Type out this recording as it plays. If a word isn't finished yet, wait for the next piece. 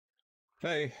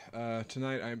Hey,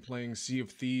 tonight I'm playing Sea of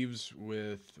Thieves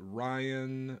with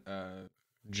Ryan,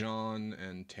 John,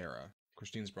 and Tara.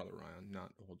 Christine's brother Ryan, not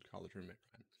old college roommate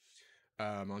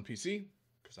Ryan. On PC,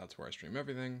 because that's where I stream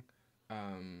everything.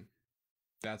 Um,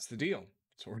 that's the deal.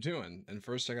 That's what we're doing. And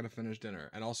first I gotta finish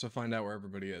dinner, and also find out where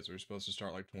everybody is. We were supposed to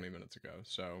start like 20 minutes ago,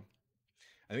 so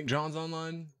I think John's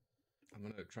online. I'm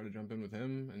gonna try to jump in with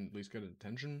him and at least get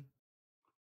attention.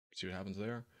 See what happens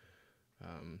there.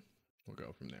 We'll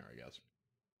go from there, I guess.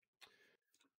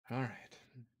 All right.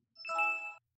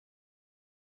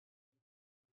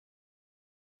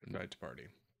 Invite to party.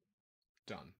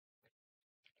 Done.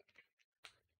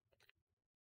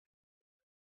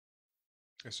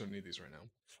 I still need these right now.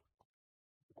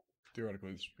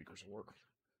 Theoretically, the speakers will work.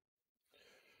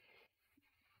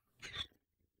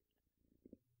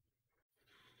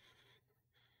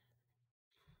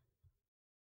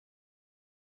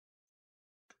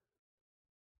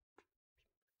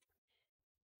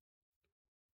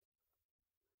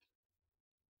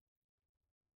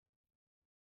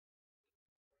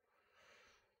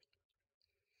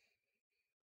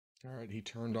 All right, he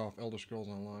turned off Elder Scrolls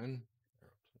Online.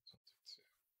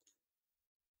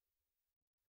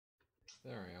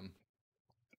 There I am.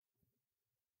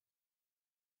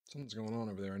 Something's going on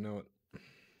over there. I know it. I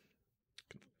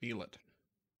can feel it.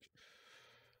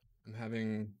 I'm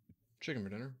having chicken for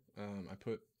dinner. I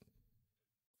put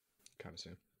kind of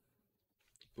soon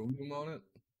boom on it.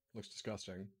 Looks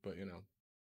disgusting, but you know,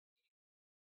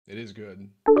 it is good.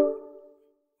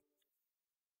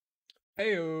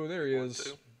 Heyo, there he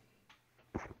is.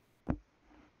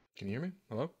 Can you hear me?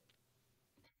 Hello?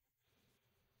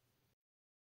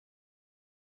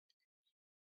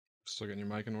 Still getting your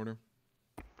mic in order?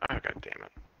 Oh, god damn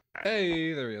it.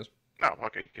 Hey, there he is. Oh,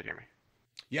 okay, you could hear me.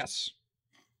 Yes.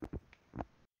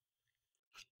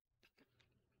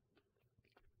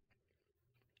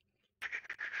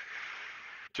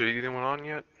 So you anyone on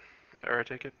yet? Or I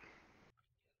take it?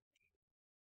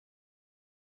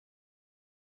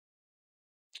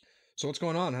 So what's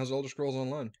going on? How's Elder Scrolls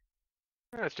Online?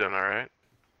 It's doing alright.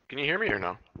 Can you hear me or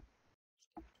no?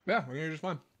 Yeah, I can hear you just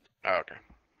fine. Oh, okay.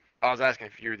 I was asking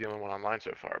if you were the only one online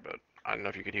so far, but I don't know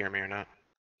if you could hear me or not.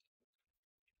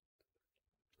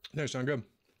 No, you sound good.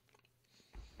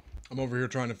 I'm over here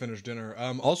trying to finish dinner.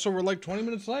 Also, we're like 20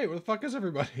 minutes late. Where the fuck is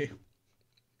everybody?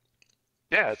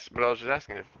 Yeah, but I was just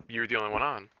asking if you were the only one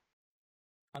on.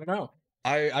 I don't know.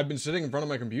 I've been sitting in front of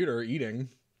my computer eating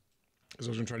because I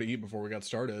was gonna try to eat before we got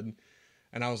started,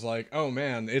 and I was like, oh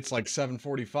man, it's like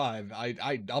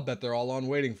 7:45. I'll bet they're all on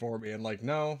waiting for me. And like,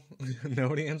 no,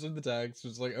 nobody answered the text.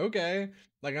 It's like, okay,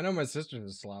 like I know my sister's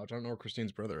a slouch. I don't know where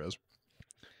Christine's brother is.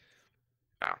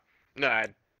 Oh. No,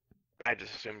 I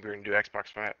just assumed we were gonna do Xbox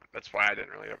Five. That's why I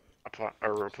didn't really apply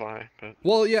or reply. But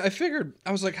Well, yeah, I figured.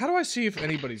 I was like, how do I see if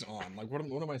anybody's on? Like, what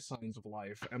are my signs of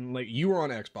life? And like, you were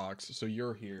on Xbox, so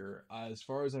you're here. As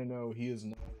far as I know, he is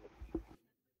not.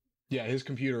 Yeah, his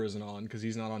computer isn't on because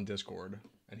he's not on Discord,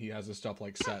 and he has his stuff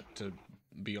like set to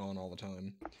be on all the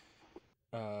time.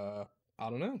 I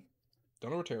don't know.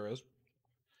 Don't know where Tara is.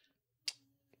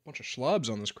 Bunch of schlubs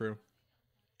on this crew.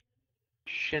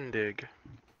 shindig.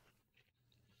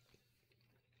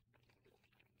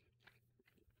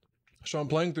 So I'm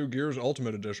playing through Gears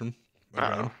Ultimate Edition.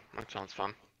 Oh, that sounds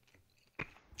fun.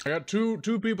 I got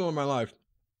two people in my life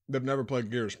that've never played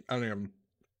Gears. Any of them.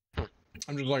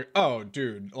 I'm just like, oh,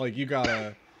 dude, like you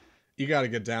gotta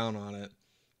get down on it.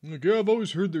 I'm like, yeah, I've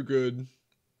always heard they're good.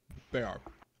 They are.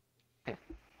 And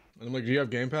I'm like, do you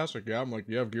have Game Pass? Like, yeah. I'm like,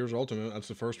 you have Gears Ultimate. That's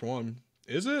the first one.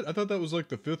 Is it? I thought that was like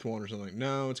the fifth one or something.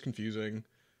 No, it's confusing.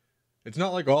 It's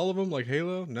not like all of them, like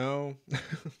Halo. No.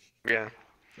 Yeah.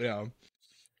 Yeah.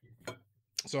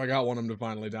 So I got one of them to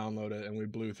finally download it, and we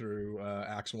blew through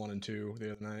Acts 1 and 2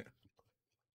 the other night.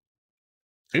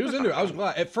 He was into it. I was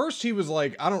glad. At first, he was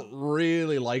like, I don't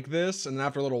really like this. And then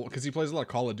after a little, because he plays a lot of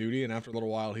Call of Duty, and after a little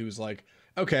while, he was like,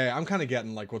 okay, I'm kind of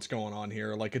getting like what's going on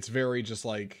here. Like, it's very just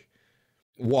like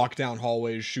walk down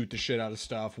hallways, shoot the shit out of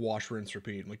stuff, wash, rinse,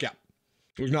 repeat. I'm like, yeah,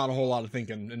 there's not a whole lot of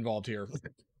thinking involved here.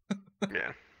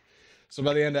 Yeah. So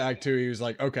by the end of Act 2, he was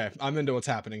like, okay, I'm into what's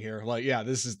happening here. Like, yeah,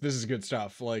 this is good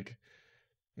stuff. Like,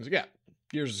 he was like, yeah,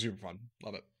 Gears is super fun.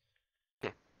 Love it.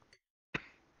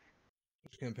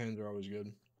 Those campaigns are always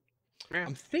good. Yeah.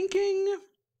 I'm thinking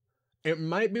it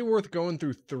might be worth going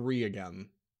through 3 again.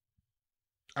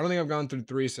 I don't think I've gone through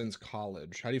 3 since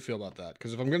college. How do you feel about that?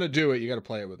 Because if I'm gonna do it, you got to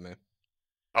play it with me.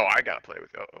 Oh, I gotta play with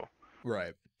you. Uh-oh.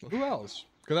 Right. Who else?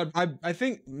 Because I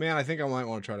think, man, I think I might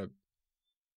want to try to.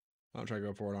 I'll try to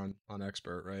go for it on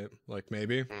expert, right? Like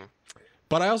maybe. Mm.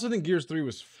 But I also think Gears 3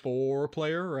 was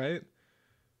 4-player, right?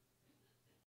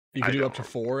 You could do up to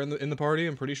 4 in the party.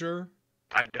 I'm pretty sure.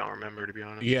 I don't remember, to be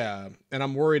honest. Yeah, and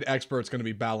I'm worried expert's going to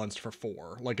be balanced for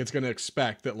 4. Like it's going to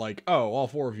expect that like, oh, all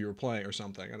 4 of you are playing or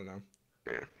something. I don't know.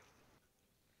 Yeah.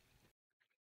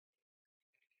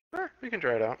 We can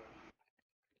try it out.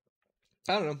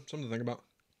 I don't know. Something to think about.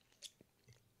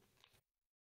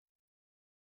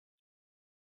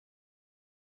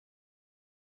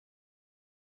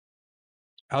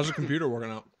 How's the computer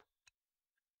working out?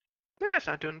 Yeah, it's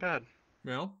not doing bad.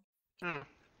 Yeah, Hmm.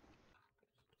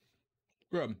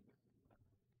 good.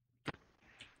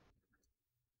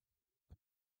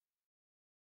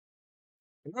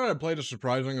 You know what I played a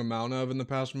surprising amount of in the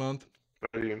past month? What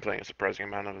have you been playing a surprising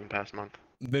amount of in the past month?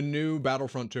 The new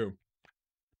Battlefront 2.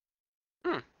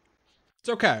 Hmm. It's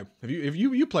okay. Have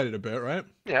you played it a bit, right?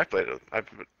 Yeah, I've played it. I've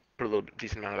put a little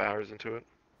decent amount of hours into it.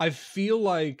 I feel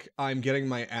like I'm getting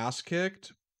my ass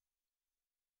kicked.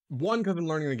 One, because I'm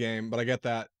learning the game, but I get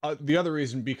that. The other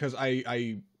reason, because I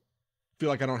feel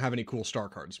like I don't have any cool star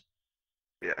cards.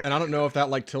 Yeah, I And I can don't see know that. if that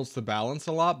like tilts the balance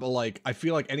a lot, but like I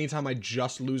feel like anytime I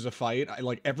just lose a fight, I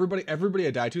like everybody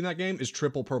I die to in that game is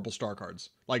triple purple star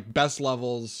cards. Like best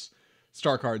levels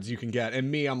star cards you can get.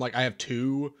 And me, I'm like I have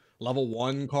 2 level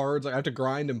 1 cards. I have to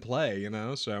grind and play, you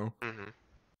know? So Hmm.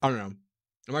 I don't know.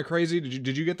 Am I crazy?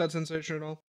 Did you get that sensation at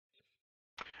all?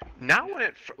 Not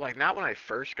when not when I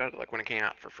first got it, like when it came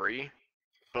out for free,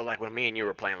 but like when me and you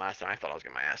were playing last time, I thought I was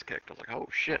getting my ass kicked. I was like, oh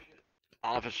shit. I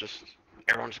don't know if it's just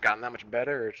everyone's gotten that much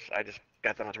better, or I just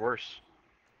got that much worse.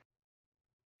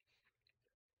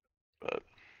 But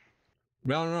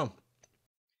Well, I don't know.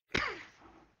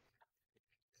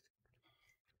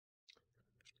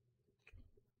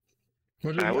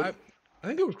 I would. I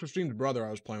think it was Christine's brother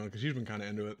I was playing with because he's been kind of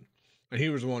into it. And he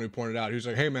was the one who pointed out. He was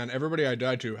like, "Hey man, everybody I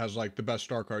died to has like the best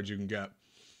star cards you can get."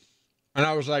 And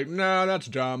I was like, "No, that's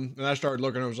dumb." And I started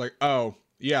looking. And I was like, "Oh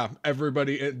yeah,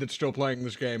 everybody that's still playing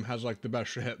this game has like the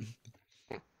best shit."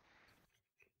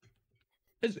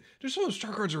 Just some of those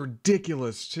star cards are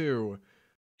ridiculous too.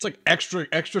 It's like extra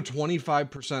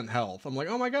 25% health. I'm like,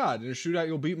 oh my god! In a shootout,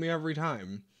 you'll beat me every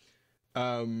time.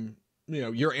 Um,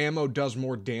 your ammo does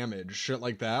more damage. Shit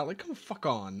like that. Like, come fuck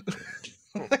on.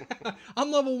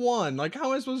 I'm level 1. Like, how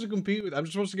am I supposed to compete with? I'm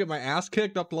supposed to get my ass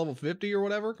kicked up to level 50 or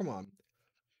whatever. Come on.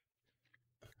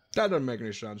 That doesn't make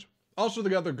any sense. Also,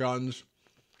 the other guns,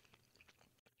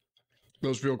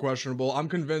 those feel questionable. I'm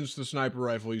convinced the sniper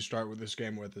rifle you start with this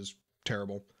game with is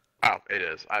terrible. Oh, it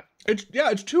is. I It's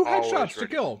 2 always headshots to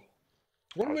ready. kill.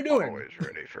 What I are was we doing? always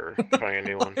ready for playing a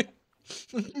new one.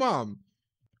 Come on.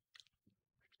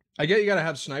 I get you gotta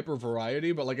have sniper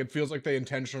variety, but like it feels like they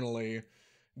intentionally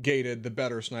gated the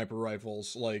better sniper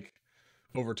rifles like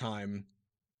over time.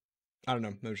 I don't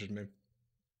know. That's just me.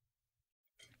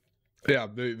 Yeah,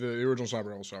 the original sniper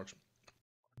rifle sucks.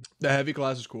 The heavy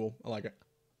class is cool. I like it.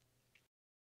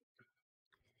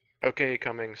 Okay,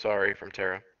 coming. Sorry from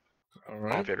Tara. All I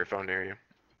don't know right. if you have your phone near you.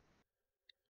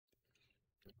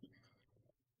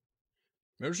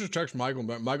 Maybe just text Michael.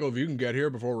 But Michael, if you can get here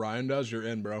before Ryan does, you're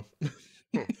in, bro.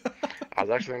 Hmm. I was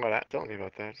actually thinking about telling you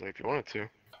about that. It's like if you wanted to.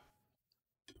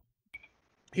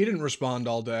 He didn't respond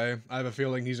all day. I have a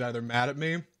feeling he's either mad at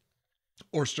me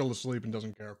or still asleep and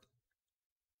doesn't care.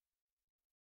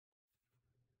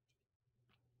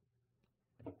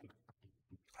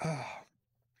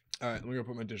 All right, let me go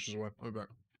put my dishes away. I'll be back.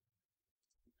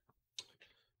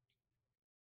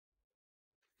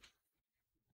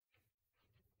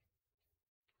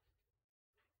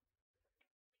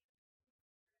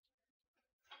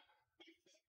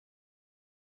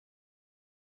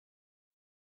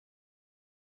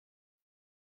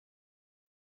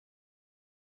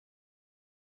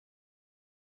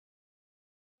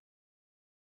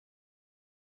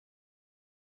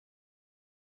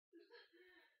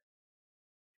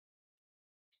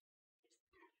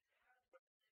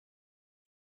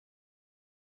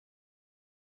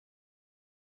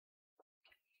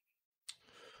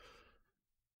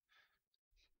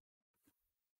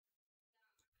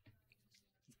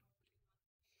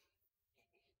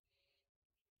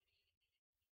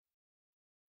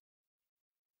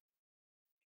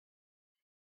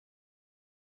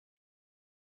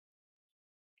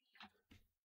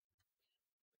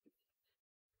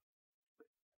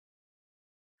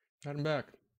 I'm back.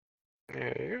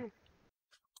 There you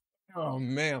Oh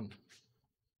man.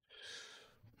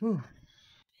 Whew.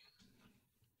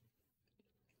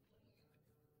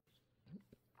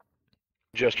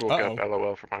 just Uh woke up. oh.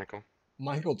 LOL for Michael.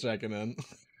 Michael checking in.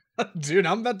 Dude,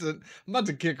 I'm about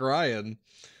to kick Ryan.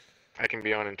 I can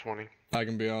be on in 20. I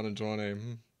can be on in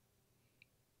 20.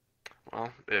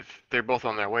 Well, if they're both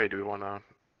on their way, do we want to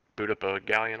boot up a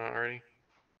galleon already?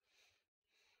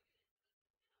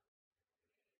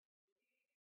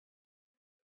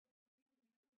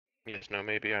 Yes, no,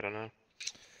 maybe, I don't know.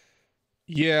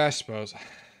 Yeah, I suppose.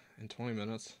 In 20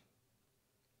 minutes.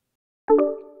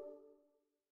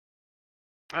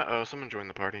 Uh-oh, someone joined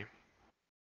the party.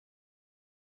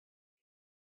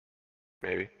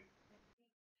 Maybe.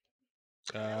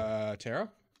 Tara?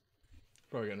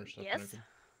 Probably getting her stuff Yes. connected.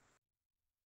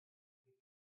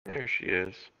 There she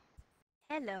is.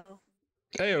 Hello.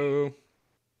 Heyo.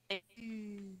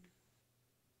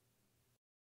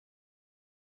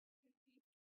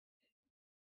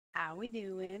 How we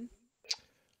doing?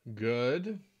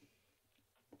 Good.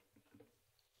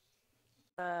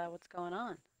 What's going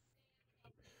on?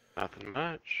 Nothing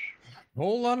much.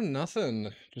 Whole lot of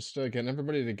nothing. Just getting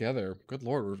everybody together. Good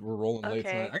lord, we're rolling late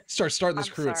tonight. Okay. I can start starting this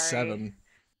I'm crew at sorry. 7.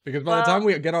 Because by the time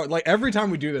Well- we get our like every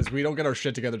time we do this, we don't get our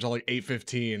shit together till like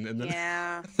 8:15 and then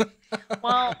Yeah.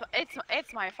 Well, but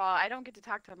it's my fault. I don't get to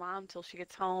talk to mom till she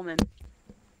gets home, and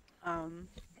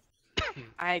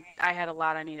I had a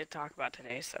lot I need to talk about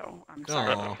today, so I'm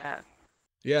sorry Aw. about that.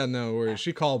 Yeah, no worries. Yeah.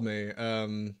 She called me.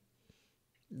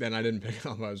 Then I didn't pick it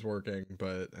up. I was working,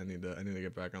 but I need to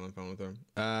get back on the phone with her.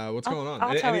 What's going on?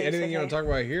 I'll tell her to Anything say you want hey. to talk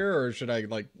about here, or should I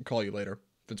like call you later?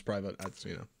 If it's private, that's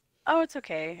Oh, it's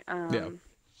okay. Yeah.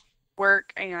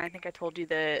 Work. I think I told you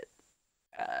that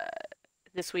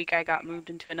this week I got moved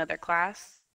into another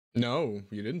class. No,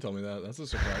 you didn't tell me that. That's a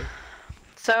surprise.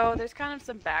 So there's kind of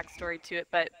some backstory to it,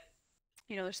 but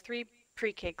there's 3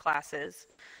 pre-K classes,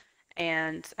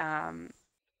 and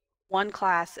one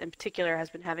class in particular has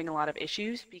been having a lot of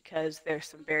issues because there's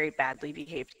some very badly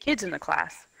behaved kids in the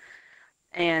class.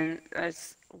 And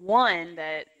there's one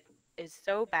that is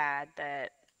so bad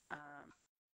that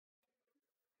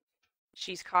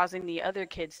she's causing the other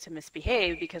kids to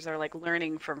misbehave because they're like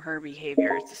learning from her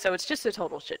behaviors. So it's just a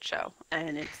total shit show,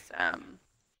 and it's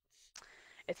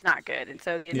not good. And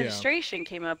so the administration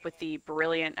came up with the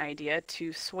brilliant idea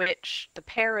to switch the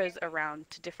paras around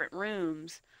to different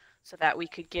rooms so that we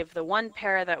could give the one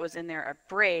para that was in there a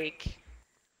break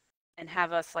and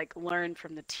have us like learn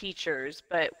from the teachers.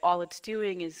 But all it's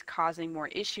doing is causing more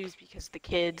issues because the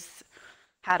kids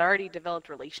had already developed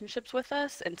relationships with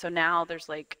us, and so now there's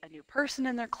like a new person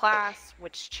in their class,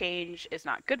 which change is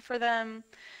not good for them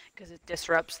because it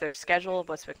disrupts their schedule of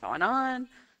what's been going on.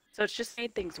 So it's just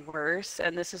made things worse,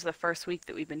 and this is the first week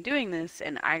that we've been doing this,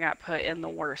 and I got put in the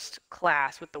worst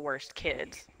class with the worst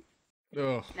kids.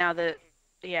 Ugh. Now the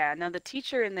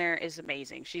teacher in there is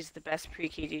amazing. She's the best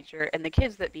pre-K teacher, and the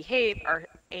kids that behave are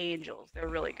angels. They're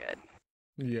really good.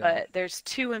 Yeah. But there's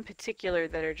 2 in particular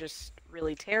that are just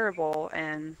really terrible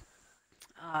and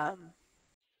have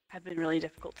been really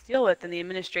difficult to deal with. And the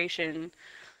administration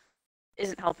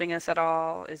isn't helping us at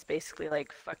all, is basically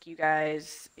like, fuck you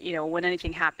guys. When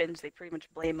anything happens, they pretty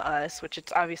much blame us, which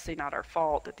it's obviously not our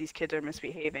fault that these kids are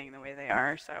misbehaving the way they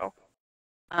are. So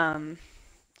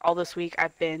all this week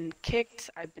I've been kicked,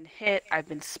 I've been hit, I've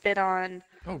been spit on.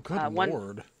 Oh, good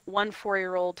lord. One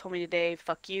 4-year-old told me today,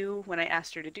 fuck you, when I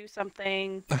asked her to do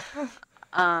something.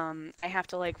 I have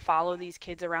to like follow these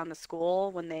kids around the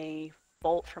school when they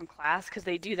bolt from class, because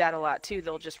they do that a lot too.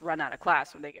 They'll just run out of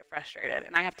class when they get frustrated,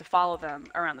 and I have to follow them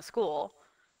around the school,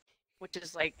 which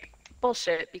is like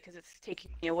bullshit because it's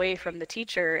taking me away from the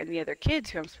teacher and the other kids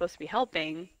who I'm supposed to be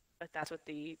helping, but that's what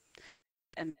the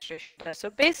administration does. So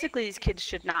basically these kids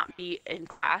should not be in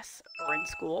class or in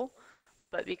school,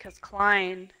 but because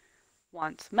Klein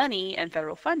wants money and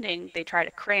federal funding, they try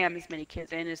to cram as many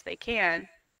kids in as they can,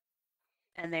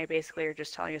 and they basically are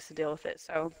just telling us to deal with it.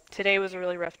 So today was a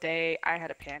really rough day. I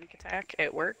had a panic attack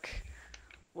at work,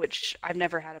 which I've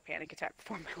never had a panic attack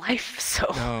before in my life. So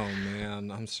Oh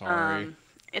man, I'm sorry.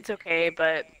 it's okay,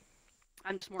 but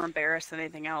I'm just more embarrassed than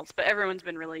anything else. But everyone's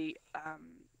been really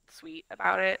sweet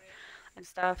about it and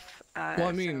stuff. Well,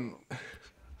 I mean,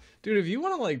 dude, if you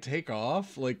want to like take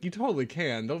off, like you totally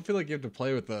can. Don't feel like you have to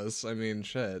play with us. I mean,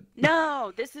 shit.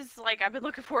 No, this is like, I've been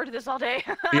looking forward to this all day.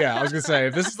 Yeah, I was gonna say,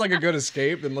 if this is like a good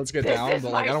escape, then let's get This down. is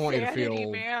But like, I my don't want you to sanity,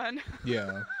 feel. man.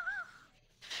 Yeah.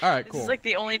 All right, This cool. is like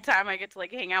the only time I get to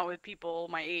like hang out with people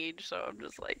my age, so I'm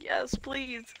just like, yes,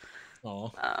 please.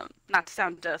 Aw. Not to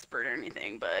sound desperate or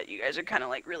anything, but you guys are kind of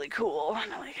like really cool,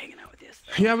 and I like hanging out with you.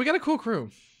 So. Yeah, we got a cool crew.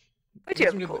 We do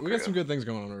have a cool We got crew. some good things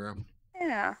going on over here.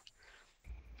 Yeah.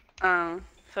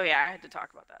 So yeah, I had to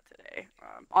talk about that today.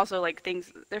 Also, like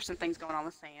there's some things going on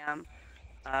with Sam,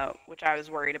 which I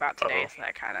was worried about today, so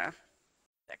that kind of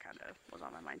was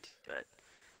on my mind too. But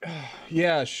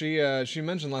Yeah, she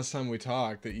mentioned last time we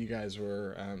talked that you guys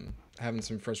were having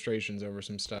some frustrations over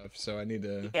some stuff, so I need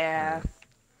to. yeah,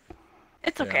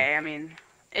 it's yeah. okay. I mean,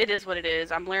 it is what it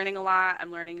is. I'm learning a lot.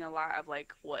 I'm learning a lot of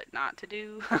like what not to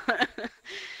do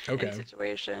Okay. in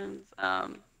situations.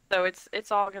 So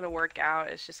it's all gonna work out.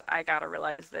 It's just I gotta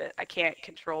realize that I can't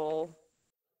control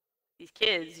these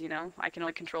kids. You know, I can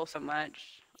only control so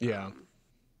much. Yeah.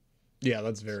 Yeah,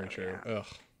 that's very So, true. yeah. Ugh.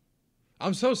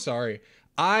 I'm so sorry.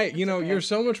 You know, okay. you're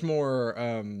so much more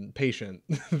patient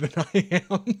than I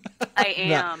am. I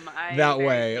am. I'm that very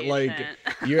way. Like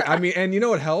patient. I mean, and you know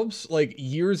what helps? Like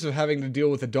years of having to deal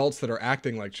with adults that are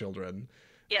acting like children.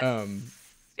 Yes.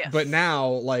 Yes. But now,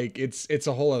 like, it's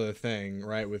a whole other thing,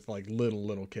 right? With like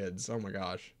little kids. Oh my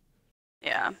gosh.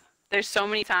 Yeah. There's so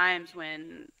many times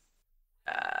when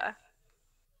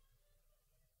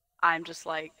I'm just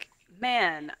like,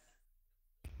 man,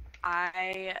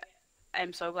 I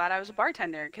am so glad I was a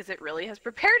bartender because it really has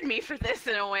prepared me for this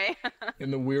in a way. In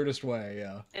the weirdest way,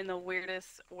 yeah. In the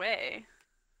weirdest way.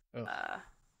 Ugh.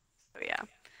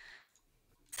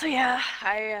 So yeah,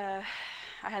 I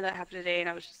had that happen today, and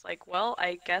I was just like, well,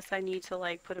 I guess I need to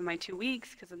like put in my 2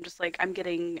 weeks because I'm just like I'm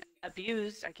getting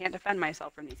abused. I can't defend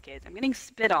myself from these kids. I'm getting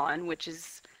spit on, which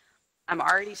is I'm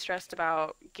already stressed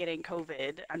about getting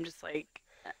COVID. I'm just like,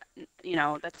 you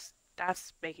know, that's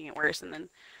making it worse. And then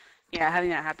yeah, having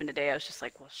that happen today, I was just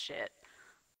like, well, shit.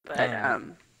 But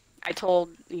I told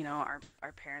our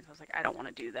parents, I was like, I don't want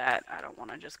to do that. I don't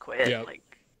want to just quit. Yeah.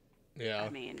 Like, yeah. I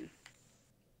mean.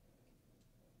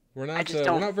 We're not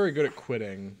very good at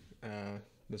quitting,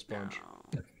 this bunch.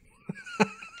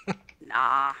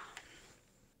 No.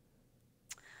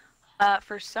 Nah.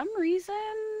 For some reason,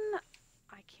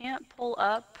 I can't pull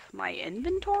up my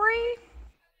inventory.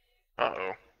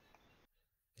 Uh-oh.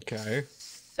 Okay.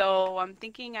 So I'm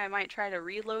thinking I might try to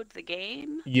reload the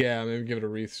game. Yeah, maybe give it a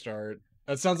restart.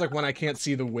 That sounds like when I can't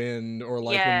see the wind, or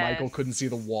like when Michael couldn't see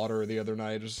the water the other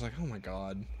night. It's just like, oh my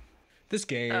god. This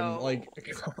game, like...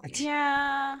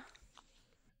 Yeah.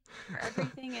 For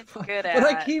everything it's good at. But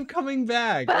I keep coming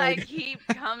back. But like... I keep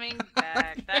coming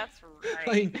back. That's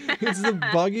right. Like, it's the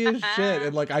buggiest shit,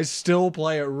 and like I still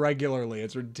play it regularly.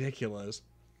 It's ridiculous.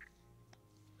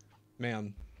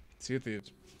 Man, Sea of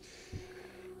Thieves.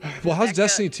 Well, how's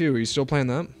Destiny 2? Are you still playing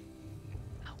that?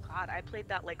 Oh god, I played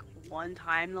that like one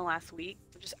time the last week.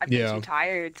 I've been too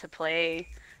tired to play.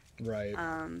 Right.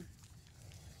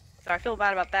 So I feel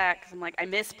bad about that because I'm like I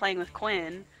miss playing with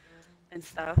Quinn and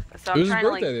stuff. So I'm trying to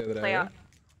like the other day, play right? out.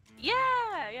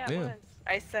 Yeah, it was.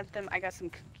 I sent them. I got some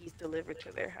cookies delivered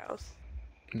to their house.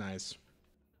 Nice.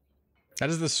 That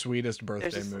is the sweetest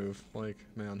birthday move. Like,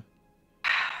 man.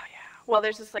 Yeah. Well,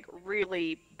 there's this like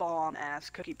really bomb ass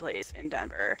cookie place in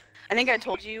Denver. I think I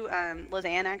told you.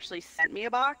 Lizanne actually sent me a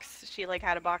box. She like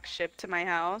had a box shipped to my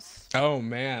house. Oh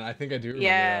man, I think I do remember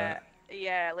that.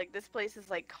 Yeah, like this place is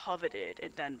like coveted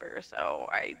in Denver, so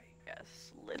I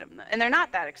guess lit them. And they're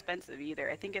not that expensive either.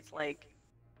 I think it's like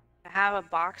to have a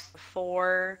box of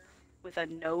 4 with a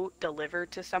note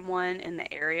delivered to someone in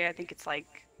the area. I think it's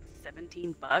like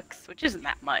 $17, which isn't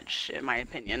that much in my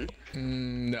opinion. I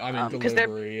mean,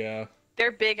 delivery,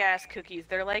 they're big ass cookies.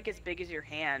 They're like as big as your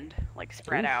hand, like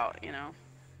spread out, you know.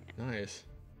 Nice.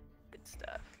 Good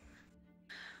stuff.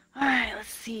 All right, let's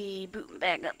see. Booting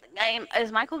back up the game.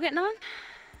 Is Michael getting on?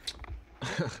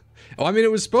 Oh, I mean,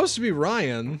 it was supposed to be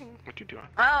Ryan. What you doing?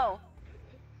 Oh.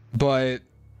 But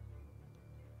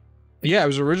yeah, it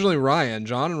was originally Ryan.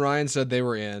 John and Ryan said they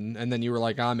were in, and then you were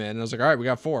like, "I'm in." And I was like, "All right, we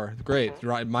got 4. Great."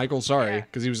 Michael, sorry,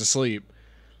 because he was asleep.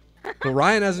 But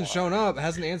Ryan hasn't shown up,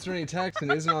 hasn't answered any texts,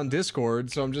 and isn't on Discord.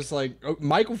 So I'm just like, oh,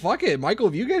 Michael, fuck it, Michael.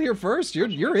 If you get here first,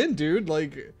 you're in, dude.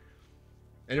 Like.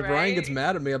 And if Ryan gets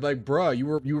mad at me, I'm like, bruh, you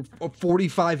were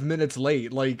 45 minutes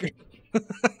late. Like,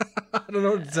 I don't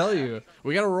know what to tell you.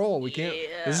 We gotta roll. We can't.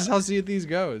 This is how Sea of Thieves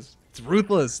goes. It's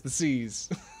ruthless. The seas.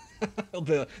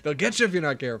 they'll get you if you're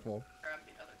not careful.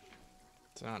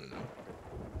 So I don't know.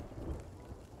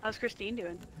 How's Christine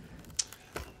doing?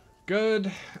 Good.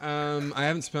 I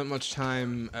haven't spent much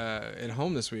time at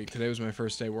home this week. Today was my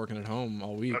first day working at home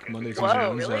all week. Okay. Monday, Tuesday,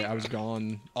 Wednesday. Really? I was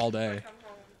gone all day.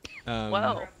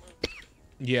 Whoa.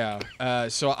 Yeah.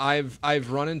 So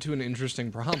I've run into an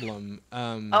interesting problem.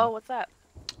 Oh, what's that?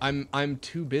 I'm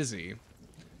too busy.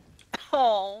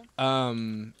 Oh.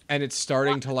 And it's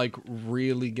starting to like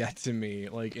really get to me,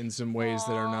 like in some ways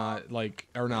that are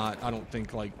not I don't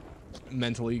think like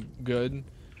mentally good.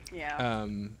 Yeah.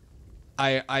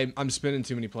 I'm spinning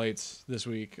too many plates this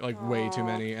week, like way too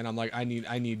many, and I'm like I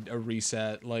need a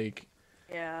reset. Like.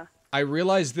 Yeah. I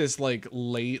realized this like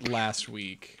late last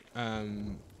week.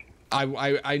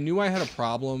 I knew I had a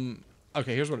problem.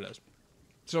 Okay, here's what it is.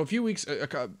 So a few weeks,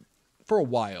 for a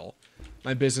while,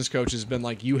 my business coach has been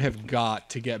like, "You have got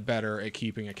to get better at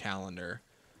keeping a calendar."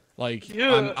 Like,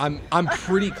 I'm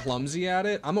pretty clumsy at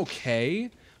it. I'm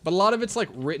okay, but a lot of it's like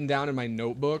written down in my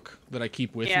notebook that I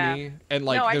keep with me, and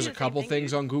like No, I there's do a the same couple thing,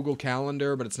 things dude. on Google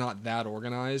Calendar, but it's not that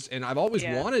organized. And I've always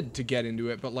Yeah. wanted to get into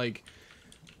it, but like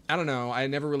I don't know, I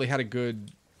never really had a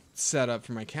good setup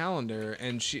for my calendar.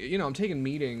 And I'm taking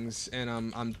meetings, and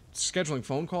I'm scheduling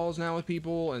phone calls now with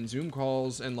people and Zoom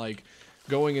calls, and like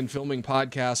going and filming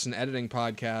podcasts and editing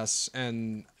podcasts,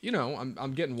 and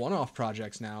I'm getting one-off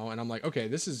projects now, and I'm like, okay,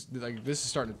 this is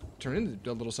starting to turn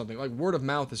into a little something. Like word of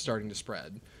mouth is starting to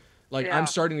spread. Like I'm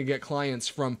starting to get clients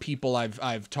from people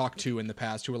I've talked to in the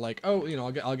past who are like, oh,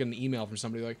 I'll get an email from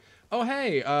somebody like, oh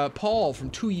hey, Paul from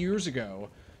 2 years ago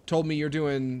told me you're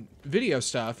doing video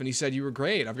stuff, and he said you were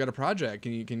great. I've got a project.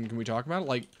 Can we talk about it?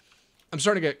 Like I'm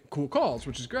starting to get cool calls,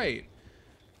 which is great.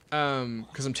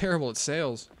 Because I'm terrible at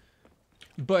sales.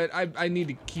 But I need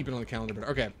to keep it on the calendar. But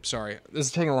okay, sorry. This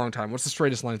is taking a long time. What's the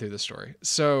straightest line through this story?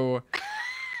 So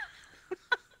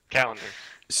Calendar.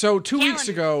 So 2 weeks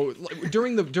ago,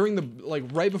 during the like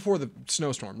right before the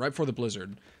snowstorm, right before the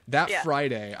blizzard, that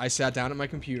Friday, I sat down at my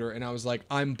computer and I was like,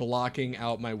 I'm blocking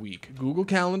out my week. Google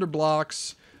Calendar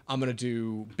blocks. I'm gonna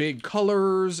do big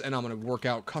colors, and I'm gonna work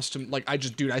out custom. Like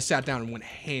I sat down and went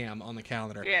ham on the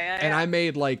calendar. And I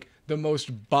made like the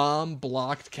most bomb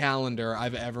blocked calendar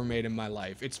I've ever made in my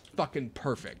life. It's fucking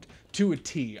perfect to a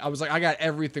T. I was like, I got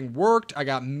everything worked. I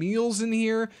got meals in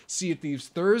here. Sea of Thieves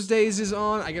Thursdays is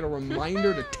on. I get a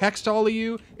reminder to text all of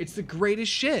you. It's the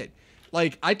greatest shit.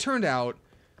 Like I turned out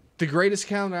the greatest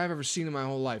calendar I've ever seen in my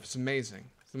whole life. It's amazing.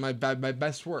 It's my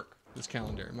best work. This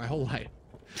calendar in my whole life.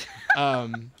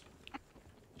 And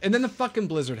then the fucking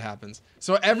blizzard happens.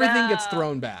 So everything gets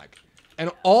thrown back. And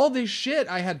all this shit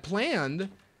I had planned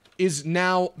is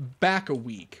now back a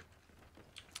week.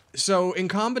 So in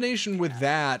combination with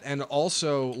that, and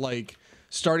also like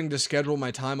starting to schedule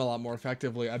my time a lot more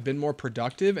effectively, I've been more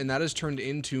productive, and that has turned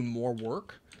into more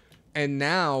work. And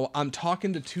now I'm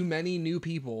talking to too many new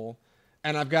people,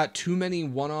 and I've got too many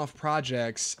one-off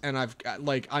projects, and I've got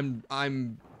like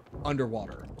I'm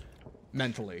underwater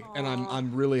mentally. Aww. And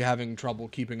I'm really having trouble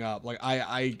keeping up. Like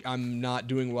I'm not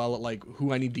doing well at like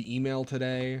who I need to email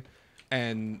today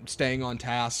and staying on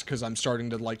task, because I'm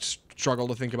starting to like struggle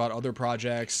to think about other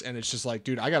projects. And it's just like,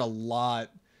 dude, I got a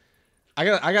lot. I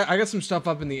got some stuff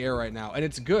up in the air right now, and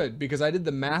it's good because I did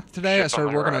the math today. I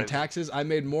started working on taxes. I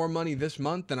made more money this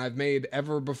month than I've made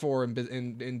ever before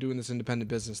in doing this independent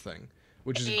business thing,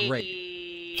 which is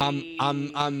great.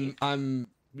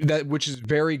 Which is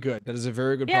very good. That is a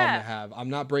very good problem to have. I'm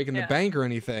not breaking the bank or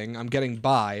anything. I'm getting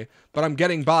by, but I'm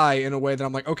getting by in a way that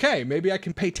I'm like, okay, maybe I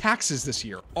can pay taxes this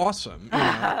year. Awesome. You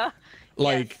know?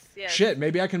 Like, shit,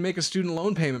 maybe I can make a student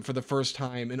loan payment for the first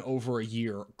time in over a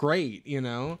year. Great, you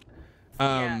know?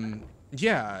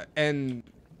 Yeah, and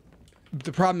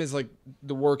the problem is, like,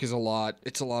 the work is a lot.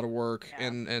 It's a lot of work,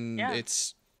 and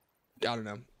it's, I don't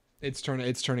know. It's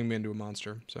turning me into a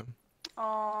monster, so.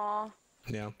 Aww.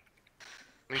 Yeah.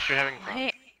 At least you're having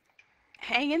fun.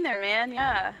 Hang in there, man.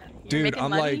 Yeah. Dude, making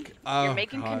I'm money. Like, you're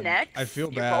making connects. I feel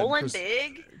you're bad. You're rolling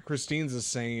big. Christine's a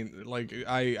saint. Like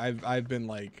I've been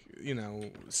like, you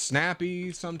know,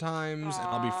 snappy sometimes, and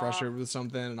I'll be frustrated with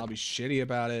something, and I'll be shitty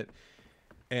about it.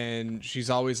 And she's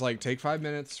always like, take 5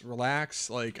 minutes, relax.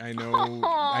 Like, I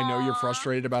know you're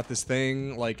frustrated about this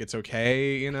thing. Like, it's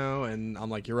okay, you know. And I'm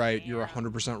like, you're right. You're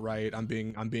 100% right. I'm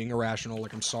being irrational.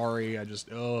 Like, I'm sorry. I just,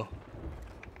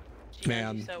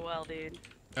 man. You so well, dude.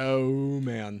 Oh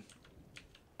man.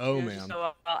 Oh man.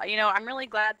 So well. You know, I'm really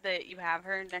glad that you have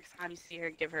her. Next time you see her,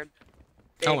 give her a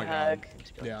big hug.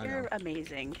 God. Yeah, you're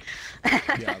amazing.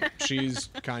 Yeah, she's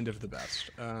kind of the best.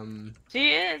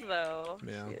 She is though.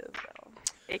 Yeah. She is though.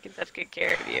 Taking such good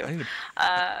care of you.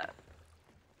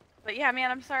 But yeah,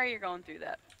 man, I'm sorry you're going through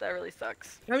that. That really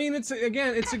sucks. I mean, it's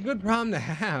a good problem to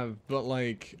have, but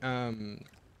like,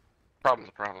 Problem's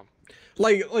a problem.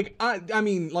 I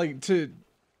mean, like to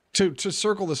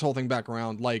circle this whole thing back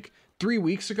around, like 3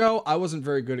 weeks ago, I wasn't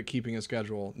very good at keeping a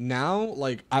schedule. Now,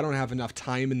 like, I don't have enough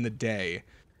time in the day.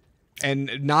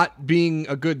 And not being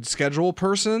a good schedule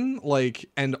person, like,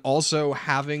 and also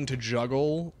having to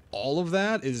juggle all of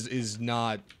that is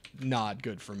not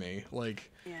good for me. Like,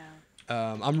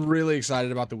 I'm really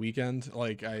excited about the weekend.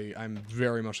 Like, I'm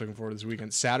very much looking forward to this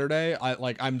weekend. Saturday,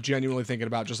 I'm genuinely thinking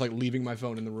about just like leaving my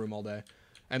phone in the room all day,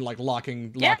 and like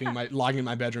locking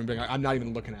my bedroom, being like, I'm not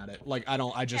even looking at it. Like,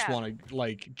 I just want to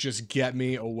like just get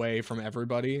me away from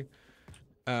everybody.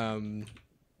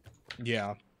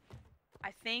 Yeah. I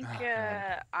think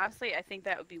honestly, I think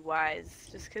that would be wise,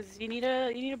 just because you need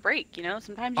a break. You know,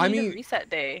 sometimes you need a reset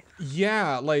day.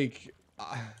 Yeah, like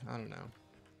I don't know.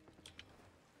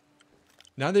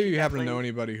 Neither of you happen to Definitely. know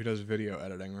anybody who does video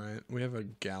editing, right? We have a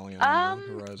galleon on the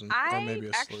horizon, or I maybe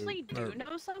a actually sloop. do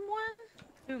know someone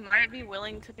who might be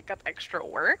willing to pick up extra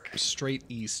work. Straight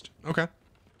east. Okay.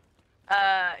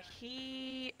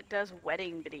 He does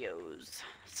wedding videos,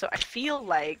 so I feel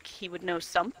like he would know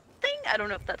something. I don't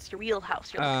know if that's the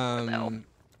wheelhouse you're looking for,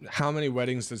 though. How many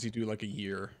weddings does he do like a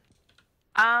year?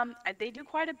 They do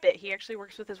quite a bit. He actually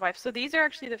works with his wife. So these are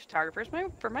actually the photographers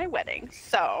for my wedding.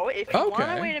 So if you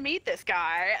want a way to meet this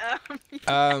guy,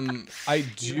 I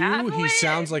you have do. a He way.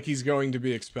 sounds like he's going to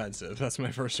be expensive. That's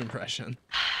my first impression.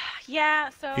 Yeah.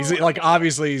 So He's like,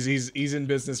 obviously he's in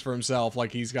business for himself.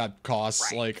 Like he's got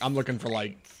costs. Right, Like I'm looking for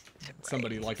like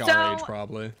somebody like our age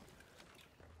probably.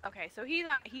 Okay, so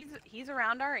he's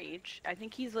around our age. I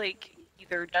think he's like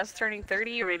either just turning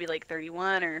 30 or maybe like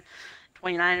 31 or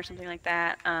 29 or something like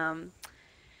that.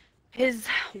 His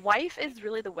wife is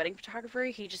really the wedding photographer.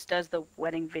 He just does the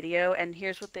wedding video, and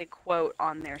here's what they quote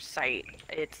on their site.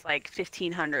 It's like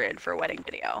 $1,500 for a wedding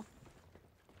video.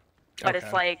 But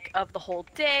it's like of the whole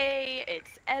day.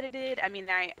 It's edited. I mean,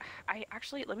 I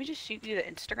actually let me just shoot you the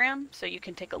Instagram so you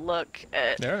can take a look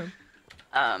at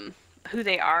who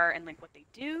they are and like what they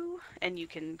do, and you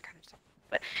can kind of.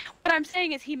 But what I'm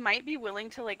saying is he might be willing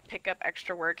to like pick up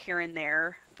extra work here and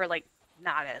there for like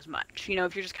not as much. You know,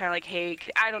 if you're just kind of like, hey,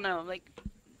 I don't know, like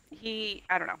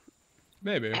I don't know.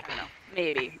 Maybe. I don't know.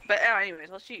 Maybe. But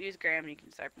anyways, I'll shoot you his gram and you can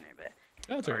decide from there.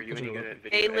 But Are you any good at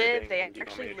video they editing?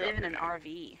 actually live in an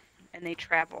RV and they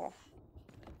travel.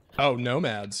 Oh,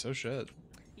 nomads. Oh shit.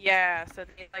 Yeah, so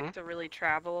they like to really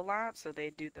travel a lot, so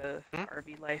they do the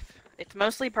RV life. It's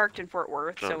mostly parked in Fort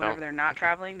Worth, so whenever they're not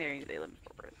traveling, they live in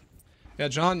Fort Worth. Yeah,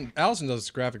 Allison does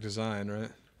graphic design,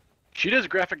 right? She does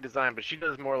graphic design, but she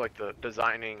does more like the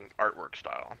designing artwork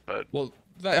style. But well,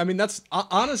 I mean, that's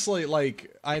honestly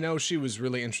like I know she was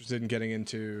really interested in getting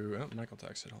into. Oh, Michael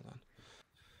texted. Hold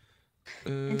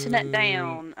on. Internet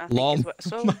down. I think is what,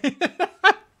 so.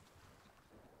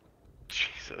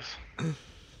 Jesus.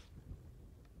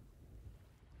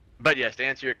 But yes, to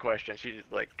answer your question,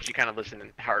 she kind of listened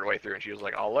the hard way through, and she was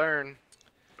like, "I'll learn."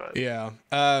 But yeah.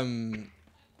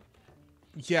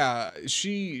 Yeah,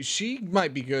 she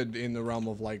might be good in the realm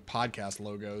of like podcast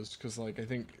logos because like I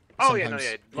think. Oh yeah, no,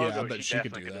 yeah, logos. But she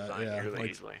could do that. Design yeah, really like,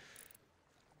 easily.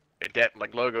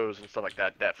 Like logos and stuff like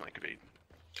that definitely could be.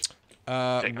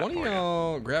 One of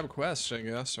y'all grab a quest, I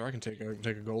guess, or I can take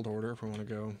a gold order if we want to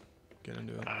go get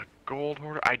into it. Gold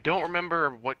order. I don't remember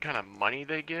what kind of money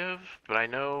they give, but I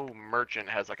know merchant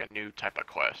has like a new type of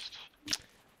quest.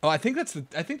 Oh, I think that's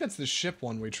the ship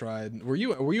one we tried. Were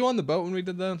you on the boat when we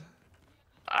did that?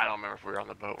 I don't remember if we were on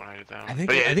the boat when I did that. I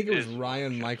think it was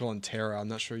Ryan, Michael, and Tara. I'm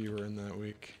not sure you were in that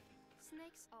week.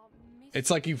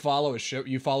 It's like you follow a ship.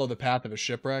 You follow the path of a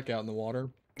shipwreck out in the water.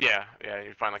 Yeah,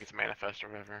 you find like it's a manifest or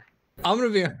whatever. I'm gonna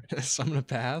be honest. I'm gonna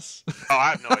pass. Oh,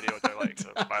 I have no idea what they're like. So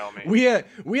by all means.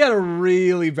 We had a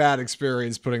really bad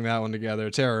experience putting that one together.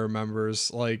 Tara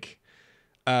remembers like.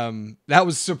 That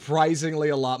was surprisingly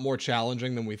a lot more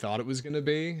challenging than we thought it was gonna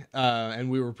be, and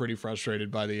we were pretty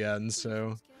frustrated by the end.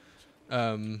 So,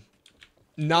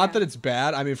 not that it's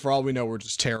bad. I mean, for all we know, we're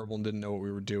just terrible and didn't know what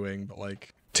we were doing. But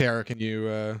like, Tara, can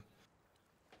you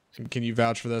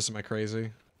vouch for this? Am I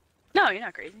crazy? No, you're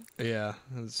not crazy. Yeah,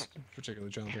 it's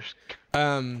particularly challenging.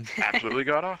 Absolutely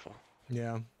god awful.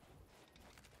 Yeah.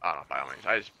 I don't know, by all means.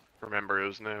 I just remember it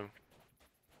was new.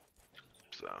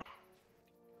 So.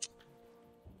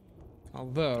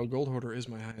 Although Gold Hoarder is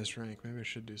my highest rank, maybe I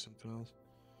should do something else.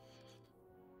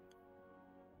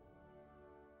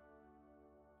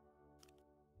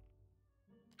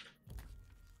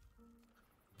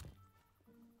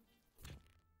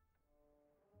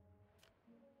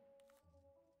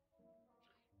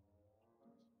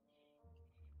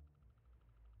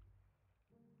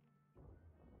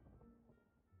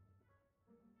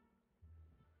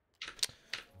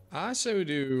 I say we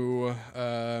do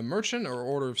Merchant or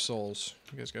Order of Souls.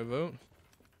 You guys gotta vote.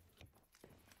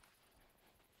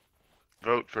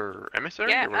 Vote for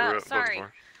Emissary? Yeah, or what are we sorry.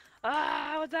 voting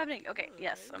for? What's happening? Okay,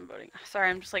 yes, I'm voting. Sorry,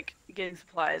 I'm just like getting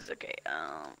supplies. Okay,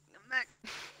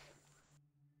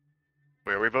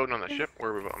 Wait, are we voting on the ship?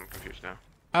 Or are we voting? I'm confused now.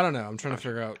 I don't know. I'm trying to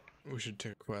figure out. We should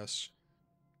take a quest.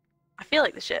 I feel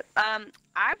like the ship.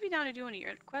 I'd be down to do one of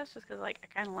your quests just because like I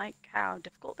kind of like how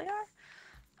difficult they are.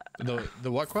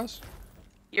 The what quest?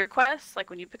 Your quests,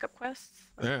 like when you pick up quests.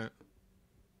 Yeah.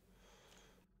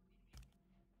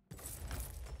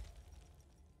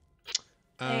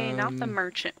 Hey, not the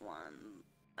merchant one.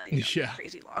 Yeah.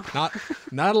 Crazy long.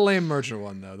 not a lame merchant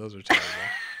one though. Those are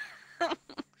terrible.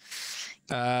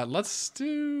 Let's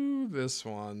do this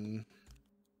one.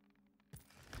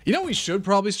 You know what we should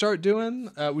probably start doing?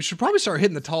 We should probably start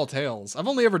hitting the tall tales. I've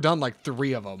only ever done like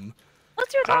 3 of them.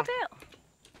 Let's do a tall tale.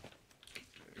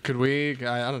 Could we?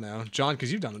 I don't know, John,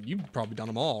 because you've probably done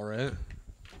them all, right?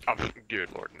 Oh,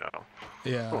 good lord, no.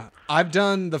 Yeah, I've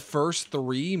done the first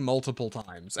 3 multiple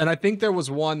times, and I think there was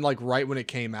one like right when it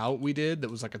came out we did that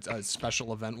was like a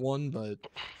special event one, but.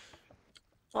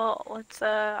 Well, let's.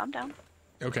 I'm down.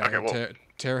 Okay, well...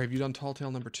 Tara, have you done Tall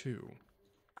Tale number 2?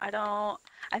 I don't.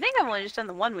 I think I've only just done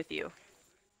the one with you.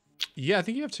 Yeah, I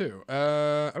think you have 2.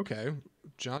 Okay,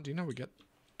 John, do you know we get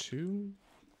 2?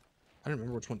 I don't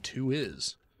remember which one 2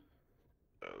 is.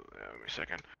 Wait a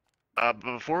second. But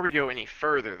before we go any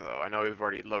further, though, I know we've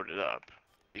already loaded up.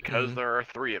 Because there are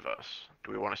 3 of us,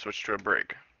 do we want to switch to a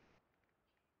brig?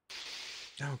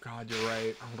 Oh God, you're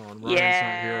right. Hold on, Ryan's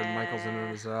not here, and Michael's in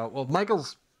and is out. Well,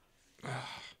 Michael's.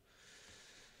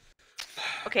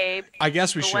 Okay. I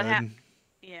guess we should.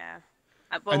 Yeah.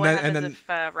 But what happens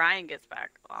if Ryan gets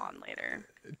back on later?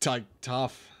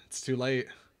 Tough. It's too late.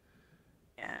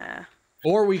 Yeah.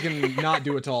 Or we can not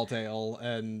do a tall tale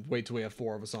and wait till we have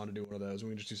 4 of us on to do one of those, and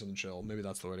we can just do something chill. Maybe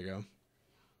that's the way to go.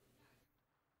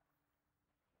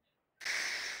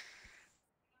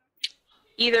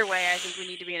 Either way, I think we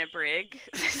need to be in a brig.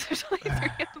 There's only 3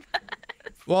 of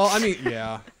us. Well, I mean,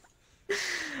 yeah.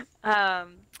 I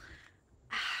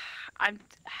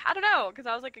don't know, because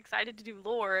I was like excited to do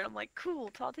lore, and I'm like, cool,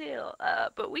 tall tale.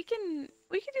 But we can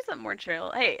do something more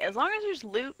chill. Hey, as long as there's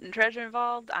loot and treasure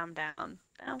involved, I'm down.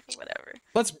 Down for whatever.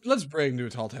 Let's bring into a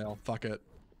tall tale. Fuck it.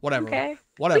 Whatever. Okay.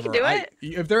 Whatever. We can do it.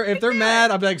 If they're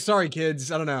mad, I'll be like, sorry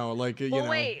kids. I don't know. Like you know.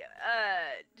 Wait.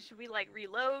 Should we like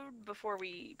reload before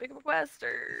we pick up a quest,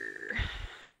 or?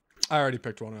 I already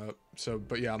picked one up. So,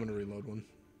 but yeah, I'm gonna reload one.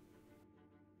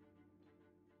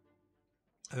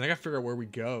 I think I figure out where we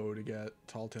go to get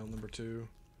Tall Tale number 2.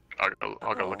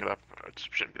 I'll go look it up. It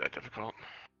shouldn't be that difficult.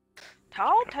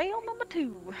 Tall Tale number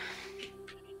 2.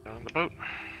 On the boat.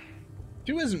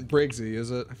 2 isn't Briggsy,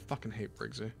 is it? I fucking hate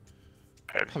Briggsy.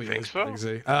 I think so.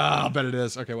 Briggsy. I'll bet it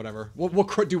is. Okay, whatever. We're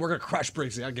gonna crush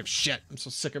Briggsy. I don't give a shit. I'm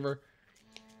so sick of her.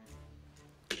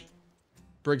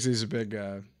 Briggsy's a big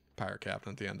pirate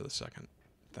captain at the end of the second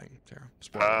thing, Tara.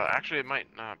 Actually, it might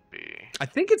not be. I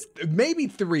think it's maybe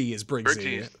 3 is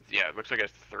Briggsy. Yeah, it looks like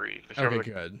it's 3.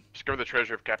 Okay, good. Discover the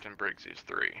treasure of Captain Briggsy is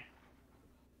 3.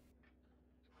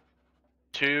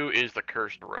 2 is the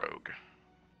cursed rogue.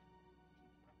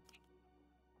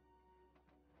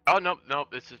 Oh nope.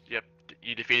 This is yep.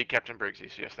 You defeated Captain Briggsy,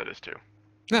 so yes, that is 2.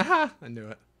 Haha, I knew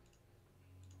it.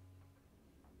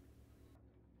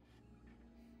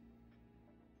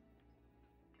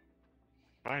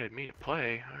 Invited me to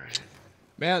play. All right.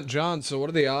 Man, John, so what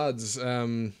are the odds?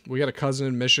 We got a cousin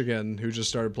in Michigan who just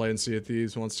started playing Sea of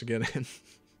Thieves, wants to get in.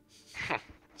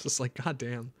 It's just like,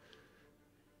 goddamn.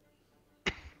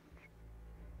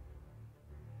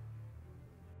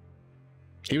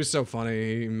 He was so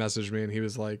funny. He messaged me and he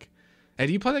was like, "Hey,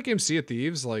 do you play that game Sea of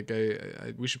Thieves? Like,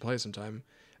 we should play it sometime."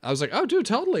 I was like, "Oh, dude,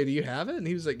 totally. Do you have it?" And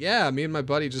he was like, "Yeah, me and my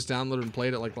buddy just downloaded and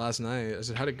played it like last night." I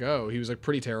said, "How'd it go?" He was like,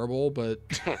 "Pretty terrible, but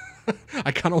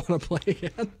I kind of want to play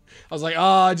again." I was like,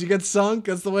 "Oh, did you get sunk?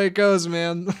 That's the way it goes,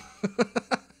 man."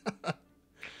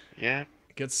 Yeah.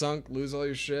 Get sunk, lose all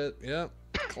your shit. Yep.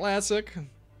 Classic.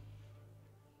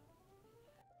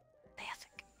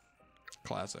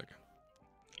 Classic.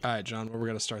 All right, John, where we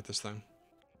gonna start this thing?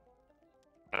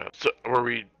 So, were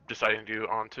we deciding to do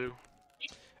on 2?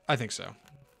 I think so.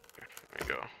 Let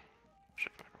me go.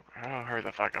 Oh, hurry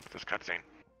the fuck up with this cutscene.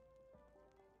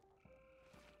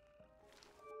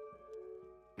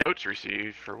 Notes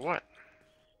received for what?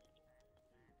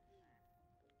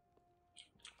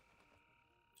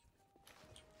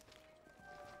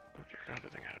 Oh dear God, the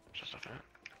thing had just stuff in it.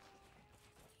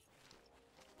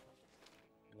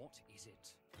 What is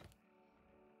it?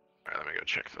 Alright, let me go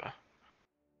check the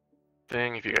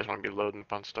thing if you guys want to be loading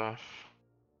fun stuff.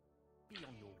 Be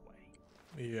on your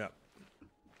way. Yep.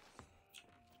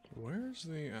 Where's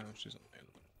the... Oh, she's on the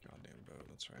goddamn boat.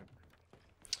 That's right.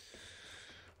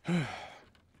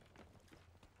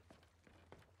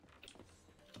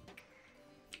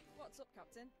 What's up,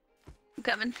 Captain? I'm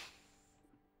coming.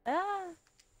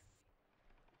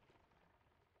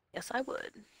 Yes, I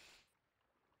would.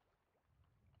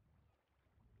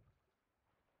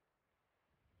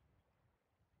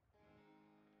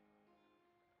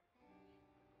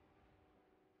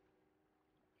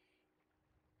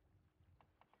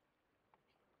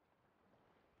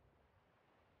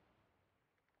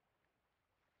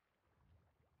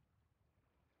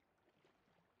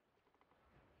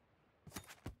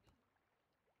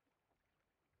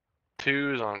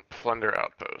 Two is on Plunder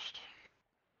Outpost.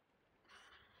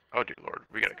 Oh dear lord,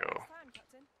 we gotta go. Fine,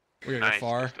 Captain. We're gonna Nice go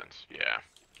far. distance.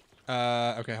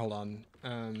 Yeah. Okay, hold on.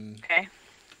 Okay.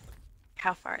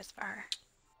 How far is far?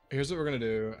 Here's what we're gonna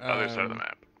do. Other side of the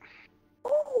map.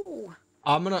 Ooh.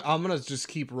 I'm gonna just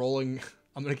keep rolling.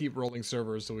 I'm gonna keep rolling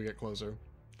servers till we get closer.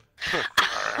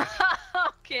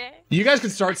 Okay. You guys can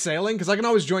start sailing because I can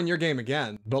always join your game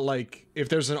again. But like, if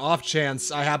there's an off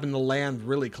chance I happen to land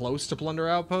really close to Plunder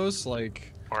Outpost,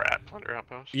 like, Or at Plunder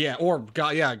Outpost. yeah, or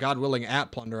God willing,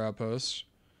 at Plunder Outpost.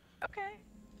 Okay.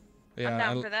 Yeah, I'm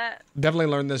down for that. definitely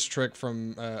learned this trick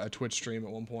from a Twitch stream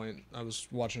at one point. I was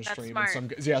watching a That's stream smart.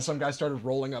 and some guy started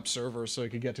rolling up servers so he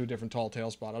could get to a different tall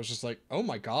tale spot. I was just like, oh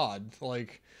my god,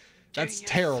 like, that's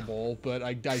Genius. terrible, but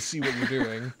I see what you're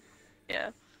doing.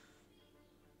 Yeah.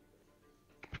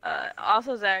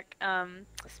 Also, Zach,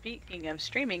 speaking of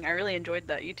streaming, I really enjoyed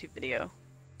that YouTube video.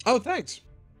 Oh, thanks.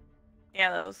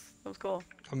 Yeah, that was cool.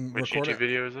 Which YouTube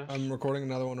video is this? I'm recording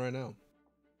another one right now.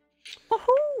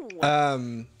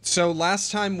 Woohoo! So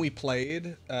last time we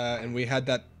played, and we had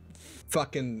that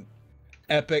fucking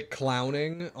epic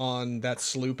clowning on that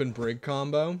sloop and brig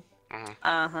combo.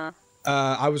 Uh-huh.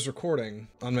 I was recording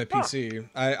on my PC.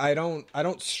 I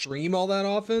don't stream all that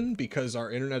often because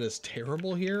our internet is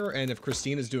terrible here, and if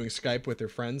Christine is doing Skype with her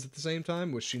friends at the same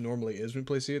time, which she normally is when we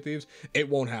play Sea of Thieves, it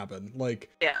won't happen. Like,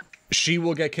 Yeah. she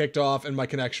will get kicked off, and my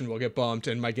connection will get bumped,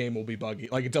 and my game will be buggy.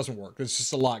 Like, it doesn't work. There's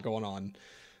just a lot going on.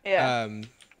 Yeah.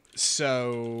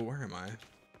 So where am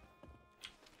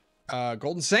I?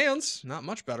 Golden Sands, not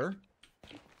much better.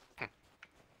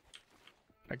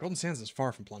 Golden Sands is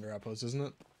far from Plunder Outpost, isn't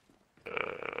it?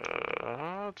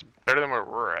 It's better than where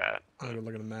we're at. I'm gonna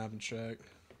look at the map and check.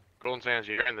 Golden Sands,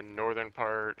 you're in the northern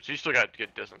part, so you still got a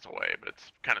good distance away, but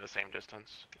it's kind of the same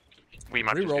distance. We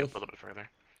might just Reroll. get a little bit further.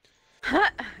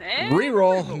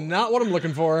 Reroll, not what I'm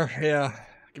looking for. Yeah,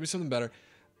 give me something better.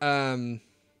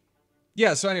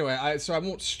 Yeah. So anyway, I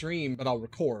won't stream, but I'll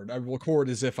record. I record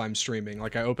as if I'm streaming.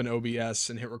 Like, I open OBS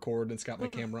and hit record, and it's got my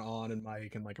camera on and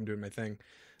mic, and like I'm doing my thing,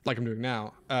 like I'm doing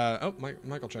now. Oh,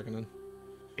 Michael checking in.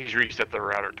 He's reset the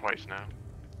router twice now.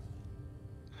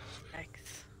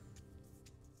 Yikes.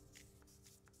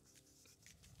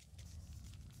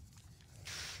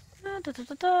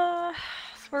 So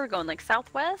where are we going? Like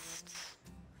southwest?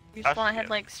 You just want to head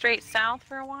like straight south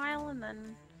for a while, and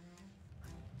then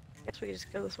I guess we could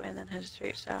just go this way and then head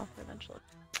straight south eventually.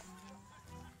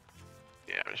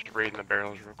 Yeah, I'm just raiding the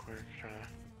barrels real quick.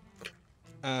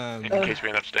 In case we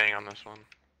end up staying on this one.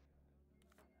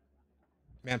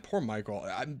 Man, poor Michael.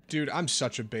 Dude, I'm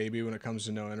such a baby when it comes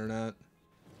to no internet.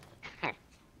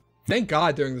 Thank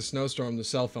God during the snowstorm the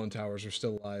cell phone towers are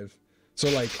still alive. So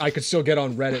like I could still get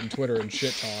on Reddit and Twitter and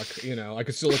shit talk, you know. I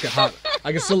could still look at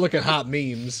hot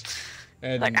memes.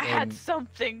 And like I had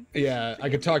something. Yeah, I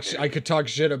could talk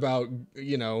shit about,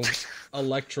 you know,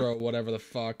 Electro, whatever the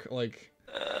fuck. Like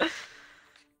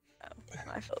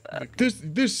I feel bad. like,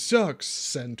 this sucks,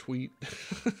 send tweet.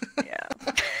 Yeah.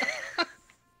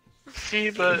 See,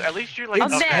 but at least you're like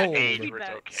It's up that cold. age where it's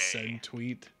okay. Send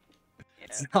tweet. Yeah.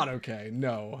 It's not okay.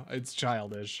 No, it's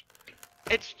childish.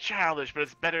 It's childish, but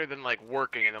it's better than like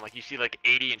working and then like you see like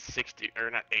 80 and 60, or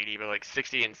not 80, but like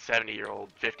 60 and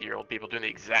 70-year-old, 50-year-old people doing the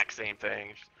exact same thing.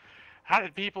 Just, how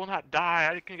did people not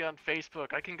die? I can get on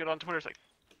Facebook. I can get on Twitter. It's like,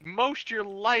 most of your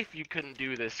life you couldn't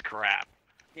do this crap.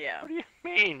 Yeah. What do you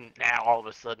mean now all of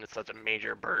a sudden it's such a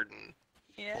major burden?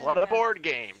 Yeah. Let a board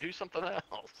game. Do something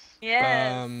else.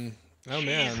 Yes. Oh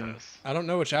man, Jesus. I don't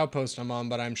know which outpost I'm on,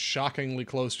 but I'm shockingly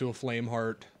close to a flame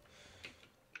heart.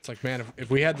 It's like, man,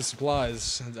 if we had the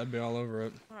supplies, I'd be all over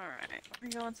it. Alright, we're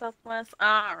going southwest.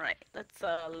 Alright, let's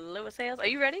lower sails. Are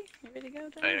you ready? You ready to go,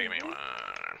 Johnny? Hey, give me one.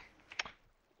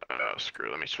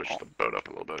 Screw. Let me switch the boat up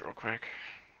a little bit real quick,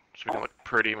 so we can look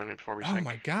pretty before we Oh sink.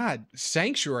 my god,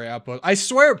 Sanctuary outpost. I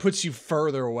swear it puts you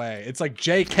further away. It's like,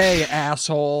 JK,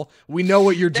 asshole. We know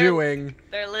what you're doing.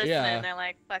 They're listening. Yeah. They're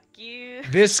like, fuck you.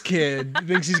 This kid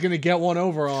thinks he's gonna get one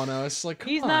over on us. Like, come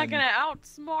He's on. not gonna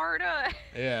outsmart us.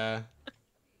 Yeah.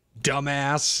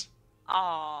 Dumbass.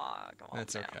 Aw, come on.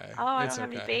 That's now. okay. Oh, I It's don't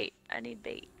have any okay. bait. I need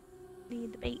bait.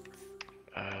 Need the baits.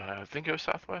 I think it was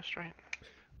southwest, right?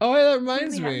 Oh, hey, that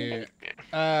reminds We have me. bait.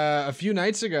 A few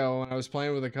nights ago, when I was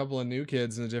playing with a couple of new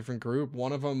kids in a different group,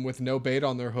 one of them with no bait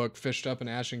on their hook fished up an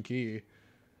Ashen Key.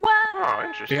 What? Oh,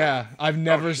 interesting. Yeah, I've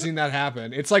never seen that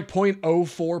happen. It's like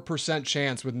 0.04%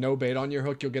 chance with no bait on your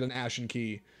hook, you'll get an Ashen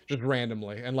Key. Just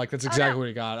randomly. And like, that's exactly what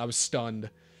he got. I was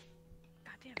stunned.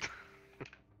 Goddamn.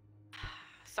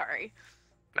 Sorry.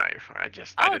 No, you're fine.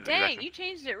 I Oh, did dang. exactly- You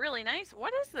changed it really nice.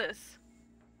 What is this?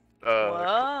 Uh,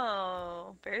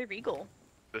 Whoa. Very regal.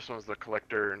 This one's the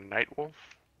Collector Nightwolf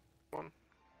one.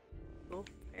 Cool.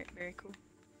 Very, very cool.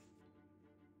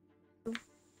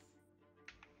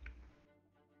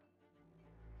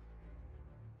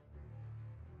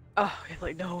 Oh,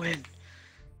 like no win.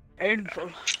 Painful.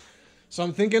 So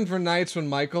I'm thinking for nights when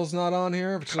Michael's not on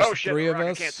here, if it's just Oh the shit, three the of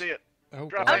rocket us. can't see it. Oh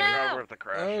Drop god. anchor. no! Oh, we're at the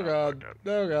crash. Oh Oh, god. fuck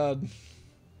Oh god. it.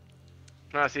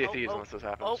 Not Sea of Thieves unless this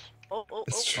happens.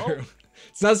 It's true.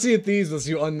 It's not Sea of Thieves unless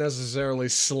you unnecessarily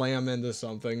slam into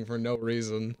something for no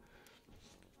reason.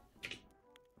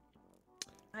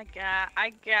 I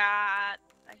got.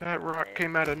 That rock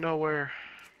came out of nowhere.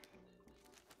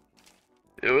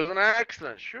 It was an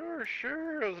accident. Sure,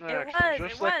 it was an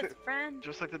accident. Friend.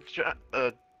 Just like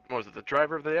the what was it? The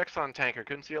driver of the Exxon tanker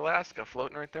couldn't see Alaska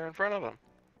floating right there in front of him.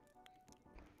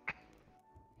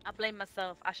 I blame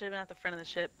myself. I should have been at the front of the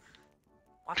ship.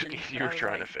 Watching. You were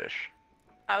trying to fish.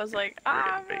 I was like, We're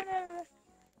ah. getting bait.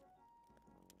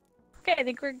 Okay, I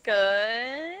think we're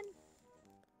good.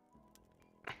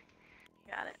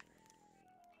 Got it.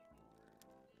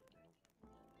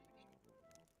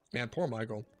 Man, poor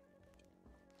Michael.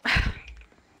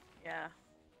 Yeah.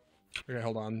 Okay,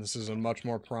 hold on. This is a much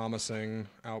more promising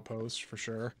outpost for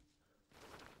sure.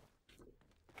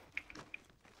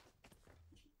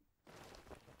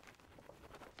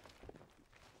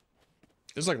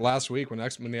 It was like last week when the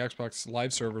Xbox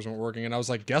Live servers weren't working, and I was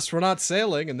like, "Guess we're not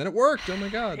sailing," and then it worked. Oh my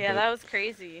god! Yeah, But that was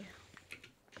crazy.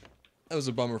 that was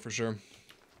a bummer for sure.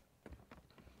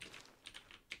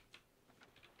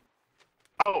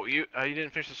 Oh, you didn't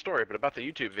finish the story, but about the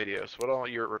YouTube videos. What all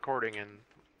you're recording and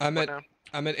I'm what at now?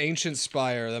 I'm at Ancient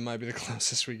Spire. That might be the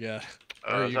closest we get.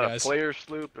 Where are Is you that guys? a player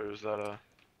sloop or is that a?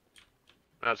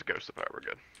 That's a ghost of power. We're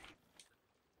good.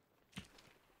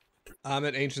 I'm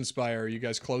at Ancient Spire. Are you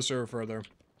guys closer or further?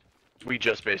 We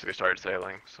just basically started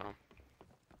sailing, so.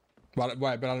 But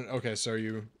I don't, okay, so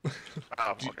you.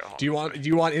 Oh, okay, Do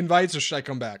you want invites or should I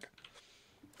come back?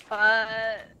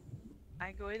 I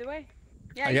go either way.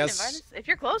 Yeah, I you guess- can invite us. If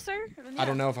you're closer, then I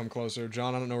don't yeah. know if I'm closer,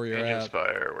 John. I don't know where you're Ancient at.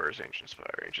 Spire. Where's Ancient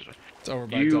Spire? Ancient Spire. It's over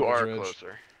by You Devil's are Ridge.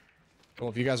 closer. Well,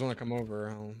 if you guys want to come over,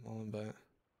 I'll invite.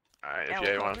 Alright, Yeah, if we'll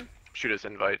you come want to over. shoot us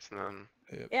invites, and then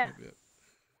Yep, Yeah. yep.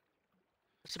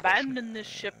 Let's abandon this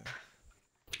ship.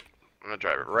 I'm gonna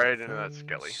drive it right into that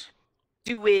skelly. Phones.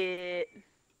 Do it.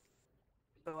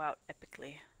 Go out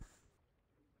epically.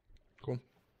 Cool.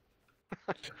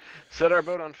 Set our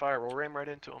boat on fire. We'll ram right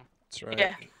into them. That's right.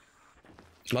 Yeah.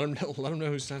 Let them know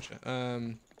who sent you. Let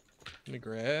me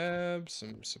grab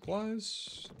some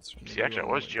supplies. See, actually, I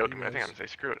was joking. I think I'm gonna say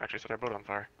screw it. Actually, set our boat on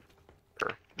fire.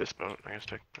 Or this boat, I guess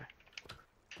technically.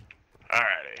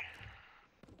 Alrighty.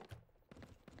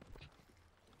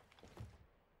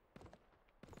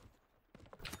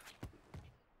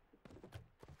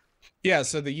 Yeah,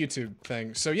 so the YouTube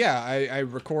thing. So yeah, I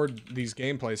record these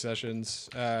gameplay sessions,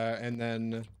 and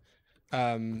then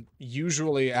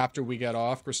usually after we get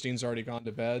off, Christine's already gone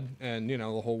to bed, and you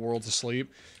know the whole world's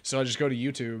asleep. So I just go to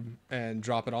YouTube and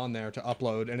drop it on there to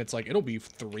upload, and it's like it'll be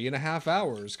 3.5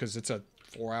 hours because it's a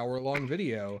 4-hour-long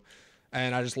video,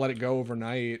 and I just let it go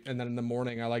overnight, and then in the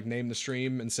morning I like name the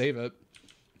stream and save it,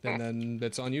 and then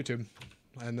it's on YouTube,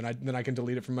 and then I can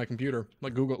delete it from my computer.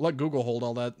 Let Google hold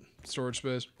all that storage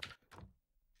space.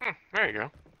 There you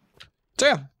go.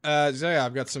 So yeah,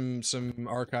 I've got some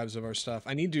archives of our stuff.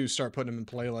 I need to start putting them in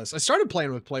playlists. I started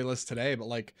playing with playlists today, but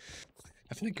like,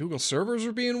 I think Google servers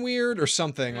were being weird or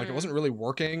something. Like it wasn't really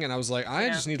working, and I was like, I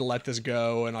just need to let this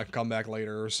go, and I can come back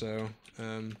later. So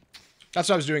that's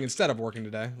what I was doing instead of working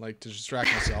today, like to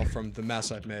distract myself from the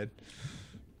mess I've made.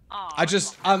 Aw,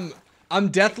 I'm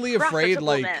deathly afraid,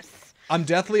 like. profitableness. I'm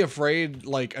deathly afraid,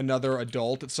 like, another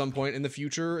adult at some point in the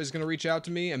future is going to reach out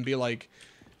to me and be like,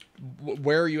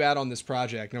 where are you at on this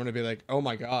project? And I'm going to be like, oh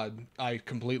my god, I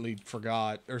completely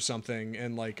forgot or something,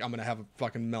 and, like, I'm going to have a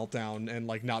fucking meltdown and,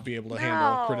 like, not be able to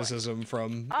handle criticism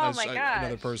from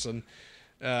another person.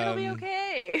 It'll be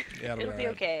okay. Yeah, It'll be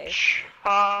okay.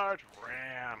 Charge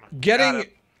ram. Getting...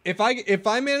 If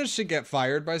I manage to get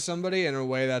fired by somebody, in a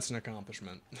way, that's an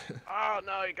accomplishment. Oh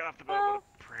no, you got off the boat. What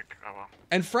a prick. Oh well.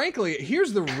 And frankly,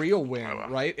 here's the real win, Oh, well.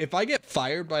 right? If I get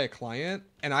fired by a client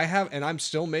and I'm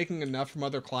still making enough from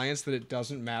other clients that it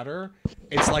doesn't matter,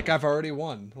 it's like I've already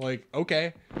won. Like,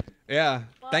 okay. Yeah.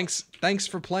 Well, thanks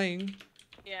for playing.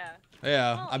 Yeah.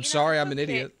 Yeah. Well, I'm you know, sorry it's I'm an okay.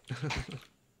 idiot.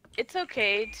 It's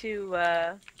okay to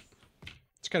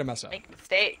It's kind of mess up. make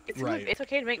mistakes. It's Right. It's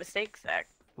okay to make mistakes, Zach.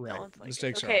 Right. No, it's like,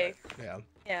 Mistakes okay. are right.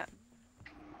 Yeah.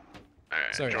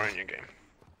 Alright, So, yeah. join your game.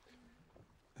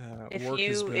 Yeah. If Work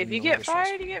has you been get really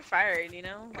fired, you get fired. You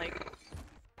know, like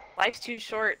life's too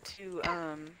short to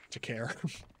to care.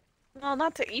 Well,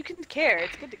 not to. You can care.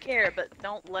 It's good to care, but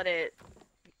don't let it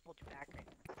hold you back.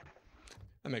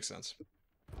 That makes sense.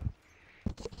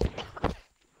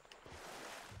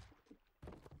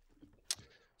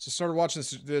 So started watching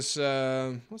this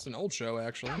what's an old show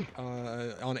actually,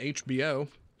 on HBO.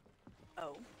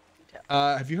 Oh.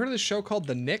 Have you heard of this show called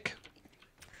The Nick?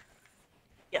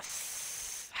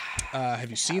 Yes. Have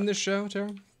you seen this show,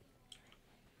 Tara?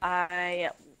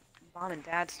 Mom and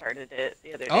Dad started it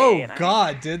the other day. Oh and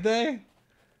God, did they?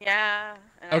 Yeah.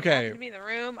 And Okay. I happened to be in the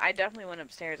room. I definitely went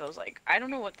upstairs. I was like, I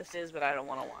don't know what this is, but I don't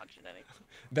want to watch it anymore.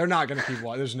 They're not gonna keep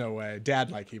watching. There's no way.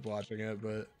 Dad might keep watching it,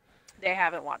 but They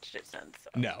haven't watched it since. So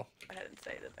no. I didn't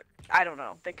say that. I don't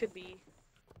know. They could be.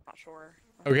 Not sure.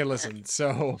 Okay, listen.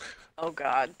 So. Oh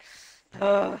God.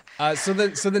 Ugh. So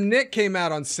the Nick came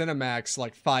out on Cinemax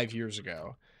like 5 years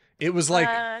ago. It was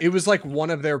like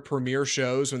one of their premiere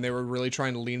shows when they were really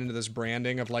trying to lean into this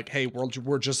branding of like, hey,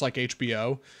 we're just like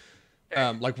HBO,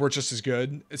 like we're just as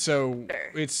good. So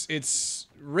it's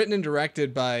written and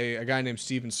directed by a guy named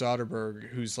Steven Soderbergh,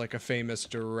 who's like a famous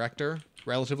director,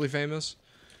 relatively famous.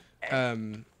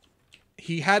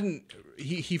 He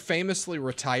famously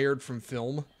retired from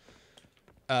film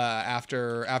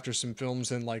after some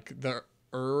films in like the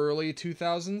early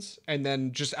 2000s, and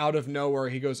then just out of nowhere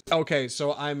he goes, okay,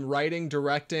 so I'm writing,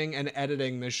 directing, and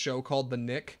editing this show called The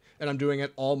Nick, and I'm doing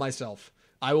it all myself.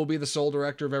 I will be the sole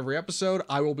director of every episode.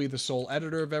 I will be the sole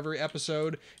editor of every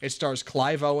episode. It stars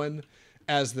Clive Owen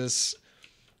as this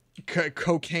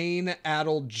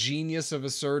cocaine-addled genius of a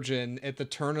surgeon at the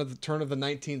turn of the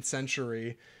 19th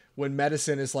century, when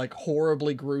medicine is like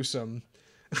horribly gruesome.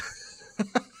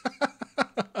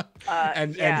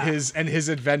 And his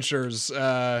adventures,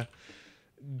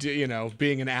 you know,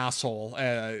 being an asshole.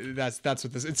 That's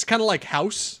what this. It's kind of like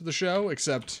House, the show,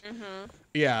 except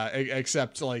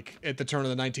except like at the turn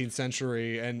of the 19th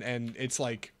century, and it's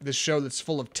like this show that's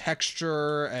full of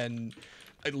texture and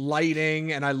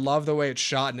lighting, and I love the way it's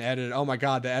shot and edited. Oh my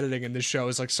God, the editing in this show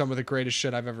is like some of the greatest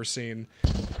shit I've ever seen.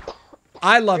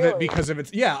 I love it because of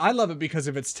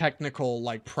its technical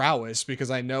like prowess, because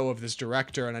I know of this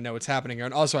director and I know what's happening here,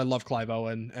 and also I love Clive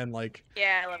Owen, and like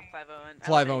I love Clive Owen.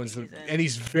 Clive Owen's and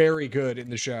he's very good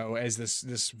in the show as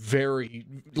this very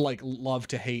like love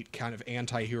to hate kind of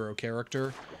anti-hero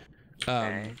character.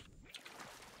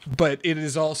 But it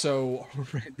is also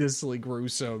horrendously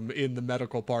gruesome in the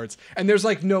medical parts, and there's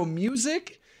like no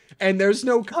music. And there's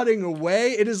no cutting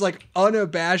away. It is like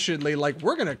unabashedly like,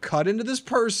 we're going to cut into this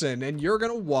person and you're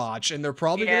going to watch, and they're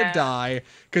probably going to die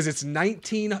because it's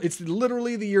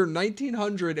literally the year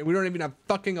 1900 and we don't even have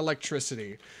fucking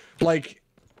electricity. Like,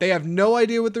 they have no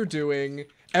idea what they're doing.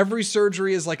 Every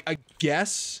surgery is like a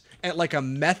guess at like a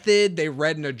method they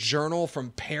read in a journal from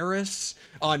Paris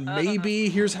on maybe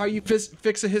here's how you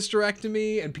fix a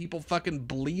hysterectomy, and people fucking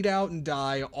bleed out and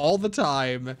die all the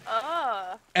time.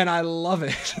 And I love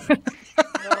it.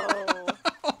 No.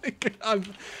 Oh my God.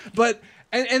 But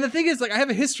and the thing is, like, I have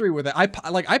a history with it. I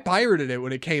pirated it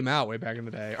when it came out way back in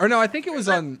the day. Or no, I think it was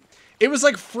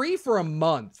like free for a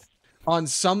month on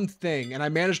something, and I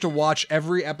managed to watch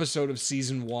every episode of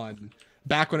season 1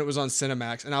 back when it was on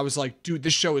Cinemax, and I was like, dude,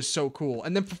 this show is so cool.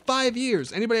 And then for 5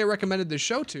 years, anybody I recommended this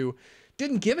show to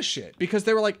didn't give a shit, because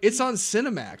they were like, it's on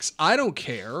Cinemax. I don't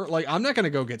care. Like, I'm not going to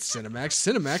go get Cinemax.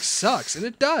 Cinemax sucks, and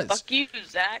it does. Fuck you,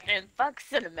 Zach, and fuck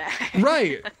Cinemax.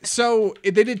 Right. So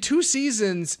they did 2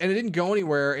 seasons, and it didn't go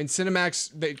anywhere. And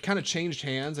Cinemax, they kind of changed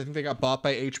hands. I think they got bought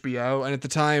by HBO. And at the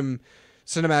time,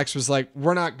 Cinemax was like,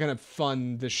 we're not going to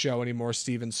fund this show anymore,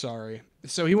 Steven. Sorry.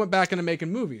 So he went back into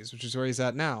making movies, which is where he's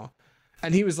at now.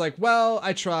 And he was like, well,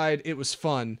 I tried. It was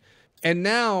fun. And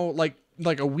now, like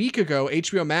a week ago,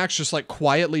 HBO Max just like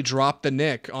quietly dropped The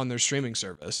Nick on their streaming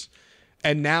service.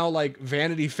 And now like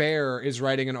Vanity Fair is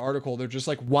writing an article. They're just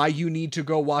like, why you need to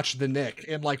go watch The Nick,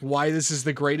 and like why this is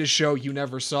the greatest show you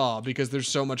never saw, because there's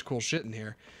so much cool shit in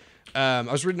here. I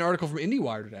was reading an article from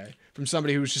IndieWire today from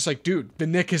somebody who was just like, dude, The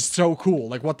Nick is so cool.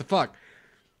 Like, what the fuck?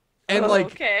 And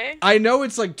I know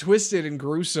it's like twisted and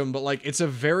gruesome, but like it's a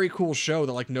very cool show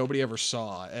that like nobody ever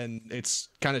saw, and it's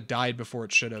kind of died before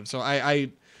it should have. So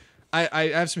I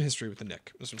have some history with The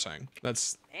Nick. That's what I'm saying.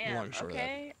 That's the long and short of that.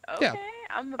 Okay, Yeah.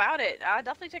 I'm about it. I'll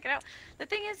definitely check it out. The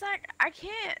thing is, like, I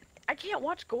can't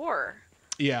watch gore.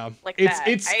 Yeah, Like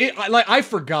I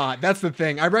forgot. That's the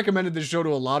thing. I recommended this show to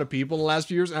a lot of people in the last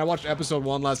few years, and I watched episode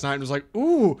 1 last night and was like,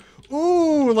 ooh,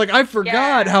 like I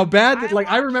forgot how bad.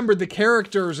 I remembered the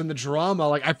characters and the drama.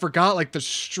 Like I forgot like the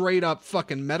straight up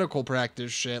fucking medical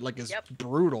practice shit. Like it's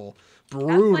brutal. That's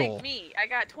like me. I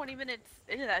got 20 minutes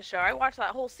into that show. I watched that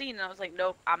whole scene and I was like,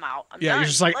 nope, I'm out. I'm done. You're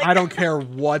just like, I don't care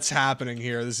what's happening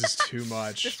here. This is too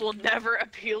much. This will never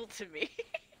appeal to me.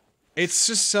 It's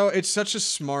such a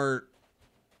smart.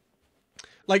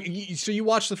 Like, so you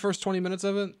watched the first 20 minutes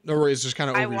of it, or is it just kind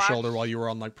of over your shoulder while you were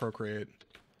on like Procreate?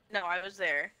 No, I was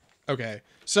there. Okay,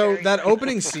 so Very that good.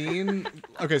 opening scene.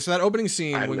 Okay, so that opening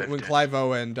scene I when lived it. Clive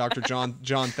Owen, Dr. John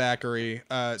Thackeray,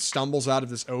 stumbles out of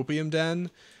this opium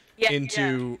den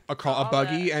into a All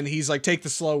buggy, that. and he's like, take the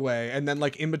slow way, and then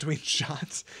like in between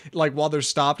shots, like while they're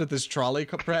stopped at this trolley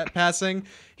passing,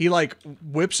 he like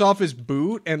whips off his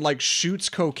boot and like shoots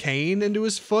cocaine into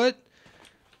his foot.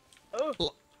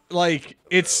 Like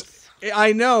it's,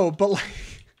 I know, but like,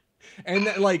 and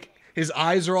then, like his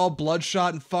eyes are all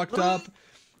bloodshot and fucked up.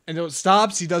 And it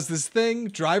stops. He does this thing.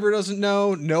 Driver doesn't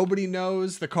know. Nobody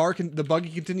knows. The buggy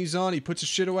continues on. He puts his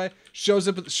shit away. Shows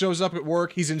up at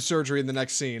work. He's in surgery in the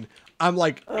next scene. I'm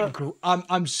like,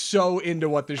 I'm so into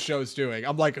what this show's doing.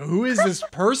 I'm like, who is this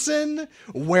person?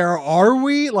 Where are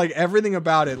we? Like everything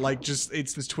about it, like just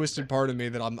it's this twisted part of me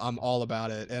that I'm all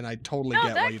about it, and I totally No,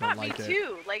 get why that you don't got me like it.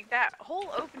 too. Like that whole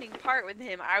opening part with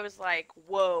him, I was like,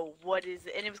 "Whoa, what is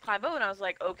it?" And it was Clive Owen. I was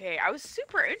like, "Okay." I was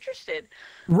super interested.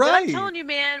 But Right. I'm telling you,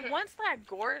 man, once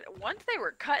they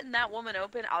were cutting that woman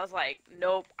open, I was like,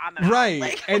 "Nope, I'm out." Right.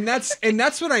 Like, and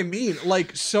that's what I mean.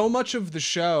 Like so much of the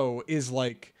show is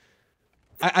like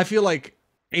I feel like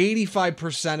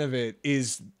 85% of it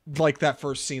is like that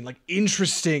first scene, like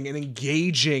interesting and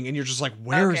engaging, and you're just like,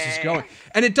 where is this Okay. going?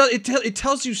 And it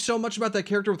tells you so much about that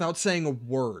character without saying a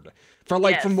word. From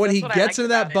Yes, from when that's he what I gets liked into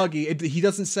that about it. buggy, he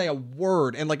doesn't say a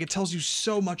word, and like it tells you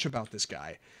so much about this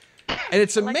guy. And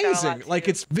it's I like that a lot, amazing. Like too.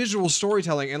 it's visual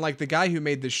storytelling, and like the guy who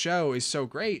made this show is so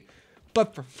great.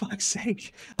 But for fuck's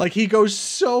sake, like he goes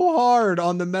so hard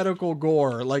on the medical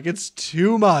gore, like it's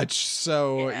too much.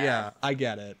 So yeah, I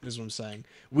get it. Is what I'm saying.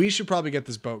 We should probably get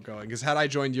this boat going, because had I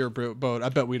joined your boat, I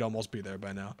bet we'd almost be there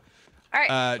by now. all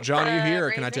right. John, are you here,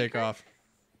 or can I raise take anchor? off?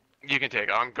 You can take.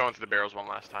 I'm going through the barrels one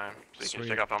last time, so you Sweet. can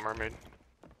take off on mermaid.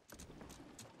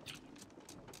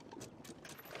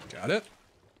 Got it.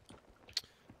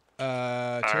 Terry,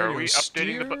 are you we wanna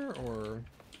updating the steer, or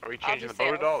Are we changing the just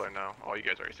boat at sail. all, or no? Oh, you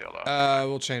guys already sailed off.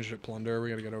 we'll change it to plunder. We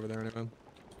gotta get over there anyway.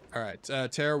 All right,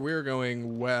 Tara, we're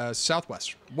going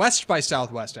southwest, west by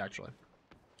southwest, actually.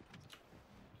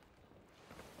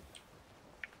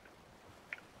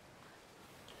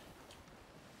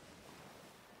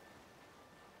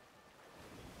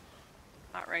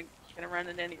 Not right. Gonna run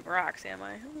into any rocks, am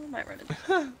I? I might run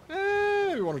into.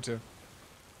 Maybe one or two.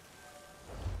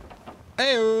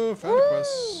 Hey, found a Ooh,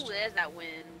 quest. there's that wind.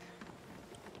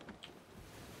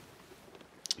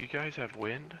 You guys have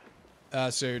wind?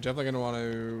 So you're definitely gonna want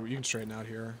to. You can straighten out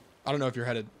here. I don't know if you're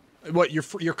headed. What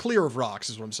you're clear of rocks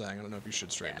is what I'm saying. I don't know if you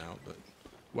should straighten out, but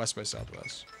west by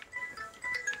southwest.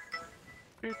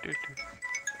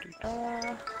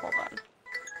 Hold on.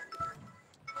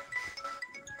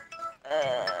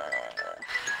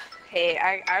 Hey,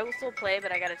 I will still play,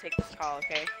 but I gotta take this call,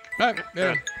 okay? All right,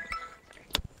 yeah.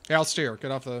 Yeah, I'll steer.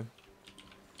 Get off the.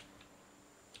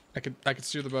 I could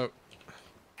steer the boat.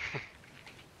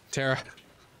 Tara,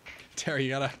 you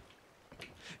gotta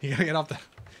get off the.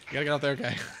 You gotta get off there,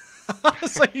 okay?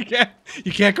 It's like you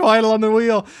can't go idle on the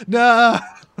wheel. No.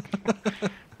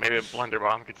 Maybe a blender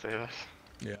bomb could save us.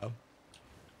 Yeah.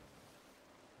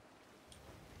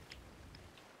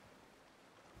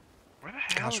 Where the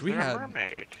hell Gosh, is we there had- a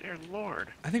mermaid? Dear lord.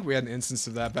 I think we had an instance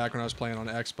of that back when I was playing on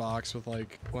Xbox with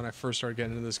like when I first started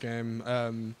getting into this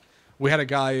game. We had a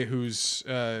guy whose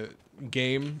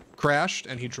game crashed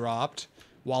and he dropped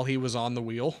while he was on the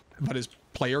wheel, but his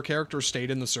player character stayed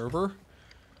in the server.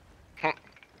 Huh.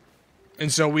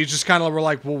 And so we just kind of were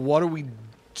like, well, what do we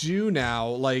do now?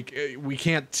 Like, we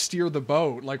can't steer the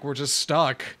boat. Like, we're just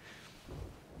stuck.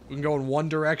 We can go in one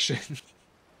direction.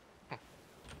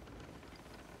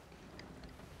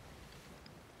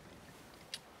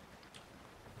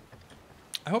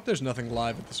 I hope there's nothing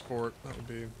live at this fort. That would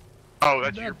be... Oh,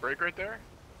 that's Bad. your break right there?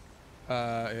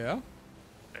 yeah?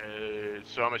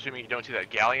 So I'm assuming you don't see that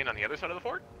galleon on the other side of the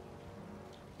fort?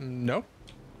 No.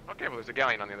 Okay, well there's a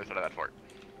galleon on the other side of that fort.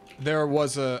 There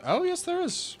was a... Oh, yes, there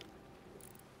is.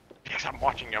 Because I'm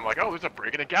watching you, I'm like, oh, there's a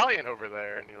brig and a galleon over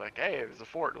there. And you're like, hey, there's a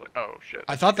fort. Like, oh, shit.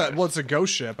 I thought that... Well, it's a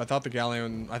ghost ship. I thought the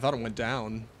galleon... I thought it went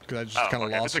down. Because I just Oh, kind of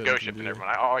okay. If lost it's it. a ghost ship, then never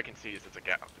mind. All I can see is it's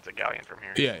a galleon from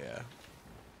here. Yeah, yeah.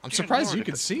 I'm Dear surprised Lord, you if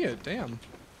could it- see it. Damn.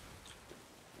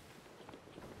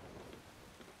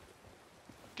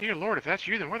 Dear lord, if that's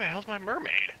you, then where the hell's my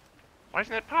mermaid? Why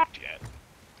isn't it popped yet?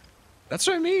 That's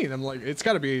what I mean. I'm like, it's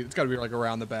gotta be like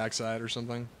around the backside or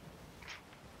something.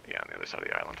 Yeah, on the other side of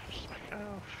the island. Just like,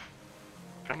 oh,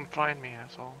 come find me,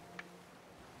 asshole.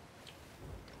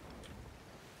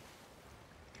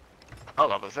 I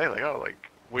was about to say, like, oh,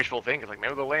 like, wishful thinking, like,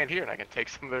 maybe they'll land here and I can take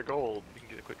some of their gold. We can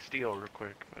get a quick steal real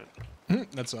quick, but...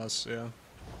 That's us, yeah.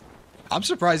 I'm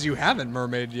surprised you haven't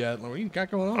mermaid yet. Like, what you got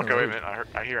going on? Okay, over wait a there? minute,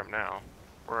 I hear him now.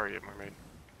 Where are you, mermaid?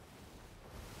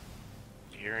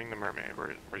 Hearing the mermaid.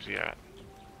 Where's he at?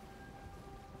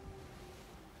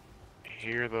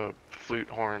 Hear the flute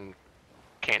horn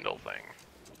candle thing.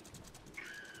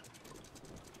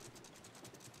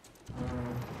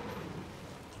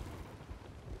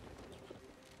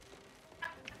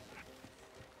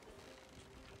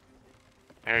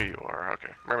 There you are. Okay,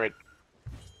 mermaid.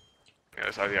 Yeah,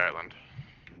 this side of the island.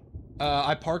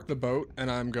 I parked the boat and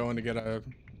I'm going to get a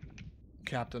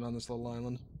captain on this little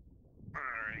island.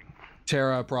 Alright.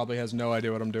 Tara probably has no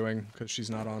idea what I'm doing because she's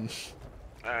not on.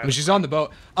 I mean, That's she's on the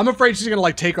boat. I'm afraid she's gonna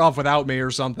like take off without me or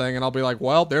something, and I'll be like,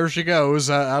 "Well, there she goes."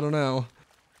 I don't know.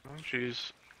 well,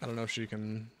 she's I don't know if she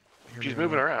can. Hear she's me or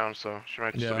moving not. around, so she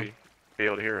might still Yeah. be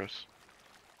able to hear us.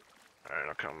 Alright,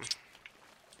 I'll come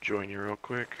join you real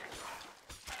quick.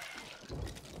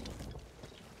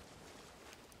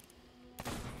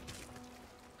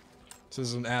 This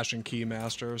is an Ashen Key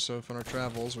Master, so if on our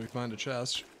travels we find a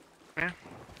chest. Yeah.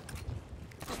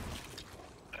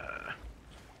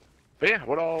 But yeah,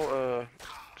 what all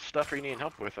stuff are you needing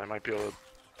help with? I might be able to.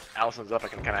 Allison's up. I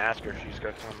can kind of ask her if she's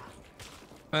got some.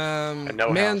 I know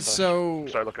Man, how, so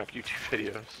start looking up YouTube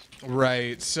videos.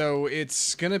 right, so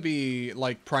it's gonna be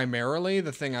like primarily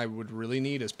the thing I would really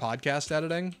need is podcast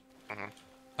editing.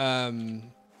 Mhm.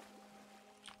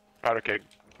 Powder keg,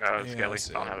 Yeah, Skelly. I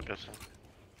see I don't it. have a pistol.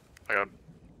 I got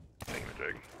a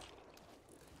thingamajig.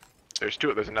 There's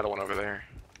two. There's another one over there.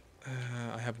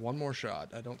 I have one more shot.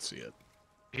 I don't see it.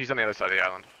 He's on the other side of the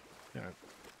island. Yeah.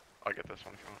 I'll get this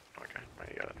one if you want. Okay, right,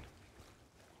 you got it.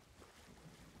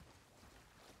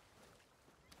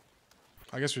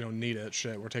 I guess we don't need it.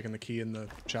 Shit, we're taking the key in the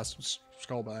chest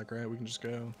skull back, right? We can just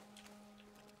go.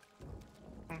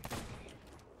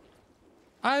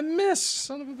 I missed,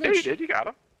 son of a bitch. Yeah, you did. You got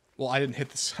him. Well, I didn't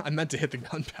hit this. I meant to hit the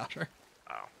gunpowder.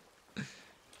 Oh.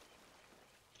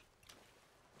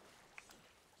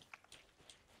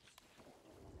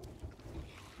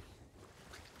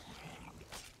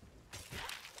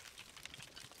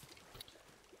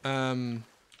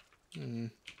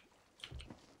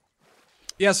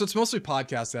 Yeah, so it's mostly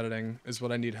podcast editing is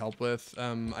what I need help with.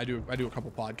 I do a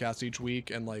couple podcasts each week,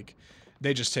 and like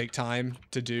they just take time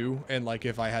to do. And like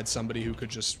if I had somebody who could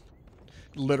just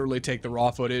literally take the raw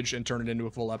footage and turn it into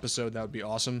a full episode, that would be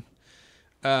awesome.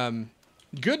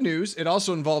 Good news, it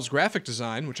also involves graphic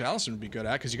design, which Allison would be good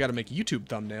at because you got to make YouTube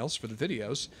thumbnails for the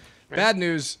videos. Bad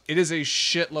news, it is a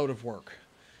shitload of work.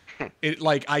 It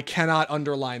like I cannot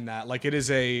underline that. Like it is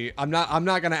a I'm not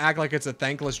going to act like it's a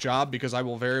thankless job because I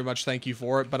will very much thank you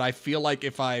for it, but I feel like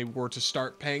if I were to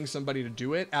start paying somebody to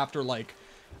do it after like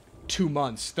 2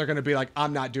 months, they're going to be like,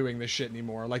 I'm not doing this shit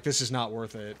anymore. Like this is not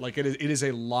worth it. Like it is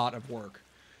a lot of work.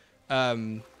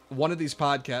 One of the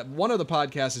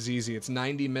podcasts is easy. It's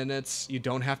 90 minutes. You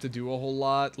don't have to do a whole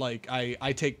lot. Like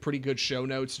I take pretty good show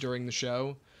notes during the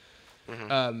show.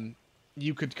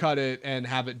 You could cut it and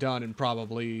have it done in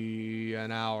probably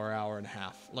an hour and a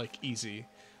half, like easy.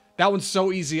 That one's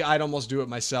so easy, I'd almost do it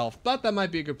myself, but that might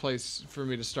be a good place for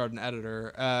me to start an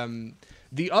editor.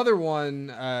 The other one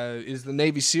is the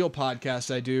Navy SEAL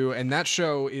podcast I do, and that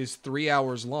show is 3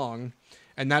 hours long,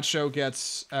 and that show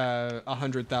gets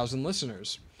 100,000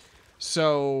 listeners.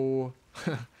 So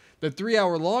the 3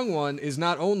 hour long one is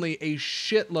not only a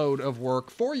shitload of work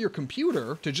for your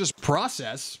computer to just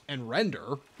process and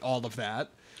render all of that,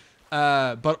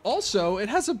 but also it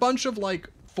has a bunch of like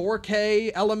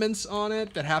 4K elements on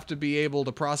it that have to be able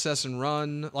to process and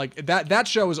run. Like that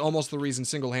show is almost the reason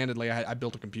single-handedly I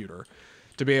built a computer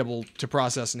to be able to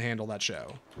process and handle that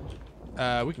show.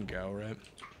 We can go, right?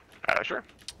 Sure.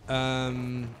 All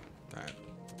right.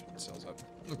 Sails up.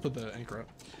 Let's put the anchor up.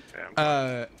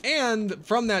 Yeah. And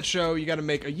from that show, you got to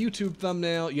make a YouTube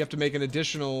thumbnail. You have to make an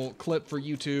additional clip for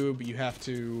YouTube. You have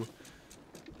to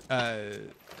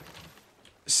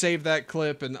save that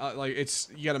clip, and like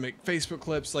you got to make Facebook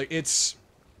clips. Like it's,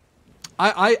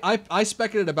 I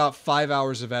spec'd it about 5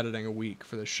 hours of editing a week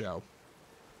for this show,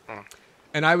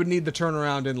 and I would need the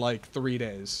turnaround in like 3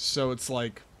 days. So it's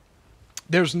like,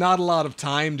 there's not a lot of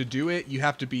time to do it. You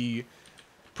have to be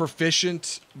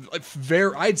proficient,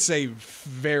 I'd say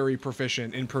very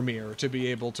proficient in Premiere to be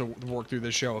able to work through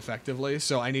this show effectively.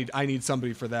 So I need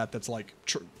somebody for that that's like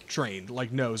trained,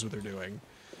 like knows what they're doing.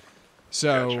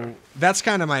 So Gotcha. that's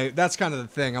kind of the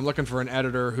thing. I'm looking for an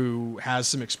editor who has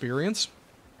some experience,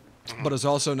 but is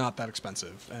also not that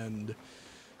expensive. And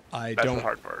I That's don't. the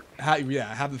hard part. I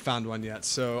haven't found one yet.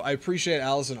 So I appreciate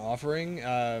Allison offering.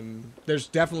 There's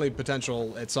definitely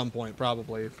potential at some point,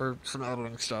 probably, for some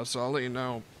editing stuff. So I'll let you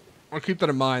know. I'll keep that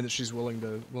in mind that she's willing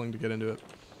to get into it.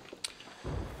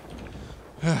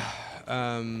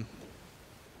 Are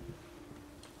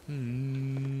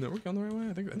we going the right way?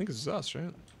 I think this is us,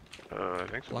 right? I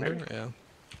think so. Plunder? Maybe. Yeah.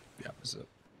 The opposite.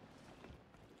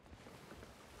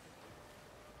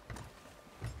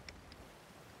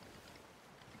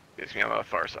 It's me on the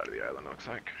far side of the island, looks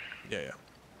like. Yeah,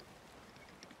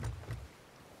 yeah.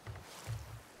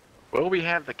 Well, we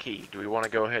have the key. Do we want to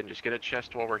go ahead and just get a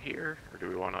chest while we're here? Or do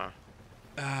we want to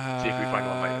see if we find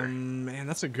one later? Man,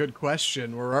 that's a good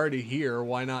question. We're already here.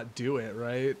 Why not do it,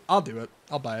 right? I'll do it.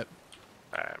 I'll buy it.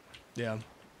 Alright. Yeah.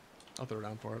 I'll throw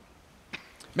down for it.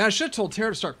 Man, I should have told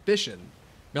Tara to start fishing.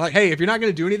 Be like, hey, if you're not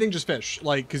going to do anything, just fish.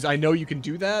 Like, because I know you can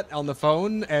do that on the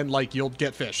phone, and, like, you'll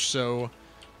get fish. So,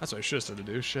 that's what I should have said to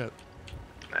do. Shit.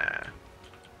 Nah.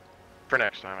 For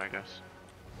next time, I guess.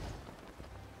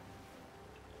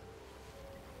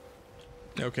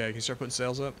 Okay, can you start putting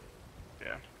sails up?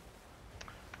 Yeah.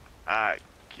 I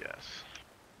guess.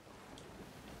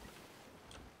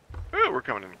 Ooh, we're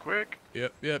coming in quick.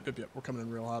 Yep. We're coming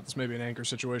in real hot. This may be an anchor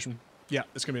situation. Yeah,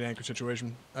 it's going to be an anchor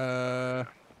situation.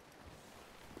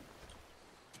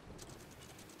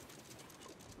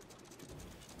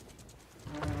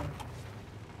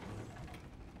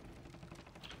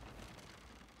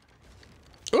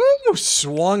 Ooh,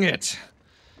 swung it.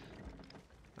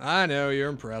 I know, you're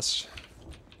impressed.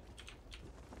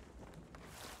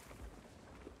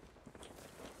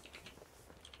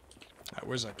 Alright,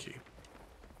 where's that key?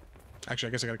 Actually,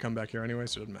 I guess I gotta come back here anyway,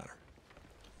 so it doesn't matter.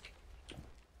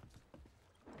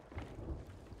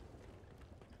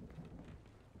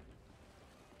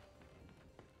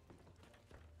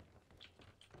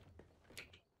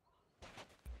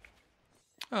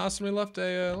 Oh, somebody left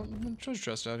a treasure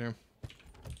chest out here.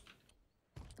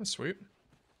 That's sweet.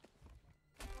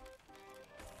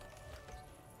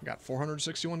 Got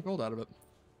 461 gold out of it.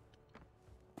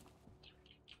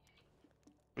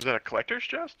 Was that a collector's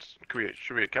chest?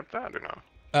 Should we have kept that or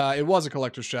no? It was a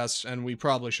collector's chest, and we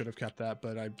probably should have kept that,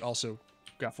 but I also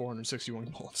got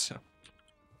 461 gold, so.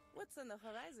 What's on the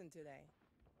horizon today?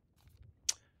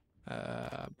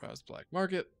 Browse black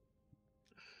market.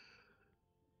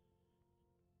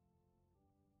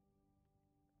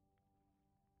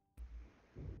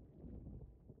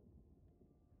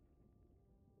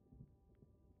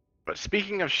 But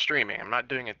speaking of streaming, I'm not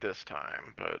doing it this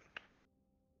time, but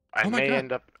I Oh my may God.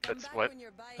 end up. Come That's back what? when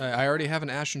you're buying I already have an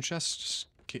Ashen Chest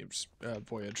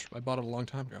voyage. I bought it a long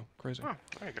time ago. Crazy. Oh,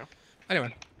 there you go.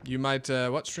 Anyway, you might,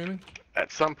 what, streaming?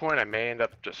 At some point, I may end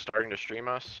up just starting to stream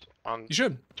us on You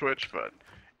should. Twitch, but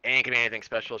it ain't gonna be anything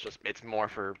special. It's more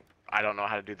for I don't know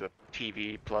how to do the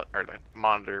TV plus or the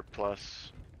monitor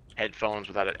plus headphones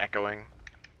without it echoing.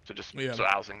 So just Yeah. so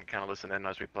Allison can kind of listen in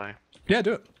as we play. Yeah,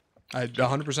 do it. I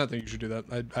 100% think you should do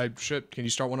that. I should. Can you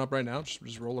start one up right now?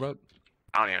 Just roll it up.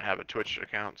 I don't even have a Twitch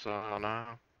account, so I don't know.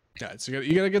 Yeah, so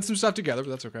you gotta get some stuff together, but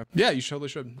that's okay. Yeah, you totally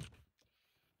should.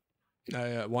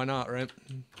 Why not, right?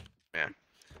 Yeah.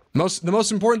 The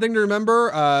most important thing to remember,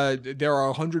 there are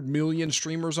 100 million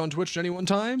streamers on Twitch at any one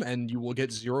time, and you will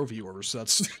get 0 viewers.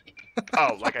 That's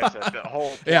Oh, like I said, the whole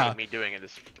point Yeah. of me doing it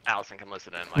is Allison can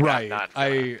listen in. Like, right. I'm not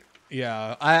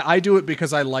gonna- I do it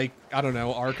because I like, I don't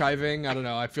know, archiving. I don't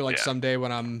know. I feel like Yeah. someday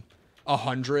when I'm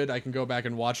 100, I can go back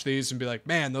and watch these and be like,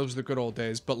 man, those are the good old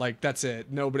days. But like, that's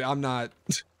it. Nobody. I'm not.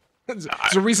 There's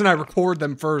a reason I record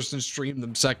them first and stream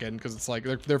them second, because it's like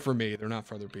they're for me. They're not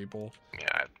for other people.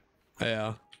 Yeah.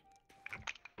 Yeah.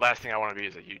 Last thing I want to be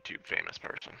is a YouTube famous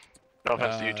person. No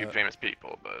offense to YouTube famous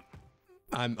people, but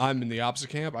I'm in the opposite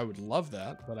camp. I would love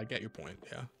that, but I get your point.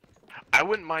 Yeah. I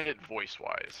wouldn't mind it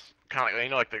voice-wise. Kind of like, you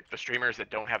know, like the streamers that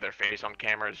don't have their face on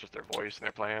camera, it's just their voice and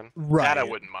they're playing. Right. That I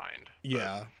wouldn't mind. but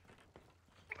Yeah.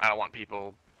 I don't want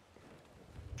people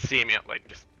seeing me, like,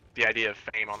 just the idea of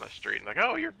fame on the street. And like,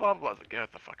 oh, you're blah, blah, blah. Like,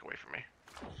 get the fuck away from me.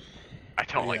 I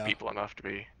don't like Yeah. people enough to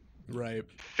be Right.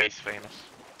 face famous.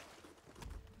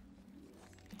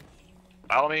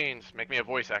 By all means, make me a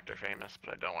voice actor famous,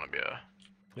 but I don't want to be a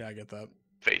Yeah, I get that.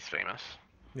 face famous.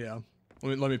 Yeah.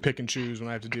 Let me pick and choose when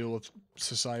I have to deal with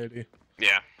society.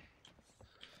 Yeah.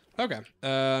 Okay.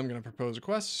 I'm gonna propose a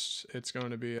quest. It's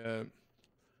going to be a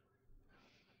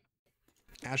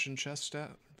Ashen Chest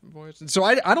stat voice. So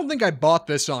I don't think I bought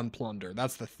this on Plunder.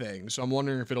 That's the thing. So I'm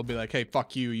wondering if it'll be like, hey,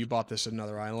 fuck you. You bought this at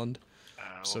another island.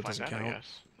 So We'll it doesn't find out, I count.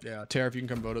 guess. Yeah, Tara, if you can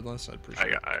come vote on this, I'd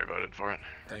appreciate it. I voted for it.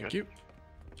 Very Thank good. you.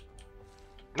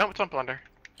 No, it's on Plunder.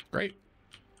 Great.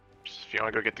 Just, if you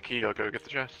want to go get the key, I'll go get the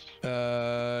chest.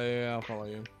 Yeah, I'll follow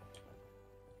you.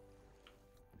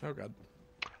 Oh god.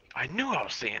 I knew I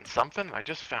was seeing something. I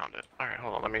just found it. All right,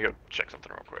 hold on. Let me go check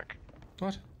something real quick.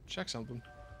 What? Check something.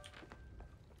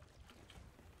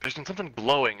 There's been something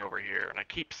glowing over here, and I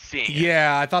keep seeing it.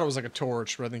 Yeah, I thought it was like a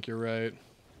torch, but I think you're right.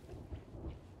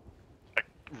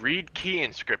 Read key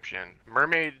inscription.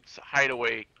 Mermaid's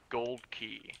hideaway gold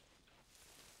key.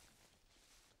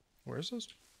 Where is this?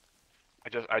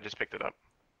 I just picked it up.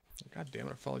 God damn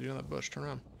it! I followed you in that bush. Turn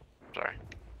around. Sorry.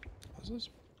 What is this?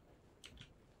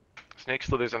 Snake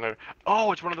slithers under.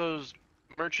 Oh, it's one of those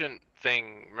merchant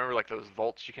thing. Remember, like those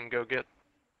vaults you can go get.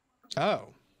 Oh.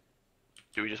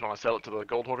 Do we just want to sell it to the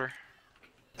gold holder?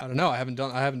 I don't know. I haven't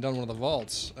done one of the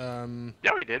vaults. Yeah,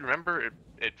 we did. Remember,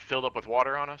 it filled up with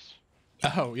water on us.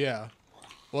 Oh yeah.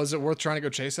 Was it worth trying to go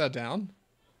chase that down?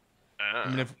 I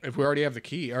mean, if we already have the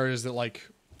key, or is it like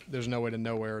there's no way to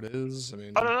know where it is? I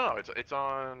mean. Oh no, it's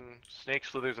on Snake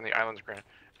Slithers on the Islands Grant.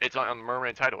 It's on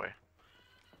Mermaid's Hideaway.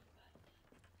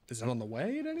 Is it on the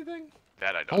way at anything?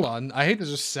 That I don't. Hold on. I hate to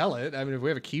just sell it. I mean, if we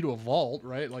have a key to a vault,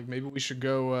 right? Like maybe we should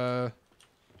go.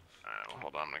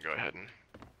 Hold on. I'm gonna go ahead and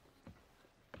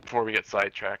before we get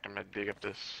sidetracked, I'm gonna dig up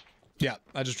this. Yeah,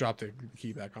 I just dropped the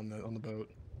key back on the boat.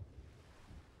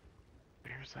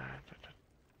 Where's that?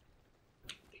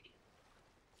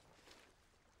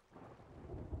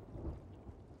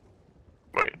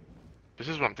 Wait, this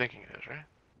is what I'm thinking it is, right?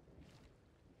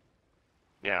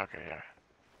 Yeah, okay, yeah.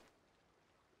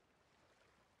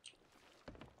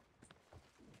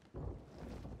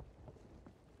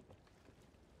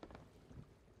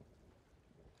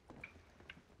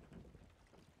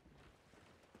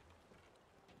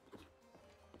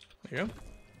 There you go.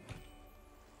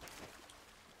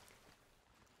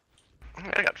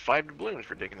 I got 5 doubloons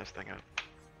for digging this thing up.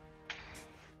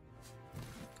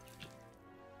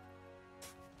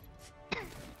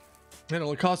 It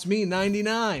only cost me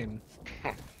 99.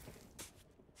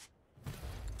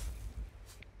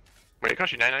 Wait, it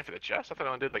cost you 99 for the chest? I thought it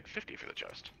only did like 50 for the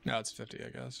chest. No, it's 50, I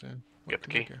guess. Yeah. Get the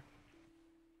key.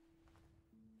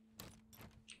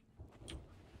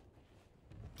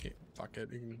 Yeah, fuck it.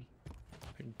 You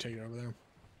can take it over there.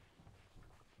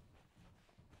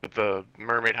 But the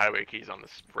Mermaid Highway key's on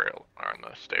this rail, or on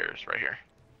the stairs right here.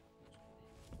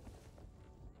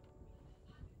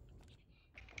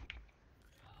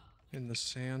 In the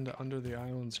sand under the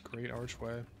island's great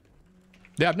archway.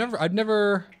 Yeah, I've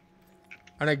never,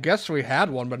 and I guess we had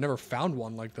one, but never found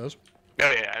one like this.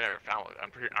 Oh yeah, I never found it.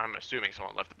 I'm assuming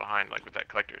someone left it behind, like with that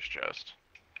collector's chest.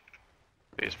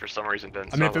 They just for some reason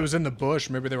didn't. I mean, if it was in the bush,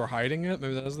 maybe they were hiding it.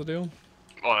 Maybe that was the deal.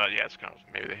 Well, yeah, it's kind of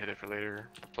maybe they hid it for later.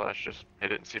 Slash, just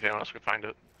hid it and see if anyone else could find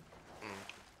it.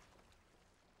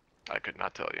 I could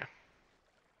not tell you.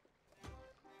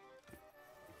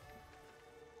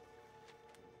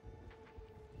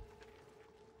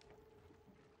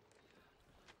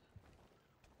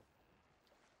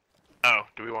 Oh,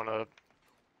 do we want to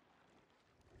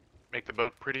make the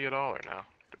boat pretty at all, or no?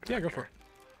 Yeah, go for it.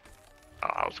 Oh,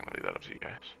 I was gonna leave that up to you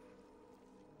guys.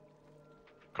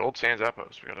 Gold Sands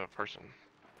Outpost. We got a person.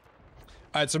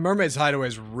 Alright, so Mermaid's Hideaway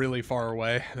is really far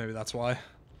away. Maybe that's why.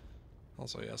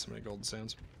 Also, yeah, so many golden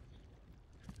sands.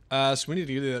 So we need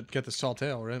to get this tall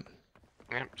tale, right?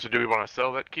 Yeah. So do we want to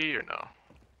sell that key or no?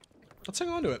 Let's hang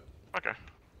on to it. Okay.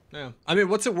 Yeah. I mean,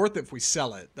 what's it worth if we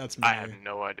sell it? That's my... I have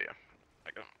no idea.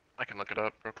 I can look it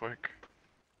up real quick.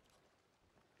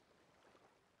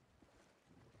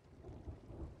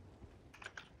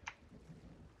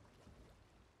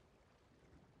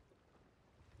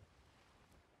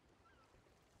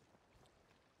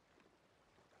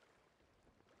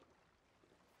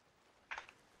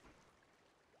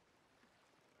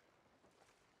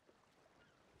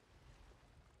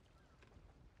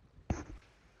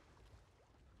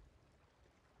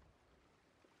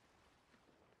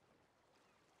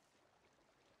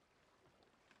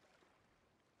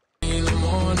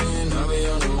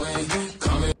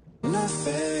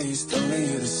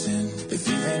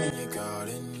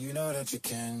 You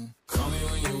can call me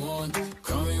when you want,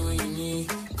 call me when you need,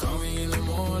 call me in the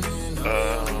morning.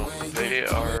 They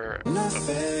are a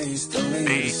base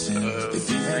of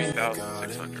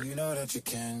 3,600. You know that you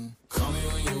can call me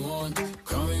when you want,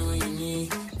 call me when you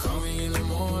need, call me in the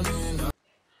morning.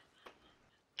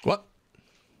 What?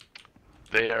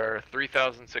 They are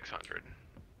 3,600.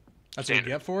 That's what you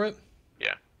get for it?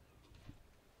 Yeah.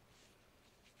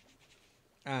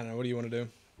 I don't know. What do you want to do?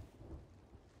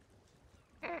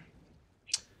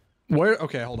 Where?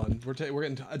 Okay, hold on. We're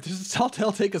getting. Does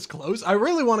Telltale take us close? I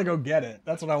really want to go get it.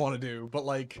 That's what I want to do. But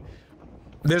like,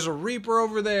 there's a Reaper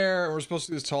over there, and we're supposed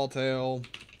to do this Tall Tale.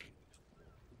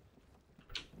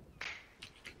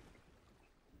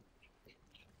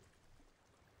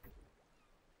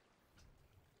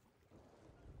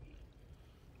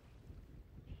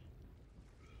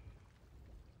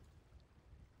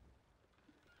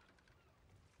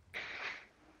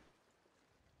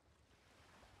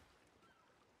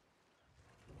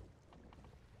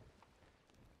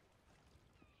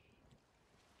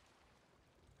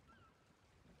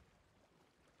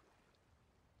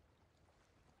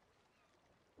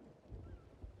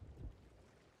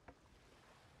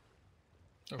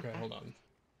 Okay, hold on.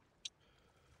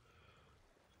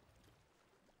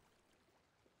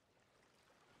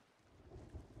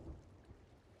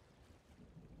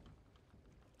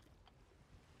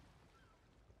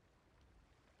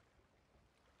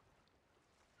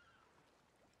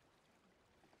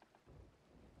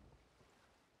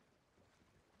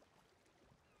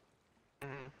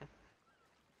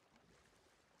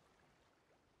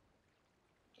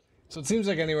 So it seems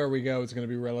like anywhere we go, it's going to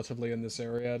be relatively in this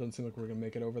area. It doesn't seem like we're going to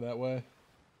make it over that way.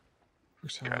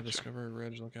 Gotcha. Discovery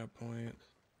Ridge, Lookout Point.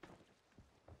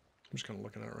 I'm just kind of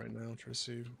looking at it right now, trying to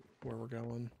see where we're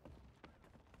going.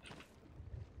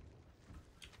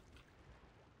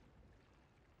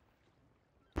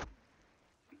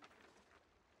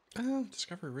 Oh,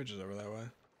 Discovery Ridge is over that way.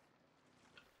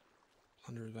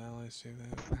 Plunder Valley, see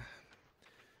that?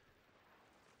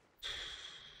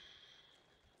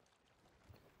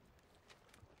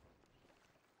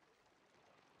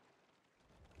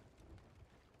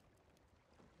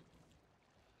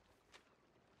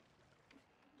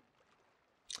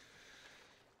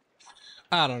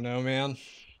 I don't know, man.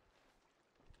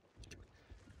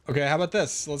 Okay, how about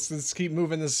this? Let's keep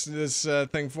moving this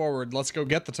thing forward. Let's go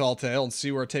get the tall tale and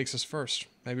see where it takes us first.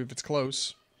 Maybe if it's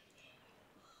close.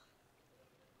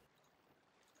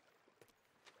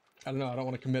 I don't know. I don't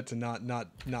want to commit to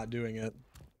not doing it.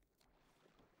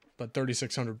 But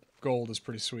 3,600 gold is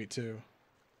pretty sweet too.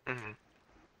 Mm-hmm.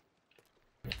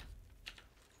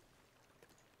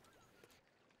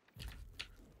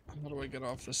 How do I get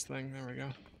off this thing? There we go.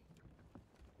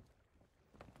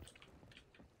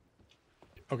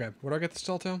 Okay, where do I get this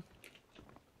tall tale?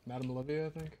 Madame Olivia, I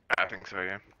think. I think so,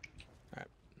 yeah. Alright.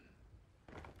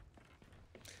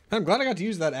 I'm glad I got to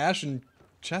use that Ashen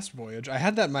chest voyage. I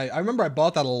had that in my... I remember I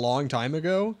bought that a long time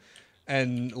ago.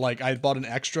 And, like, I bought an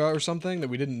extra or something that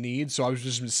we didn't need, so I was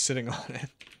just sitting on it.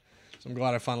 So I'm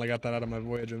glad I finally got that out of my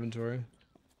voyage inventory.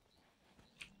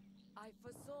 I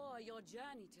foresaw your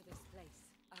journey to this place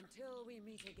until we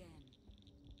meet again.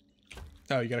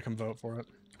 Oh, you gotta come vote for it.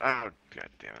 Oh, god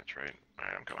damn, that's right.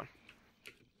 Alright, I'm coming.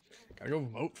 Gotta go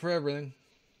vote for everything.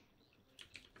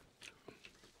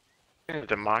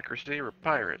 Democracy or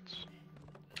pirates?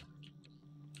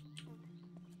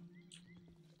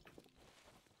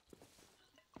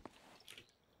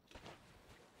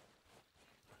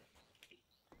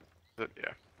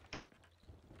 Yeah.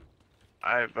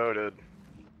 I voted.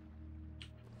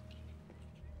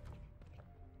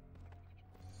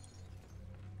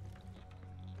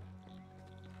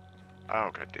 Oh,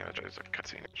 god damn it, it's a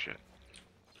cutscene and shit.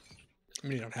 I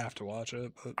mean, you don't have to watch it,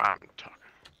 but... I'm talking.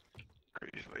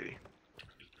 Crazy lady.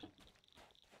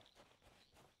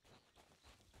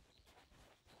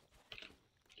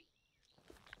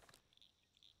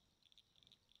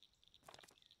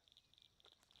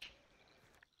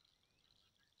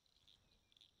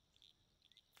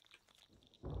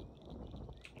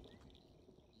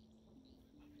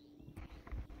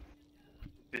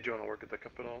 Did you want to work at the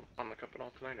Capitol, on the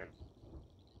Capitol tonight, or?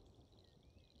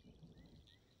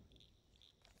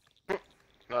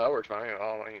 No, that works fine.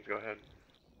 I'll let you go ahead.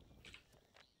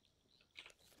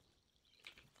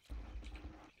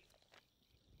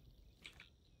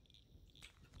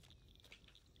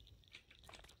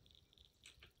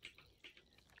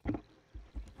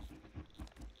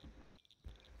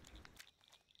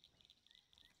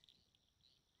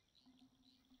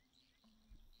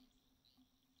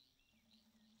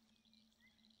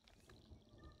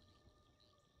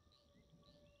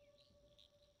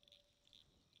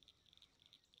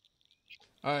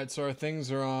 Alright, so our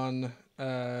things are on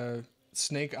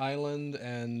Snake Island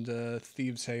and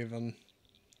Thieves Haven.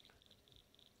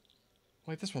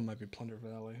 Wait, this one might be Plunder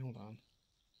Valley. Hold on.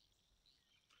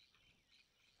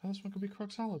 Oh, this one could be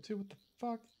Crux Hollow too. What the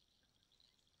fuck?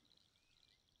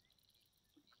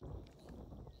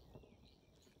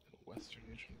 Western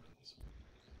Asian rules.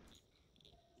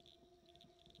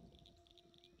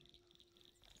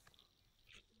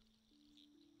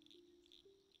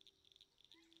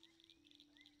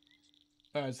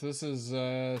 Alright, so this is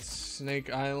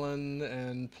Snake Island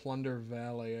and Plunder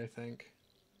Valley, I think.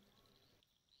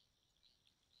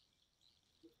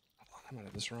 Hold on, I might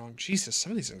have this wrong. Jesus,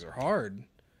 some of these things are hard.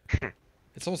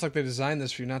 It's almost like they designed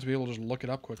this for you not to be able to just look it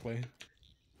up quickly.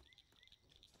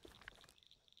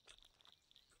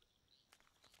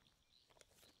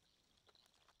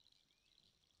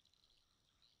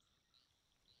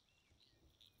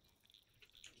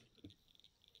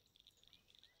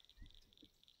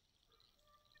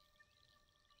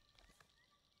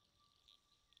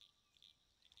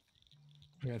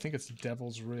 Okay, I think it's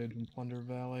Devil's Ridge in Plunder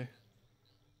Valley.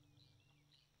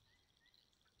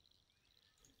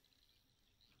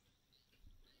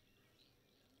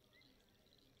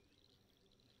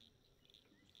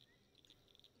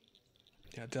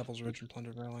 Yeah, Devil's Ridge and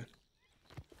Plunder Valley.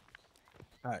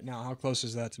 Alright, now how close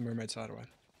is that to Mermaid's Hideaway?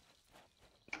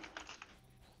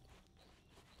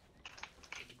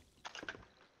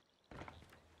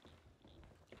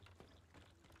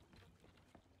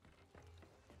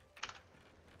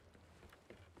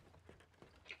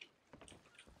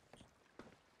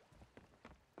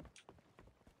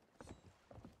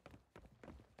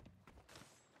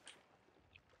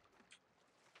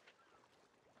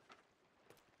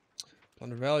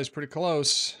 Plunder Valley's pretty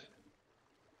close.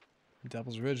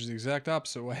 Devil's Ridge is the exact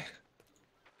opposite way.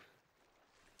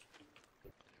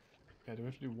 Okay, do we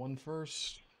have to do one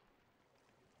first?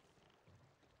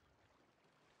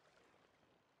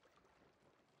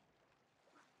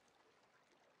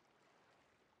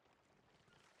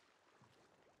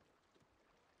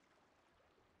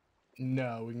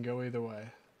 No, we can go either way.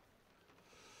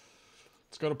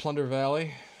 Let's go to Plunder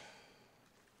Valley.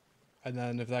 And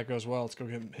then if that goes well, let's go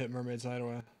hit Mermaid's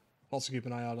Hideaway. Also keep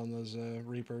an eye out on those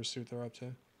Reapers, see what they're up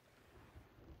to.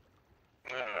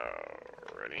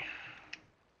 Alrighty.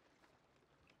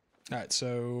 Alright,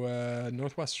 so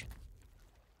northwest.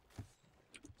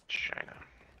 China.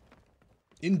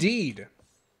 Indeed.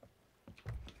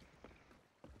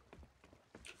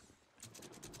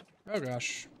 Oh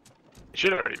gosh. It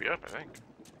should already be up, I think.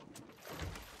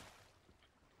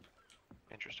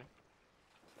 Interesting.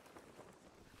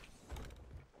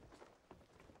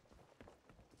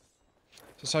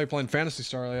 So I saw you playing Phantasy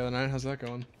Star the other night. How's that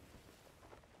going?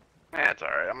 It's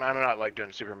alright. I'm not like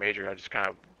doing super major. I just kind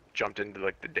of jumped into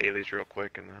like the dailies real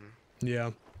quick and then Yeah.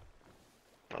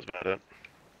 that was about it.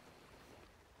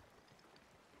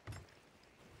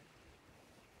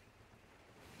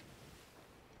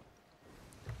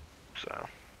 So.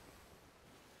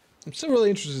 I'm still really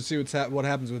interested to see what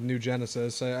happens with New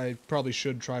Genesis. I probably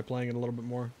should try playing it a little bit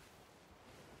more.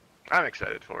 I'm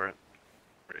excited for it.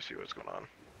 Ready to see what's going on.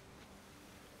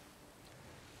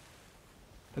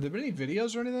 Have there been any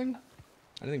videos or anything?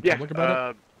 Anything Yeah, public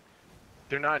about it?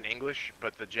 they're not in English,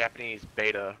 but the Japanese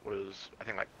beta was, I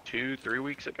think, like 2-3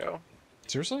 weeks ago.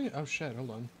 Seriously? Oh shit, hold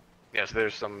on. Yeah, so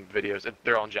there's some videos.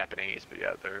 They're all in Japanese, but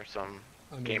yeah, there are some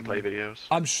gameplay videos.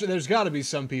 I'm sure there's got to be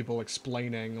some people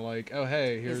explaining, like, oh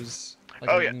hey, here's like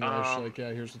Oh, in yeah, English, like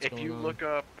yeah, here's what's if going you on. look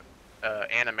up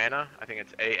Animana, I think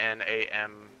it's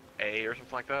ANAMA or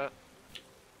something like that.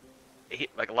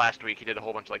 Like last week, he did a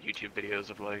whole bunch of like YouTube videos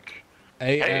of like.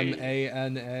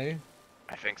 AMANA.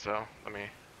 I think so. Let me.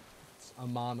 It's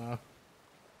Amana.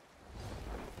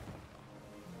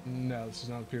 No, this does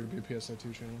not appear to be a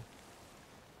PSI2 channel.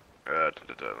 Let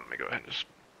me go ahead and just.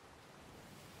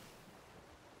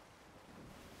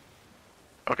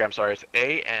 Okay, I'm sorry. It's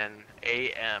ANAMANA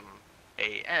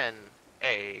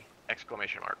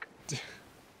exclamation mark.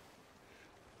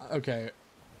 Okay.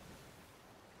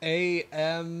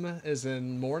 AM is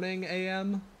in morning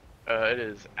AM? It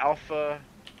is alpha,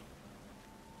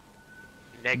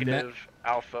 negative,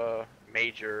 alpha,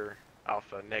 major,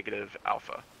 alpha, negative,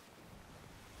 alpha.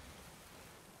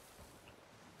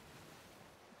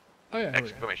 Oh yeah, here we go.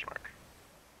 Exclamation mark.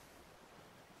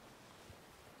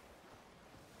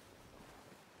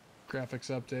 Graphics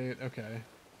update, okay.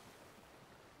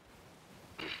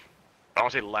 I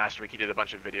want to say last week he did a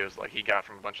bunch of videos like he got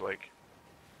from a bunch of like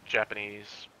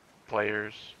Japanese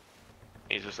players.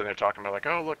 He's just in there talking about like,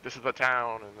 oh look, this is the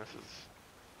town and this is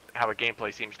how the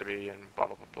gameplay seems to be and blah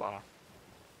blah blah blah.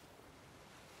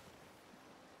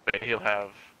 But he'll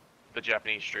have the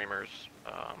Japanese streamers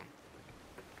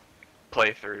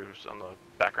playthroughs on the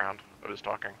background of his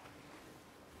talking.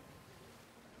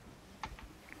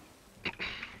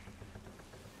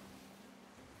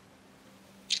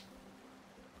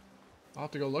 I'll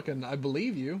have to go look, and I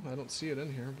believe you. I don't see it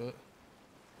in here, but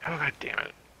Oh god damn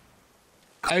it.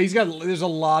 there's a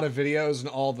lot of videos, and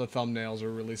all the thumbnails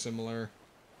are really similar.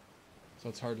 So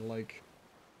it's hard to, like,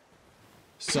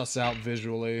 suss out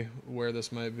visually where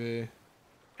this might be.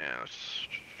 Yeah, let's...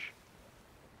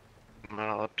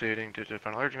 Model updating to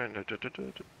final argument.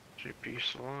 GP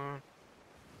salon.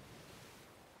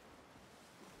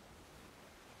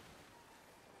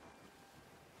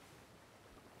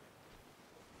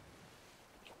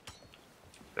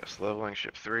 That's leveling,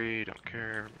 ship 3, don't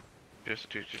care. Just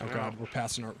two, Oh god, we're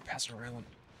passing our island.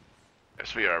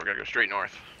 Yes, we are. We gotta go straight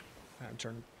north. I'm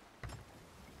turning.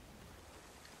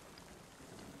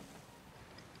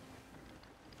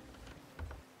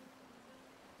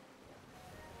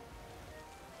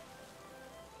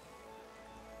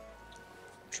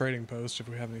 Trading post if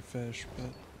we have any fish, but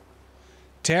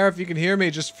Tara, if you can hear me,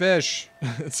 just fish.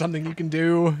 It's something you can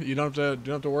do. You don't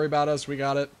have to worry about us. We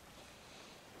got it.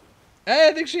 Hey,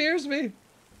 I think she hears me.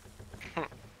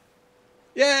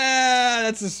 Yeah,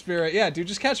 that's the spirit. Yeah, dude,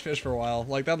 just catch fish for a while.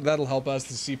 Like, that'll help us.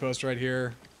 The sea post right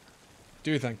here.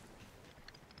 Do your thing.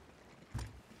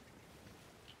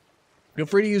 Feel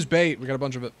free to use bait. We got a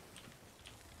bunch of it.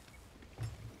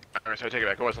 Alright, so I take it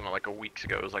back. It wasn't like a week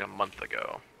ago. It was like a month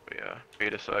ago. But yeah,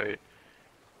 beta site.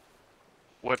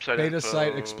 Website Beta info.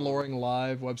 site exploring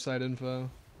live. Website info.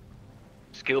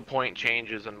 Skill point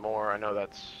changes and more. I know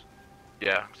that's...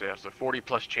 Yeah, so 40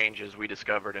 plus changes we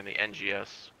discovered in the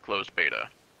NGS closed beta.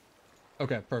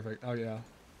 Okay, perfect. Oh, yeah.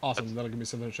 Awesome. That'll give me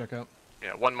something to check out.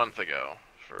 Yeah, 1 month ago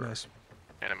for Nice.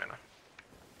 Anamina.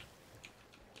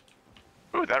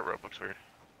 Ooh, that rope looks weird.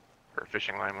 Or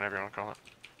fishing line, whatever you want to call it.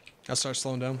 I'll start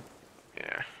slowing down.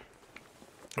 Yeah.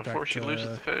 Get Before back she to- loses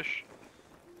the fish.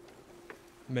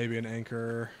 Maybe an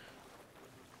anchor.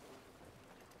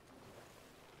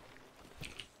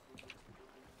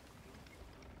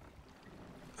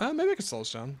 Maybe I could slow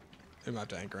us down. Maybe not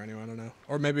to anchor anyway, I don't know.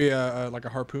 Or maybe like a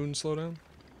harpoon slow down.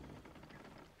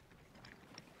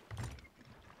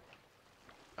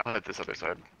 I'll hit this other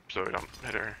side so we don't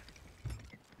hit her.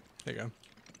 There you go.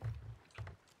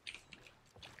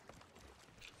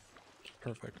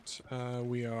 Perfect.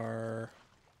 We are...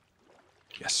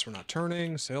 Yes, we're not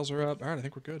turning. Sails are up. Alright, I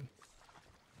think we're good.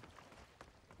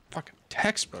 Fucking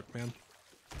textbook, man.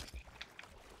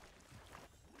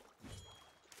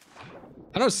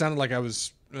 I know it sounded like I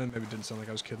was... maybe it didn't sound like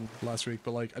I was kidding last week,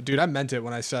 but like, dude, I meant it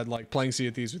when I said, like, playing Sea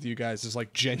of Thieves with you guys is,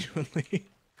 like, genuinely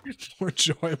more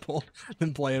enjoyable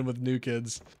than playing with new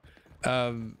kids.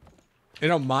 I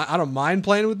don't mind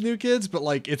playing with new kids, but,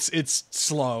 like, it's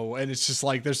slow, and it's just,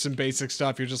 like, there's some basic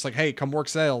stuff. You're just like, hey, come work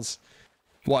sales.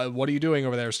 What are you doing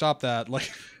over there? Stop that. Like...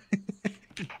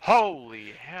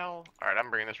 Holy hell. Alright, I'm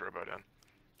bringing this rowboat in.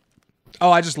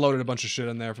 Oh, I just loaded a bunch of shit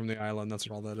in there from the island. That's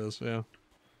all that is, yeah.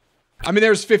 I mean,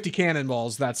 there's 50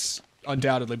 cannonballs, that's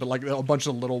undoubtedly, but like a bunch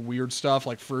of little weird stuff,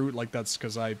 like fruit, like that's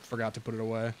because I forgot to put it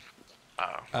away.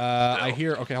 Oh. I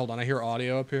hear, okay, hold on, I hear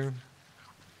audio up here.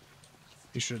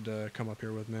 You should come up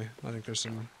here with me. I think there's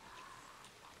some...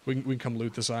 We can come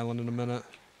loot this island in a minute.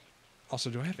 Also,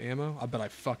 do I have ammo? I bet I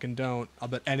fucking don't. I'll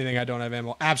bet anything I don't have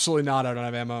ammo. Absolutely not, I don't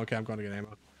have ammo. Okay, I'm going to get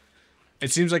ammo.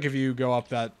 It seems like if you go up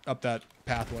that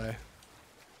pathway,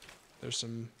 there's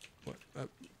some... What?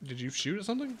 Did you shoot at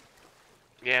something?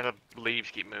 Yeah, the leaves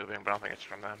keep moving, but I don't think it's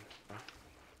from them.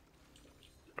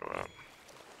 I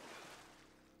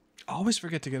always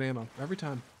forget to get ammo. Every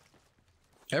time.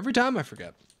 Every time I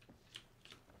forget.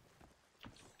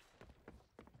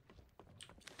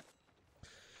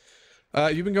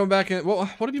 You've been going back in... Well,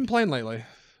 what have you been playing lately?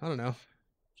 I don't know. I'm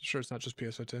sure it's not just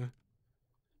PSO2.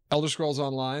 Elder Scrolls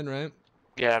Online, right?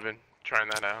 Yeah, I've been trying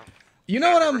that out. You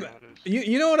know what I'm...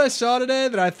 You know what I saw today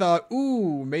that I thought,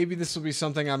 ooh, maybe this will be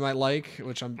something I might like,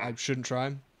 which I shouldn't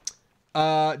try.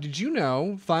 Did you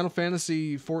know Final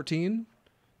Fantasy 14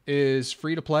 is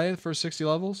free to play the first 60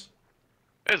 levels?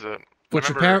 Is it? Which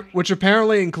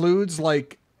apparently includes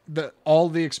like all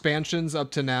the expansions up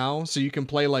to now, so you can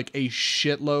play like a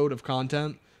shitload of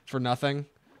content for nothing.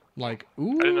 Like,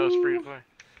 ooh. I didn't know it was free to play.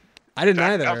 I didn't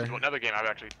That either. was another game I've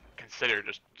actually considered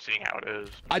just seeing how it is.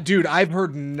 Dude, I've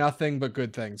heard nothing but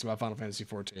good things about Final Fantasy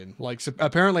 14. Like, so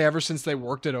apparently ever since they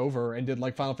worked it over and did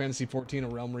like Final Fantasy 14: A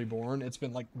Realm Reborn, it's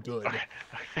been like good.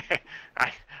 Okay.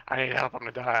 I need help. I'm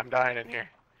gonna die. I'm dying in here.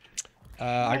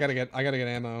 I gotta get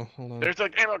ammo. Hold on. There's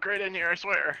like ammo crate in here. I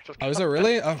swear. Just Oh, is there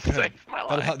really? Oh, good. save my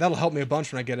life. That'll help me a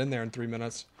bunch when I get in there in 3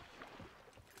 minutes.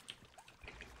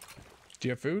 Do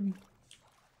you have food?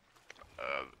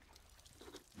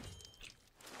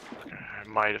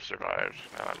 I might have survived.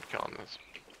 Now I'm killing this.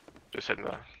 Just hitting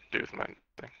the dude with my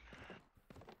thing.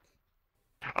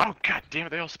 Oh god damn it!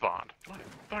 They all spawned.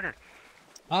 Motherfucker.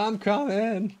 I'm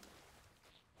coming.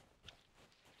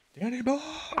 Danny boy.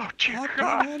 Oh dear I'm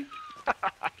god. coming.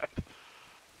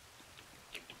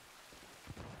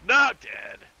 Not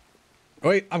dead.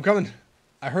 Wait, I'm coming.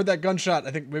 I heard that gunshot.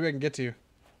 I think maybe I can get to you.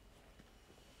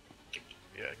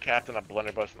 Yeah, Captain, a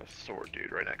blunderbuss, and a sword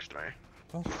dude right next to me.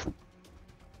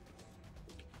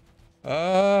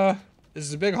 Oh. This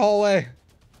is a big hallway.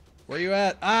 Where you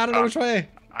at? I don't know which way.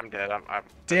 I'm dead. I'm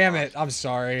Damn it. I'm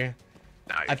sorry.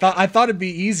 No, I thought it'd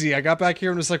be easy. I got back here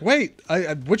and was like, wait,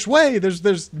 which way?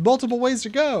 There's multiple ways to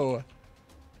go.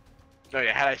 No,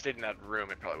 yeah, had I stayed in that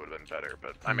room, it probably would have been better,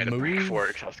 but I made a break Move. for it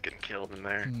because I was getting killed in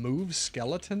there. Move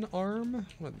skeleton arm?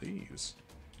 What are these?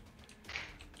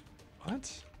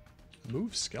 What?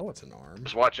 Move skeleton arm?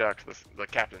 Just watch out, because the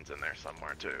captain's in there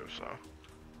somewhere, too, so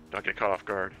don't get caught off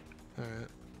guard. Alright.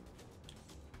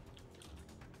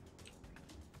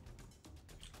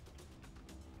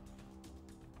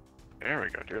 There we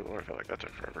go, dear lord, I feel like that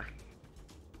took forever.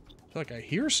 I feel like I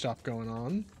hear stuff going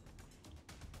on.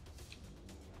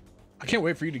 I can't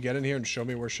wait for you to get in here and show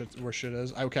me where shit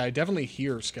is. Okay, I definitely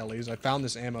hear skellies. I found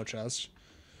this ammo chest.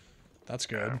 That's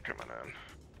good. Yeah, I'm coming in.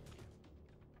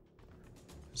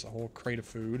 There's a whole crate of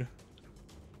food.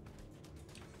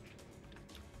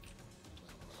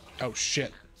 Oh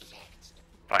shit.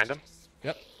 Find him?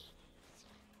 Yep.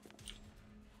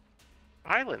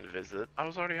 Island visit? I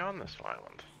was already on this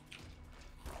island.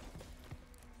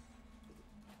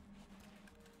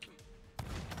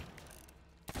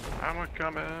 I'm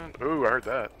coming. Ooh, I heard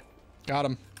that. Got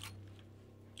him.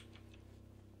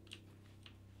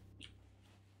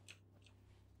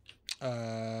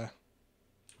 I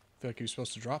feel like he was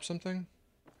supposed to drop something.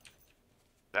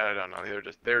 That I don't know.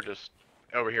 They're just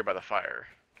over here by the fire.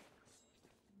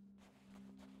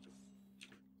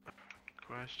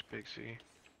 Quest, Big C.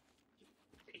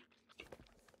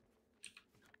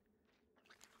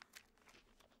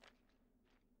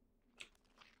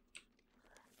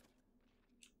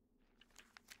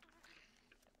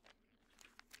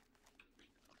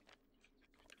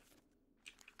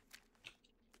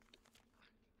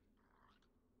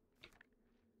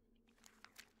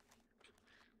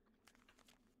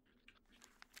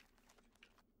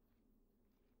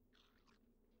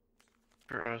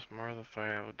 For us, more of the fight,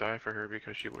 I will die for her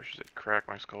because she wishes it crack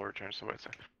my skull returns to what's.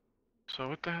 So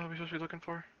what the hell are we supposed to be looking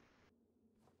for?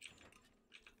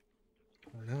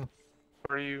 I don't know.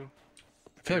 What are you?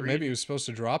 I feel like maybe he was supposed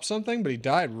to drop something, but he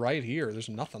died right here. There's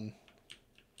nothing.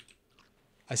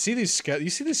 I see these you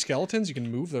see these skeletons? You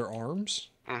can move their arms?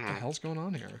 Mm-hmm. What the hell's going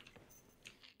on here?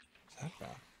 What's that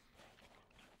about?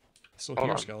 Still Hold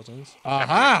hear on. skeletons.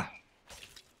 Aha!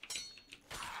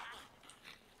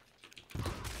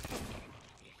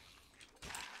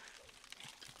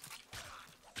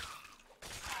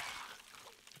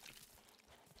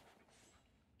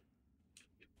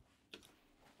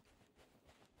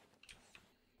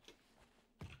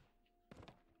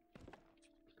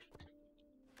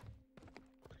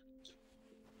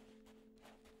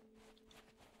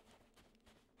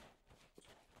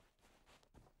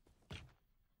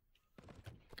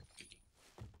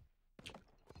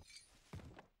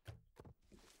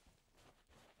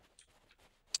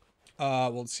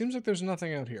 Well, it seems like there's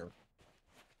nothing out here.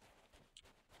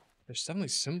 There's definitely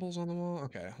symbols on the wall.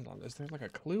 Okay, hold on. Is there like a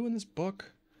clue in this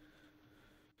book?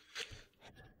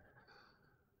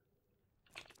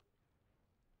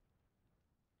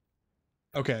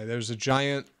 Okay, there's a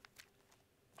giant...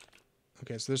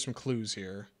 Okay, so there's some clues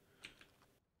here.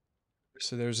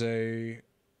 So there's a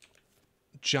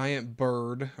giant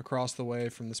bird across the way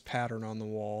from this pattern on the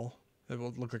wall. It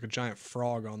will look like a giant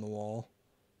frog on the wall.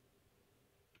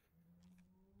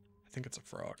 I think it's a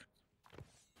frog. I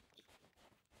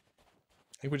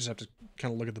think we just have to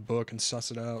kind of look at the book and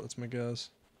suss it out. That's my guess.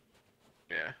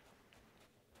 Yeah.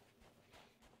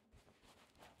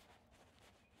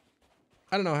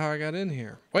 I don't know how I got in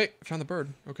here. Wait, I found the bird.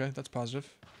 Okay, that's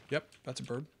positive. Yep, that's a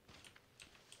bird.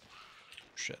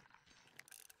 Shit.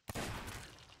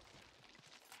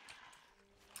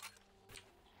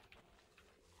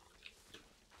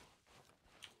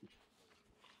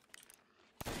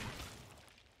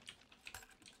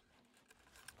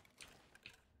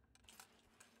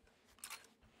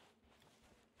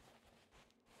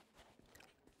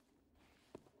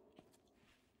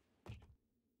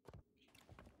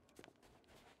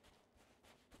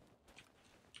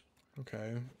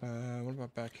 Okay, what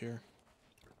about back here?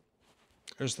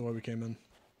 Here's the way we came in.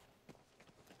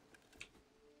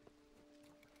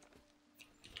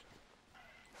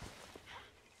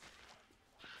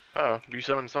 Oh, you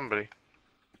summoned somebody.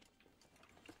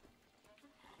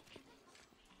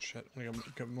 Shit, I gotta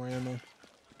get more ammo. Am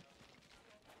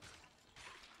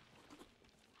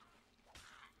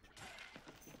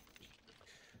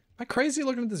I crazy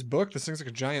looking at this book? This thing's like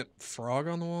a giant frog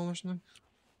on the wall or something?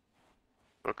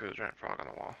 Look at a giant frog on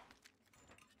the wall.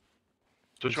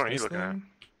 So which Is one are you this looking at? thing?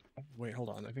 Wait, hold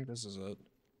on. I think this is it.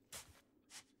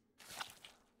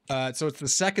 So it's the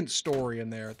second story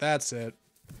in there. That's it.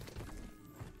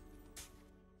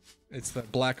 It's the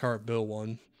Blackheart Bill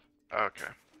one. Okay.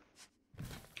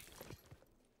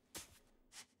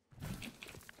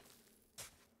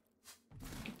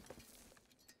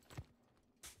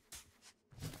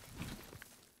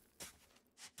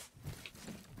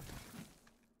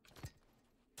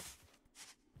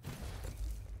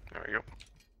 There we go.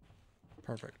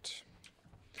 Perfect.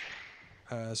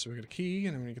 So we get a key,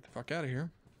 and then we get the fuck out of here.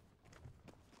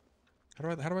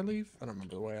 How do I leave? I don't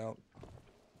remember the way out.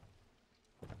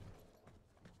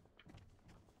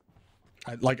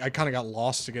 I kind of got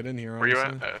lost to get in here. Where you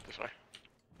honestly. at? This way.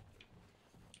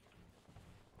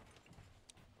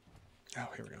 Oh,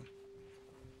 here we go.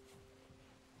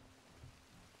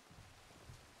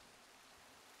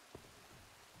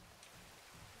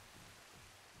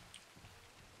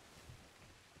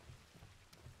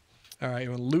 All right, you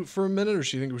want to loot for a minute, or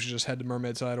do you think we should just head to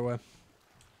Mermaid's Hideaway?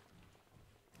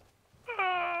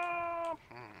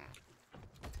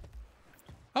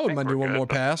 I wouldn't mind doing one more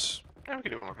pass. Yeah, we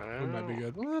can do one more pass. That might be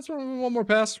good. Well, that's one more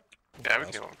pass. Yeah, we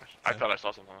can do one more pass. I thought I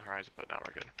saw something on the horizon, but now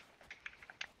we're good.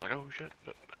 Like, oh shit,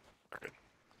 but we're good.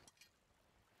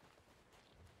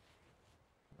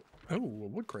 Oh, a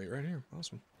wood crate right here.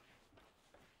 Awesome.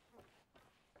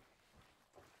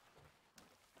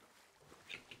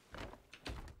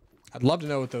 I'd love to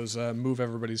know what those move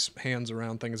everybody's hands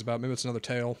around thing is about. Maybe it's another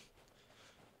tale.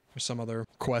 Or some other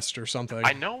quest or something.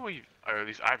 I know we've, or at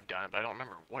least I've done it, but I don't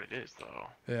remember what it is, though.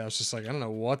 Yeah, it's just like, I don't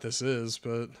know what this is,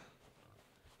 but...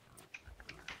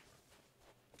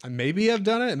 Maybe I've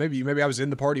done it. Maybe I was in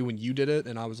the party when you did it,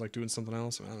 and I was like doing something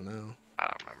else. I don't know. I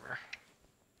don't remember.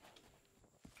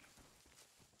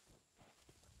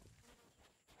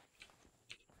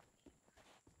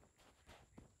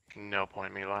 No point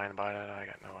in me lying about it. I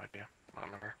got no idea. I don't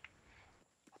remember.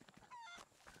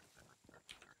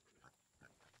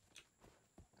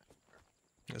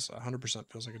 This 100%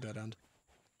 feels like a dead end.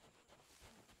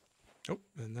 Oh,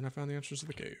 and then I found the entrance to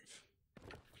the cave.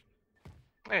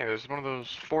 Hey, there's one of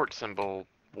those fort symbol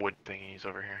wood thingies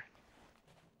over here.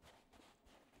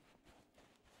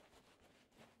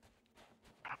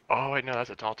 Oh wait, no, that's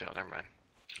a tall tale. Never mind.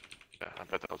 Yeah, I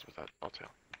bet that was with that tall tale.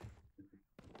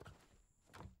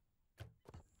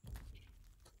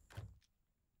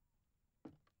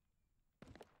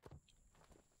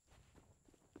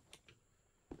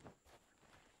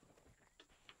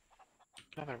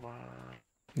 Another one.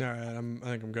 All right,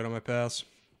 I think I'm good on my pass.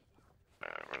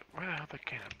 Where the hell the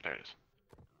can? There it is.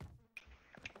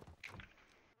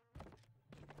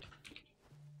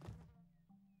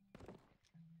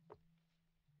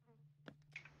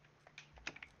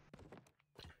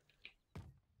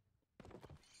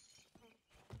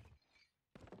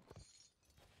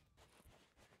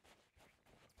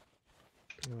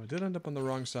 Oh, I did end up on the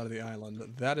wrong side of the island.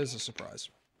 That is a surprise.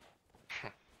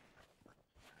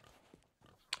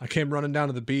 I came running down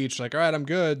to the beach, like, all right, I'm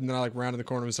good. And then I like rounded the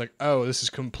corner and was like, oh, this is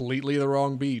completely the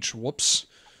wrong beach. Whoops.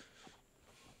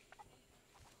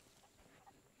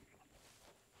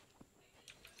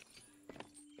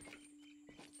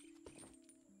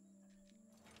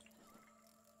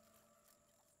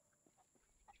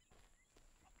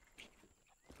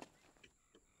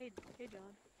 Hey, John.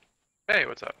 Hey,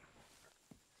 what's up?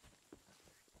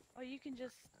 Oh, you can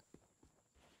just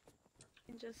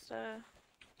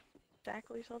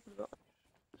tackle yourself in the building.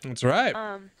 That's right.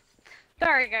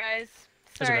 Sorry guys.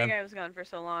 Sorry okay. I was gone for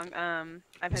so long.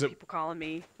 I've Was had it- people calling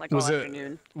me like was all it-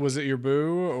 afternoon. Was it your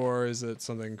boo, or is it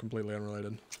something completely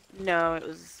unrelated? No, it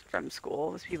was from school.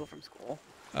 It was people from school.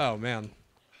 Oh, man.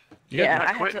 Yeah, You're I not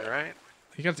had quitting, to- right?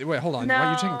 You got to, wait, hold on. Why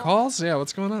are you taking No. calls? Yeah,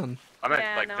 what's going on? I meant,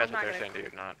 Yeah, like, no, that's I'm what not they're gonna saying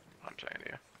to you, not I'm saying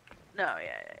to you. No,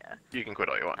 yeah. You can quit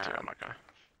all you want to, I'm not gonna.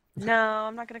 No,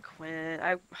 I'm not gonna quit. Oh,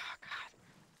 God,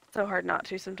 it's so hard not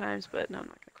to sometimes, but no, I'm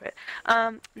not gonna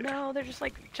quit. No, they're just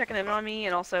like checking in on me,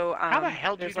 and also How the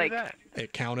hell did you there's do like, that?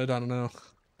 It counted, I don't know.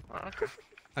 Oh, okay.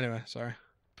 Anyway, sorry.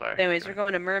 Sorry. anyways, we're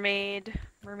going to Mermaid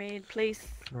Place.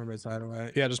 Mermaid's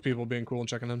Hideaway. Yeah, just people being cool and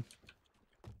checking in.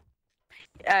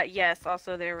 Yes.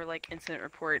 Also, there were like incident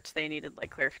reports they needed like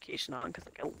clarification on because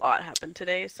like a lot happened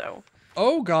today. So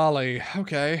Oh, golly.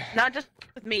 Okay. not just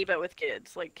with me, but with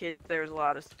kids. Like kids, there was a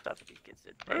lot of stuff that these kids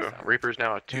did today. So. Reaper's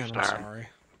now a Man, I'm 2-star. sorry.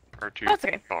 Or 2 That's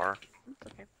okay. bar.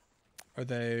 It's okay. Are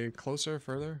they closer,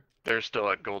 further? They're still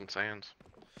at Golden Sands.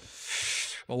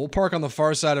 Well, we'll park on the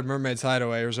far side of Mermaid's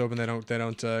Hideaway. Here's hoping they don't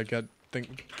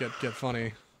get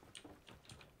funny.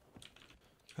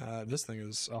 This thing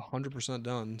is 100%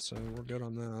 done, so we're good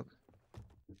on that.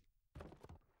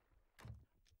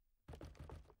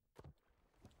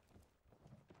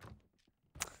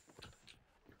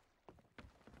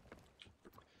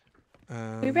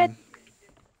 We read.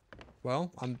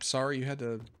 Well, I'm sorry you had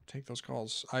to take those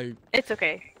calls. It's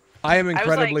okay. I am I was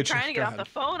incredibly like trying to get go off the ahead.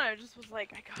 phone. I just was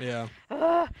like, I got.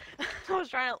 Yeah. I was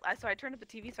trying to. So I turned up the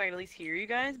TV so I could at least hear you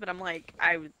guys, but I'm like,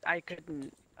 I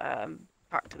couldn't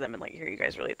talk to them and like hear you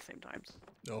guys really at the same time.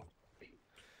 No.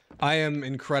 I am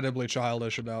incredibly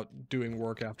childish about doing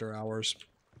work after hours.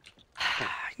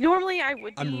 Normally I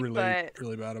would be, I'm really, but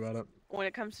really bad about it. when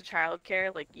it comes to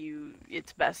childcare, like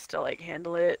it's best to like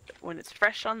handle it when it's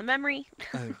fresh on the memory.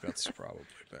 I think that's probably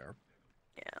fair.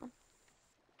 Yeah.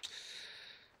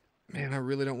 Man, I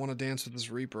really don't want to dance with this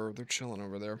Reaper. They're chilling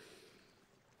over there.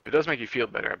 It does make you feel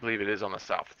better. I believe it is on the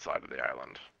south side of the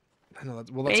island. I know that.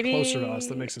 Well, that's closer to us.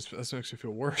 That Maybe- makes me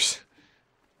feel worse.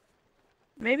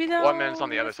 Maybe they'll. Well, I mean, it's on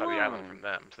the other leave side of the island alone. from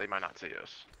them, so they might not see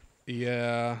us.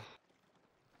 Yeah.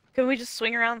 Can we just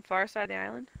swing around the far side of the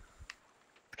island?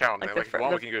 counting. Like Like, the if fir- you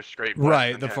want, the- we can go straight west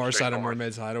Right, and the head far straight side of north.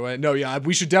 Mermaid's Hideaway. No, yeah,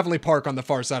 we should definitely park on the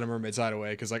far side of Mermaid's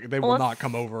Hideaway because like they will Well, not let's-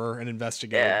 come over and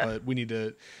investigate. Yeah. But we need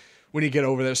to get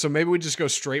over there. So maybe we just go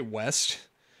straight west.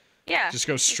 Yeah. Just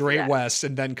go let's do straight that. west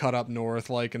and then cut up north,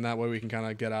 like, and that way we can kind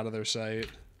of get out of their sight.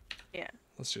 Yeah.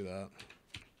 Let's do that.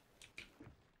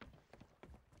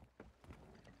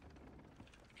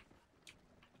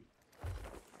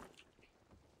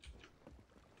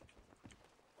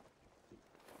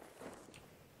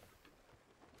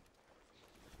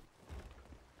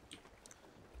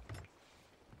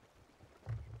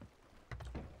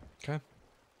 Okay.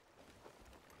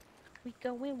 We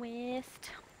going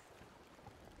west.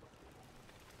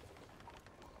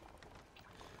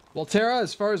 Well, Tara,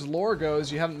 as far as lore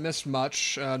goes, you haven't missed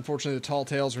much. Unfortunately, the Tall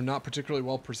Tales are not particularly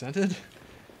well presented.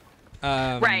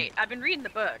 Right. I've been reading the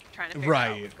book, trying to figure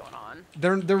out what's going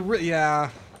on. Yeah,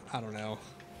 I don't know.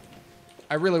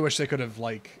 I really wish they could have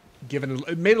like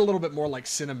made it a little bit more like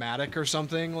cinematic or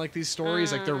something like these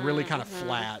stories. Like they're really kind of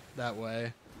flat that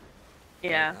way.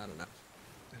 Yeah. But I don't know.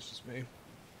 That's just me.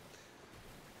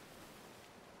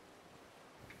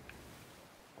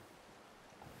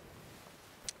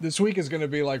 This week is going to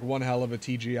be like one hell of a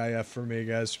TGIF for me,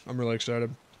 guys. I'm really excited.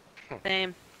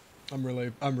 Same. I'm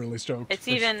really stoked. It's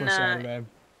for even, Saturday.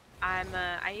 I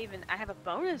have a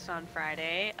bonus on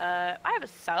Friday. I have a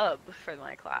sub for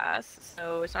my class,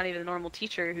 so it's not even a normal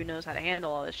teacher who knows how to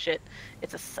handle all this shit.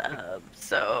 It's a sub,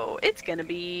 so it's gonna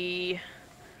be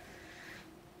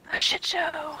a shit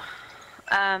show.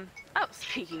 Oh,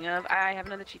 speaking of, I have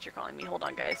another teacher calling me. Hold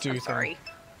on, guys. Do I'm your thing. sorry.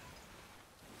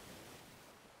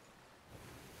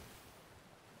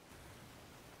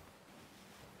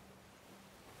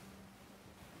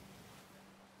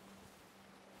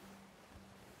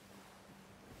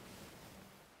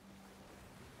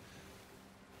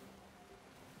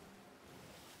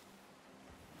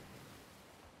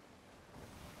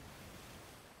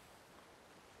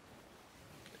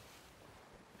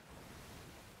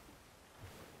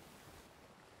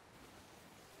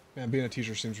 Man, being a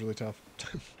teacher seems really tough.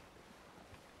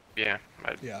 Yeah.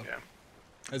 Yeah.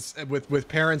 As with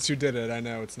parents who did it, I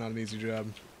know it's not an easy job.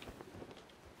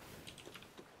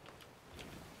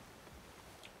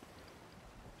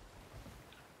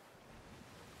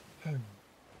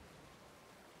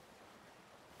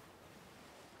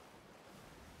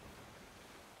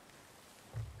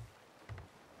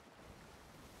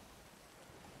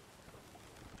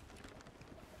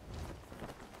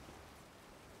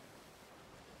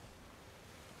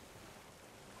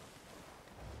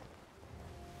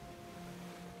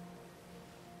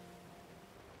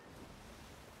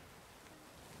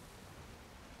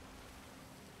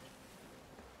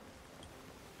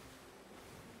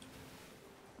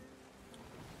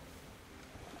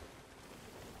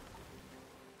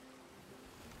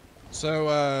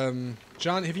 So,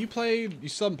 John, have you played? You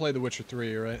still haven't played The Witcher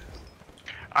 3, right?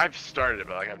 I've started it,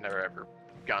 but like I've never ever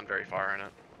gone very far in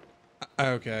it.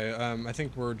 Okay. I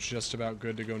think we're just about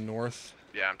good to go north.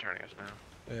 Yeah, I'm turning us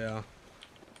now. Yeah.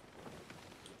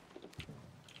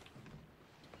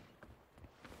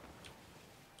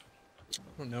 I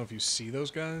don't know if you see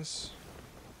those guys.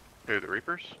 Who, the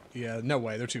Reapers? Yeah, no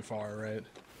way. They're too far, right?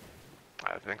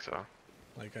 I think so.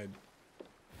 Like,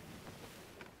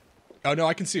 Oh, no,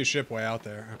 I can see a ship way out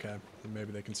there. Okay, then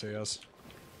maybe they can see us.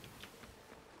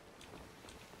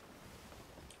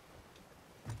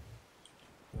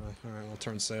 Alright, I'll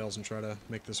turn sails and try to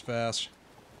make this fast.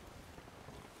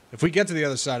 If we get to the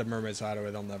other side of Mermaid's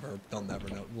Hideaway, they'll never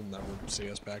know. We'll never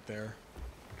see us back there.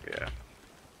 Yeah.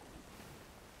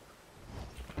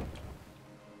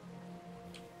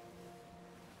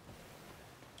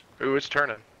 Ooh, it's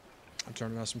turning. I'm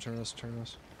turning us.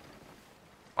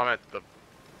 I'm at the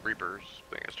Reapers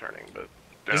thing is turning, but...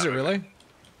 Is it really?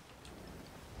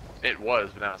 It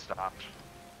was, but now it stopped.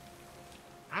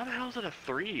 How the hell is it a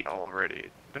 3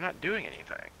 already? They're not doing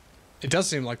anything. It does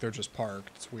seem like they're just parked.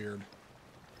 It's weird.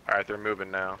 Alright, they're moving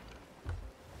now.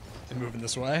 They're moving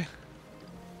this way?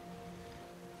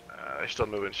 They're still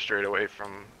moving straight away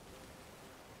from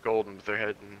Golden, but they're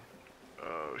heading...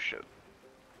 Oh, shit.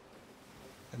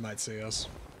 They might see us.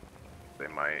 They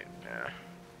might, yeah.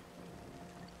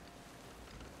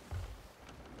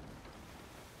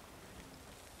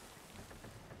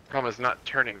 Problem is not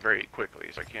turning very quickly,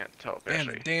 so I can't tell if Man,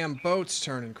 actually... the damn boat's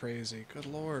turning crazy. Good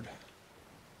lord.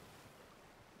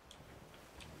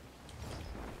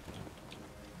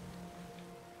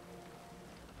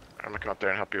 I'm gonna come up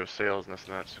there and help you with sails and this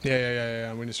and that.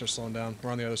 Yeah. We need to start slowing down.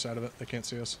 We're on the other side of it. They can't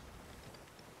see us.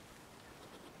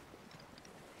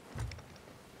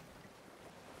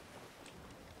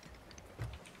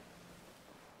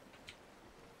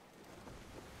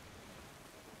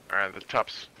 Alright, the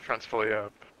front's fully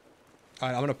up.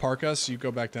 Alright, I'm gonna park us. You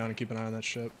go back down and keep an eye on that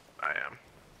ship. I am.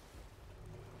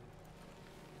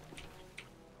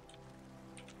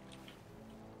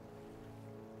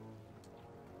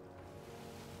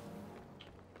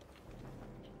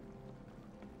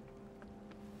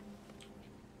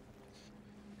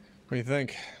 What do you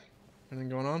think? Anything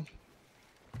going on?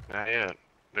 Not yet.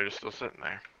 They're just still sitting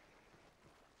there.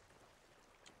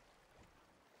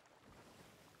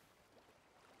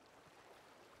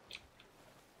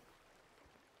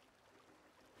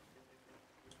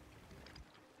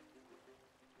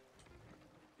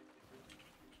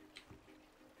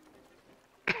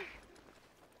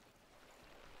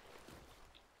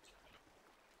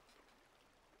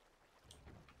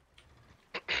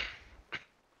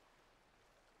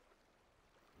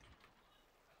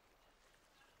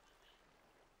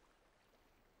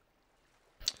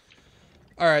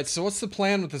 Alright, so what's the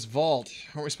plan with this vault?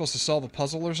 Aren't we supposed to solve a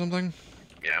puzzle or something?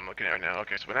 Yeah, I'm looking at it right now.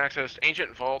 Okay, so when accessed,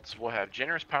 ancient vaults will have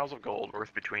generous piles of gold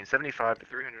worth between 75 to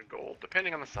 300 gold,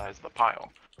 depending on the size of the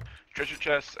pile. Treasure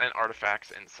chests and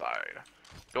artifacts inside.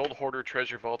 Gold hoarder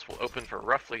treasure vaults will open for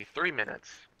roughly 3 minutes,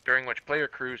 during which player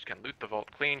crews can loot the vault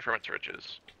clean from its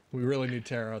riches. We really need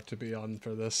Tara to be on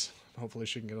for this. Hopefully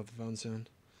she can get off the phone soon.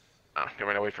 Oh, you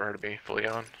want me to wait for her to be fully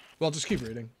on? Well, just keep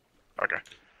reading. Okay.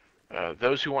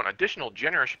 Those who want an additional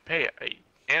generous payout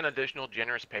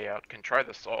can try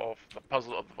to solve the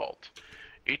puzzle of the vault.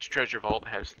 Each treasure vault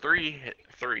has three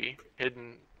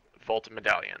hidden vault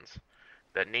medallions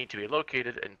that need to be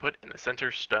located and put in the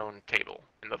center stone table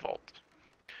in the vault.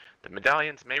 The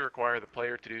medallions may require the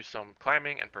player to do some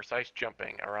climbing and precise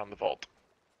jumping around the vault.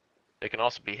 They can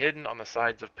also be hidden on the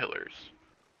sides of pillars.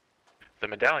 The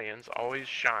medallions always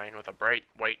shine with a bright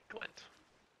white glint.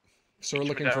 So we're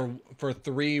looking for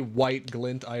 3 white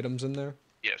glint items in there?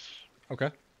 Yes.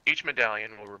 Okay. Each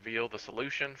medallion will reveal the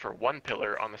solution for one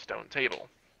pillar on the stone table.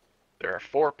 There are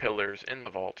 4 pillars in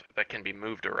the vault that can be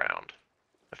moved around.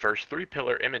 The first 3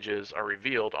 pillar images are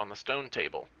revealed on the stone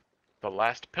table. The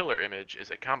last pillar image is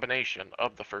a combination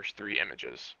of the first 3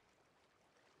 images.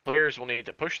 Players will need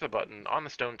to push the button on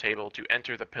the stone table to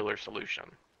enter the pillar solution,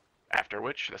 after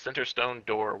which the center stone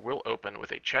door will open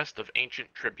with a chest of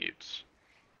ancient tributes.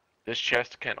 This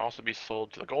chest can also be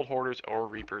sold to the gold hoarders or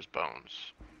reapers'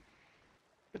 bones.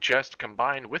 The chest,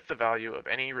 combined with the value of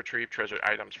any retrieved treasure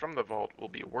items from the vault, will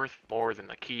be worth more than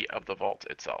the key of the vault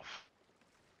itself.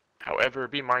 However,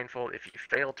 be mindful if you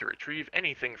fail to retrieve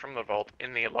anything from the vault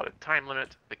in the allotted time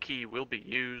limit, the key will be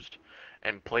used,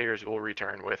 and players will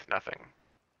return with nothing.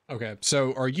 Okay,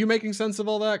 so are you making sense of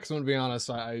all that? Because I'm going to be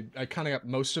honest, I kind of got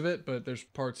most of it, but there's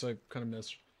parts I kind of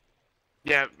missed.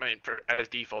 Yeah, I mean, as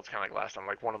default, it's kind of like last time.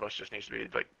 Like, one of us just needs to be,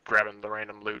 like, grabbing the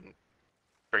random loot and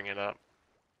bringing it up.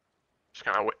 Just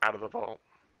kind of out of the vault.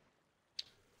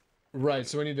 Right,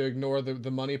 so we need to ignore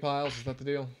the money piles? Is that the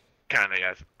deal? Kind of,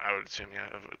 yeah. I would assume, yeah.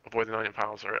 Avoid the million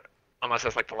piles, or unless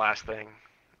that's, like, the last thing.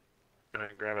 Go ahead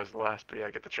and grab it as the last, but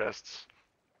yeah, get the chests.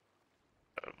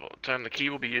 Time the key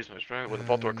will be used when the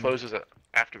vault door closes.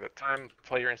 After that time, the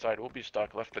player inside will be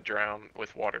stuck, left to drown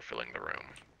with water filling the room.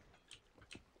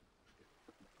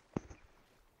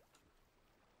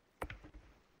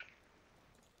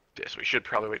 Yes, we should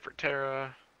probably wait for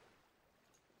Tara.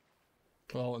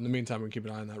 Well, in the meantime, we can keep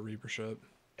an eye on that Reaper ship.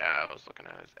 Yeah, I was looking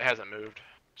at it. It hasn't moved.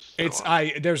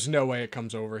 There's no way it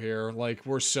comes over here. Like,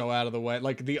 we're so out of the way.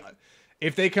 Like,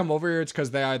 if they come over here, it's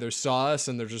because they either saw us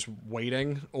and they're just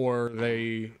waiting, or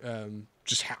they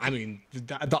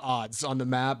the odds on the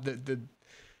map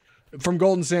from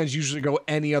Golden Sands usually go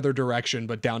any other direction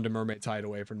but down to Mermaid's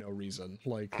Hideaway for no reason.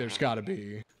 Like, there's got to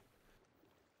be,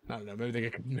 I don't know, maybe they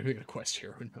get a quest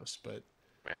here, who knows, but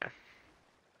yeah.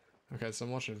 Okay, so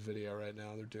I'm watching a video right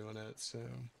now. They're doing it, so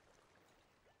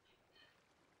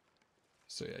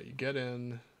yeah, you get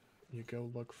in, you go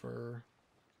look for,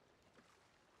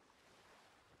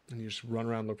 and you just run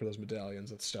around and look for those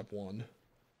medallions. That's step 1.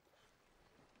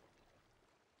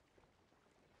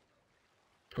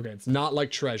 Okay, it's not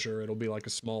like treasure. It'll be like a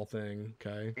small thing,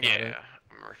 okay? Yeah,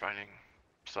 I'm refining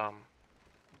some.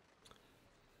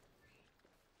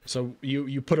 So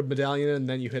you put a medallion in, and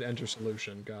then you hit enter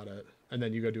solution. Got it. And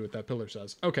then you go do what that pillar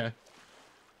says. Okay.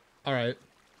 All right.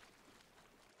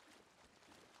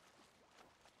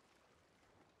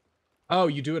 Oh,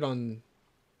 you do it on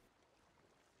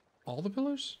all the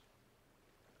pillars?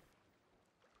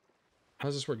 How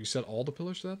does this work? You set all the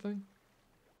pillars to that thing?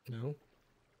 No.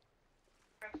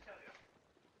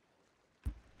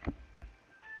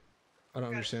 I don't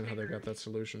understand how they got that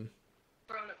solution.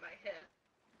 Thrown at my head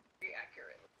very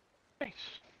accurately. Nice.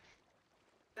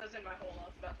 That was in my hole. I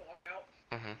was about to walk out.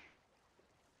 Mm-hmm.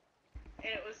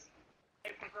 And it was a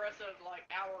aggressive like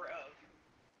hour of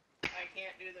I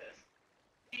can't do this.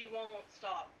 She won't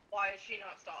stop. Why is she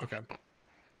not stopping? Okay.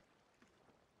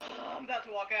 I'm about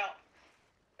to walk out.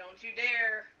 Don't you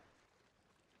dare.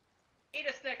 Eat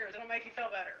a Snickers, it'll make you feel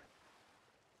better.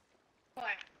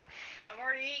 Fine. I've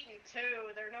already eaten 2,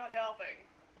 they're not helping.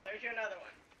 There's you another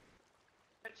one.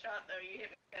 Good shot though, you hit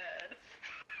me good.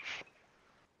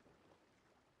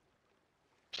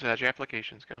 So how'd your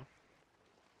applications go?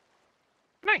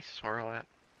 Nice, where all at?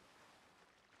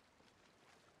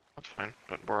 That's fine,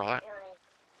 but we're all at. Oral.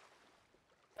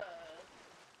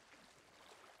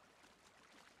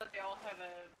 But they all have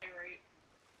a pay rate.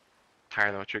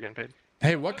 Higher than what you're getting paid?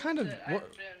 Hey, what kind of That what,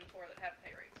 I've been for that have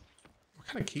pay rates. what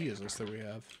kind of key is this that we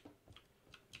have?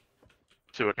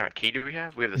 So what kind of key do we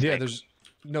have? We have the Yeah, snake. there's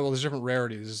no. Well, there's different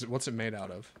rarities. What's it made out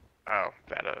of? Oh,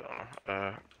 that I don't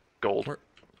know. Gold. Where-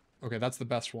 Okay, that's the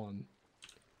best one.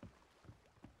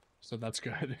 So that's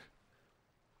good.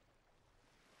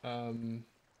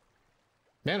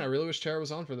 Man, I really wish Tara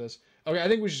was on for this. Okay, I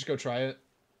think we should just go try it.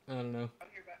 I don't know. I'm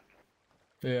here back.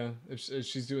 Yeah, if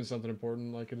she's doing something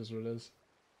important, like it is what it is.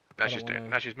 Now I she's don't doing. wanna-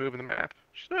 Now she's moving the map.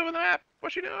 She's moving the map.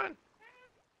 What's she doing? Is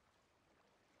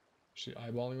she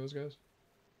eyeballing those guys?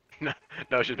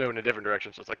 No, she's moving in a different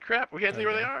direction. So it's like, crap. We can't see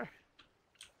where they Okay. are.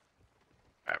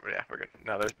 All right, but yeah, we're good.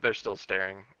 No, they're still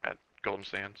staring at golden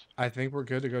sands. I think we're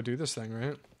good to go do this thing,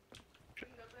 right?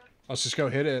 Let's just go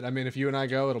hit it. I mean, if you and I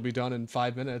go, it'll be done in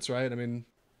 5 minutes, right? I mean,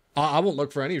 I won't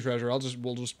look for any treasure.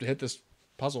 We'll just hit this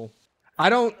puzzle. I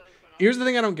don't. Here's the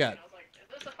thing I don't get. I was like, is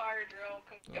this a fire drill?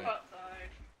 Come go outside.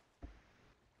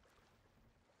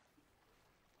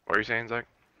 What are you saying, Zach?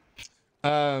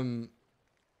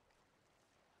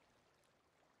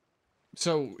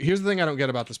 So here's the thing I don't get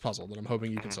about this puzzle that I'm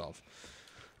hoping you can solve.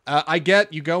 I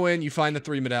get you go in, you find the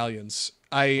 3 medallions.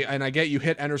 I get you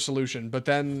hit enter solution, but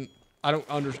then I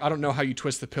don't know how you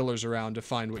twist the pillars around to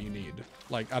find what you need.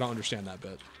 Like I don't understand that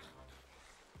bit.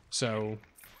 So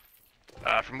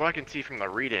From what I can see from the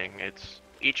reading, it's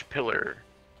each pillar.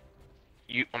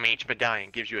 Each medallion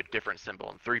gives you a different symbol,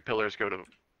 and 3 pillars go to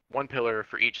 1 pillar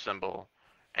for each symbol,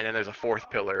 and then there's a 4th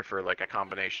pillar for like a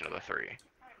combination of the 3.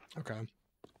 okay.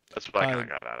 That's what I kind of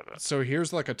got out of it. So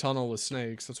here's like a tunnel with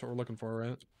snakes. That's what we're looking for,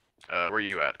 right? Where are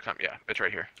you at? Yeah, it's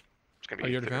right here. It's gonna be. Oh,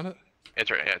 you already found it?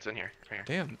 It's right. Yeah, it's in here. Right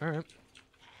here. Damn. All right.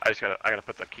 I gotta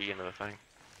put the key into the thing.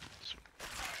 Just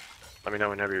let me know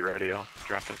whenever you're ready. I'll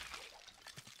drop it.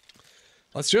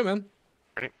 Let's do it, man.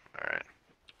 Ready? All right.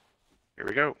 Here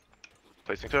we go.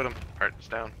 Placing totem. All right, it's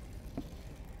down.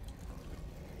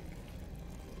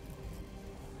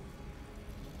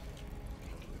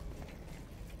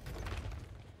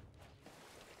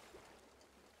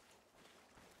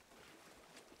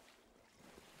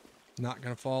 Not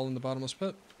gonna fall in the bottomless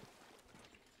pit.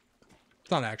 It's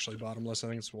not actually bottomless. I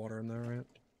think it's water in there, right?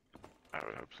 I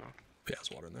would hope so. Yeah, it's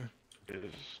water in there. It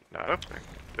is not opening.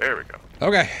 There we go.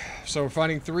 Okay, so we're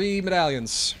finding 3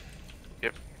 medallions.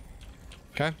 Yep.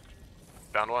 Okay.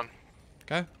 Found one.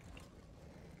 Okay.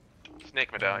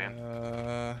 Snake medallion.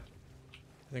 I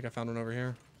think I found one over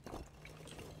here.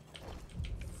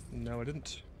 No, I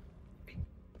didn't.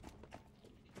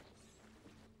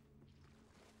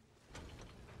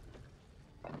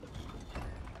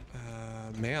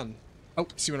 Man. Oh,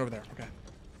 see one over there. Okay.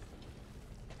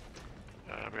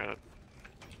 We got it.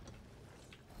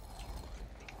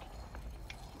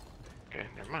 Okay,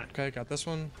 never mind. Okay, got this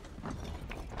one.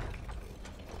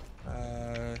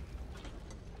 Okay.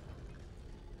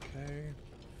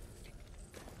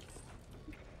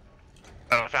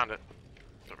 Oh, I found it.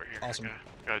 It's over here. Awesome.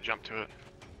 Gotta jump to it.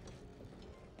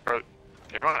 Bro,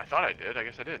 everyone, I thought I did. I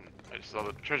guess I didn't. I just saw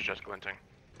the treasure chest glinting.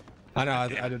 I know,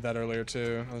 I did that earlier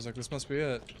too. I was like, this must be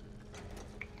it.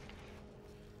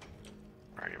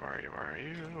 Where are you? Where are you? Where are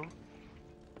you?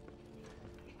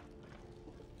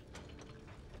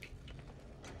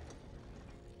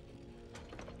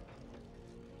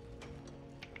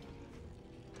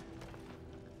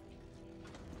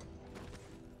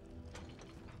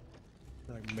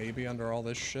 Like maybe under all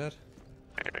this shit.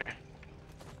 Maybe.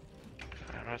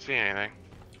 I'm not seeing anything.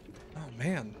 Oh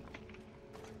man.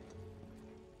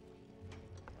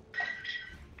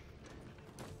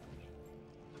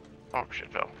 Oh,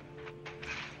 shit fell.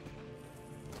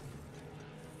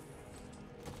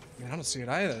 Man, I don't see it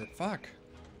either. Fuck.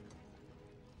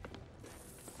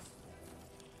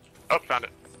 Oh, found it.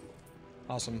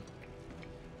 Awesome.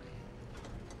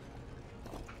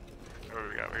 What do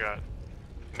we got? We got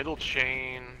middle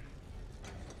chain.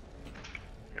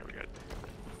 Here we got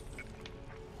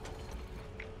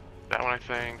that one, I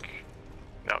think.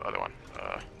 No, other one.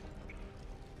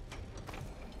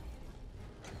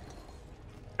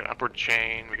 Got upward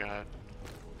chain. We got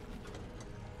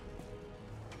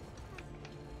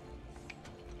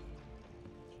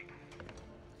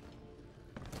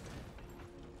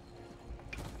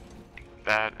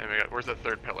that, and we got, where's the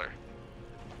third pillar?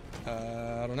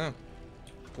 I don't know.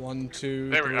 1, 2,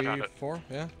 There we go, I 3, found it. 4.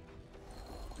 Yeah.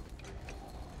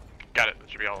 Got it. That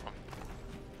should be all of them.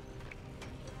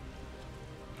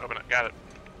 Open it. Got it.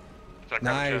 So I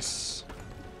grabbed the chest. Nice.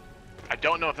 I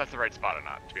don't know if that's the right spot or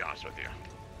not, to be honest with you.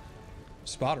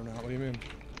 Spot or not? What do you mean?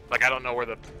 Like, I don't know where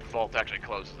the vault actually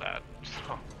closes at,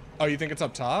 so... Oh, you think it's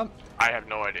up top? I have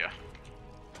no idea.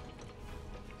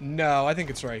 No, I think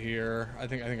it's right here. I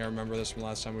think I remember this from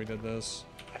last time we did this.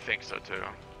 I think so, too.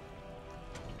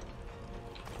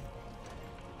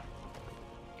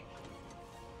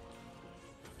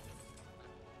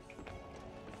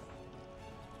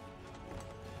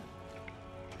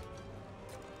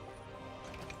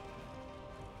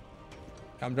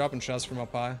 I'm dropping chests from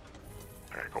up high.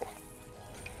 Alright, cool.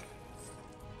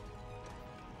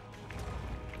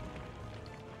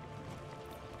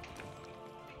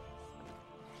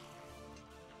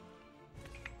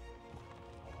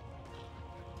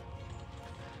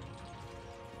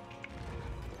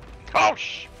 Oh,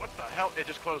 what the hell? It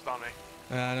just closed on me.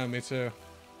 I know, me too.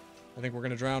 I think we're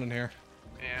gonna drown in here.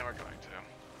 Yeah, we're going to.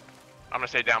 I'm gonna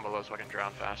stay down below so I can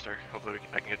drown faster. Hopefully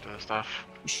I can get to the stuff.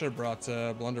 Should have brought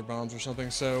blunder bombs or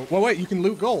something. So, well, wait, you can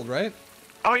loot gold, right?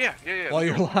 Oh yeah, yeah. While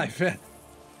you're cool. alive, yeah.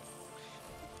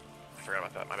 I forgot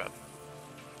about that. My bad.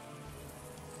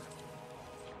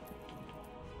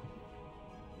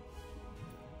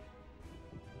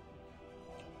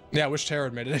 Yeah, I wish Tara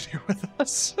had made it in here with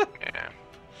us. Yeah.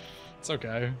 It's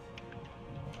okay.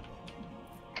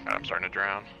 I'm starting to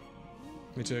drown.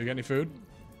 Me too. You got any food?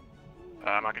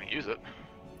 I'm not gonna use it.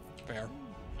 Fair.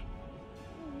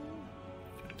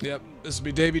 Yep, this will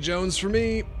be Davy Jones for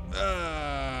me.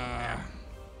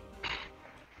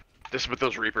 This with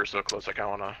those Reapers so close, like I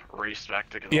wanna race back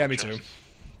to get. Yeah, me too.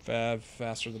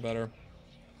 Faster the better.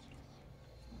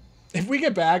 If we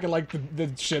get back and like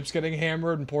the ship's getting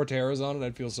hammered and poor Tara's on it,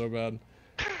 I'd feel so bad.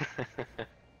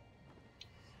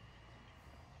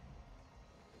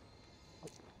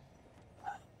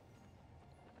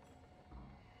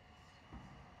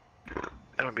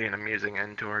 That'll be an amusing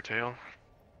end to our tale.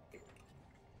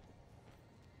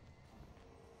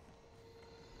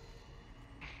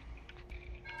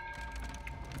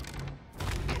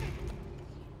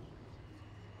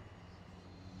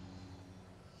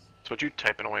 So what you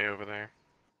typing away over there?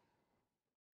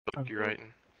 What you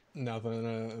writing?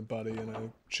 Nothing. A buddy in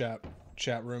a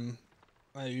chat room.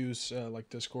 I use like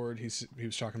Discord. He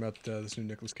was talking about this new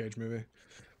Nicolas Cage movie.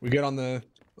 We get on the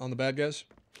bad guys.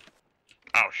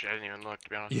 Oh shit! I didn't even look, to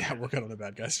be honest. Yeah, we're good on the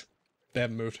bad guys. They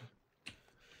haven't moved.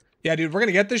 Yeah, dude, we're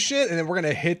gonna get this shit, and then we're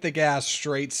gonna hit the gas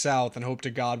straight south and hope to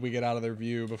God we get out of their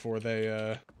view before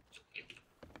they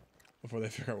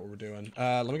figure out what we're doing.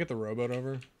 Let me get the rowboat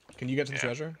over. Can you get to the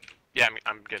treasure? Yeah,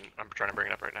 I'm trying to bring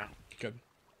it up right now. Good.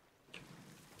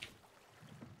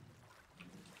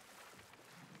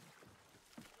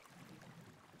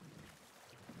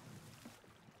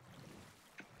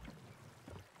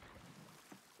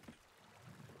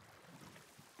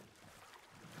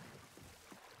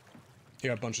 You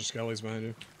got a bunch of skellies behind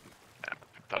you. Yeah,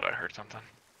 I thought I heard something.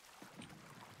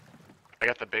 I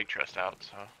got the big chest out,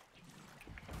 so.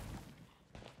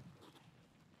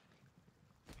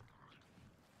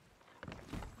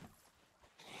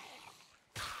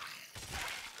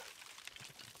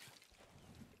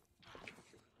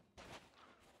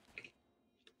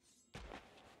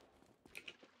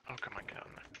 Oh, come on, get out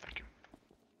of there. Thank you.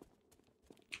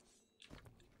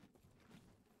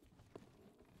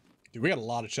 Dude, we got a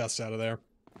lot of chests out of there.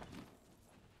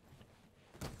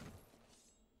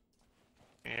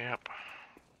 Yep.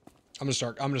 I'm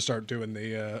gonna start doing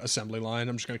the assembly line.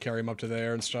 I'm just gonna carry them up to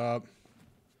there and stop.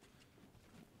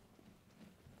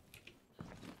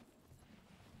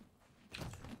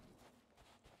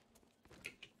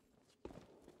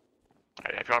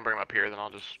 Alright, if you want to bring them up here, then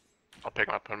I'll pick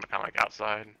them up, put them kind of like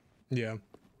outside. Yeah.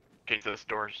 Get into this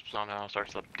door somehow,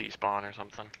 starts to despawn or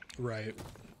something. Right.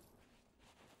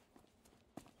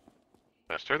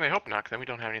 But I certainly hope not, 'cause then we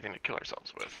don't have anything to kill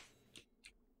ourselves with.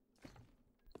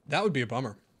 That would be a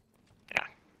bummer. Yeah.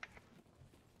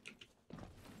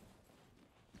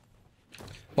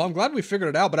 Well, I'm glad we figured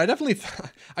it out, but I definitely,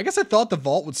 I guess I thought the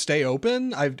vault would stay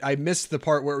open. I missed the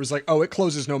part where it was like, oh, it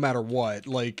closes no matter what.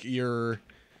 Like you're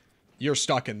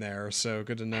stuck in there. So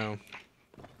good to know.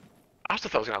 I also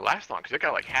thought it was gonna last long because it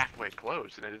got like halfway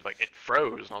closed and it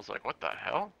froze and I was like, what the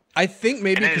hell? I think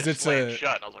maybe And then because it it's slammed a.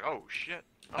 shut. And I was like, oh shit.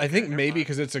 I Okay, think never maybe mind.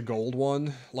 because it's a gold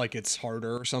one, like it's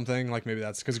harder or something. Like maybe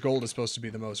that's because gold is supposed to be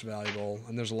the most valuable,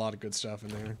 and there's a lot of good stuff in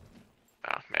there.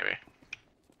 Oh, maybe.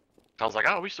 I was like,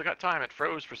 oh, we still got time. It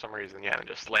froze for some reason. Yeah, and it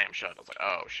just slammed shut. I was like,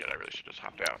 oh shit, I really should just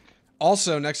hopped out.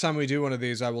 Also, next time we do one of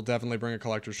these, I will definitely bring a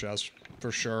collector's chest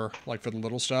for sure, like for the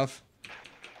little stuff.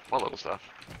 What little stuff?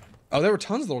 Oh, there were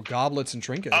tons of little goblets and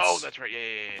trinkets. Oh, that's right.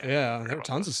 Yeah. Yeah, there were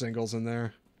tons of singles in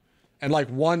there, and like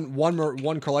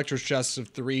one collector's chest of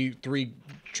three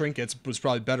trinkets was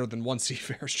probably better than one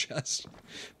seafarer's chest.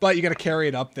 But you got to carry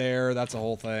it up there. That's a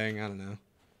whole thing. I don't know.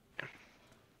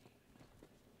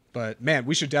 But man,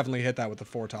 we should definitely hit that with the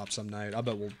foretop some night. I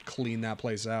bet we'll clean that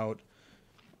place out.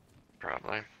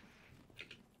 Probably.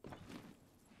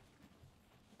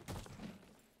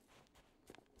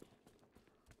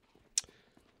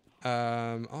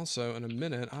 Also, in a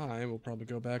minute, I will probably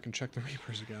go back and check the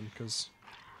Reapers again, because,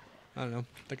 I don't know,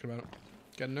 thinking about it.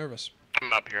 Getting nervous.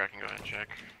 I'm up here, I can go ahead and check.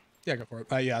 Yeah, go for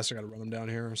it. Yeah, I still gotta run them down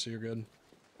here, so you're good.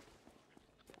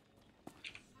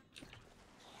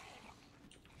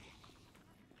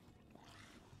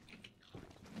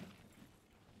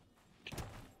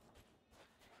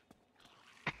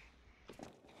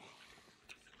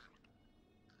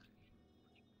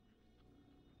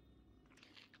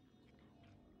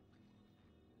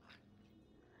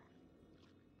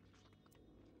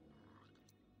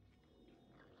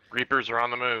 Reapers are on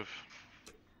the move.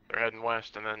 They're heading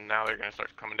west, and then now they're gonna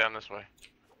start coming down this way.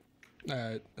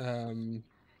 Alright,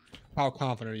 how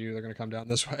confident are you they're gonna come down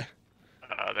this way?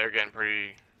 They're getting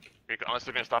pretty unless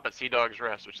they're gonna stop at Sea Dog's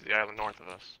Rest, which is the island north of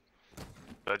us.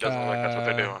 But it doesn't look like that's what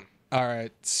they're doing.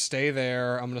 Alright, stay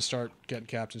there. I'm gonna start getting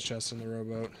captain's chests in the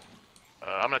rowboat.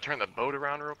 I'm gonna turn the boat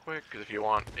around real quick, because if you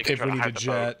want, you can If try we to need hide to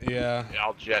the jet, boat. yeah.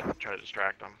 I'll jet and try to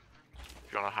distract them.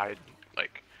 If you want to hide,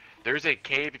 like, there's a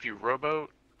cave if you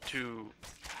rowboat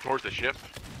towards the ship,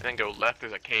 and then go left.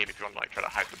 There's a cave if you want to like try to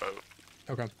hide the boat.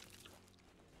 Okay.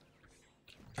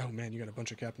 Oh man, you got a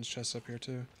bunch of captain's chests up here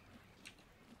too.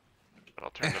 But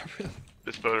I'll turn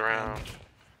this boat around.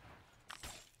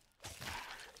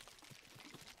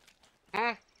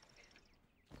 I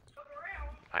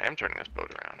am turning this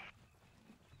boat around.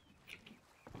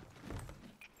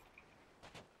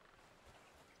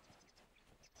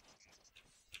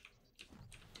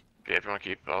 Okay, if you want to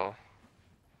keep an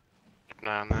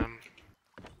eye on them.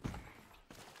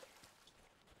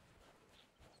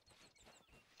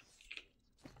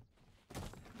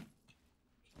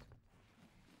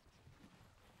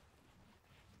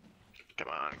 Come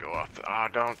on, go off the... Ah,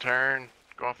 don't turn.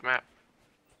 Go off the map.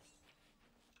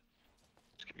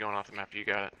 Just keep going off the map. You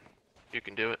got it. You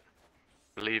can do it.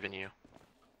 Believe in you.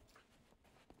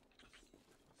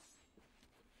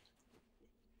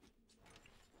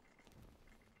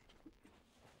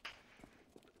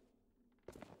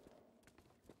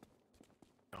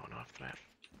 Going off the map.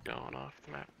 Going off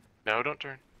the map. No, don't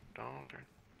turn. Don't turn.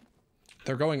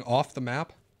 They're going off the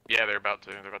map? Yeah, they're about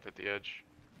to. They're about to hit the edge.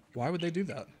 Why would they do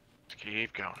that? Just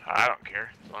keep going. I don't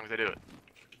care, as long as they do it.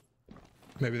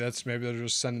 Maybe they're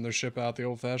just sending their ship out the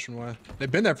old-fashioned way.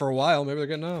 They've been there for a while. Maybe they're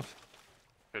getting off.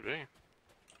 Could be.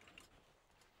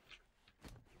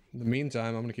 In the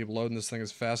meantime, I'm gonna keep loading this thing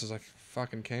as fast as I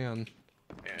fucking can.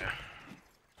 Yeah.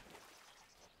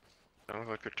 Don't look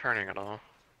like they're turning at all.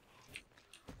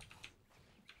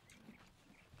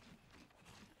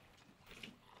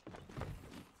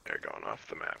 They're going off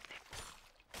the map.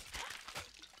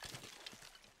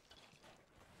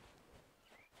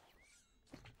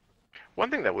 One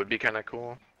thing that would be kind of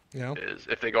cool Yeah. is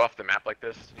if they go off the map like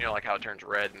this, you know, like how it turns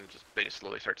red and they just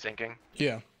slowly start sinking.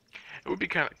 Yeah. It would be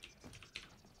kind of...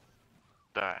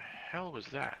 The hell was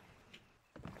that?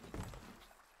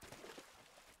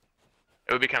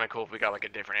 It would be kind of cool if we got like a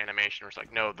different animation where it's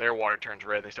like, no, their water turns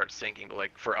red, they start sinking, but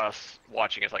like for us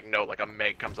watching, it's like, no, like a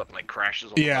Meg comes up and like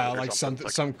crashes on the Yeah, boat or like something.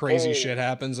 It's some crazy oh. shit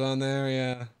happens on there,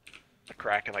 yeah. The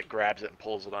Kraken like grabs it and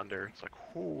pulls it under. It's like,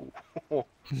 ooh.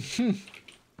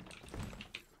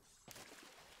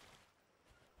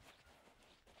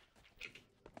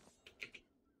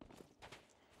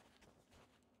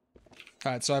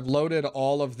 Alright, so I've loaded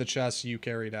all of the chests you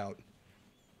carried out.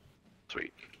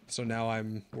 Sweet. So now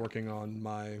I'm working on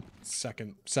my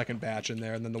second batch in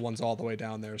there, and then the ones all the way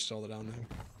down there are still down there.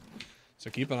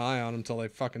 So keep an eye on them until they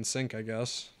fucking sink, I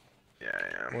guess.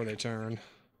 Yeah. Or they turn.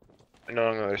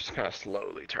 No, they're just kind of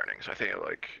slowly turning. So I think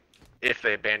like, if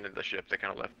they abandoned the ship, they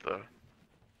kind of left the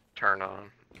turn on.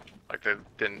 Like they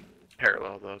didn't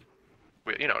parallel the,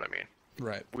 you know what I mean?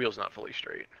 Right. Wheel's not fully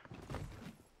straight.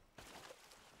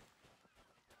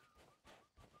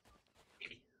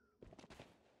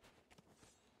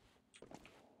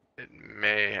 It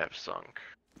may have sunk.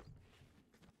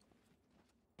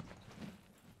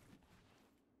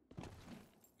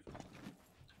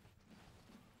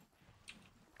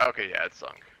 Okay, yeah, it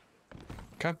sunk.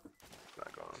 Okay. It's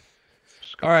not gone.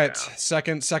 Just All right,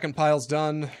 down. second pile's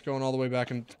done. Going all the way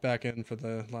back in for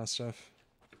the last stuff.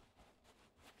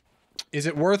 Is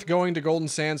it worth going to Golden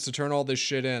Sands to turn all this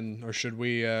shit in, or should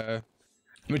we? I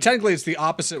mean, technically it's the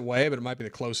opposite way, but it might be the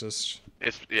closest.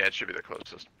 It should be the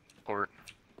closest port.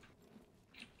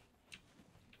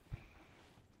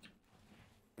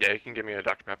 Yeah, you can give me a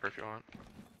Dr. Pepper if you want.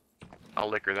 I'll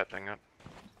liquor that thing up.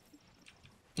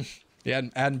 Yeah,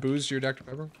 adding booze to your Dr.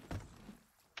 Pepper.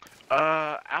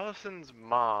 Allison's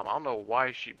mom. I don't know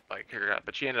why she like figured it out,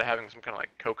 but she ended up having some kind of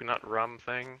like coconut rum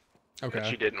thing that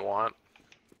she didn't want.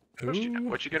 What'd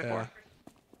you get it for?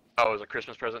 Oh, it was a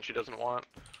Christmas present she doesn't want.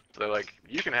 So they're like,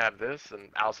 you can have this, and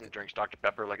Allison drinks Dr.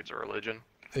 Pepper like it's a religion.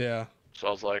 Yeah. So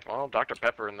I was like, well, Dr.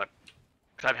 Pepper and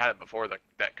because I've had it before,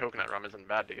 that coconut rum isn't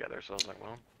bad together. So I was like,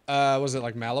 well. Was it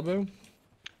like Malibu?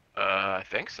 I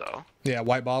think so. Yeah,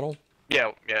 white bottle.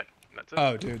 Yeah, that's it.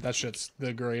 Oh, dude, that shit's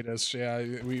the greatest. Yeah,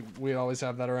 we always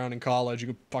have that around in college. You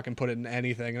can fucking put it in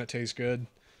anything and it tastes good.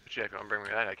 But yeah, if you want to bring me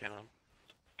that, I can.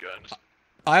 Good.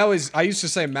 I used to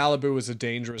say Malibu was a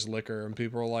dangerous liquor, and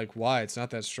people were like, "Why? It's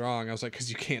not that strong." I was like, "Cause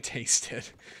you can't taste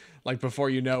it. Like before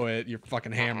you know it, you're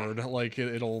fucking hammered. Like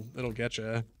it'll get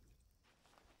you."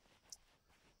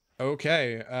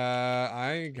 Okay,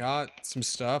 I got some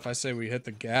stuff. I say we hit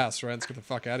the gas, right? Let's get the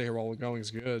fuck out of here while we're going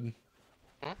is good.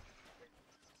 Well,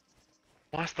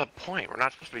 that's the point. We're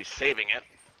not supposed to be saving it,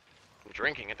 and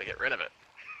drinking it to get rid of it.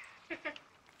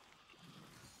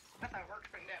 That's how it works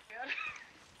when that good.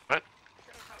 What?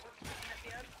 That's how it works when that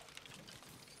good.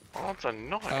 Oh, it's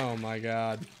annoying. Oh my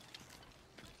god.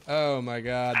 Oh my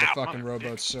god, the Ow, fucking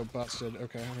rowboat's so busted.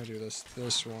 Okay, I'm gonna do this.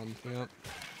 This one, yep.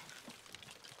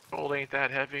 Gold ain't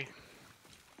that heavy.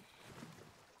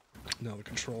 No, the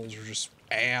controls are just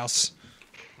ass.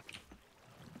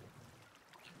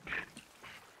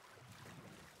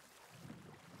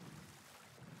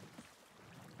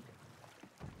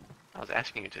 I was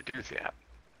asking you to do the app.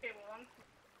 Okay,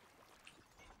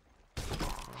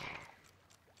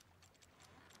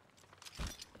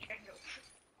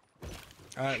 well,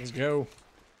 Alright, let's go.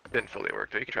 Didn't fully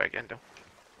work though. You can try again though.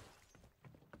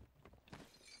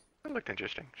 It looked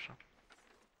interesting. So.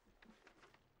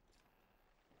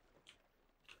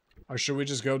 Or should we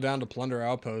just go down to Plunder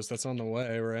Outpost? That's on the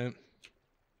way, right?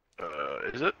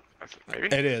 Is it? Maybe?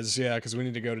 It is, yeah, because we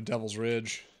need to go to Devil's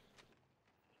Ridge.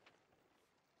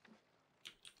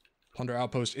 Plunder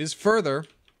Outpost is further.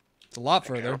 It's a lot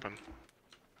further. Open.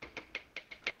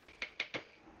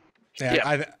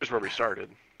 Yeah, this is where we started.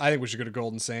 I think we should go to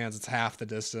Golden Sands. It's half the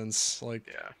distance. Like,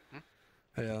 yeah.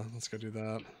 Yeah, let's go do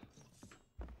that.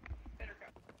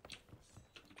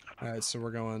 Alright, so we're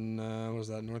going, what was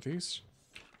that, northeast?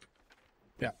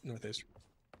 Yeah, northeast.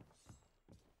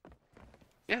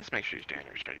 Yeah, let's make sure you're doing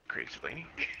your straight crazy lady.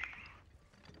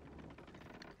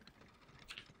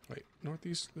 Wait,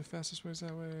 northeast, the fastest way is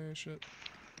that way? Shit.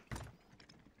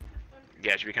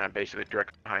 Yeah, it should be kind of basically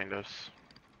direct behind us.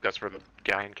 That's where the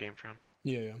galleon came from.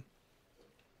 Yeah, yeah.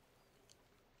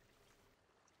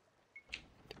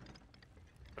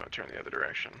 I'll turn the other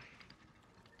direction.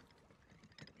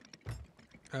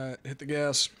 Alright, hit the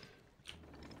gas.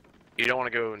 You don't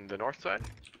want to go in the north side?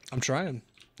 I'm trying.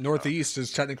 Northeast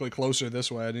is technically closer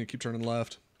this way. I didn't keep turning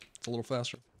left. It's a little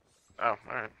faster. Oh,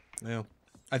 alright. Yeah.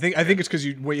 I think it's because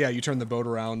you turn the boat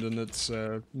around and it's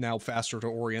now faster to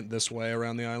orient this way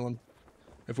around the island.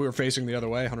 If we were facing the other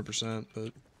way, 100%, but...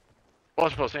 Well, I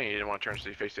was supposed to say you didn't want to turn so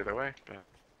you face the other way,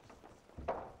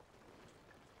 but...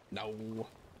 No.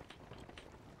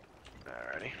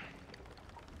 Alrighty.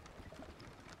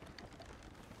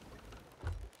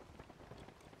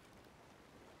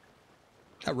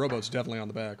 That rowboat's definitely on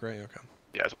the back, right? Okay.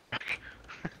 Yeah, it's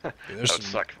Yeah, that would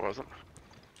suck if it wasn't.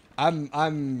 I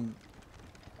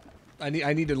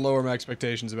need to lower my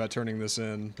expectations about turning this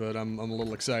in, but I'm a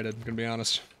little excited. I'm gonna be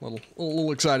honest, a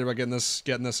little excited about getting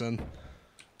this in.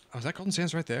 Oh, is that Golden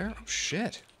Sands right there? Oh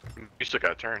shit. You still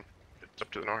gotta turn. It's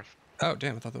up to the north. Oh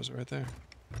damn, I thought that was right there.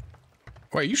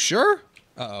 Wait, you sure?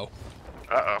 Uh-oh.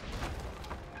 Uh-oh.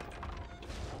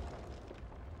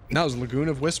 That was Lagoon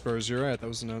of Whispers. You're right. That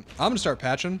was I'm gonna start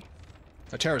patching.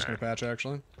 Tara's gonna patch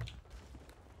actually.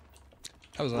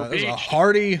 That was a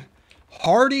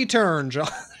hearty turn, John.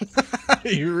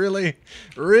 You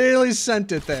really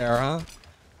sent it there, huh?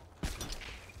 I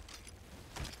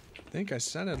think I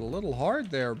sent it a little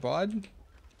hard there, bud.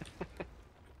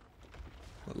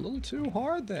 A little too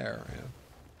hard there. Yeah.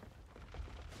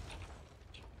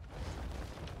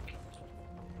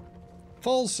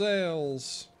 Full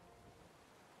sails.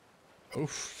 Oof,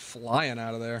 flying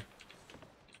out of there.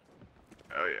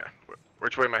 Oh yeah.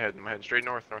 Which way am I heading? Am I heading straight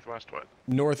north, northwest, what?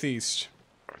 Northeast.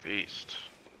 Northeast.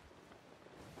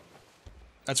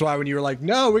 That's why when you were like,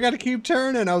 no, we got to keep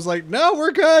turning, I was like, no,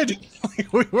 we're good.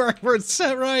 we're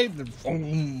set right.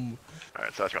 Boom. All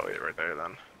right, so that's probably it right there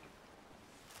then.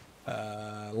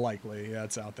 Likely. Yeah,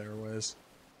 it's out there, Wiz.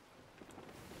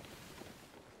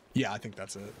 Yeah, I think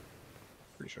that's it.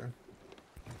 Pretty sure.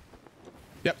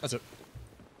 Yep, that's it.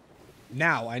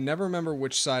 Now, I never remember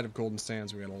which side of Golden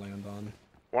Sands we gotta land on.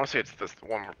 I want to say it's this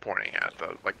one we're pointing at,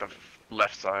 the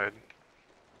left side.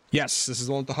 Yes, this is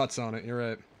the one with the huts on it. You're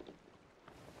right.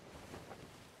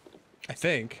 I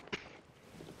think.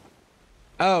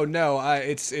 Oh no,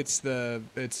 it's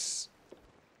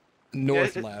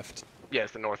north left. Yeah,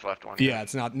 it's the north left one. Yeah,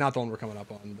 it's not the one we're coming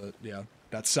up on, but yeah,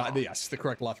 that side. Yes, the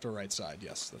correct left or right side.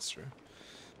 Yes, that's true.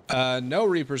 No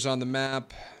Reapers on the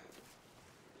map.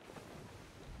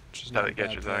 Which is That's how not they a get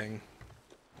bad you, Zach. thing.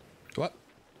 What?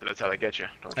 That's how they get you.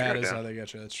 Don't That forget is down. how they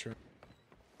get you. That's true.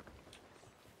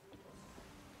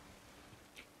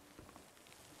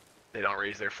 They don't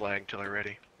raise their flag till they're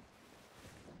ready.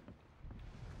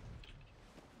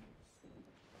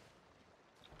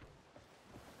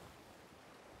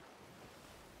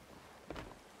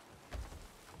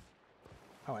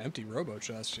 Oh, empty robo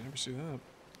chest. You never see that.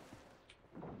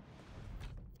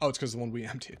 Oh, it's because the one we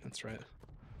emptied. That's right.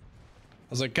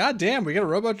 I was like, God damn, we got a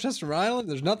robo chest from Island?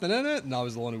 There's nothing in it? And I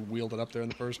was the one who wheeled it up there in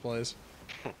the first place.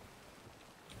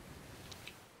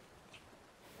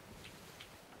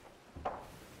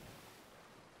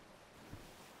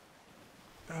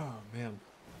 Oh, man.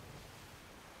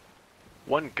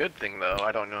 One good thing, though,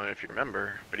 I don't know if you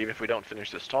remember, but even if we don't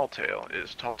finish this tall tale,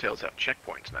 is tall tales have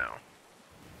checkpoints now.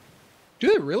 Do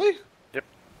they really? Yep.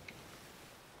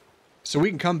 So we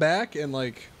can come back and,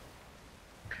 like...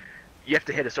 You have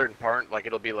to hit a certain part, like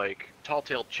it'll be like tall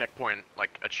tale checkpoint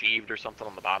like achieved or something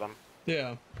on the bottom.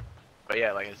 Yeah. But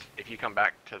yeah, like if you come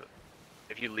back to,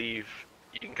 if you leave,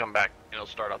 you can come back and it'll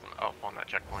start off on that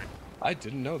checkpoint. I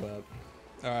didn't know that.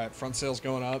 All right, front sail's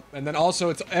going up, and then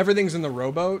also everything's in the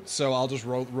rowboat, so I'll just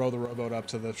row the rowboat up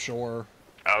to the shore.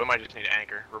 Oh, we might just need to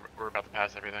anchor. We're about to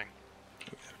pass everything.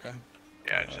 Okay.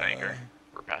 Yeah, just anchor.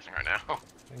 We're passing right now.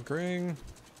 Anchoring.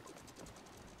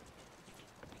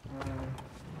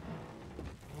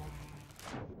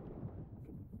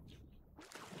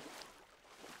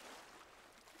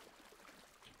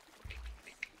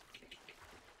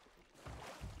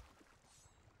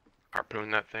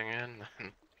 Harpoon that thing in,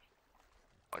 then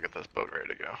I'll get this boat ready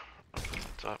to go.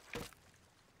 What's up?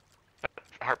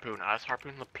 Harpoon us,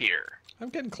 harpoon the pier. I'm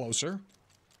getting closer.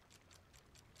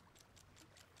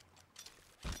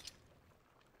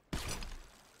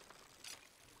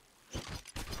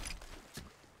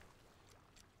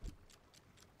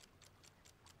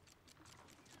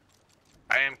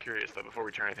 I am curious though, before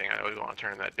we turn anything, I always want to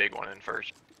turn that big one in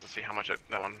first to see how much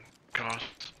that one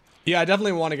costs. Yeah, I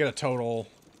definitely want to get a total,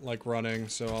 like, running,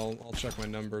 so I'll check my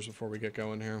numbers before we get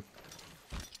going here.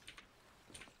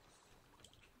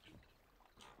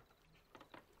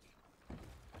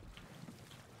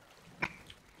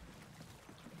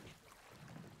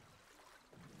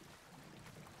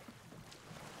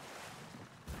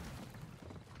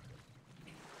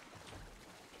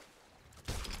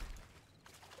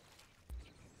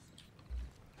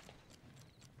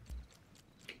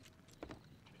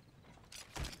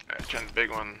 Alright, turn the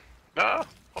big one. No!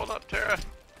 Hold up, Tara.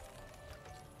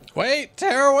 Wait,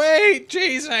 Tara, wait!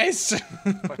 Jesus!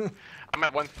 I'm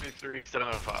at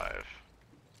 133,705.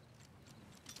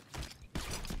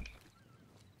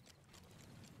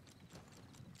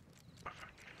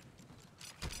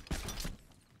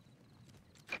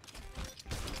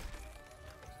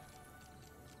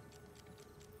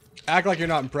 Act like you're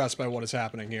not impressed by what is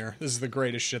happening here. This is the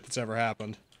greatest shit that's ever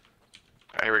happened.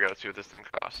 Alright, here we go. Let's see what this thing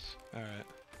costs. Alright.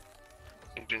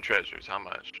 Ancient treasures, how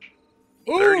much?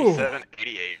 Ooh!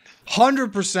 37.88.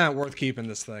 100% worth keeping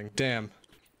this thing. Damn.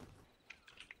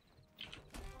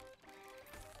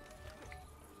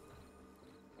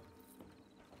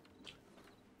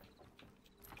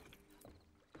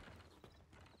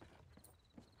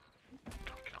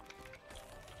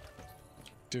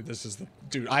 Dude, this is the...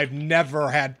 Dude, I've never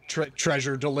had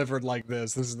treasure delivered like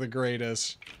this. This is the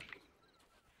greatest.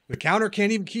 The counter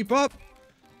can't even keep up.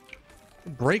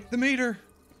 Break the meter.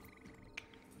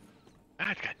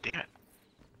 God damn it.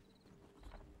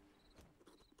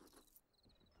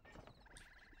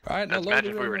 Alright, now That's load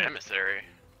imagine it if we were an up. emissary.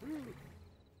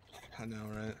 I know,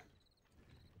 right?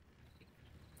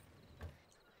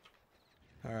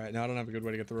 Alright, now I don't have a good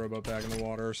way to get the rowboat back in the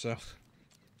water, so...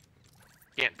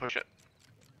 Can't push it.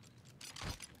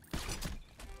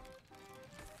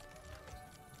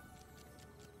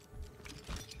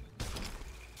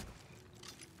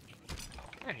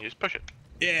 Yeah, you just push it.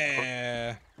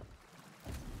 Yeah!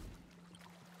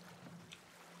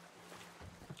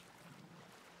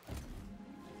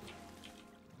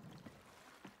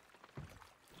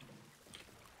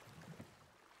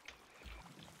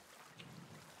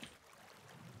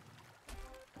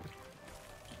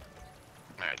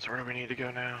 So where do we need to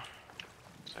go now?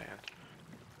 Sand.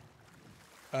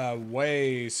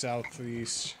 Way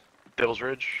southeast. Devil's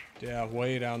Ridge. Yeah,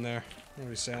 way down there. I'm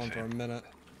gonna be sailing for a minute.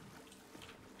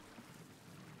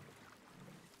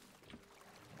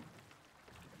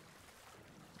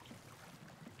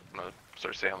 I'm gonna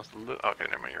start sailing. Okay,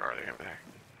 never mind. You're already over there.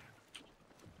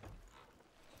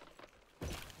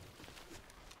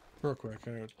 Real quick,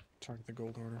 I gotta talk to the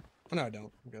gold order. Oh, no, I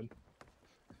don't. I'm good.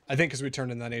 I think because we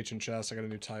turned in that ancient chest, I got a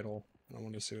new title. I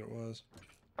wanted to see what it was.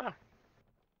 Oh.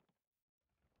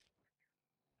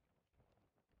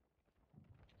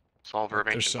 Solver of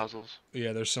ancient puzzles.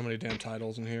 Yeah, there's so many damn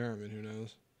titles in here. I mean, who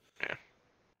knows? Yeah.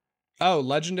 Oh,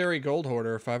 legendary gold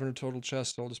hoarder. 500 total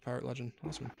chests. Oldest pirate legend.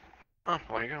 Awesome. Oh,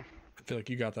 well, there you go. I feel like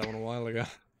you got that one a while ago.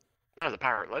 That was a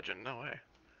pirate legend. No way.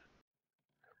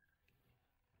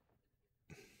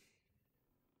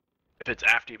 If it's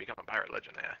after you become a pirate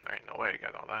legend, yeah, there ain't no way you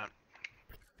got all that.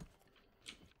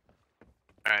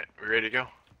 Alright, we ready to go?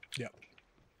 Yep.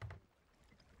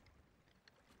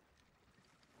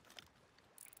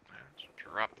 Let's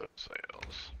drop those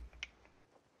sails.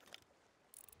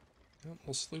 Yep,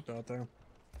 we'll sloop out there.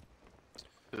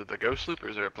 Is it the ghost sloop or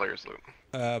is there a player sloop?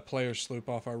 Player sloop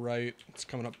off our right. It's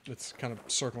coming up. It's kind of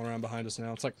circling around behind us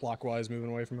now. It's like clockwise moving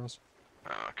away from us.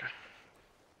 Oh, okay.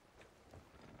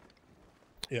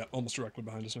 Yeah, almost directly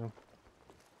behind us now.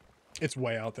 It's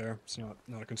way out there. It's not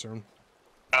a concern.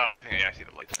 Oh, yeah, I see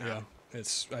the lights now. Yeah,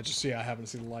 I haven't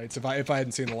seen the lights. If I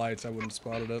hadn't seen the lights, I wouldn't have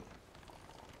spotted it.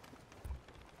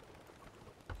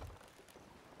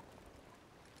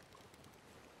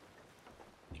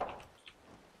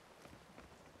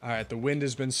 Alright, the wind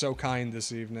has been so kind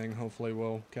this evening. Hopefully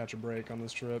we'll catch a break on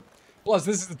this trip. Plus,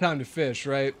 this is the time to fish,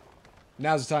 right?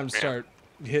 Now's the time to start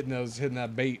hitting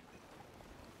that bait.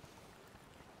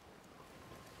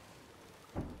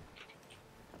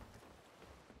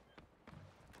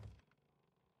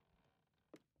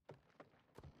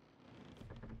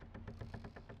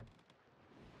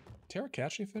 Tara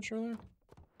catch any fish earlier?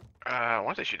 I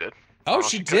want to say she did. Oh,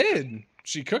 she did!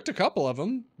 She cooked a couple of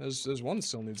them. There's one that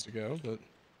still needs to go, but...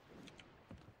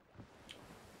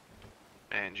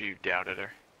 And you doubted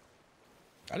her.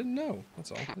 I didn't know,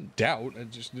 that's all. I didn't doubt, I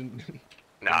just didn't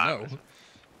Nah. know.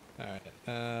 Alright,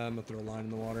 I'm gonna throw a line in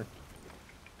the water.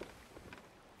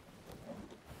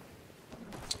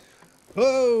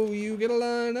 Oh, you get a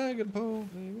line, I get a pole,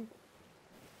 baby.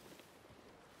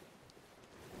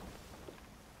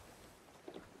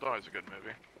 It's always a good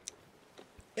movie.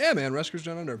 Yeah, man, Rescuers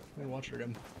Down Under. I'm gonna watch it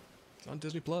again. It's on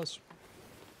Disney Plus.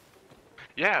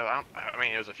 Yeah, I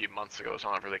mean, it was a few months ago, so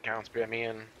I don't know if it really counts, but me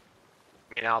and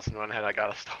Allison went ahead, I got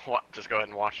us to just go ahead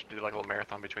and watch, do like a little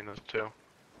marathon between those two.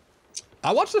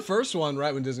 I watched the first one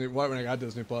right when I got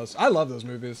Disney Plus. I love those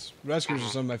movies. Rescuers are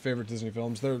some of my favorite Disney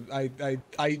films.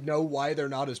 I know why they're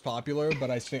not as popular, but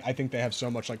I think they have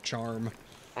so much like charm.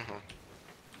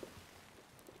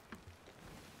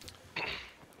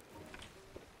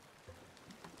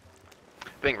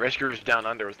 I think Rescuers Down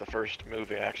Under was the first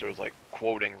movie I actually was like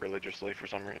quoting religiously for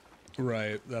some reason.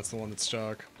 Right, that's the one that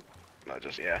stuck. Not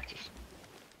just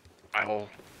my whole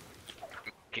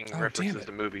making references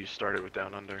to movies started with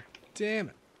Down Under. Damn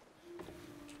it.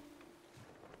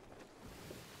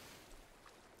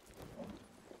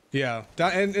 Yeah,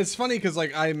 and it's funny because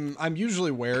like I'm usually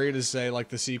wary to say like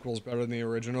the sequel's better than the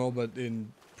original, but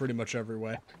in pretty much every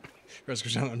way,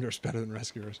 Rescuers Down Under is better than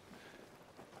Rescuers.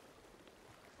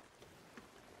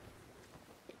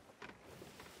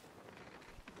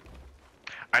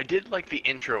 I did like the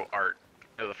intro art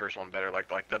of the first one better, like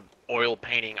the oil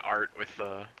painting art with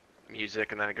the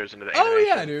music, and then it goes into the animation. Oh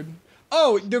yeah, dude.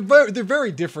 Oh, they're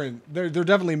very different. They're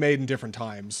definitely made in different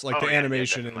times. Like the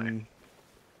animation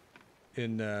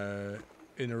in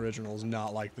originals,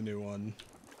 not like the new one.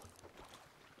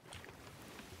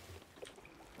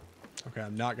 Okay,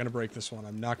 I'm not gonna break this one.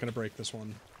 I'm not gonna break this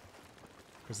one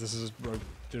because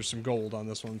there's some gold on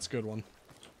this one. It's a good one.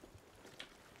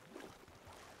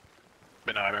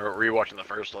 But no, I remember rewatching the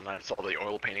first one and I saw the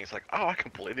oil paintings, like, oh, I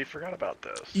completely forgot about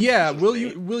this. Yeah, Will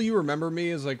You Remember Me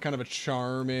is like kind of a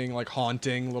charming, like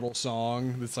haunting little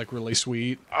song that's like really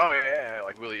sweet. Oh yeah,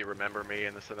 like Will You Remember Me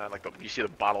and this and that, like you see the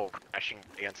bottle crashing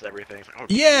against everything. It's like, oh,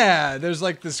 yeah, there's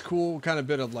like this cool kind of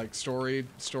bit of like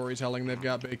storytelling they've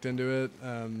got baked into it.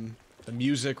 The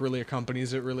music really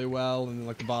accompanies it really well, and then,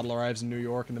 like the bottle arrives in New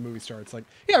York and the movie starts. Like,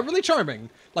 yeah, really charming.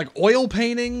 Like oil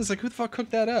paintings, like who the fuck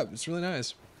cooked that up? It's really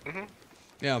nice. Mhm.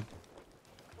 Yeah.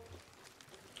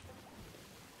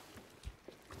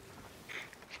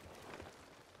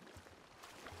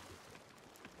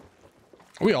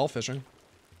 Are we all fishing?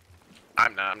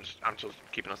 I'm not. I'm just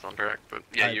keeping us on track. But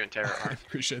yeah, you and Tara are. I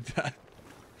appreciate that.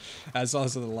 I saw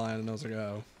this in the line and I was like,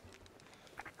 oh.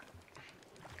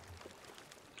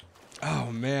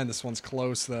 Oh man, this one's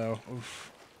close though.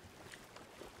 Oof.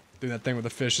 Dude, that thing with the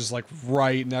fish is like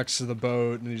right next to the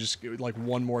boat, and you just get like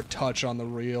one more touch on the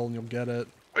reel and you'll get it.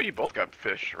 Oh, you both got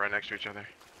fish right next to each other.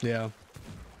 Yeah.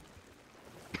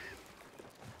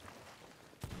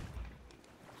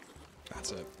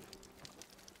 That's it.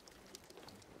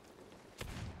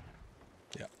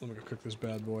 Yeah, let me go cook this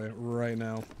bad boy right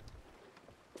now.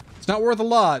 It's not worth a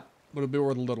lot, but it'll be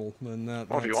worth a little. And that.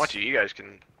 Well, if you want to, you guys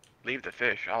can leave the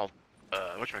fish. I'll,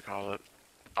 whatchamacallit.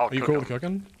 I'll Are you cook cool them. with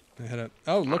cooking? I hit it.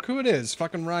 Oh, look who it is.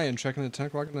 Fucking Ryan checking at 10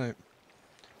 o'clock at night.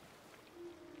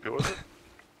 Who was it?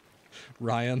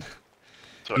 Ryan.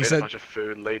 So I He ate said- a bunch of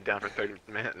food, laid down for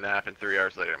 30-minute nap, and 3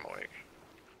 hours later I'm awake.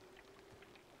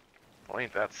 Well,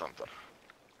 ain't that something?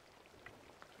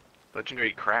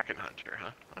 Legendary Kraken Hunter,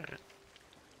 huh? Alright.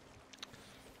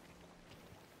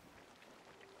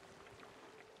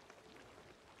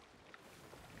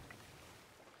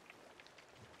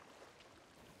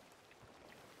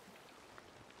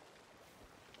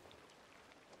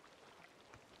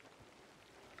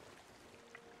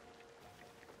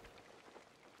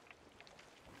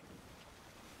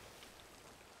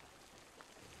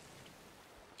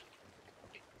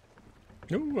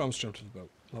 Ooh, I almost jumped to the boat.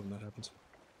 Love when that happens.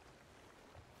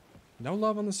 No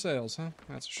love on the sails, huh?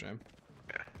 That's a shame.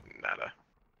 Yeah, nada.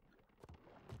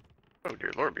 Oh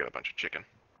dear lord, we got a bunch of chicken.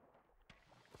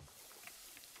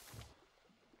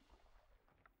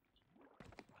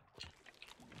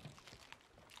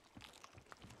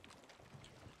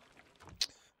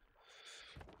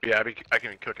 Yeah, I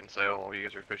can cook and sail while you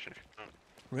guys are fishing.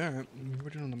 Yeah, we're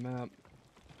doing on the map.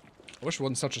 I wish it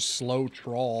wasn't such a slow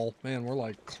trawl. Man, we're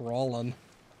like crawling.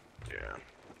 Yeah.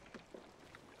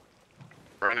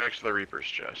 Right next to the Reaper's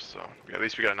chest, so yeah, at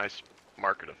least we got a nice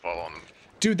marker to follow on.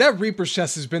 Dude, that Reaper's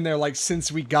chest has been there like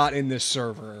since we got in this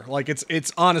server. Like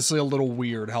it's honestly a little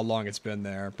weird how long it's been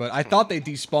there. But I thought they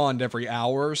despawned every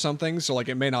hour or something, so like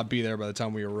it may not be there by the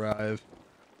time we arrive.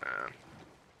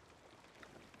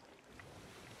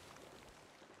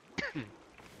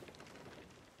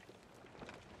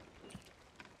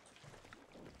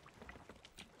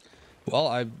 Well,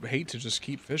 I hate to just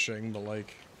keep fishing, but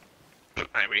like...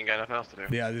 I mean, we ain't got nothing else to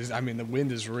do. Yeah, I mean, the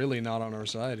wind is really not on our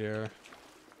side here.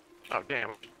 Oh,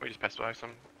 damn. We just passed by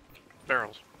some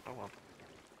barrels. Oh, well.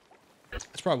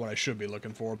 That's probably what I should be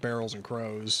looking for. Barrels and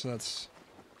crows. That's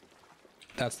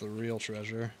the real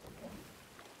treasure.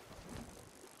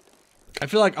 I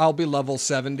feel like I'll be level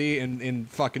 70 in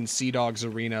fucking Sea Dog's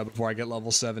arena before I get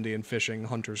level 70 in fishing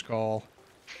Hunter's Call.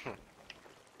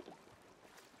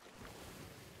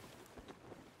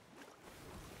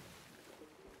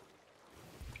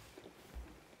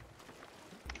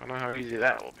 I don't know how easy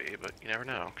that will be, but you never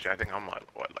know. Cause I think I'm like,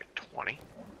 what, like 20?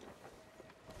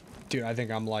 Dude, I think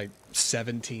I'm like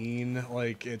 17.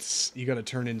 Like, it's... You gotta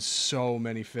turn in so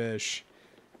many fish.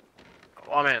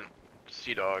 Well, I'm in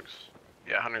Sea Dogs.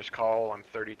 Yeah, Hunter's Call, I'm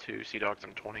 32. Sea Dogs,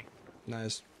 I'm 20.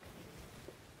 Nice.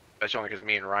 That's only because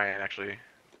me and Ryan actually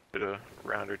did a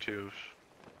round or two.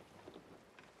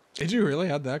 Did you really?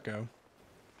 How'd that go?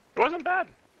 It wasn't bad.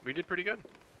 We did pretty good.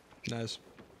 Nice.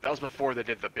 That was before they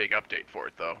did the big update for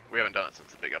it, though. We haven't done it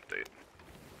since the big update.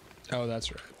 Oh,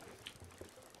 that's right.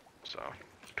 So,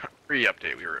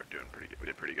 pre-update, we were doing pretty good. We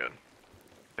did pretty good.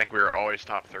 I think we were always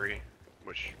top 3,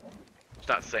 which it's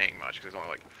not saying much because there's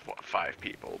only like 5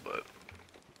 people, but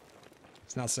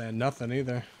It's not saying nothing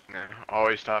either. yeah,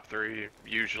 always top 3.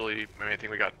 Usually, I mean, I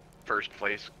think we got first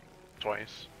place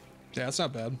twice. Yeah, that's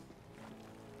not bad.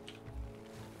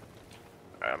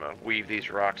 I'm gonna weave these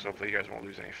rocks. Hopefully, you guys won't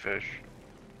lose any fish.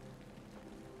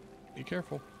 Be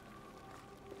careful.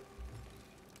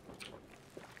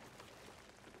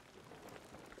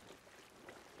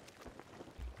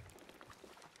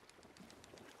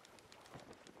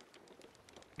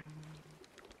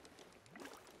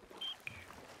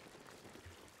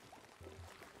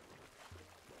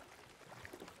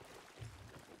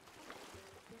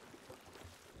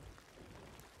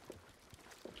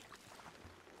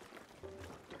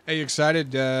 Hey, you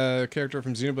excited? Character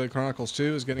from Xenoblade Chronicles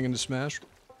 2 is getting into Smash.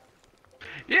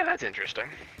 Yeah, that's interesting.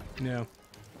 Yeah.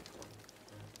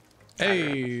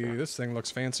 Hey, this thing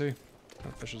looks fancy.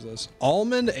 What fish is this?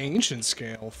 Almond Ancient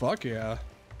Scale. Fuck yeah.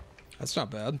 That's not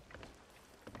bad.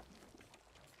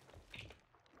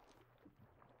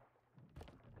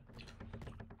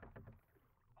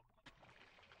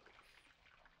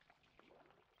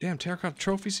 Damn, terracotta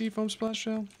trophy seafoam splash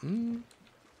shell? Mm.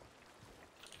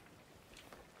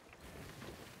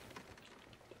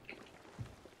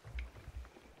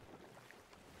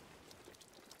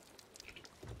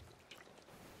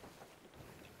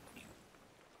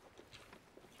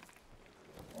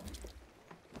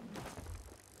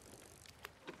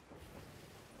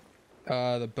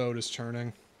 The boat is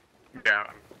turning. Yeah,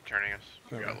 I'm turning us.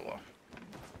 We Okay. got a little off.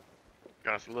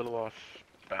 Got us a little off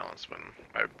balance when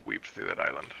I weaved through that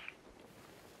island.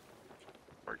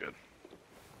 We're good.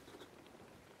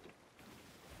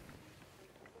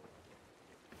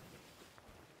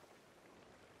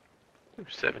 Ooh,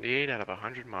 78 out of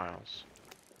 100 miles.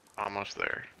 Almost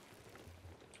there.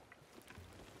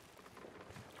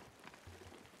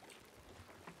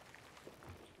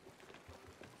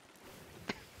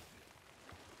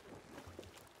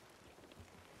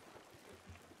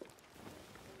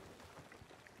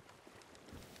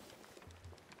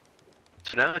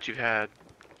 So now that you've had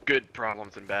good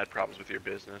problems and bad problems with your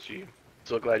business, you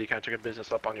so glad you kind of took a business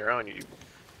up on your own. You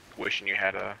wishing you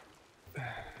had a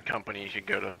company you could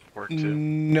go to work to.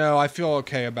 No, I feel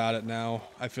okay about it now.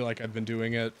 I feel like I've been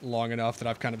doing it long enough that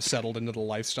I've kind of settled into the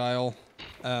lifestyle.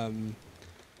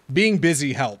 Being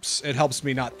busy helps. It helps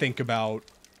me not think about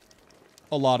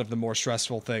a lot of the more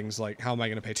stressful things, like how am I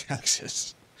going to pay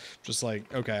taxes? Just like,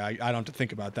 okay, I don't have to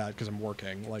think about that because I'm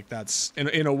working. Like that's,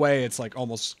 in a way, it's like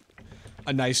almost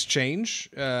a nice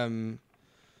change. But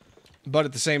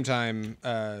at the same time,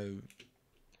 I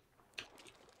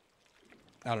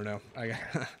don't know.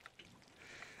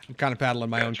 I'm kind of paddling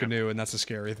my own canoe, and that's a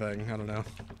scary thing. I don't know.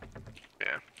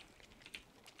 Yeah.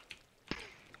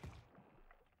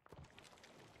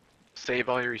 Save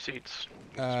all your receipts.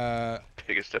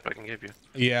 Biggest tip I can give you.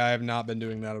 Yeah, I have not been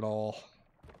doing that at all.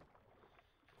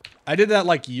 I did that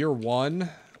like year 1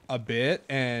 a bit,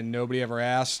 and nobody ever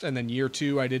asked. And then year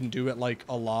 2, I didn't do it like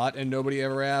a lot, and nobody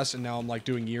ever asked. And now I'm like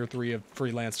doing year 3 of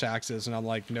freelance taxes, and I'm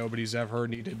like, nobody's ever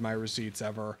needed my receipts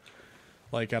ever.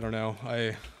 Like, I don't know.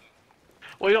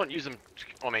 Well, you don't use them.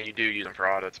 Well, I mean, you do use them for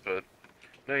audits, but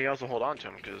no, you also hold on to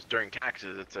them because during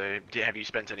taxes, it's a have you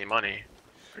spent any money?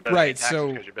 Right. So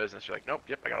because your business, you're like, nope,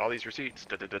 yep, I got all these receipts.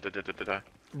 Da, da, da, da, da, da, da.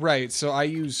 Right, so I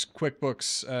use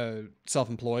QuickBooks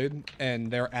Self-Employed, and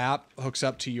their app hooks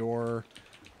up to your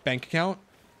bank account,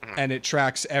 and it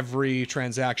tracks every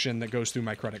transaction that goes through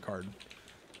my credit card.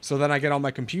 So then I get on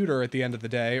my computer at the end of the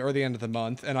day or the end of the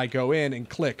month, and I go in and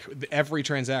click every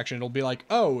transaction. It'll be like,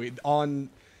 oh, on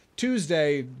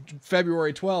Tuesday,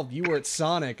 February 12th, you were at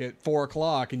Sonic at 4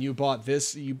 o'clock, and you bought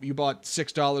this, you bought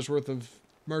 $6 worth of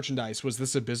merchandise. Was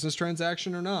this a business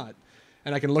transaction or not?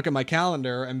 And I can look at my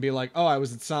calendar and be like, oh, I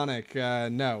was at Sonic.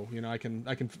 No, you know, I can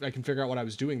figure out what I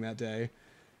was doing that day,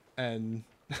 and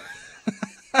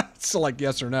so like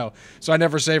yes or no. So I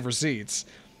never save receipts.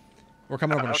 We're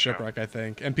coming up on a shipwreck, I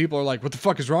think, and people are like, "What the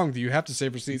fuck is wrong with you? You have to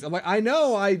save receipts." I'm like, I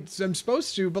know, I'm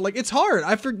supposed to, but like it's hard.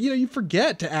 You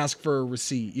forget to ask for a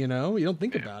receipt. You know, you don't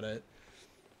think about it.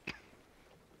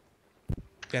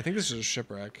 Yeah, I think this is a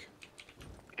shipwreck.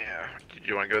 Yeah. Did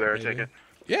you want to go there and take it?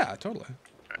 Yeah, totally.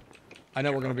 I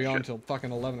know we're going to be on until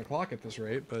fucking 11 o'clock at this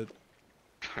rate, but...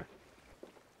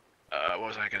 what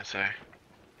was I going to say?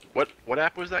 What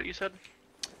app was that you said?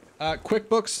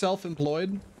 QuickBooks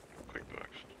Self-Employed.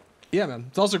 QuickBooks. Yeah, man.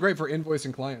 It's also great for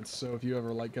invoicing clients, so if you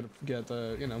ever, like, get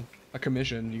you know, a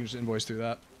commission, you can just invoice through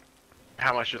that.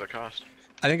 How much does it cost?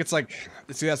 I think it's like...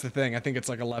 See, that's the thing. I think it's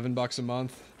like 11 bucks a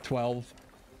month, 12.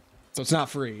 So it's not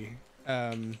free. But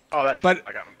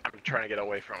I'm trying to get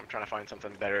away from. I'm trying to find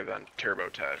something better than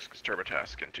TurboTax, because TurboTax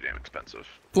is getting too damn expensive.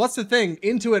 Well, that's the thing.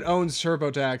 Intuit owns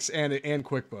TurboTax and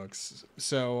QuickBooks,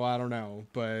 so I don't know,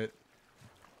 but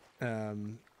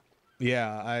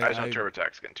yeah, I just know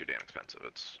TurboTax is getting too damn expensive.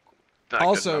 It's not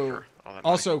also good enough for all that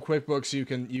money. also QuickBooks. You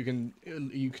can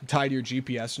tie to your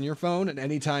GPS in your phone, and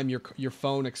anytime your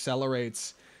phone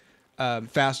accelerates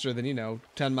faster than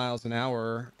 10 miles an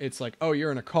hour, it's like, oh,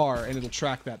 you're in a car, and it'll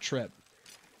track that trip.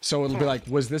 So it'll be like,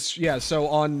 was this... Yeah, so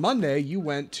on Monday, you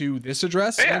went to this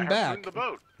address and back. In the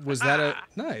boat. Was that a...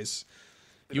 Nice.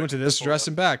 You went to this address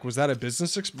and back. Was that a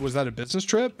business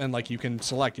trip? And, like, you can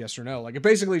select yes or no. Like, it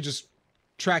basically just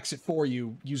tracks it for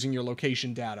you using your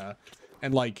location data.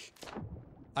 And, like,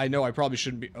 I know I probably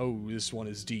shouldn't be... Oh, this one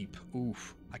is deep.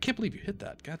 Oof. I can't believe you hit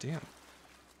that. Goddamn.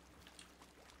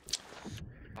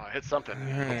 I hit something.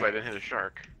 Hopefully I didn't hit a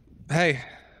shark. Hey.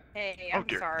 Hey, I'm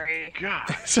sorry. God.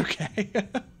 It's okay.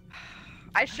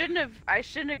 I shouldn't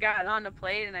have gotten on the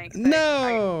plane, and I didn't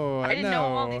know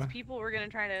all these people were gonna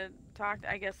try to talk.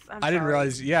 I guess I didn't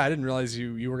realize. Yeah, I didn't realize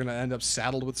you were gonna end up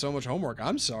saddled with so much homework.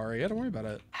 I'm sorry. Yeah, don't worry about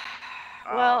it.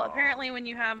 Well, apparently, when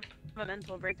you have a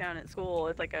mental breakdown at school,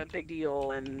 it's like a big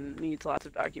deal and needs lots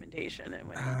of documentation. And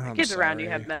when the kids around you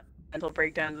have mental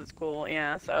breakdowns at school,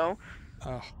 yeah. So,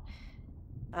 oh.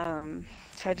 So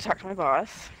I had to talk to my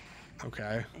boss.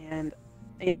 Okay. And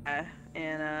yeah,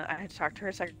 and I had to talk to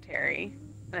her secretary,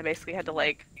 and I basically had to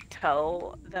like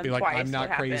tell them be like, twice I'm not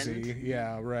what crazy. happened.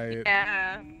 Yeah, right.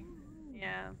 Yeah,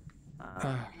 yeah.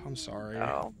 I'm sorry.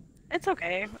 So it's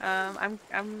okay.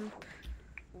 I'm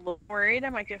a little worried I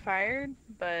might get fired,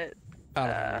 but I don't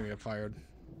think I'm gonna get fired.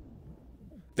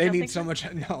 They don't need think so so? much.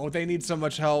 No, they need so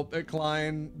much help at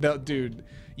Klein. Dude,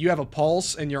 you have a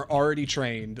pulse and you're already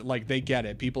trained. Like, they get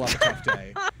it. People have a tough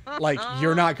day. Like,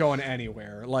 you're not going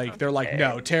anywhere. Like, they're like,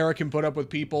 no, Tara can put up with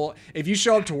people. If you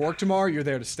show up to work tomorrow, you're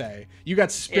there to stay. You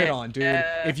got spit on, dude.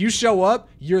 If you show up,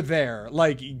 you're there.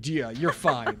 Like, yeah, you're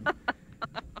fine.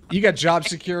 You got job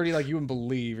security like you wouldn't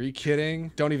believe. Are you kidding?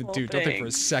 Don't even, Well, dude, don't think for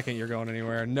a thanks. second you're going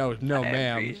anywhere. No, no, I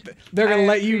ma'am. appreciate- They're gonna I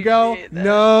let you go? appreciate that.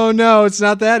 No, no, it's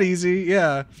not that easy.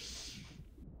 Yeah.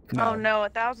 Oh no,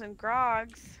 1,000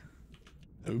 grogs.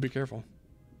 Ooh, be careful.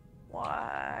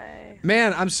 Why?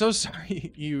 Man, I'm so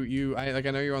sorry. I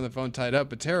know you're on the phone tied up,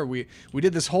 but Tara, we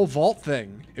did this whole vault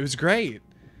thing. It was great.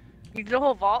 You did a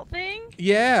whole vault thing?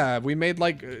 Yeah, we made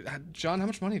like John, how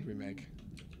much money did we make?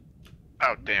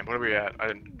 Oh damn, what are we at? I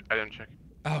didn't check.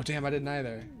 Oh damn, I didn't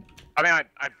either. I mean,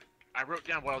 I wrote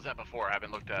down what I was at before. I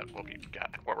haven't looked at what we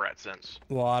got, where we're at since.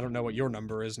 Well, I don't know what your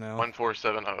number is now.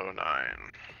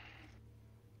 14709.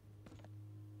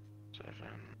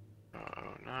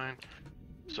 7009.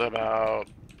 So about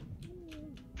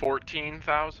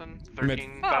 14,000,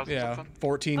 13,000 Yeah, something.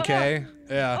 14K.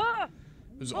 Yeah, Oh,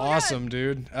 it was oh, awesome,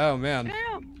 dude. Oh man,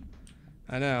 damn.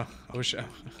 I know. I wish.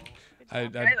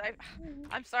 I'm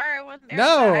sorry I wasn't there.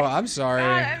 No, for that. I'm sorry.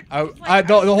 God, I, was like- I,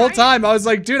 the, was the whole trying- time I was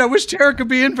like, dude, I wish Tara could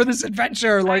be in for this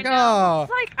adventure. Like, I know. oh.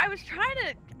 It's like I was trying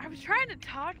to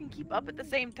talk and keep up at the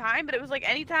same time, but it was like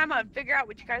anytime I'd figure out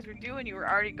what you guys were doing, you were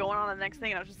already going on the next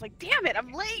thing, and I was just like, damn it,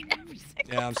 I'm late every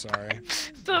single Yeah, I'm sorry. time.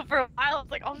 So for a while, I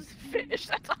was like, I'll just fish.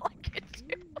 That's all I can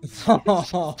do. Just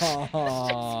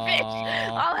fish.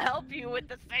 I'll help you with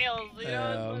the sales, you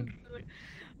know.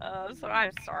 So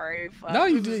I'm sorry. But No,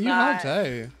 you this did. is You not- helped.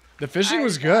 Hey, the fishing I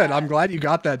was good. got- I'm glad you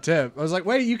got that tip. I was like,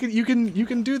 wait, you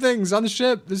can do things on the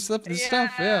ship. This stuff.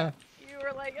 Yeah, You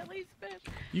were like, at least fish.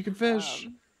 you can fish.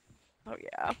 Oh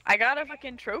yeah, I got a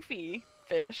fucking trophy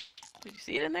fish. Did you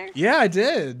see it in there? Yeah, I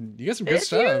did. You got some good It's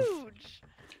stuff. huge.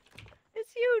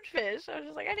 It's huge fish. I was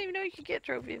just like, I didn't even know you could get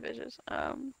trophy fishes.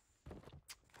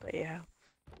 But yeah.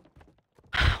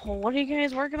 Well, what are you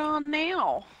guys working on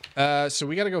now? So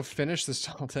we got to go finish this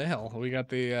tall tale. We got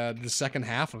the second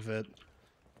half of it.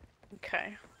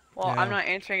 Okay. Well, Yeah. I'm not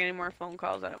answering any more phone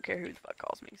calls. I don't care who the fuck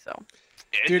calls me. So.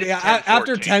 Dude, It's yeah,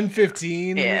 after 10:14.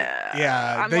 10:15.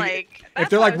 Yeah. I'm they- like. if that's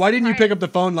they're why I like, was why didn't you pick surprised. up the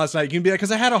phone last night? You can be like,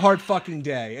 because I had a hard fucking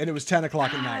day, and it was 10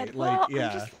 o'clock at night. God, Like, well, yeah.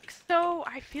 I'm just, so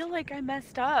I feel like I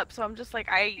messed up. So I'm just like,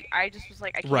 I just was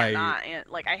like, I can't Right. not,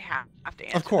 like I have to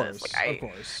answer Of course, this. Like, of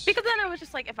course. Because then I was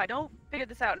just like, if I don't figure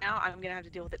this out now, I'm gonna have to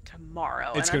deal with it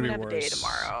tomorrow. It's and gonna I'm be gonna have a day worse.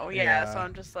 tomorrow. Yeah. Yeah. So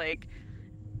I'm just like,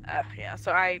 yeah.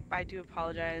 So I do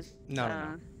apologize. No,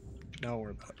 no. Don't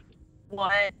worry about it.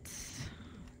 What?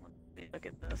 Let me look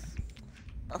at this.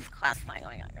 This class thing.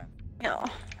 You know.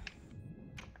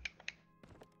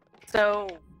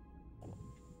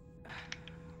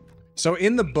 So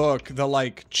in the book, the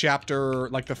like chapter,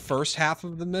 like the first half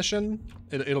of the mission,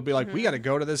 it'll be like, we got to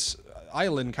go to this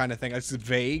island kind of thing. It's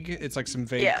vague. It's like some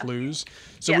vague clues.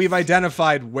 So we've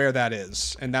identified where that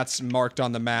is, and that's marked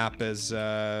on the map as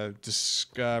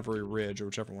Discovery Ridge or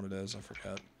whichever one it is. I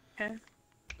forget. Okay.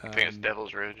 I think it's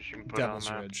Devil's Ridge. You can put Devil's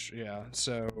it on that. Ridge. Yeah.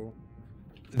 So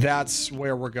that's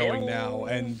where we're going now,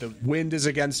 and the wind is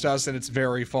against us, and it's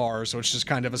very far, so it's just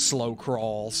kind of a slow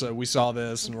crawl. So we saw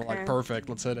this, and we're like, perfect,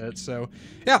 let's hit it. So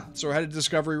yeah, so we're headed to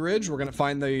Discovery Ridge. We're gonna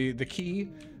find the key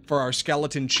for our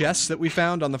skeleton chest that we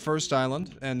found on the first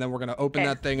island, and then we're gonna open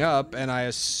that thing up, and I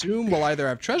assume we'll either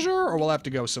have treasure or we'll have to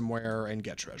go somewhere and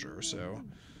get treasure. So.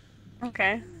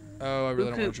 Okay. Oh, I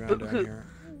really don't want to drown down here.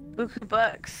 Buku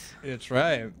bucks. It's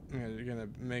right. You're gonna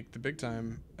make the big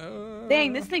time.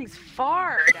 Dang, this thing's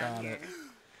far down Got here. it.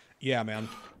 Yeah, man.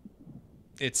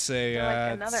 It's a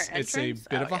Like another it's a entrance?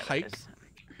 bit Oh, of a yeah, there hike, it is.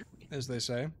 as they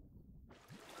say.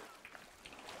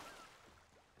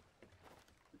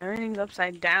 Everything's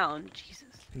upside down. Jesus.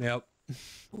 Yep.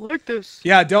 Look at this.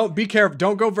 Yeah, don't be careful.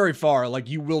 Don't go very far. Like,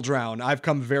 you will drown. I've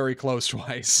come very close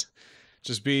twice.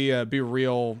 Just be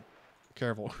real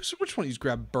careful. Which one of these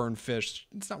grab burned fish?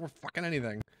 It's not worth fucking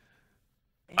anything.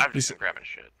 I've just been grabbing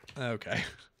shit. Okay.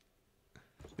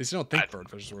 At least I don't think bird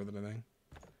fish is worth anything.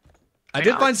 I think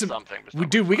did I find heard some. something,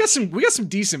 but We got some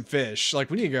decent fish. Like,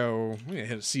 we need to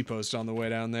hit a sea post on the way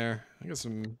down there. I got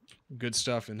some good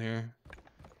stuff in here.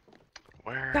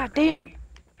 Where God damn.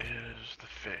 is the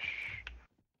fish?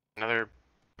 Another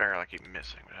barrel I keep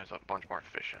missing, but it has a bunch more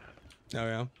fish in it. Oh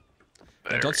yeah.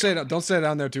 There Don't stay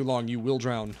down there too long. You will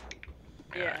drown.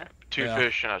 Yeah. Two Yeah.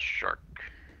 fish and a shark.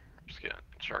 Just kidding.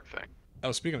 Shark thing.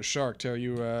 Oh, speaking of shark, Tara,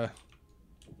 you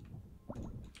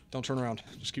Don't turn around.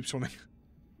 Just keep swimming.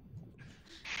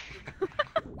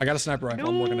 I got a sniper rifle.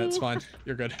 I'm working it. It's fine.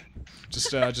 You're good.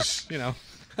 Just you know,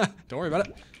 don't worry about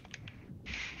it.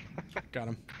 Got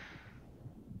him.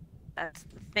 That's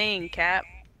the thing, Cap.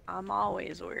 I'm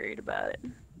always worried about it.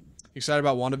 You excited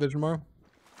about WandaVision tomorrow?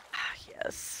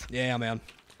 Yes. Yeah, man.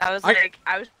 I was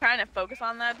trying to focus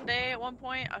on that today at one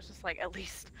point. I was just like, at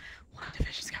least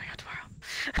WandaVision's coming out tomorrow.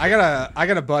 I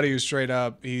got a buddy who's straight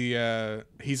up.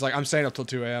 He's like, I'm staying up till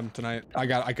 2 a.m. tonight. I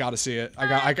gotta see it.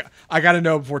 I gotta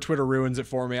know before Twitter ruins it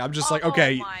for me. I'm just like,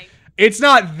 okay, it's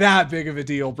not that big of a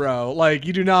deal, bro. Like,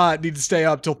 you do not need to stay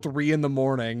up till 3 in the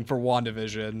morning for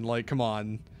WandaVision. Like, come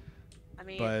on. I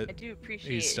mean, But I do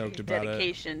appreciate he's stoked his about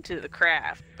dedication to the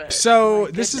craft. But So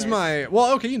my this is goodness.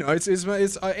 my okay, you know, it's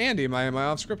Andy, my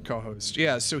off script co-host.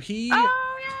 Yeah, so he.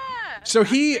 Oh yeah. So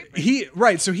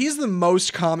right, so he's the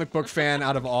most comic book fan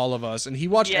out of all of us, and he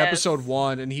watched Yes. episode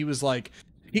 1, and he was like,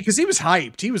 because he was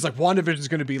hyped. He was like, WandaVision's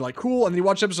gonna be like cool, and then he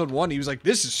watched episode 1, he was like,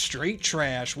 this is straight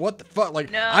trash. What the fuck?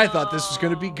 Like, I thought this was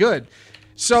gonna be good.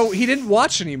 So he didn't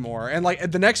watch anymore, and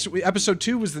like the next episode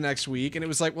 2 was the next week, and it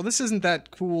was like, well, this isn't that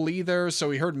cool either.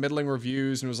 So he heard middling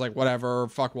reviews and was like, whatever,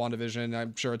 fuck WandaVision.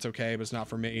 I'm sure it's okay, but it's not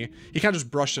for me. He kind of just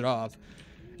brushed it off.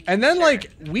 And then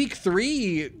like week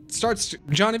 3 starts.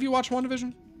 John, have you watched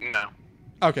WandaVision? No.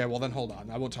 Okay, well then hold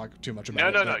on. I won't talk too much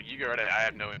about it. No. but- You go right ahead. I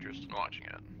have no interest in watching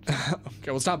it. Okay,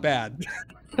 well it's not bad.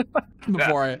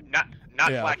 Not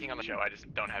Yeah. flacking on the show. I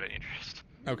just don't have any interest.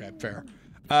 Okay, fair.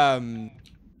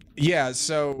 Yeah,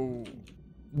 so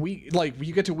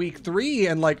you get to week 3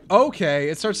 and like, okay,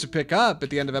 it starts to pick up at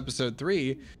the end of episode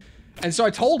 3. And so I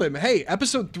told him, hey,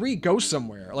 episode 3 goes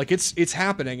somewhere. Like it's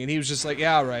happening. And he was just like,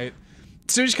 yeah, right.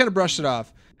 So he just kind of brushed it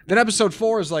off. Then episode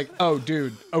 4 is like, oh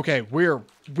dude, okay, we're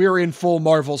in full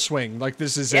Marvel swing. Like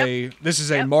this is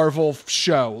a Marvel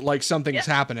show. Like something is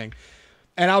happening.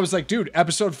 And I was like, dude,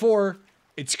 episode 4,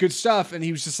 it's good stuff. And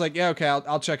he was just like, yeah, okay,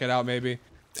 I'll check it out maybe.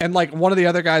 And like one of the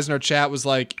other guys in our chat was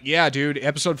like, yeah, dude,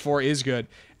 episode 4 is good.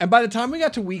 And by the time we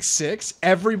got to week 6,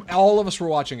 all of us were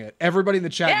watching it. Everybody in the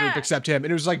chat group except him.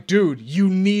 And it was like, dude,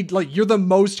 you're the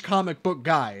most comic book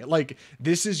guy. Like,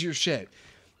 this is your shit.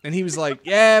 And he was like,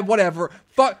 yeah, whatever.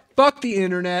 Fuck the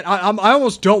internet. I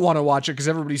almost don't want to watch it because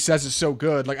everybody says it's so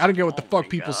good. Like, I don't get what the fuck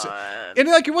people say. And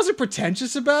like, it wasn't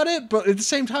pretentious about it, but at the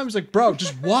same time, it's like, bro,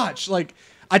 just watch. Like,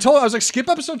 I was like, skip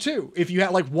episode 2. If you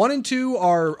had like 1 and 2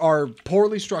 are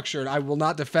poorly structured, I will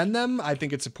not defend them. I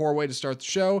think it's a poor way to start the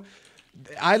show.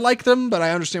 I like them, but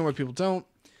I understand why people don't.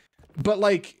 But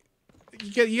like,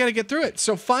 you got to get through it.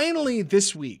 So finally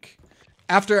this week,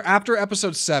 after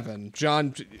episode 7,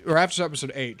 after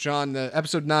episode 8, John,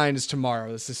 episode 9 is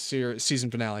tomorrow. This is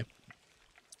season finale.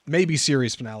 Maybe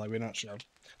series finale. We're not sure.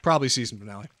 Probably season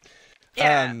finale.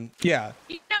 Yeah. Yeah.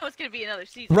 You know it's gonna be another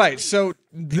season. Right. So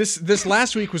this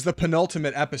last week was the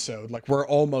penultimate episode. Like we're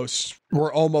almost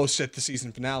at the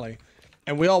season finale.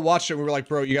 And we all watched it. We were like,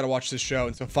 bro, you got to watch this show.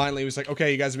 And so finally, he was like,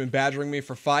 okay, you guys have been badgering me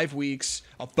for 5 weeks.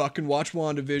 I'll fucking watch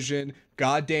WandaVision.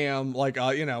 Goddamn. Like,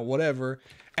 whatever.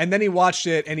 And then he watched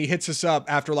it and he hits us up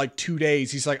after like 2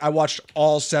 days. He's like, I watched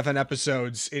all 7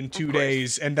 episodes in 2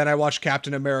 days. And then I watched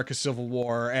Captain America Civil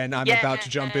War. And I'm about to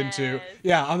jump into,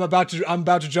 I'm about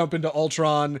to jump into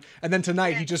Ultron. And then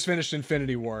tonight he just finished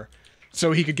Infinity War.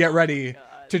 So he could get ready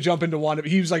to jump into Wanda.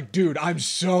 He was like, dude, I'm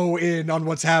so in on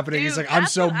what's happening. Dude, he's like, I'm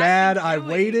so mad I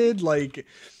waited. Like,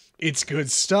 it's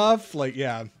good stuff. Like,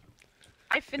 yeah.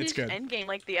 I finished Endgame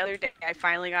like the other day. I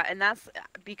finally got, and that's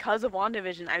because of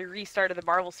WandaVision. I restarted the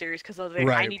Marvel series because I was like,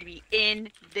 I need to be in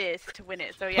this to win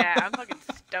it. So yeah, I'm fucking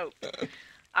stoked.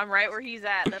 I'm right where he's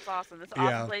at. That's awesome. That's an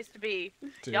awesome place to be.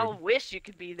 Dude. Y'all wish you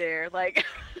could be there. Like.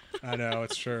 I know,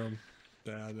 it's true.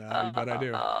 Yeah, no, but I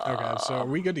do. Okay, so are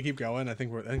we good to keep going? I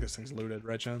think this thing's looted,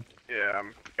 right, John? Yeah,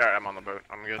 I'm on the boat.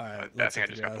 I'm good. Right, I think I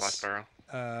just got the last barrel.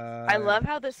 I love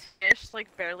how this fish like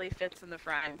barely fits in the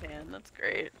frying pan. That's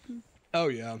great. Oh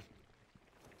yeah.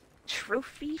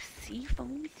 Trophy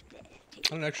seafoam steak.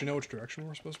 I don't actually know which direction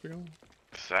we're supposed to be going.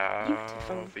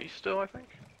 Southeast still, I think.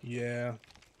 Yeah.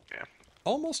 Yeah.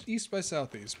 Almost east by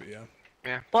southeast, but yeah.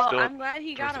 Yeah. Well, still I'm glad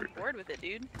he got on board with it,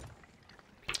 dude.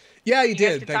 Yeah, he You guys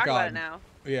did. can Thank talk God. about it now.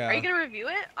 Yeah. Are you gonna review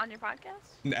it on your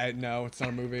podcast? No, it's not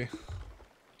a movie.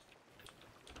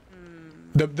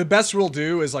 The best we'll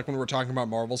do is like when we're talking about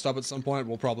Marvel stuff at some point,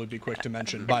 we'll probably be quick to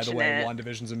mention, by the way,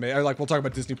 WandaVision's amazing. Or like we'll talk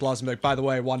about Disney Plus and be like, by the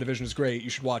way, WandaVision is great. You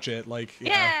should watch it. Like,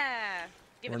 yeah.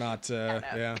 We're not.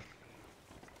 Yeah.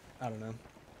 I don't know.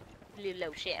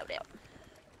 Little shout out.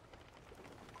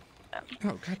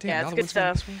 Oh goddamn! Yeah, it's good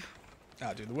stuff.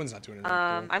 Oh, dude, the wind's not doing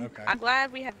anything. Cool. I'm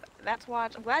glad we have that to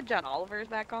watch. I'm glad John Oliver's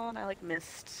back on. I like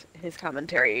missed his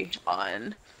commentary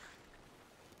on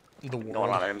The going world.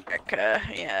 on in America.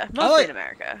 Yeah, mostly in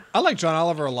America. I like John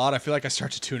Oliver a lot. I feel like I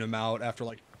start to tune him out after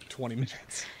like 20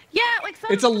 minutes. Yeah, like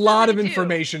some It's a episodes lot of I do.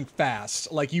 information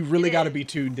fast. Like you really It got to is. be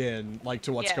tuned in, like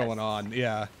to what's Yes. going on.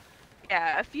 Yeah.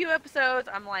 Yeah, a few episodes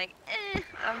I'm like,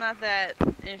 I'm not that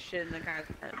interested in the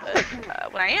content,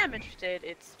 but when I am interested,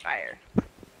 it's fire.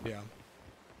 Yeah.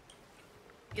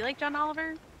 You like John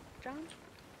Oliver, John?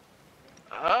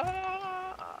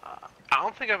 I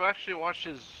don't think I've actually watched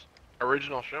his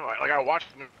original show. I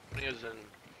watched him when he was in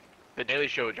The Daily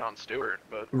Show with Jon Stewart,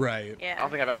 but Right. Yeah. I don't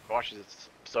think I've ever watched his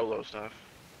solo stuff.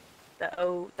 The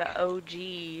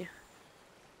OG.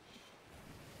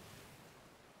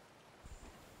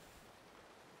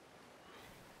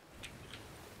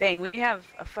 Dang, we have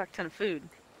a fuck ton of food.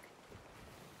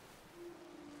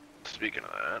 Speaking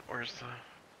of that, where's the...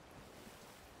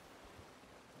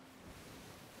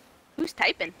 Who's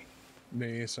typing?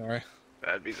 Me, sorry.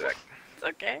 That'd be Zach. It's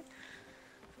okay.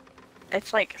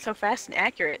 It's like so fast and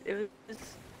accurate. It was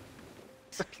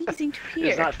so pleasing to hear.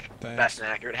 It's not Thanks. fast and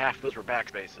accurate. Half of those were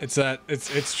backspaces.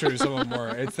 It's true. Some of them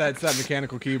were. It's that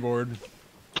mechanical keyboard.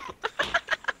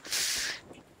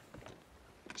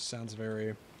 Sounds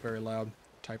very loud.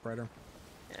 Typewriter.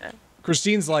 Yeah.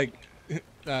 Christine's like,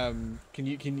 can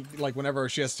you like whenever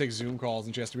she has to take Zoom calls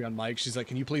and she has to be on mic, she's like,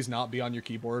 can you please not be on your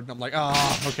keyboard? And I'm like,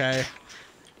 okay.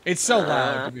 It's so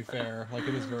loud, to be fair. Like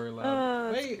it is very loud.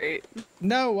 Oh, that's Wait, great.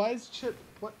 no, why is Chip?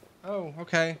 What? Oh,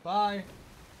 okay. Bye.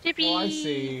 Chippy. Oh, I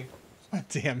see.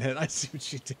 Damn it! I see what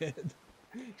she did.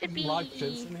 Chippy. You lock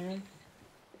Chips in here.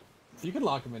 You can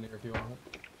lock him in here if you want.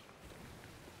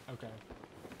 Okay.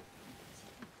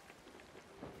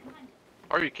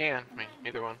 Or you can. I mean,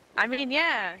 either one. I mean,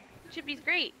 yeah. Chippy's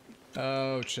great.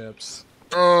 Oh, Chips.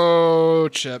 Oh,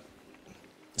 Chip.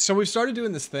 So we've started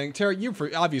doing this thing. Tara,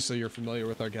 obviously you're familiar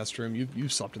with our guest room.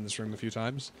 You've slept in this room a few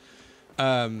times.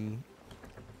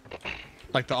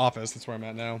 Like the office. That's where I'm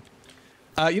at now.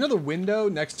 You know the window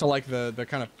next to like the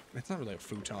kind of, it's not really a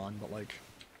futon, but like,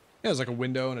 yeah, there's like a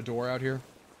window and a door out here.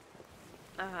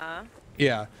 Uh-huh.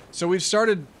 Yeah. So we've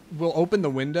started, we'll open the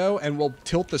window and we'll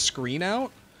tilt the screen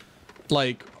out,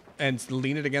 like, and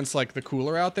lean it against like the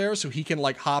cooler out there so he can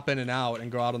like hop in and out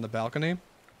and go out on the balcony.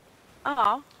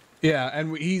 Oh. Yeah,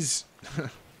 and he's,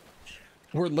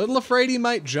 we're a little afraid he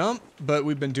might jump, but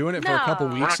we've been doing it for a couple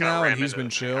No. We're weeks not gonna now and ram he's into been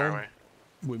this thing, chill. are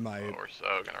We might. we? We're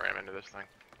so gonna ram into this thing.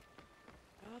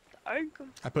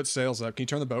 I put sails up. Can you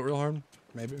turn the boat real hard?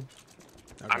 Maybe. Okay,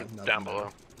 I'm nothing down there. below.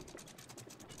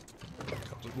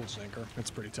 We'll sink her. It's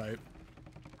pretty tight.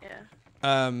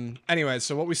 Yeah. Anyway,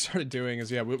 so what we started doing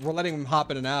is, yeah, we're letting him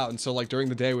hop in and out, and so like during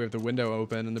the day we have the window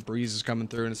open and the breeze is coming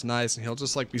through and it's nice, and he'll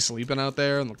just like be sleeping out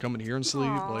there and they'll come in here and sleep.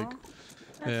 Aw, Like,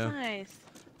 that's yeah. nice.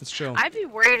 it's chill. I'd be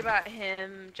worried about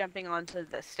him jumping onto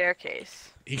the staircase.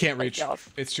 He can't like reach. y'all's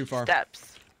It's too far.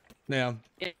 Steps. Yeah.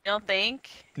 You don't think?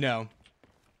 No.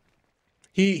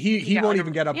 He got won't like a-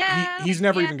 even get up. Yeah, He's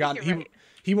never yeah, even I gotten. think you're right.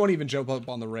 He won't even jump up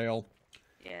on the rail.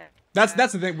 Yeah. That's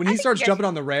the thing. When I he think starts you guys jumping should-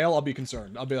 on the rail, I'll be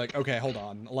concerned. I'll be like, okay, hold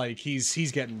on. Like he's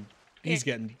getting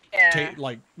Yeah.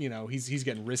 like, you know, he's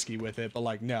getting risky with it. But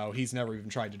like, no, he's never even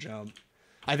tried to jump.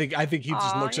 I think he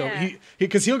just Aw, looks over. yeah.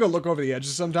 Because he'll go look over the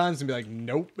edges sometimes and be like,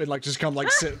 nope, and like just come like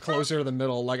sit closer to the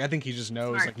middle. Like I think he just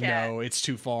knows. Smart like cat. no, it's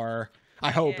too far.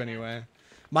 I hope Yeah. anyway.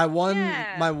 My one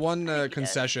Yeah, I think he does.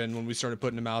 concession when we started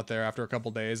putting him out there after a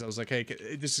couple days, I was like, hey,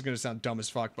 this is gonna sound dumb as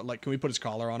fuck, but like, can we put his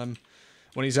collar on him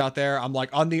when he's out there? I'm like,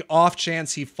 on the off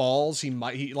chance he falls,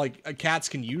 he like cats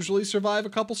can usually survive a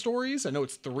couple stories. I know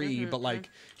it's 3, but like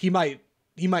he might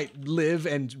live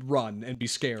and run and be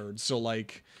scared. So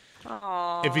like,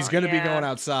 Aw, if he's gonna be yeah. going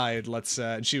outside, let's.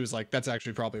 And she was like, that's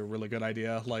actually probably a really good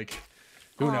idea. Like,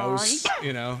 who Aw, knows?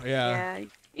 You know? Yeah. Yeah.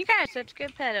 You guys are such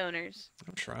good pet owners.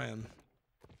 I'm trying.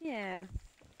 Yeah.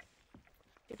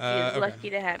 It's Okay. lucky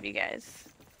to have you guys.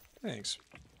 Thanks.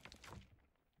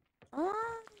 Aw.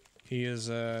 He is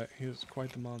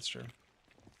quite the monster.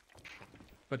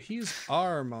 But he's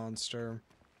our monster.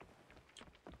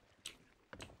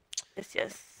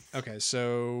 Yes. Okay,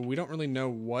 so we don't really know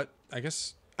what, I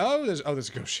guess. Oh, there's a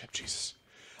ghost ship. Jesus.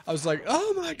 I was like,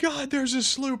 oh my god, there's a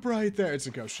sloop right there. It's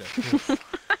a ghost ship.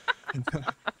 I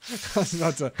was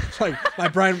about to, like, my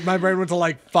brain went to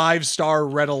like 5-star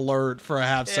red alert for a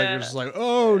half second. Just like,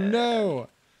 oh no.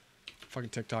 Fucking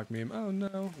TikTok meme. Oh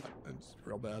no. It's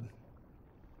real bad.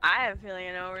 I have a feeling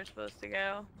I know where we're supposed to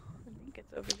go. I think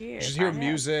it's over here. Just if hear I have-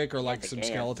 music or yeah, like the some gas.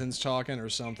 skeletons talking or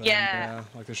something. Yeah.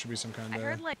 Like there should be some kind I of.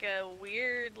 heard like a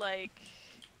weird like.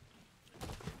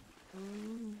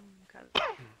 Kind of,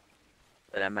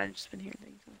 but I might have just been hearing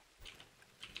things.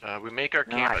 We make our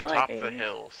No, camp I feel like atop the I-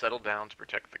 hill, settle down to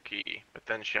protect the key, but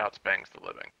then shouts bangs the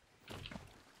living.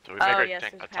 So we make our yes,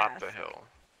 tank there's a atop the path. hill.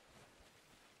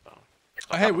 So,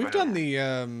 Oh, hey, we've done the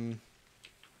what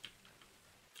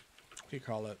do you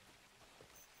call it?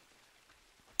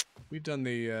 We've done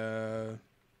the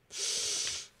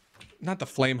not the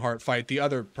Flameheart fight, the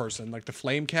other person, like the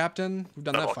Flame Captain. We've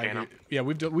done The that fight. volcano? Yeah,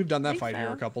 we've done that think fight here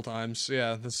so. a couple times.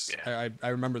 Yeah, this Yeah. I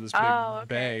remember this big Oh, okay.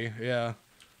 bay. Yeah.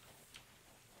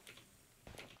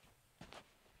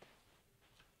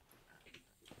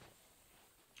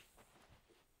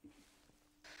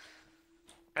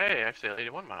 Hey, I sailed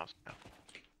 81 miles now.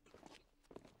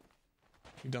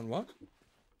 You done what?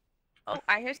 Oh,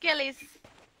 I hear skellies.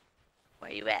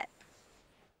 Where you at?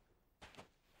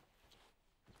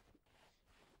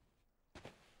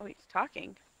 Oh, he's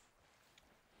talking.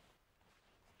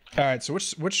 All right, so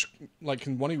which like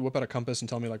can one of you whip out a compass and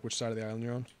tell me like which side of the island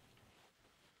you're on?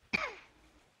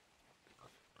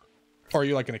 Or are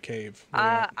you like in a cave? Where you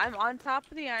at? I'm on top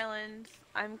of the island.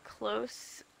 I'm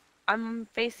close. I'm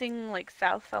facing like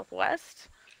southwest.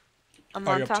 I'm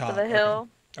Oh, on you're up top of top, the okay. hill.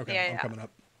 Okay, yeah, I'm yeah. coming up.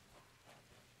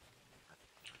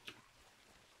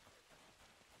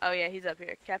 Oh yeah, he's up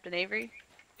here. Captain Avery.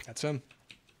 That's him.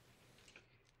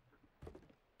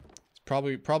 He's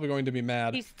probably going to be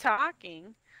mad. He's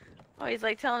talking. Oh, he's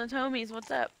like telling his homies, "What's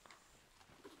up?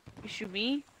 You shoot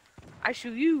me, I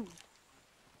shoot you."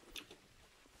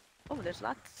 Oh, there's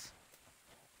lots.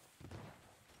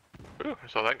 Ooh, I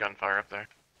saw that gunfire up there.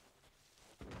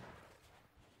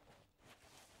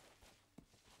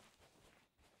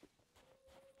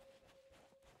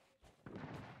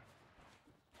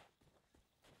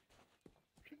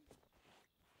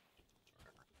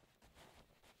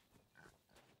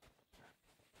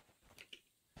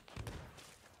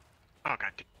 Oh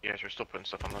god, you guys are still putting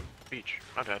stuff on the beach.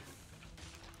 My bad.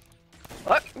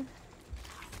 What?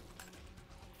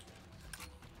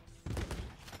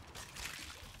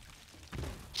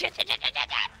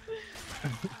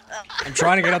 I'm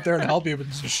trying to get up there and help you, but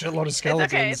there's a shitload of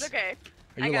skeletons. It's okay.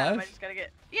 Are I you got alive? him. I just gotta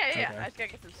get. Yeah. Okay. I just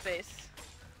gotta get some space.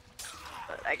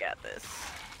 But I got this.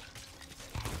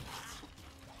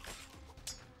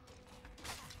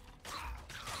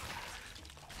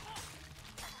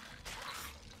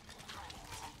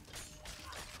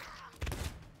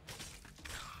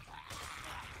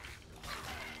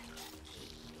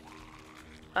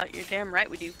 You're damn right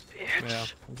we do, bitch. Yeah,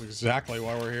 that's exactly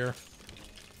why we're here.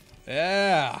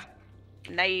 Yeah.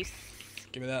 Nice.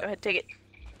 Give me Go that. ahead, take it.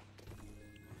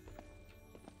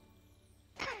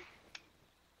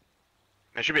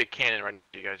 There should be a cannon right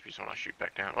to you guys if you just want to shoot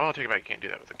back down. Well, I'll take it back. You can't do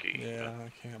that with a key. Yeah,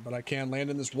 I can't, but I can land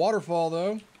in this waterfall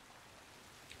though.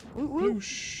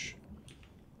 Whoosh.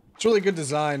 It's really good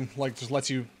design. Like, just lets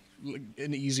you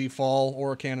an easy fall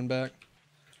or a cannon back.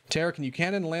 Tara, can you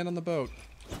cannon and land on the boat?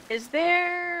 Is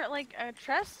there like a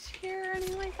chest here or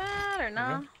anything like that, or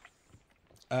no?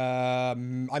 I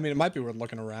mean, it might be worth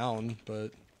looking around,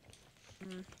 but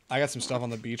I got some stuff on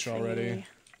the beach already. See.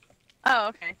 Oh,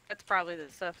 okay. That's probably the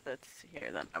stuff that's here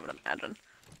then, I would imagine.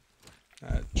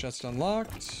 Chest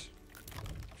unlocked.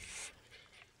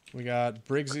 We got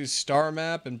Briggsy's star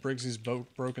map and Briggsy's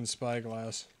broken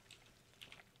spyglass.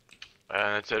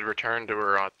 And it said return to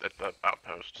her at the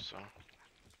outpost, so.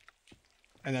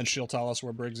 And then she'll tell us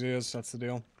where Briggsy is. That's the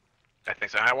deal. I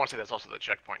think so. I want to say that's also the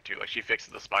checkpoint too. Like she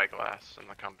fixed the spyglass and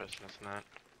the compass and this and that.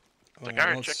 It's like,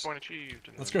 alright, checkpoint achieved.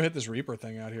 And Let's then... go hit this Reaper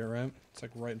thing out here, right? It's like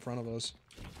right in front of us.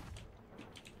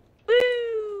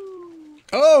 Woo!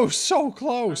 Oh, so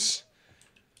close.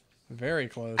 Very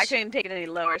close. I couldn't take it any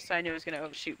lower, so I knew it was gonna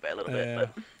overshoot by a little bit,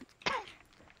 but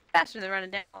faster than running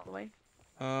down all the way.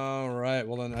 Alright,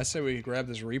 well then I say we grab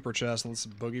this Reaper chest and let's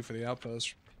boogie for the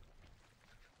outpost.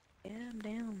 Yeah, I'm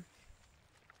down.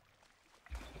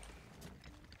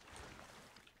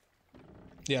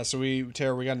 Yeah, so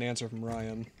Tara, we got an answer from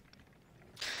Ryan.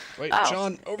 Wait, Oh,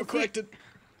 John, overcorrected.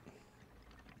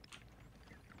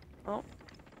 Oh.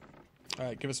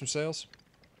 Alright, give us some sails.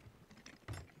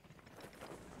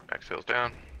 Back sails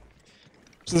down.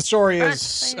 So the story Front is,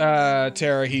 sails.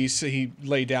 Tara, he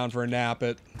laid down for a nap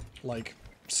at like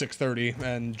 6:30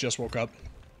 and just woke up.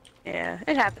 Yeah,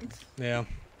 it happens. Yeah.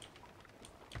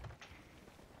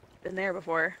 Been there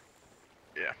before.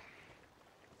 Yeah.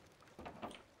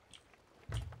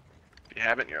 If you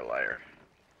haven't, you're a liar.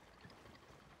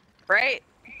 Right?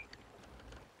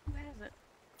 Who has it?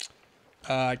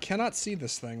 I cannot see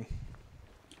this thing.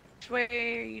 Which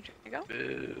way are you trying to go?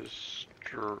 Is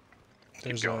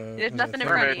There's going. There's nothing in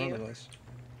front of you. us.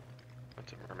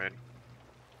 That's a mermaid.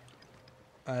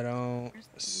 I don't There's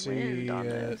see wind on it.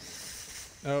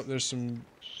 this. Oh, there's some.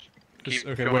 Keep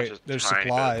Okay, going wait. just There's tiny bit,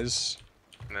 supplies.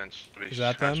 And then Is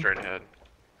that them? straight ahead.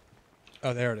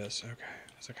 Oh, there it is. Okay.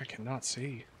 I was like, I cannot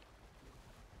see.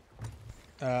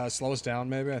 Slow us down,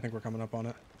 maybe. I think we're coming up on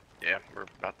it. Yeah, we're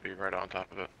about to be right on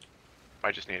top of it.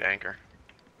 I just need anchor.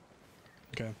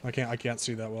 Okay, I can't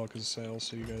see that well because of sails.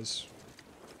 So you guys,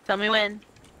 Tell me when.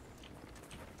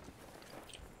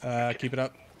 keep it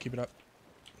up. Keep it up.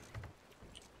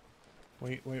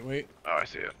 Wait. Oh, I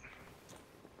see it.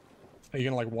 Are you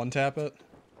gonna like one tap it?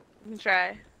 You can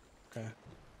try. Okay.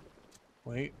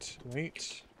 Wait.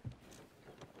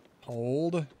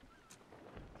 Hold.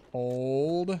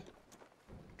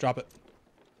 Drop it.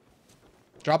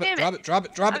 Drop it. Damn it. Drop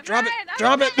it. Drop it. I'm Drop it. trying,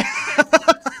 Drop it.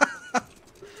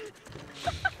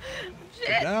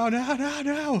 Shit. No.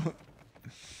 Oh,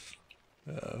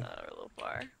 we're a little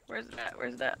far. Where's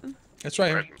that? It's right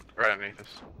here. Right underneath us.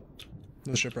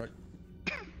 The shipwreck.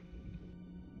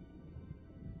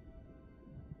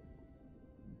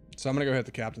 So I'm gonna go hit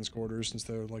the captain's quarters since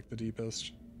they're like the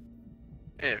deepest.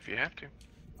 Yeah, if you have to.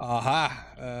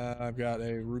 Aha! I've got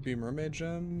a rupee mermaid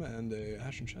gem and a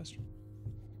ashen chest.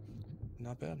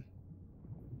 Not bad.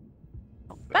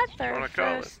 That's what I Better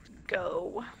call it. first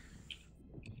go.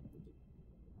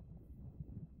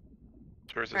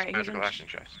 So where's this Alright, he's magical in ashen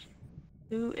chest?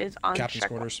 Who is on Captain's check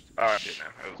quarters. Oh, I see it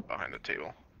now. It was behind the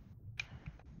table.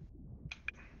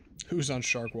 Who's on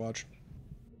Shark Watch?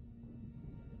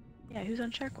 Yeah, who's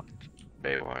on Shark Watch?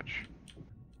 Baywatch.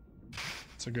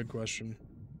 It's a good question.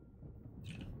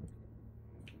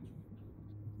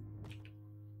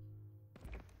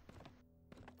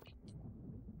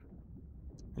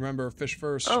 Remember, fish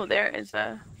first. Oh, there is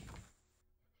a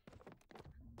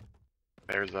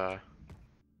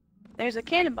There's a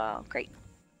cannonball. Great.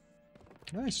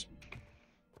 Nice.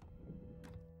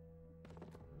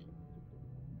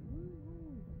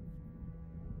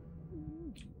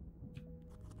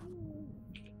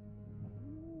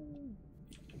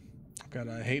 Got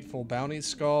a hateful bounty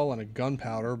skull and a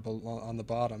gunpowder on the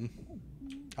bottom.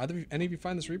 Any of you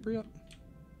find this Reaper yet?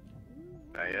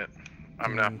 not yet.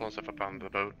 I'm not pulling stuff up on the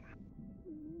boat.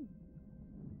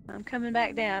 I'm coming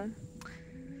back down.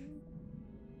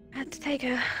 I had to take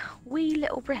a wee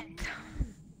little breath.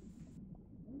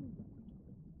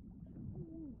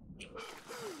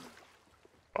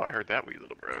 Oh, I heard that wee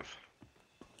little breath.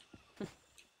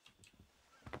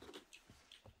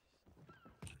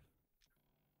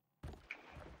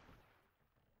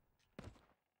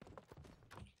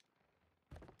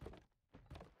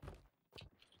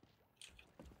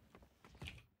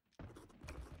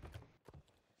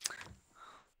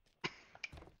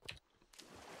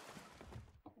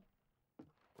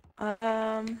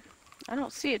 I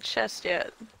don't see a chest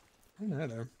yet. I don't know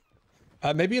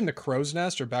there. Maybe in the crow's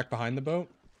nest or back behind the boat.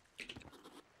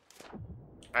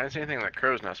 I didn't see anything in the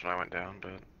crow's nest when I went down,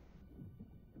 but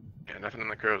yeah, nothing in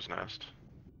the crow's nest.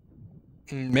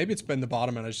 Maybe it's been the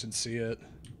bottom and I just didn't see it.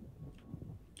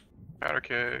 Powder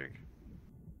keg.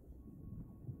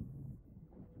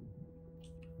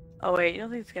 Oh wait, you don't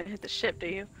think it's gonna hit the ship, do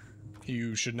you?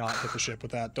 You should not hit the ship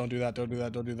with that. Don't do that. Don't do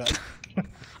that. Don't do that.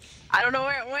 I don't know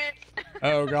where it went.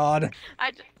 Oh God.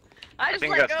 I I just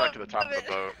think it let got go stuck to the top of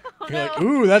the boat. Oh, You're like, no.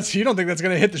 ooh, that's. You don't think that's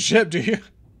gonna hit the ship, do you?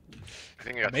 I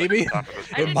think it got Maybe. stuck to the top of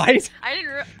the I boat. It might. I didn't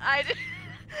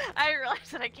realize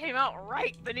that I came out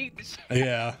right beneath the ship.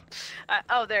 Yeah.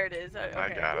 Oh, there it is. Okay. I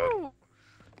got it. Woo.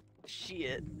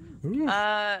 Shit. Ooh.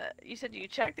 You said you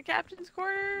checked the captain's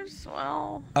quarters?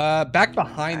 Well, Back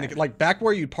behind the, like back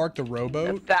where you parked the the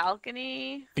rowboat.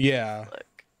 balcony. Yeah. Look.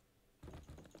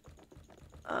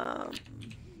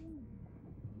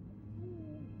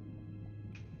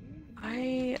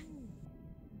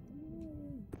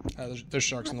 There's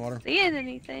sharks in the water. Seeing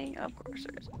anything? Of course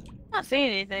there is. Not seeing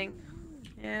anything.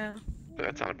 Yeah.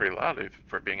 That sounded pretty loud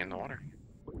for being in the water.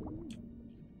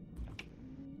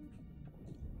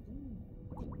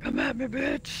 Come at me,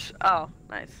 bitch. Oh,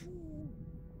 nice.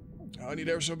 Oh, I need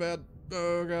air so bad.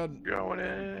 Oh God. Going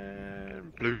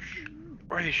in. Bloosh.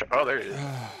 Where are these sharks? Oh, there it is.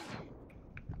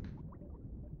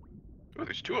 Oh,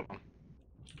 there's two of them.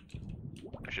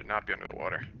 I should not be under the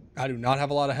water. I do not have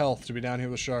a lot of health to be down here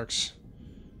with sharks.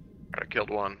 I killed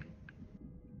one.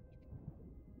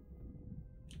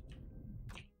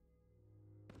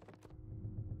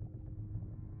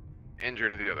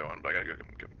 Injured the other one, but I gotta go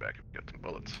get back and get some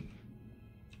bullets.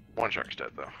 One shark's dead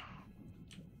though.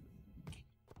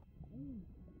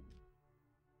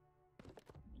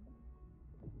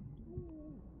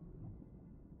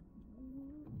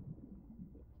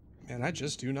 Man, I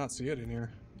just do not see it in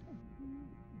here.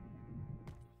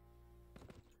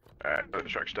 Alright, the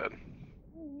shark's dead.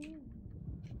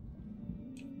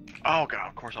 Oh god,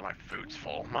 of course all my food's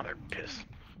full. Mother piss.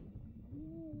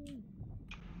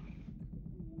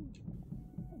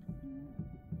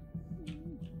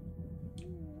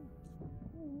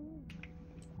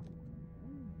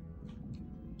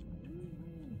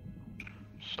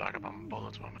 stock up on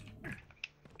bullets when I'm here.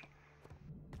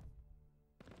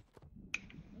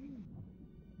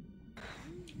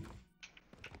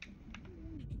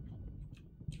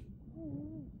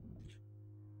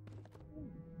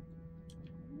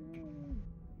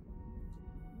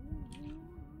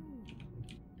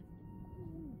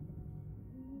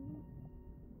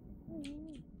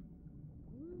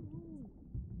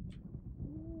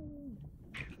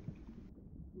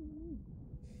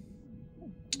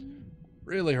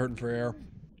 Really hurting for air.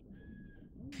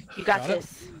 You got Got it?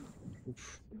 this.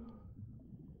 Oof.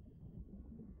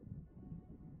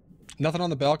 Nothing on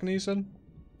the balcony, you said?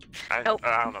 Nope.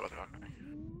 I don't know about the balcony.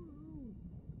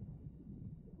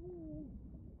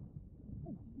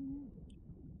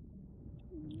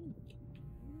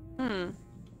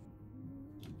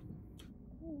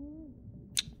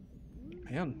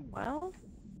 Man. Well.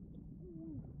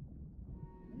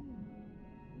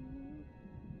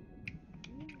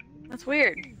 That's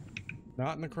weird.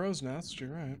 Not in the crow's nest, you're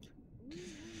right.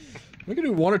 We can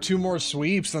do 1 or 2 more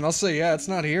sweeps, then I'll say, yeah, it's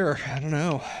not here. I don't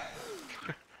know.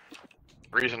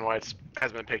 Reason why it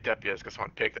hasn't been picked up yet is because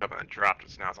someone picked it up and then dropped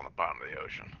it, so now it's on the bottom of the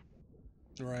ocean.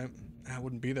 Right. I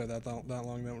wouldn't be there that long,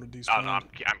 that would have despawned. Oh, no, I'm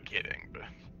kidding, but...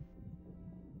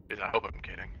 I hope I'm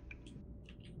kidding.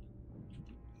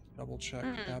 Double check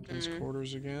captain's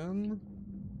quarters again.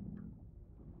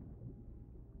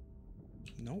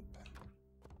 Nope.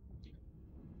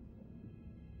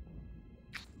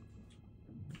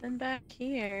 Then back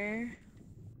here.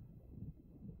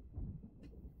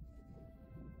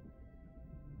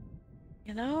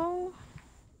 You know?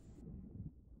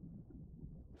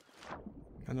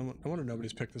 No wonder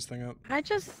nobody's picked this thing up.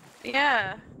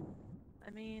 Yeah.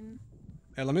 I mean...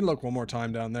 Hey, let me look one more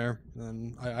time down there.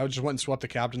 And I just went and swept the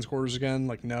captain's quarters again.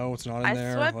 Like, no, it's not in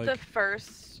there. I swept like... the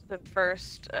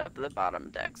first of the bottom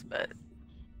decks, but...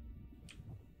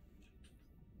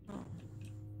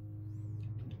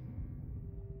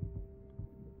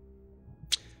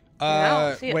 I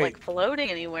don't see it wait. like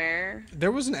floating anywhere.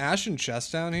 There was an ashen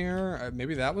chest down here.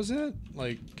 Maybe that was it?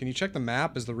 Like, can you check the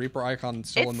map? Is the Reaper icon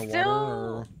still in the water?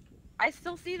 Or... I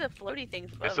still see the floaty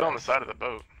things above It's still on the us. side of the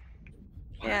boat.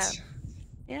 Yeah.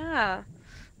 Yeah.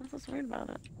 That's what's weird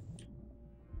about it.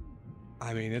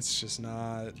 I mean, it's just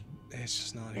not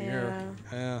here.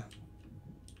 Yeah.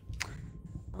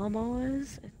 Well,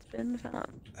 boys, it's been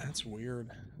fun. That's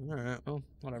weird. Alright, well,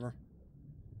 whatever.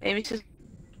 Maybe it's just...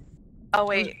 Oh,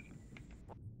 wait.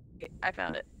 I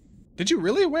found it. Did you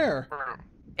really? Where?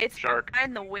 It's Shark.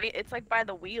 behind the it's like by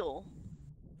the wheel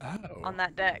Oh. on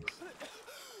that deck.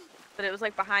 But it was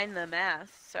like behind the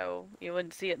mast, so you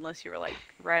wouldn't see it unless you were like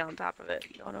right on top of it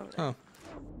going over there. Oh.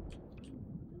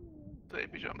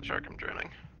 Baby on the shark, I'm drowning.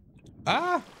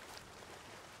 Ah!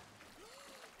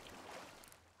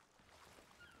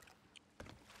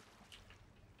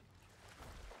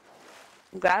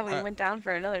 I'm glad we went down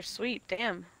for another sweep,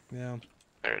 damn. Yeah.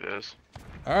 There it is.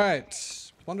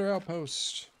 Alright. Plunder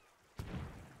outpost.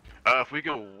 If we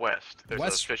go west, there's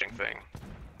West. a fishing thing.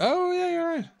 Oh, yeah, you're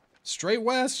right. Straight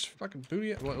west. Fucking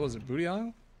Booty... What was it? Booty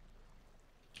Isle?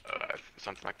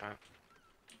 Something like that.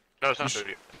 No, it's not Which-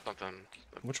 booty. Something.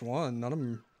 Which one? None of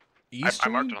them... East? I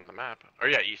marked it on the map. Oh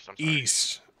yeah, east. I'm sorry.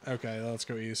 East. Okay, let's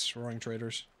go east. Roaring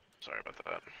Traders. Sorry about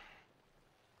that.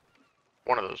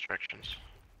 One of those directions.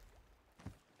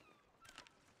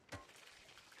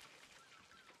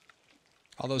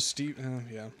 Although Steve...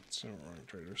 yeah, it's not Roaring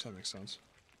Traders. That makes sense.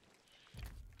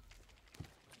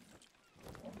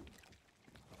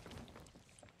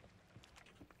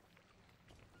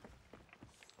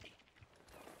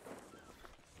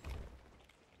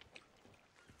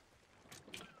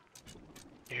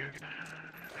 You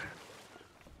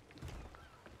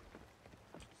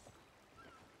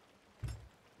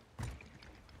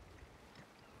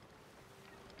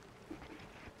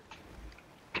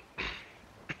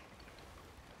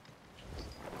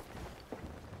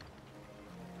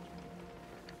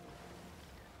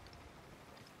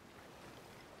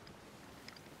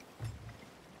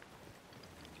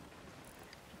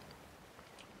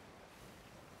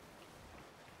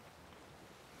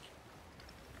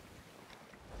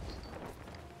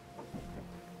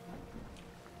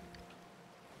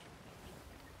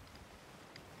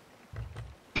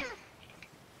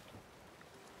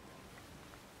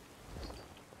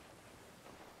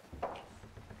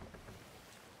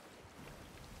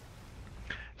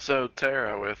So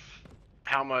Tara, with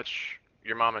how much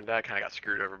your mom and dad kind of got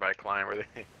screwed over by a client, were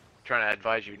they trying to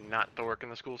advise you not to work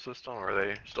in the school system, or are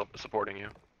they still supporting you?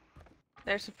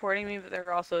 They're supporting me, but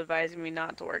they're also advising me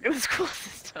not to work in the school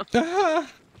system. Okay.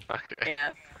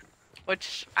 Yeah.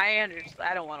 Which I understand.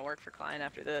 I don't want to work for Klein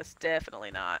after this.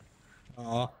 Definitely not.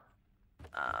 Aw.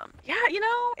 Yeah, you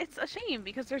know, it's a shame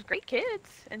because there's great kids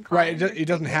in Right. Klein. It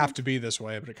doesn't have to be this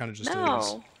way, but it kind of just is.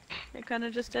 No, it kind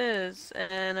of just is,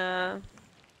 and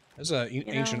There's an you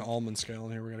ancient know. almond scale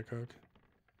in here we gotta cook.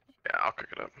 Yeah, I'll cook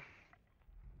it up.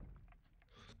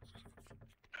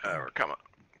 We're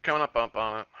coming up bump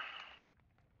on it.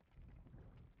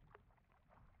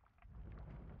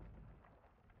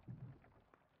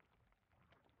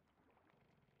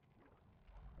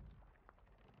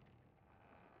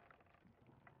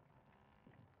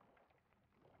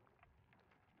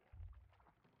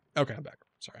 Okay, I'm back.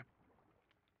 Sorry.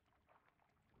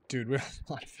 Dude, we have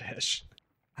a lot of fish.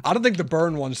 I don't think the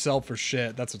burn ones sell for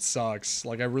shit. That's what sucks.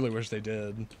 Like, I really wish they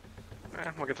did.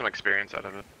 We'll get some experience out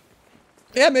of it.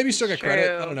 Yeah, maybe you still get credit. I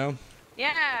True. don't know.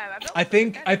 Yeah, I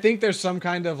think there's some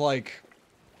kind of like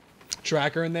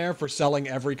tracker in there for selling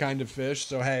every kind of fish.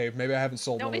 So hey, maybe I haven't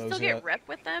sold Don't one we of still those get yet. rep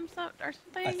with them or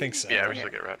something? I think so. Yeah, we still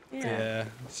get rep. Yeah.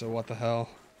 So what the hell?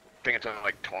 I think it's only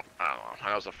like I don't know. I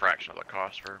know it's a fraction of the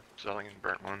cost for selling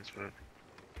burnt ones, but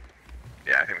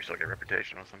yeah, I think we still get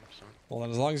reputation with them. So. Well,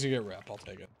 then as long as you get rep, I'll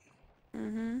take it.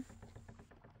 Mhm.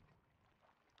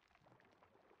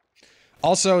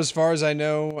 Also, as far as I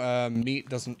know, meat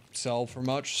doesn't sell for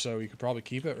much, so you could probably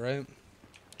keep it, right?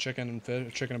 Chicken and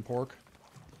fish, chicken and pork.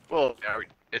 Well, yeah,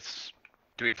 it's.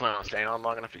 Do we plan on staying on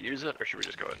long enough to use it, or should we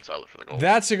just go ahead and sell it for the gold?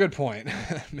 That's a good point.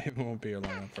 Maybe it won't be long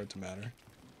enough for it to matter.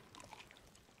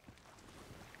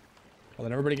 Well,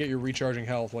 then everybody get your recharging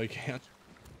health while you can.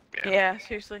 Yeah,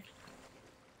 seriously.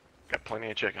 Got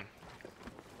plenty of chicken.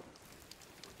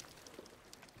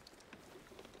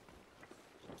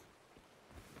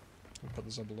 I'll put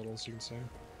this up a little so you can see.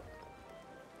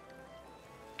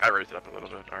 I raised it up a little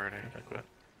bit already. Okay, cool.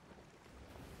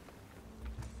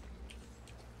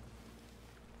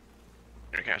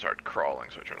 You kind of started crawling,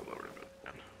 so I tried to lower it a bit.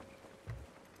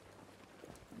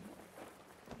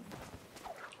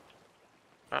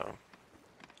 Uh-oh.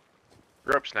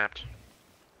 Rope snapped.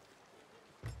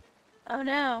 Oh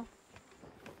no,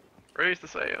 Raise the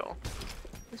sail.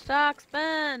 the stock's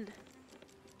bend.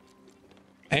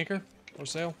 Anchor or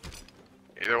sail?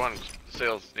 Either one.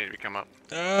 Sails need to come up.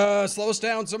 Slow us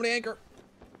down. Somebody anchor.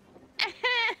 Good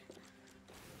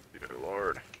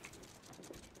lord.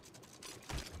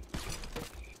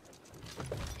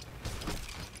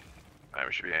 Alright,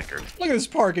 we should be anchored. Look at this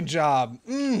parking job.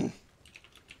 Mmm.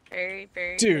 Very,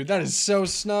 very. Dude, that is so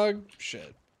snug.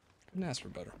 Shit. Couldn't ask for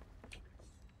better.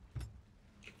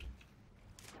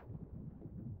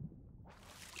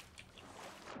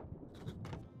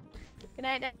 Good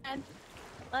night, Dad.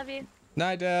 Love you.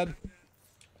 Night, Dad.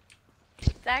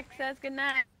 Zach says good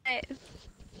night.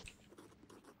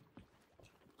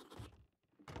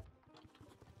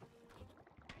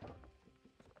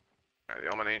 Alright, the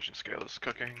almond ancient scale is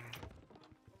cooking.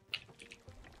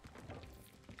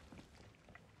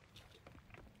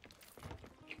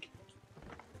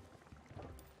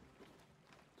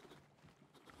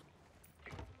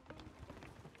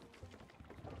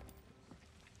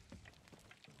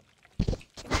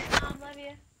 Good night, Mom. Love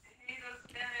you.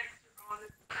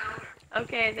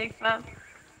 Okay, thanks, Mom.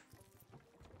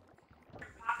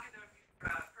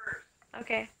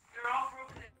 Okay. They're all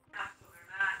broken in half, so they're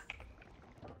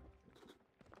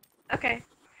not. Okay.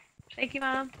 Thank you,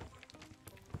 Mom.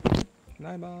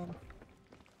 Night, Mom.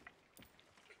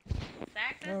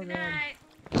 Zach says Oh, good God. night.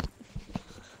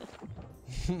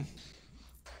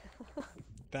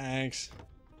 Thanks.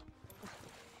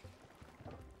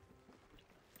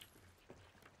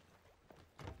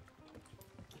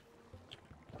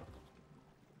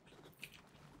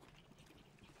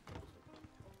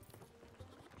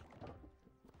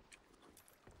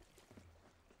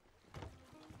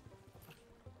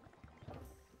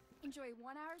 Enjoy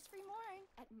 1 hour's free mooring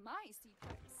at my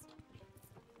seaports.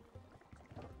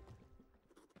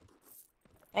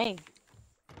 Hey.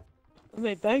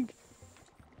 My bag.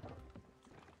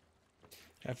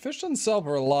 Yeah, fish doesn't sell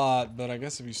for a lot, but I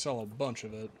guess if you sell a bunch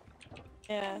of it.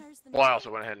 Yeah. Well, I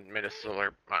also went ahead and made us sell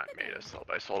our, not made us sell,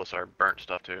 but I sold us our burnt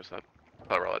stuff too, so that's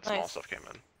where all that small Nice. stuff came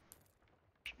in.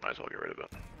 Might as well get rid of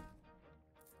it.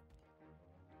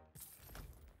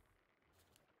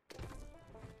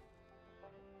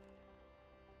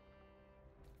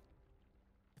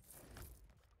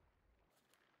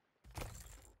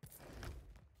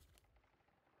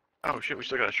 Oh shit, we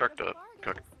still got a shark to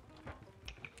cook.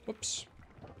 Whoops.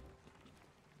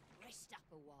 Rest up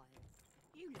a while.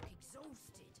 You look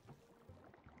exhausted.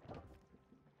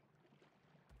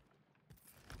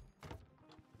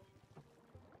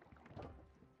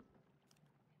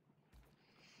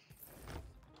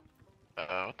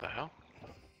 What the hell?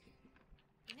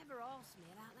 You never asked me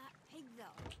about that pig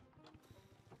though.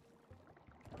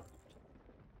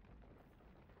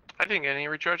 I didn't get any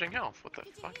recharging health. What the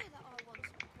Did you fuck? hear that I once reported?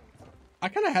 I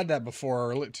kind of had that before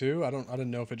early too. I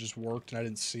didn't know if it just worked and I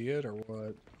didn't see it or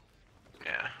what.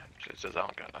 Yeah, it says I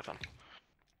don't got nothing.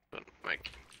 But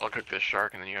like, I'll cook this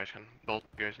shark and then you guys can both.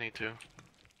 You guys need to.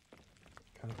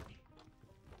 Okay.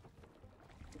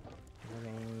 We're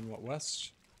going what,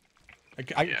 west?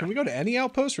 Yeah. Can we go to any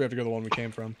outpost, or we have to go to the one we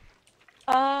came from?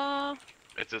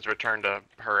 It says return to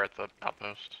her at the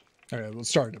outpost. Okay, let's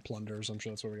start at Plunders. I'm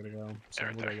sure that's where we're gonna go. So Yeah,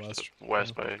 right we'll there. go west.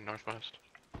 West by northwest.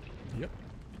 Yep.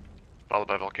 Followed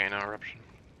by volcano eruption.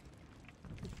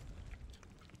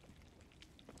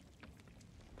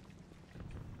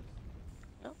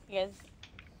 Oh, you guys.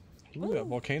 Ooh, that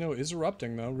volcano is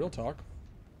erupting though. Real talk.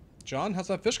 John, how's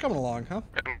that fish coming along, huh?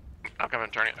 I'll come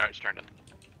and turn it. Alright, it's turned in.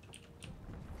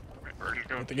 Right, we're just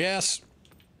going. With the gas.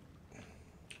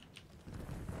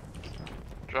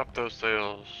 Drop those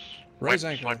sails. Raise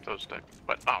anchor. Swipe those sticks.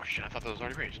 But oh shit, I thought that was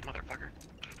already raised, motherfucker.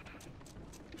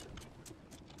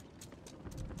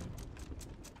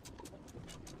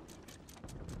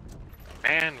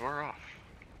 And we're off.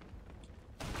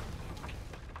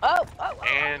 Oh,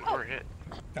 And we're hit.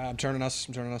 I'm turning us.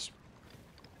 I'm turning us.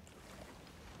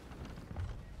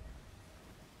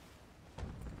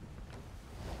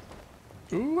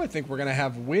 Ooh, I think we're gonna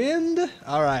have wind.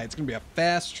 All right, it's gonna be a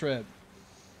fast trip.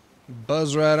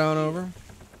 Buzz right on over.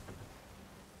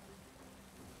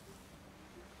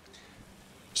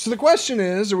 So the question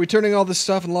is, are we turning all this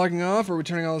stuff and logging off, or are we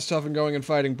turning all this stuff and going and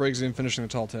fighting Briggsy and finishing the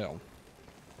Tall Tale?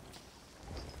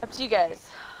 up to you guys.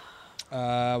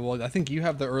 Well, I think you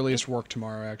have the earliest work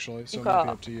tomorrow, actually, so it might be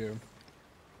up to you.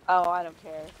 Oh, I don't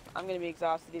care. I'm gonna be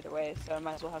exhausted either way, so I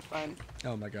might as well have fun.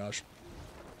 Oh my gosh.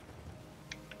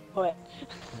 What?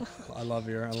 I love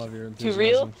your enthusiasm. Too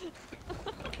real?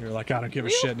 You're like, I don't give a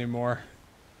shit anymore.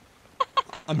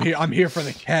 I'm here for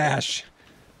the cash.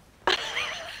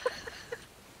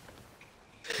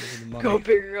 Go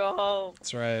big, go home.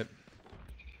 That's right.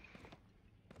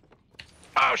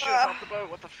 Oh shit, it's off the boat,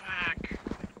 what the fuck?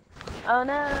 Oh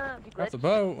no. Off the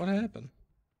boat? What happened?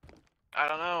 I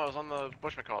don't know, I was on the,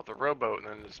 whatchamacallit, the rowboat, and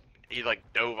then he like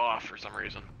dove off for some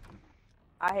reason.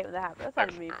 I hate when that happens. That's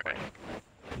happened to me before.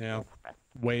 Yeah.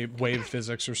 Wave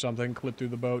physics or something clipped through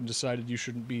the boat and decided you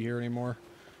shouldn't be here anymore.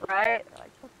 Right?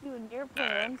 Like, what's doing your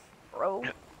plans, bro?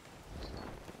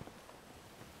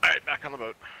 Alright, back on the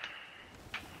boat.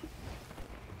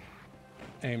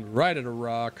 Aimed right at a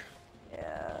rock.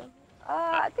 Yeah.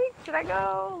 I think, should I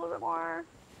go a little bit more?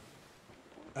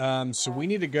 So we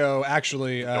need to go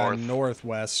actually North.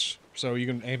 northwest. So you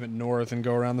can aim it north and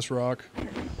go around this rock.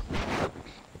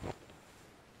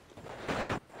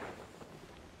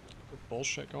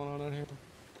 Bullshit going on out here?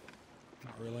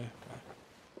 Not really.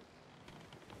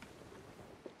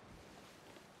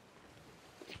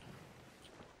 Okay.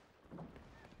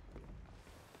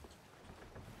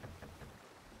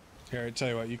 Here, I tell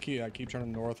you what. I keep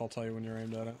turning north. I'll tell you when you're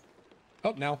aimed at it.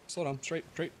 Oh, now slow down. Straight.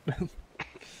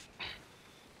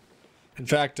 In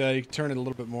fact, you can turn it a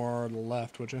little bit more to the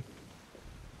left, would you?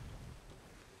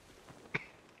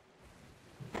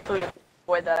 So we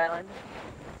avoid that island.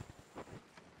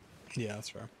 Yeah, that's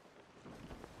fair.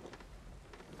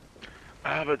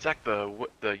 But Zach, the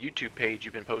YouTube page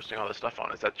you've been posting all this stuff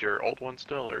on, is that your old one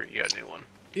still, or you got a new one?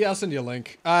 Yeah, I'll send you a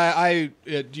link.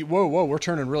 Whoa, we're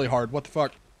turning really hard. What the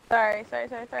fuck? Sorry.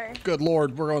 Good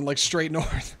lord, we're going like straight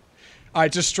north. All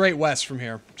right, just straight west from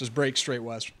here. Just break straight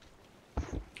west.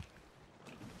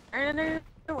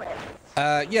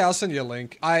 Yeah, I'll send you a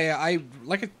link. I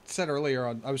like I said earlier,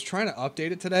 I was trying to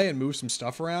update it today and move some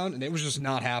stuff around, and it was just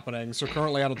not happening. So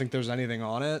currently, I don't think there's anything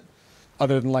on it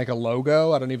other than like a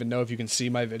logo. I don't even know if you can see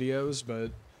my videos,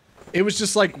 but it was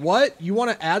just like, what? You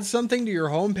want to add something to your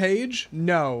homepage?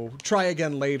 No, try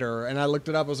again later. And I looked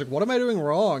it up. I was like, what am I doing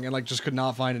wrong? And like, just could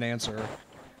not find an answer.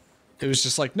 It was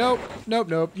just like, nope.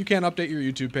 You can't update your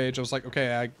YouTube page. I was like,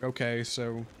 okay,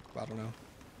 so I don't know.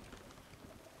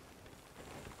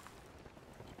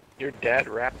 Your dad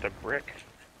wrapped a brick?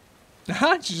 Did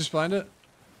you just find it?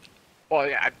 Well,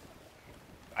 yeah,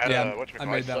 I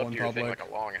made that one your thing public. like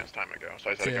a long ass time ago, so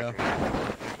I said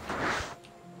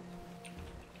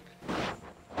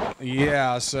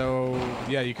Yeah, so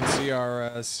yeah, you can see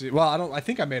our. I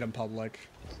think I made them public.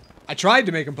 I tried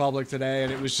to make them public today,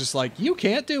 and it was just like, you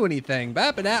can't do anything.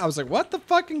 I was like, what the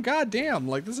fucking goddamn?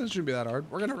 Like, this shouldn't be that hard.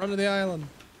 We're gonna run to the island.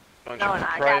 Bunch of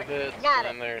privates, and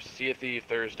then there's Sea of Thieves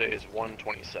Thursdays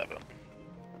 127.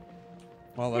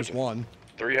 Well, there's one.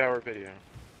 3-hour video.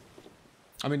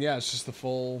 I mean, yeah, it's just the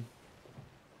full.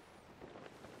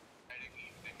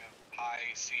 High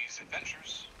Seas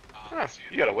Adventures. Huh,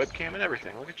 you got a webcam and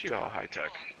everything. Look at you, all high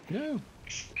tech. Yeah. Jump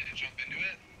into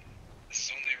it. This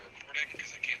is only recording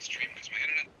because I can't stream because my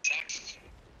internet sucks.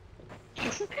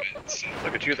 So,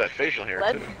 Look at you with that facial hair,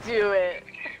 Let's too. do it.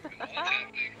 what's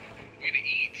happening? We're gonna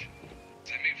eat.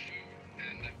 So I made food,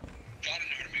 and John didn't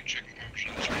know how to make chicken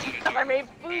parmesan. So I I made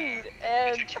food it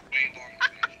and takes you way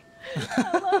longer.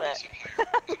 I love it.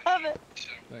 I love it. So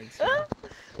Thanks.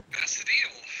 that's the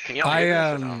deal. Can y'all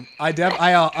hear this or no? I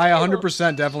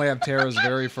 100% definitely have Tara's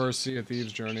very first Sea of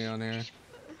Thieves journey on here.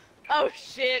 Oh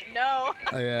shit, no.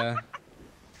 Oh yeah.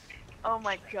 Oh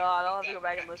my god, I'll have to go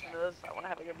back and listen to this. I want to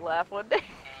have a good laugh one day.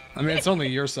 I mean, it's only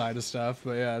your side of stuff,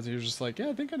 but yeah, you're just like, yeah,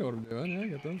 I think I know what I'm doing. Yeah, I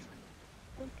get this.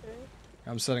 Okay.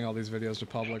 I'm setting all these videos to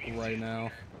public right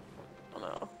now. Oh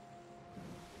no.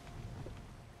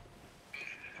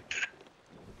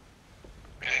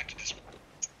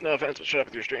 No offense, but shut up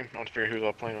with your stream. I want to figure who's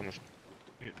all playing on this.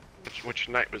 Which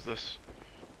night was this?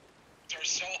 They're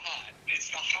so hot. It's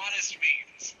the hottest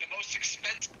means. The most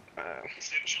expensive.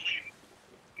 Essentially,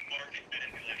 market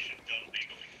manipulation done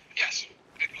legally. Yes,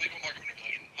 legal market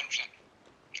manipulation, 100%.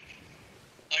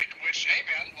 Like, which, hey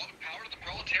man, welcome power to the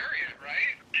proletariat,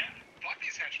 right? Yeah. Fuck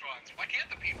these hedge funds. Why can't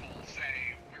the people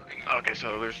say we're gonna? Okay,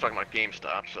 so they're just talking about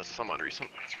GameStop, so that's somewhat recent.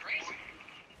 That's crazy.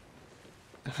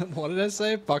 What did I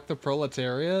say? Fuck the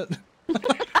proletariat?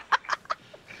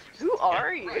 Who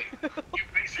are you? Right. You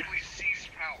basically seized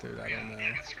power. Dude, I don't know.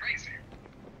 It's crazy.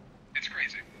 It's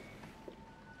crazy.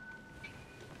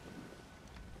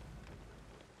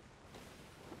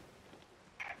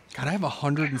 God, I have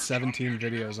 117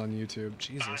 videos on YouTube.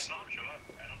 Jesus.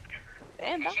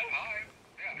 Damn, that's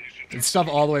It's stuff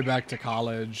all the way back to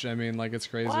college. I mean, like, it's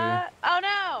crazy. what? Oh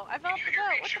no! I fell off the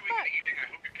boat. What the fuck?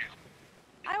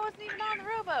 I wasn't even on the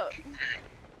rowboat.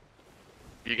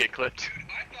 You get clipped.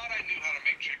 I thought I knew how to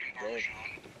make chicken parmesan.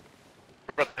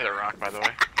 We're about to hit a rock, by the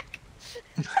way.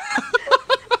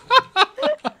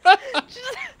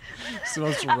 It's the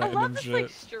most I random love this shit. like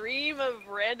stream of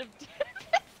random.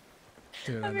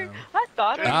 Dude, I I mean, know. I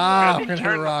thought it was Ah, random. we're gonna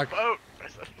hit a rock. Boat.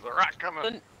 There's a rock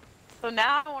coming. So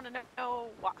now I want to know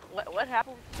what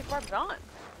happened with Chick Parmesan.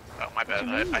 Oh, my bad.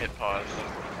 I hit pause.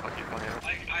 I'll keep playing.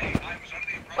 I was under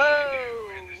the impression Whoa. I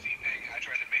knew, and this evening I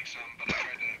tried to make some, but I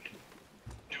tried to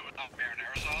do it without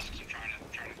marinara sauce because I'm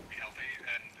trying to be healthy,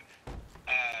 and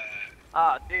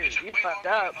Oh, it dude, took you way fucked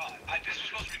longer than up. I thought. This was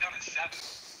supposed to be done at 7.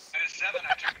 And at 7,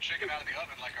 I took the chicken out of the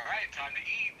oven, like, all right, time to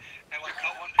eat, and like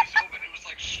cut one piece open. It was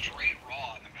like straight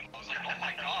raw in the middle. I was like, oh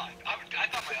my god. I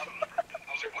thought my oven was broken.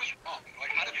 I was like, what is wrong?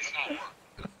 Like, how did this not work?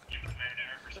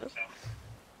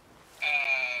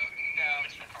 No,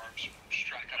 it's for carbs. Just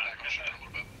trying to cut back on sugar a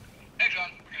little bit. Hey, John.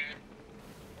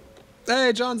 Okay.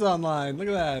 Hey, John's online. Look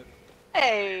at that.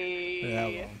 Hey. Yeah,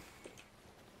 well.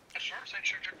 Sharps ain't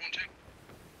chick one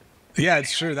too. Yeah,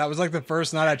 it's true. That was like the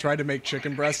first night I tried to make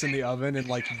chicken breast in the oven in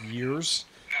like years.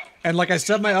 And like I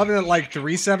set my oven at like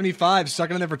 375, stuck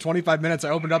it in there for 25 minutes. I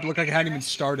opened up, it looked like it hadn't even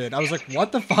started. I was like,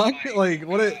 what the fuck? Like,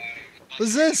 what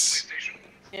is this?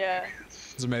 Yeah.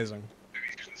 It's amazing.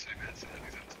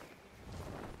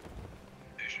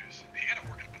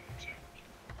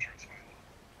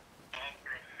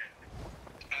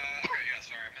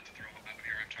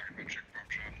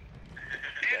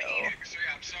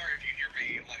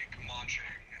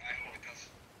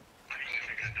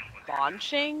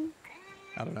 Launching?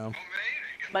 I don't know.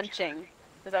 Munching.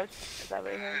 Is that what you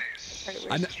heard? Heard it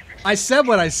weird? I said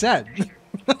what I said.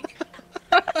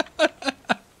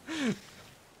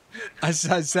 I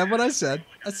said what I said.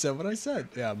 I said what I said.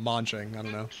 Yeah, munching. I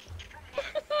don't know.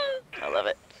 I love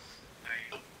it.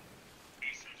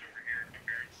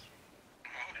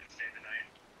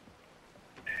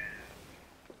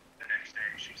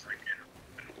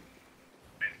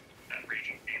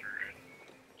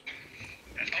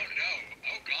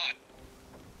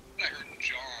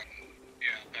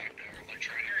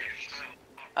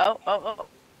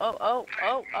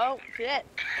 Oh, shit.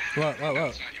 What?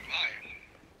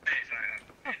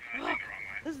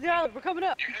 This is the island, we're coming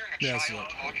up. Yeah, Who's so,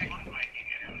 hot micing?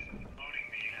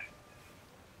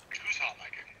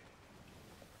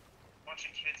 Bunch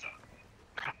of kids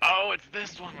up. Oh, it's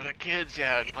this one with the kids.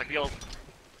 Yeah, like the old.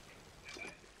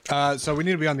 so we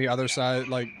need to be on the other side.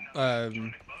 Like,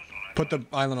 put the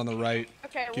island on the right.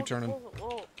 Okay, Keep turning.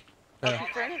 Yeah.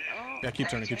 Keep turning? Oh. Yeah, keep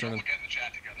turning. Keep turning.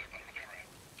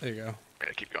 There you go.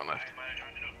 Yeah, keep going left.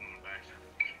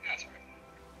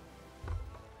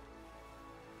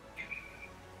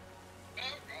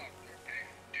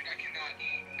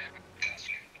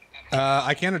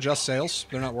 I can't adjust sails.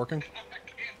 They're not working.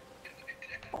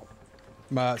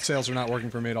 My sails are not working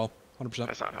for me at all. 100%.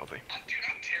 That's not healthy.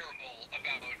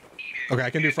 Okay, I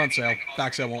can do front sail.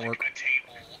 Back sail won't work.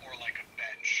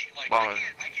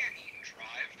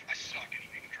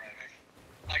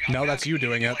 No, that's you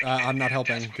doing it. I'm not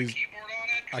helping. These,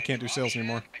 I can't do sales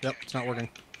anymore. Yep, it's not working.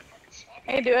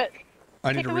 I can do it.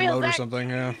 I need to reload or something,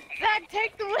 yeah. Zach,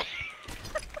 take the wheel.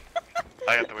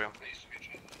 I got the wheel.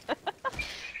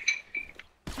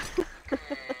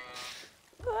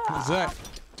 Zach,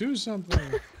 do something.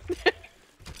 Yeah,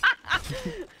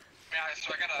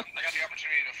 so I got the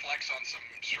opportunity to flex on some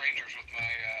strangers with my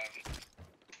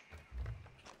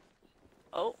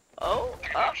Oh.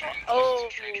 Overwatch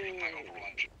expertise.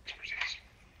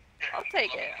 I'll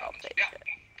take it. I'll take it.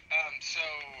 So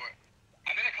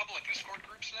I'm in a couple of Discord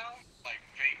groups now, like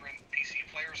vagrant PC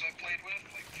players I've played with,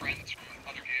 like friends from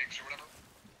other gigs or whatever.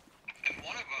 And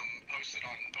one of them posted,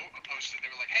 they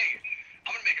were like, hey,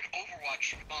 I'm gonna make an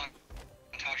Overwatch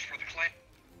montage for the clan.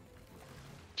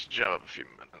 Just jump up a few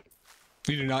minutes.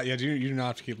 You do not, yeah, you do not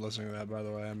have to keep listening to that, by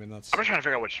the way. I mean, that's... I'm just trying to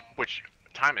figure out which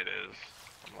time it is.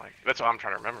 I'm like, that's what I'm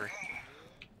trying to remember.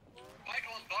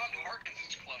 Michael and Bond Harkins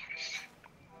is closed.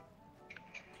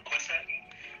 What's that?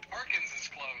 Harkins is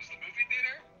closed. The movie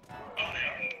theater? Oh, they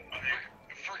are? Okay.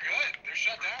 For good. They're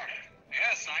shut down.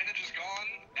 Yeah, signage is gone.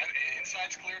 And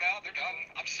inside's cleared out. They're done.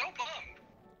 I'm so bummed.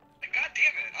 Like, God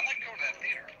damn it. I like going to that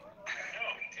theater.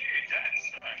 Oh, dude, that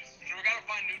sucks. So we gotta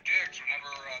find new digs whenever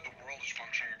the world is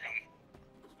functioning again.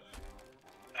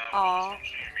 Aw.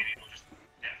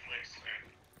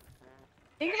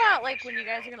 Think about like when you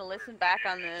guys are gonna listen back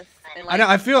on this in like I know,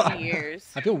 I feel 20 years.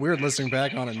 I feel weird listening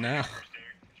back on it now.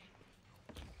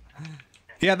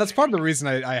 Yeah, that's part of the reason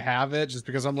I have it, just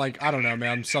because I'm like, I don't know,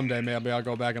 man, someday maybe I'll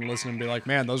go back and listen and be like,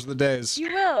 man, those are the days.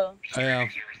 You will. Yeah. HBO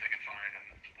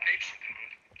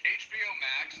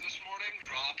Max this morning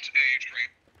dropped a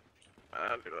straight.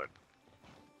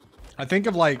 I think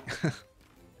of like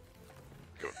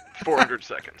 400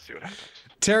 seconds, see what happens.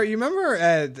 Tara, you remember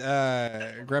at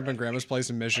Grandpa and Grandma's place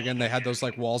in Michigan, they had those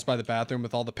like walls by the bathroom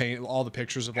with all the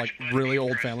pictures of like really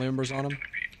old family members on them?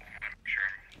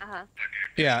 Uh-huh.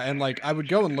 Yeah, and like I would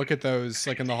go and look at those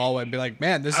like in the hallway and be like,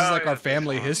 man, this is like our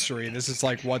family history. This is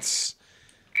like what's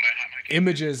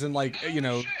images and like, you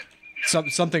know,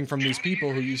 something from these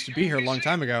people who used to be here a long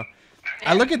time ago.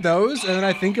 I look at those and then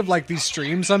I think of like these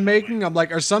streams I'm making. I'm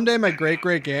like, are someday my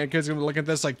great-great-grandkids gonna look at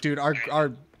this like, dude,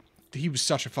 he was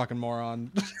such a fucking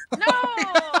moron. No!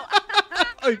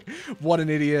 Like, what an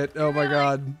idiot. Oh my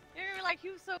god. You're like, he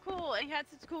was so cool and he had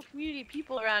such a cool community of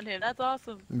people around him. That's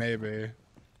awesome. Maybe.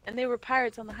 And they were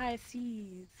pirates on the high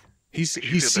seas. He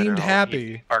seemed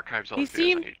happy. He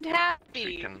seemed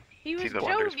happy. He was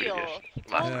jovial. He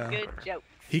told Yeah. good jokes.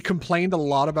 He complained a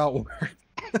lot about work.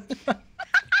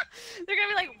 They're gonna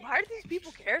be like, why do these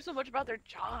people care so much about their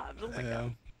jobs? Oh my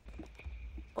god.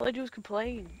 All they do is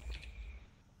complain.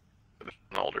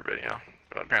 An older video,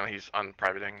 but apparently he's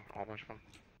unprivating a whole bunch of them.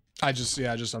 I just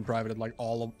unprivated like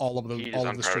all of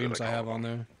the streams like I have on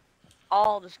there.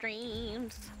 All the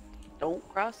streams. Don't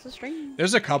cross the stream.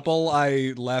 There's a couple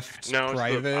I left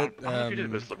private. I don't know if you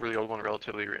did, but it's the really old one,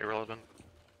 relatively irrelevant.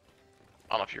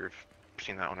 I don't know if you've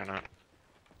seen that one or not.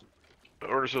 The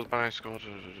orders of my school.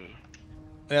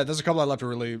 Yeah, there's a couple I left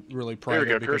really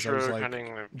private because I was like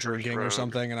hunting, drinking or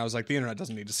something, and I was like, the internet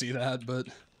doesn't need to see that, but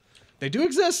they do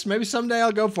exist. Maybe someday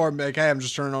I'll go for them. Like, hey, I'm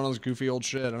just turning on all this goofy old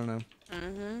shit. I don't know.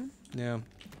 Yeah.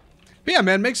 But yeah,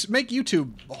 man, make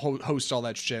YouTube host all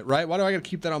that shit, right? Why do I gotta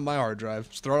keep that on my hard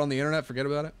drive? Just throw it on the internet, forget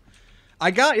about it.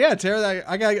 Tara,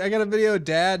 I got a video of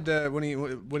Dad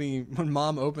when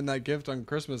Mom opened that gift on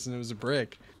Christmas and it was a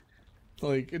brick.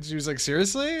 Like, she was like,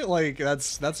 seriously? Like,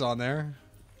 that's on there.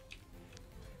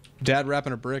 Dad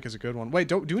wrapping a brick is a good one. Wait,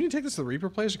 do we need to take this to the Reaper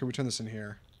place, or can we turn this in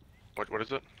here? What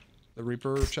is it? The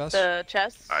Reaper chest? The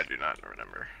chest? I do not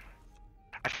remember.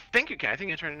 I think you can. I think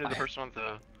you can turn into the person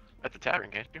at the tavern,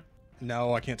 can't you?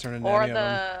 No, I can't turn into or any of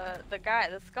them. the guy,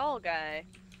 the skull guy.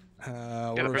 What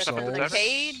are From the souls?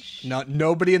 cage?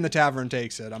 Nobody in the tavern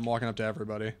takes it. I'm walking up to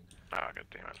everybody. Oh, god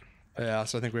damn it. Yeah,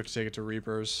 so I think we have to take it to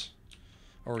Reapers.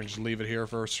 Or we can just leave it here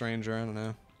for a stranger, I don't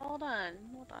know. Hold on.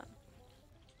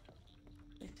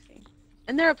 Let's see.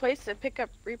 Isn't there a place to pick up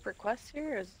Reaper quests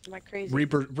here, or am I crazy?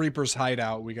 Reaper's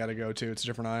hideout we gotta go to. It's a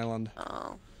different island.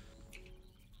 Oh.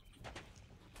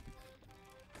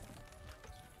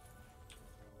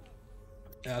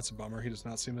 Yeah, that's a bummer. He does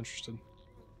not seem interested.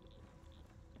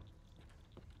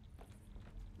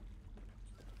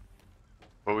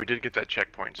 Well, we did get that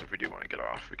checkpoint, so if we do want to get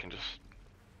off, we can just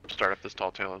start up this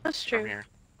tall tale from here.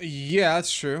 Yeah,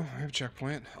 that's true. We have a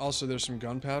checkpoint. Also, there's some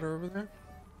gunpowder over there.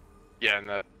 Yeah, in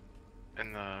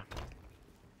the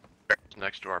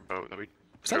next to our boat that we.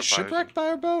 Is that shipwrecked by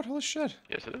our boat? Holy shit!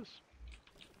 Yes, it is.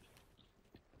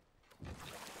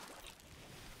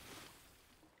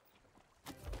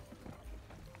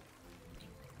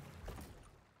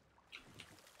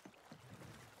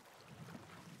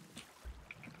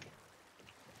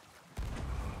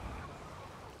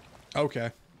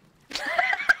 Okay.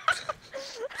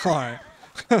 All right.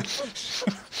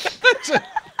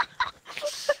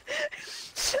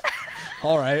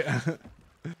 All right.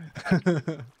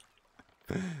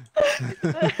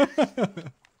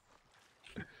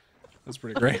 That's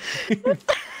pretty great.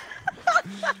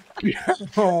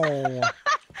 Oh.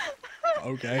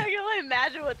 Okay. I can only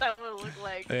imagine what that would look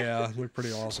like. Yeah, look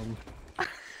pretty awesome.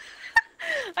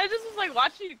 I just was like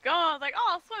watching you go. I was like, oh,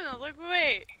 I'll swim. I was like,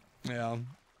 wait. Yeah.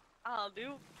 I'll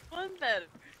do one better.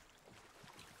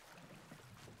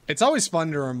 It's always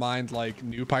fun to remind like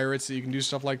new pirates that you can do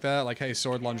stuff like that. Like, hey,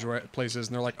 sword lunge places,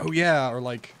 and they're like, oh yeah, or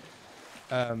like,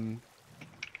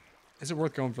 is it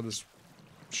worth going for this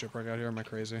shipwreck out here? Am I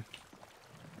crazy?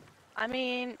 I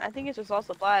mean, I think it's just all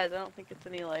supplies. I don't think it's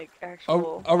any like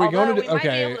actual. Oh, are we going to? We might be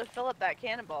Okay. able to fill up that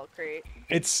cannonball crate.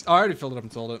 It's I already filled it up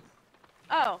and sold it.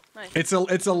 Oh, nice.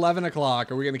 It's 11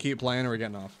 o'clock. Are we gonna keep playing or are we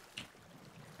getting off?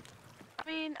 I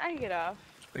mean, I can get off.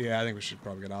 Yeah, I think we should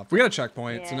probably get off. We got a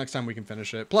checkpoint, so Yeah. next time we can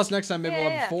finish it. Plus, next time maybe we'll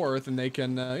have Yeah. a fourth, and they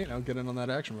can, you know, get in on that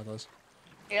action with us.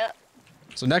 Yep.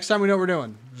 So next time we know what we're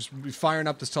doing. Just be firing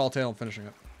up this tall tale and finishing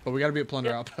it. But we got to be at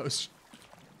Plunder Outpost.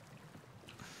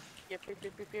 Yep.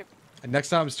 And next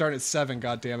time I'm starting at 7,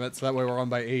 goddammit, so that way we're on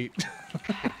by 8.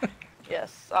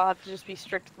 Yes, I'll have to just be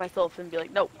strict with myself and be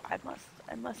like, nope, I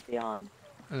must be on.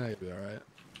 You'll be alright.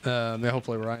 Yeah,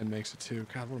 hopefully Ryan makes it too.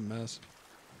 God, what a mess.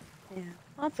 Yeah,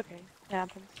 well, that's okay. It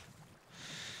happens.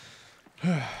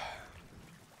 Oh,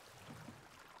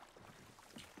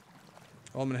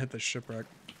 I'm gonna hit this shipwreck.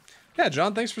 Yeah,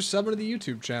 John, thanks for subbing to the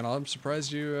YouTube channel. I'm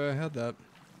surprised you had that.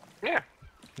 Yeah.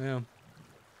 Yeah.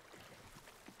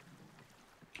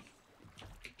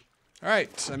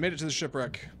 Alright, I made it to the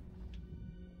shipwreck.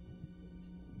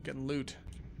 Getting loot.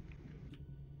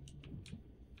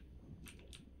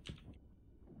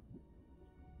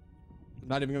 I'm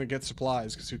not even gonna get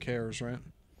supplies, because who cares, right?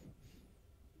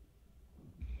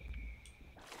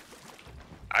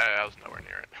 I was nowhere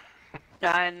near it.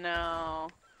 I know.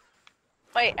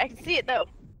 Wait, I can see it though.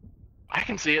 I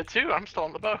can see it too. I'm still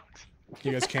on the boat.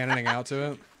 You guys cannoning out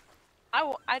to it?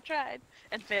 I tried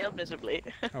and failed miserably.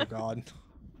 Oh god.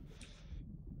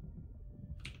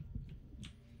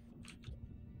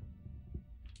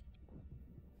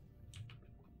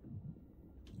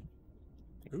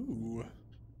 Ooh.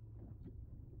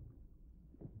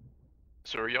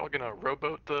 So are y'all gonna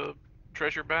rowboat the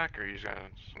treasure back, or are you just gonna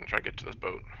try to get to this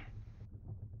boat?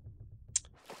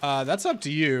 That's up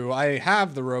to you. I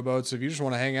have the rowboat, so if you just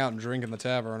want to hang out and drink in the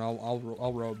tavern,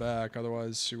 I'll row back.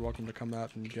 Otherwise, you're welcome to come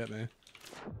out and get me.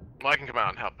 Well, I can come out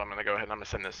and help. I'm gonna go ahead and I'm gonna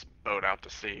send this boat out to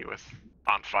sea with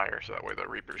on fire, so that way the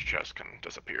Reaper's chest can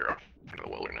disappear off into the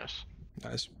wilderness.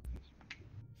 Nice.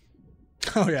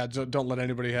 Oh yeah, don't let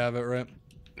anybody have it, right?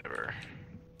 Never.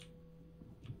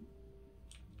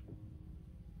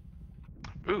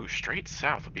 Ooh, straight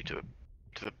south would be to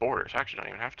the border. So I actually don't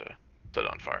even have to set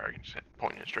it on fire. I can just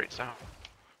point it straight south.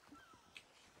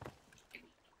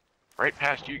 Right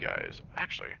past you guys.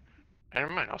 Actually, never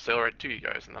mind. I'll sail right to you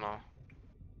guys, and then I'll.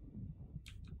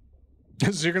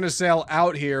 So you're gonna sail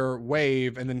out here,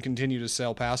 wave, and then continue to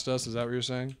sail past us? Is that what you're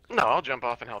saying? No, I'll jump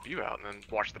off and help you out, and then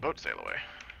watch the boat sail away.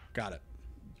 Got it.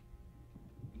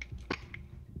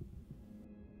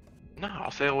 No,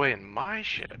 I'll sail away in my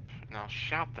ship, and I'll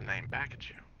shout the name back at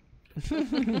you.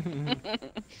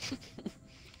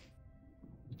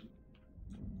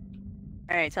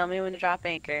 Alright, tell me when to drop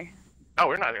anchor. Oh,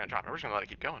 we're not gonna drop it. We're just gonna let it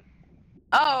keep going.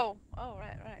 Oh,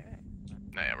 right.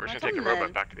 Nah, yeah, we're just That's gonna take the something rowboat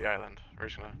then. back to the island. We're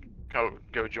just gonna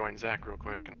go join Zach real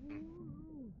quick. And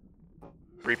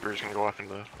Reaper's gonna go off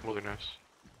into the wilderness.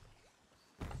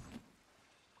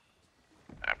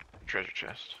 After the treasure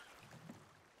chest.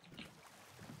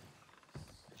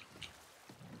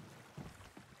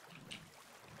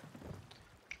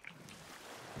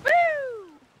 Woo!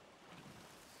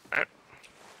 Alright.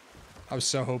 I was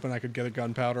so hoping I could get a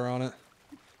gunpowder on it.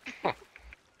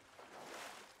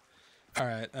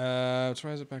 Alright, which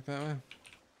way is it back that way?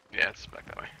 Yeah, it's back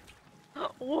that way.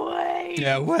 Way!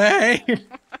 Yeah, way!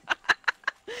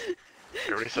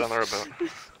 Everybody sit on the rowboat.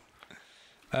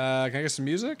 Can I get some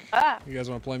music? Ah! You guys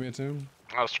want to play me a tune?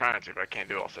 I was trying to, but I can't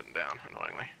do it all sitting down,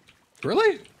 annoyingly.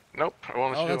 Really? Nope, I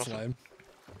won't let Oh, you do it that's while lame.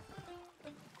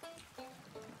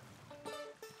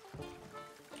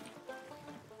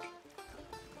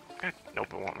 God,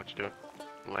 nope, I won't let you do it.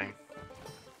 Lame.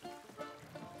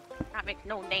 That makes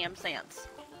no damn sense.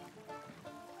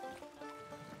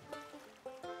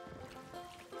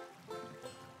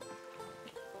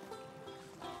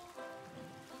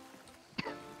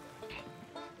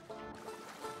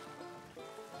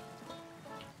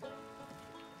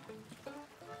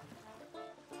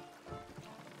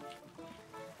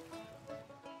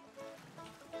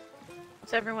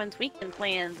 What's everyone's weekend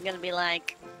plans gonna be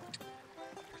like?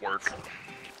 Work.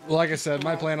 Well, like I said,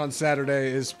 my plan on Saturday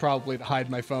is probably to hide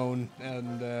my phone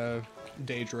and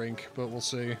day drink, but we'll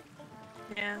see.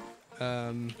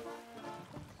 Yeah.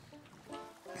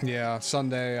 Yeah,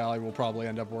 Sunday I will probably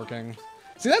end up working.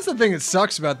 See, that's the thing that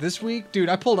sucks about this week, dude.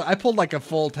 I pulled like a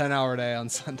full 10-hour day on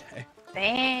Sunday.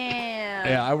 Damn.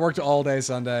 Yeah, I worked all day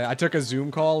Sunday. I took a Zoom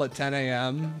call at 10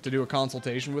 a.m. to do a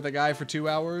consultation with a guy for 2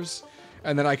 hours,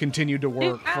 and then I continued to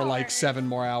work for like 7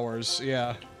 more hours.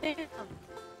 Yeah. Damn.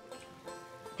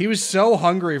 He was so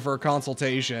hungry for a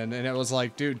consultation, and it was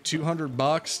like, dude,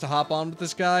 $200 to hop on with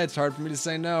this guy? It's hard for me to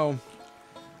say no.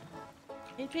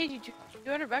 He paid you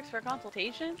 $200 for a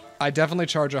consultation? I definitely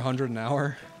charge $100 an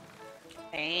hour.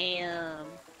 Damn.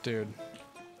 Dude.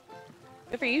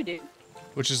 Good for you, dude.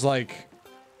 Which is like,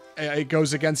 it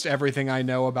goes against everything I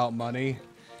know about money.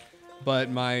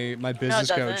 But my business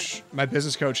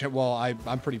coach, well, I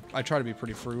try to be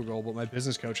pretty frugal, but my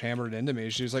business coach hammered it into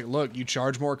me. She was like, look, you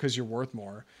charge more because you're worth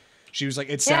more. She was like,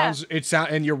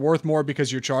 and you're worth more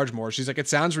because you charge more. She's like, it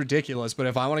sounds ridiculous, but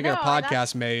if I want to get a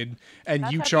podcast made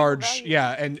and you charge,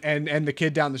 and the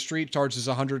kid down the street charges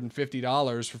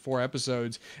 $150 for 4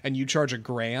 episodes and you charge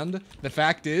 $1,000, the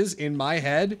fact is, in my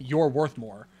head, you're worth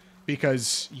more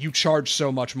because you charge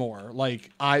so much more.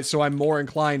 So I'm more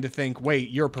inclined to think, wait,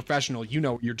 you're a professional, you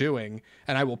know what you're doing,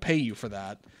 and I will pay you for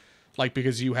that. Like,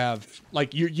 because you have,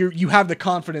 like, you have the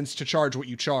confidence to charge what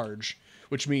you charge,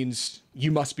 which means you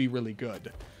must be really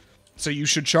good. So you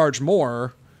should charge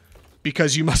more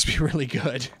because you must be really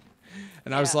good.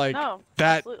 And I was like,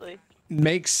 that absolutely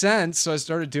makes sense. So I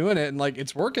started doing it, and like,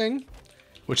 it's working,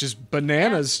 which is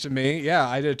bananas to me. Yeah,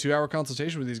 I did a 2-hour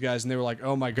consultation with these guys, and they were like,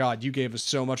 oh my God, you gave us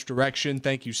so much direction.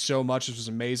 Thank you so much. This was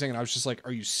amazing. And I was just like,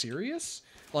 are you serious?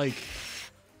 Like,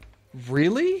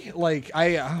 really? Like,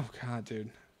 oh God, dude.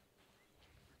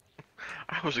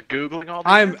 I was Googling all the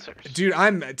answers. Dude,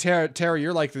 Tara,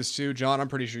 you're like this too. John, I'm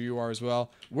pretty sure you are as well.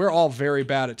 We're all very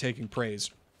bad at taking praise.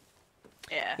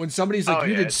 Yeah. When somebody's like,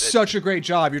 you did such a great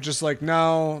job, you're just like,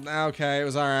 no, okay, it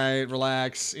was all right,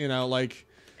 relax. You know, like,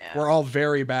 we're all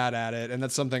very bad at it. And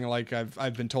that's something like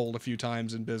I've been told a few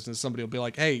times in business. Somebody will be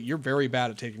like, hey, you're very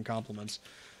bad at taking compliments.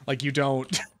 Like, you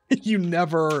don't, you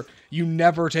never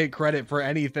take credit for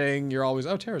anything. You're always,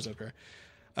 oh, Tara's up here.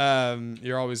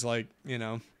 You're always like, you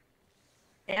know,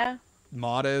 yeah,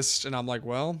 modest, and I'm like,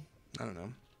 well, I don't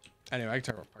know. Anyway, I can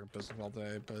talk about fucking business all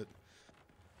day, but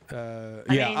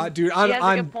dude,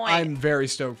 I'm very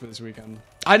stoked for this weekend.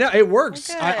 I know it works.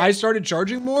 I started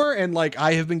charging more, and like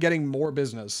I have been getting more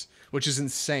business, which is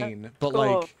insane. But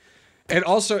like, it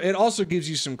also gives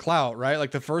you some clout, right?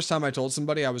 Like the first time I told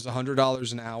somebody I was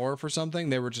 $100 an hour for something,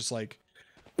 they were just like,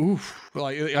 oof,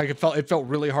 like it felt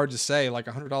really hard to say, like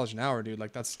 $100 an hour, dude,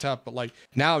 like that's tough. But like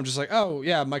now I'm just like, oh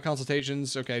yeah, my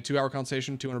consultation's okay, 2-hour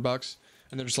consultation, $200,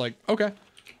 and they're just like, okay,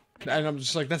 and I'm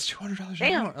just like, that's $200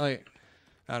 an hour. Like,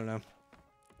 I don't know.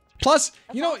 Plus,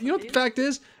 you know what the fact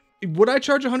is, would I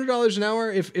charge $100 an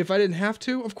hour if I didn't have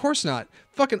to? Of course not.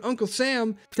 Fucking Uncle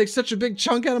Sam takes such a big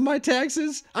chunk out of my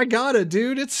taxes. I gotta,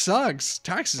 dude. It sucks.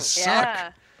 Taxes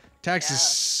suck. Taxes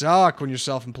suck when you're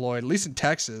self-employed. At least in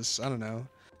Texas. I don't know.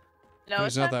 No,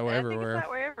 it's not that way everywhere. It's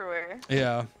that way everywhere.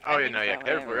 Yeah. Oh yeah, no, yeah.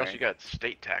 Everywhere else you got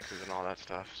state taxes and all that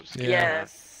stuff. So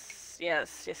Yes.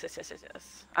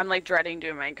 I'm like dreading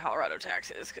doing my Colorado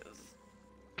taxes because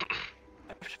I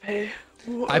have to pay.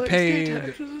 I paid.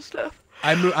 Taxes and stuff.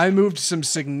 I moved some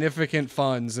significant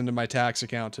funds into my tax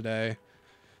account today,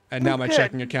 and now my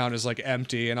checking account is like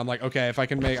empty. And I'm like, okay, if I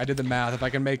can make, I did the math. If I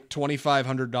can make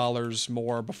 $2,500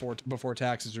 more before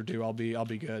taxes are due, I'll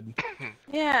be good.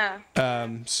 Yeah.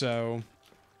 So,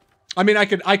 I mean,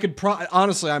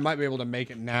 honestly, I might be able to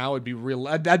make it now. It'd be real.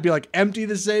 I'd be like, empty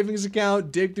the savings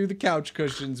account, dig through the couch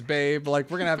cushions, babe. Like,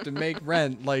 we're gonna have to make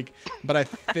rent. Like, but I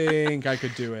think I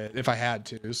could do it if I had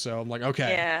to. So I'm like,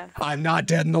 okay, I'm not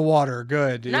dead in the water.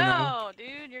 Good. You know?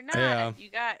 Dude, you're not. Yeah.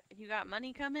 You got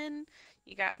money coming.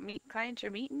 You got clients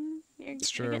you're meeting. You're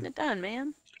true. getting it done,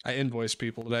 man. I invoice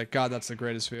people today. God, that's the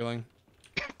greatest feeling.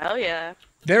 Oh yeah.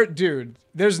 Dude,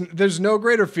 there's no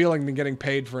greater feeling than getting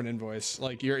paid for an invoice.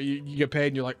 Like you get paid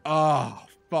and you're like, oh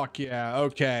fuck yeah,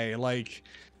 okay. Like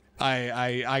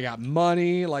I got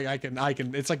money. Like I can.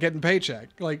 It's like getting a paycheck.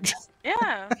 Like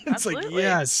yeah, it's absolutely. like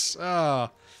yes. No,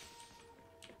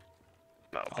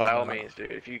 by all means,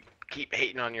 dude. If you keep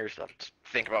hating on your stuff,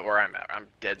 think about where I'm at. I'm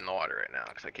dead in the water right now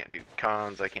because I can't do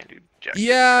cons. I can't do jack shit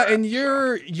Yeah, crap, and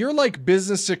so. you're like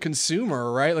business to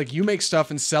consumer, right? Like you make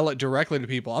stuff and sell it directly to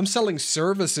people. I'm selling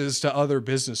services to other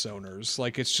business owners.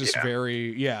 Like it's just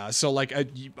very So like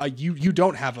you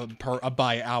don't have a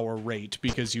by hour rate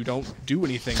because you don't do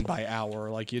anything by hour.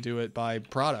 Like you do it by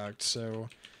product. So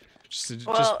just in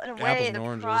a apples way, and the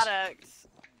oranges.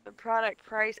 product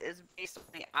price is based on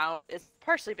the hour. It's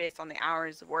partially based on the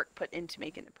hours of work put into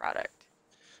making the product.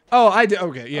 Oh, I did.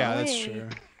 Okay, yeah, that's true.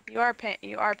 You are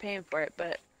paying for it,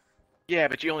 but Yeah,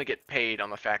 but you only get paid on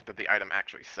the fact that the item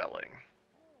actually selling.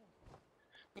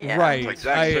 yeah. Right. Like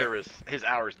Zach's service, his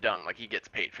hour's done. Like he gets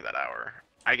paid for that hour.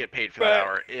 I get paid for that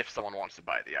hour if someone wants to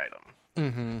buy the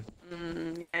item.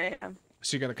 Yeah.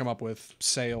 So you got to come up with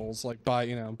sales, like buy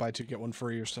two get one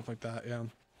free or stuff like that. Yeah.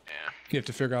 Yeah. You have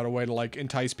to figure out a way to like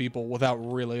entice people without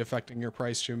really affecting your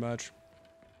price too much.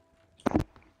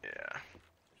 Yeah.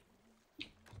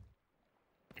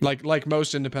 Like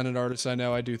most independent artists I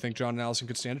know, I do think John and Allison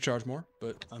could stand to charge more,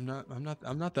 but I'm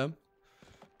not them.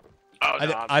 Oh,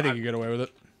 no, I think you get away with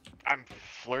it. I'm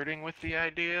flirting with the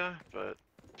idea, but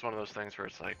it's one of those things where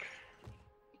it's like,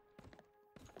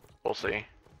 we'll see.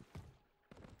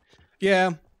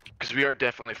 Yeah. Because we are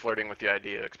definitely flirting with the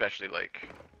idea, especially like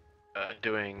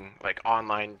doing like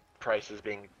online prices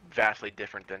being vastly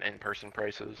different than in-person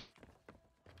prices.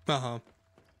 Yeah,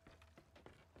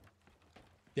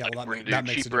 like, well, we're that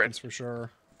makes a difference for sure.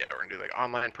 Yeah, we're gonna do like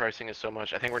online pricing is so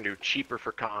much. I think we're gonna do cheaper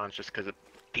for cons just because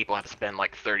people have to spend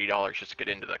like $30 just to get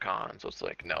into the con. So it's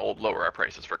like, no, we'll lower our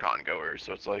prices for con goers.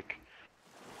 So it's like,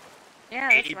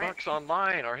 yeah, $80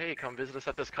 online, or hey, come visit us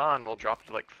at this con. We'll drop it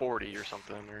to like 40 or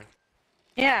something, or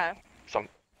yeah.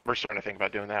 We're starting to think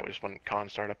about doing that. We just want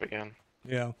cons start up again.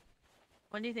 Yeah.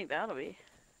 When do you think that'll be?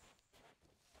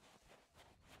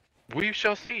 We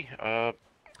shall see. Well,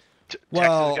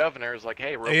 Texas governor is like,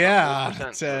 hey, we're yeah, up to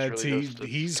 4%,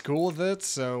 he's cool with it,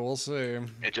 so we'll see.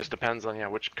 It just depends on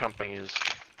which company is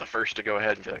the first to go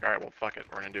ahead and be like, all right, well, fuck it,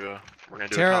 we're gonna do a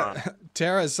con.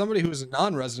 Tara, as somebody who's a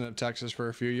non-resident of Texas for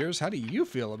a few years, how do you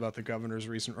feel about the governor's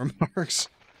recent remarks?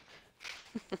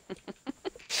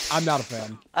 I'm not a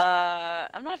fan.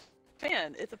 I'm not a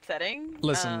fan. It's upsetting.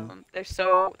 Listen, there's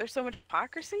so much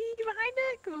hypocrisy behind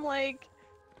it. 'Cause I'm like,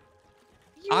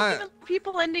 you won't even let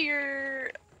people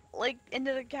into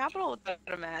the Capitol without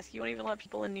a mask. You won't even let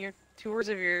people into your tours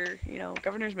of your,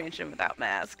 governor's mansion without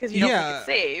masks because you don't think it's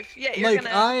safe. Yeah, you're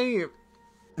gonna.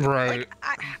 Right.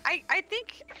 Like, I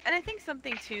think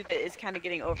something too that is kind of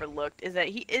getting overlooked is that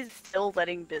he is still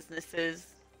letting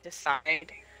businesses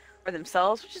decide for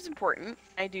themselves, which is important.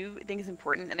 I do think it's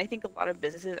important, and I think a lot of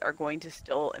businesses are going to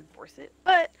still enforce it.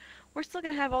 But we're still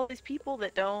gonna have all these people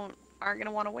that aren't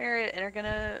gonna want to wear it and are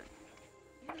gonna,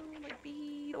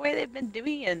 be the way they've been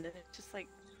doing, and it's just like.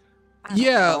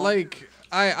 Yeah, like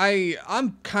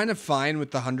I'm kind of fine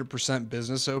with the 100%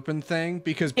 business open thing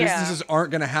because businesses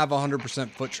aren't gonna have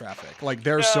 100% foot traffic. Like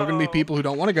there's still gonna be people who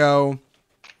don't want to go.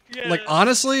 Yeah. Like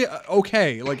honestly,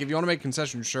 okay. Like if you want to make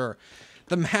concessions, sure.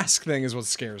 The mask thing is what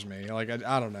scares me. Like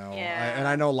I don't know. Yeah. And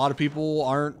I know a lot of people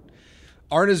aren't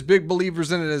as big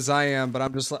believers in it as I am, but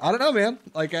I'm just like, I don't know, man.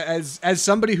 Like as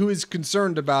somebody who is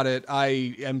concerned about it,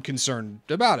 I am concerned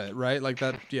about it, right? Like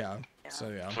that, yeah. So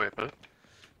yeah.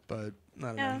 But I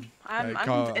don't know.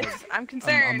 I'm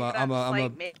concerned.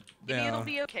 Maybe it'll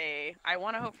be okay. I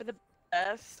want to hope for the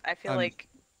best. I feel like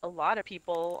a lot of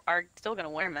people are still gonna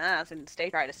wear masks and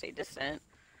try to stay distant.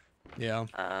 Yeah.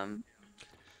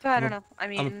 So I don't know. I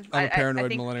mean, I'm a paranoid I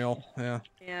think, millennial. Yeah.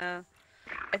 Yeah.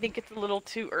 I think it's a little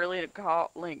too early to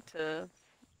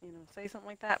say something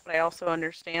like that. But I also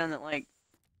understand that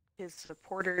his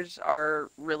supporters are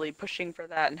really pushing for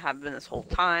that and have been this whole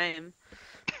time.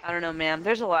 I don't know, man.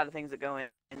 There's a lot of things that go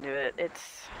into it.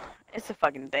 It's a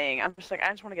fucking thing. I'm just like, I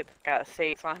just want to get this guy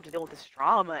safe so I don't have to deal with this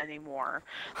drama anymore.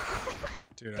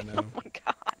 Dude, I know. Oh my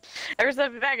god. Every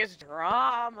step back is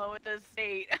drama with the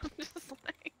state. I'm just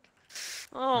like,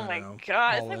 oh my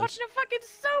god. It's like watching a fucking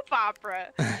soap opera.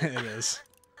 It is.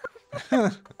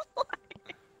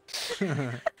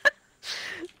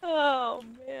 Oh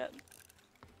man.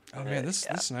 Oh man, this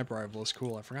sniper rifle is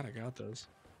cool. I forgot I got those.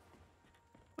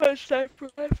 My sniper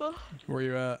rifle. Where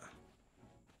you at?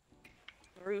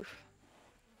 Roof.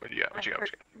 What you got? What you got?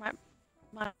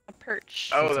 My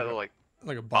perch. Oh, that like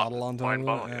a bottle on top of it.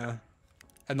 Bottle, yeah.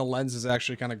 And the lens is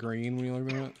actually kind of green when you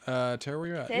look at it. Tara, where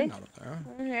you at? You're not up there.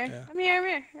 I'm here. Yeah. I'm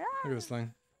here. Look at this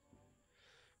thing.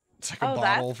 It's like a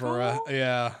bottle that's for cool?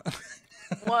 yeah.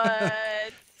 What?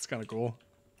 It's kind of cool.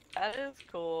 That is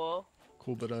cool.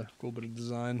 Cool bit of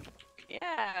design.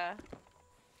 Yeah.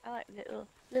 I like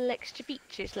little extra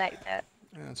features like that.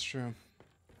 Yeah, that's true.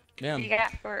 Yeah. What you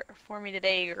got for me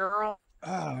today, girl?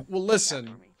 Well,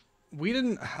 listen. We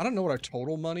didn't. I don't know what our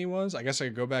total money was. I guess I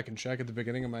could go back and check at the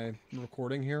beginning of my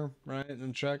recording here, right?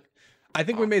 And check. I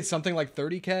think we made something like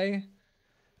 30K.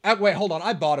 Wait, hold on.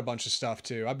 I bought a bunch of stuff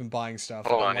too. I've been buying stuff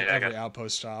on like every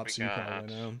outpost stop, so you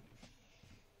probably know.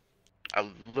 A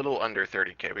little under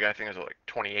 30K. We got, I think it was like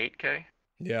 28K.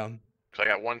 Yeah. So I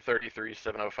got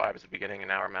 133,705 at the beginning, and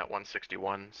now I'm at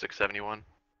 161,671.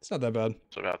 It's not that bad.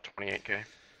 So about 28K.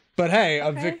 But hey,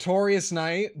 a victorious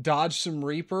night, dodged some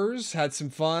Reapers, had some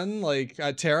fun. Like,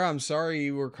 Tara, I'm sorry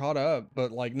you were caught up,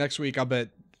 but like next week, I'll bet,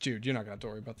 dude, you're not going to have to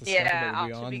worry about this stuff. Yeah,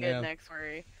 I should be good next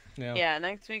week. Yeah,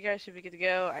 next week I should be good to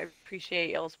go. I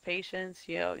appreciate y'all's patience.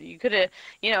 You know, you could have,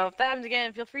 you know, if that happens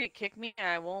again, feel free to kick me.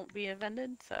 I won't be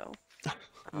offended, so.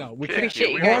 No, we can't.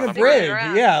 You're on a brig.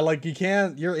 Yeah, like you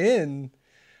can't, you're in.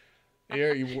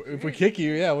 If we kick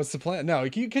you, yeah, what's the plan? No,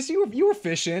 because you were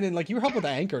fishing and like you were helping with the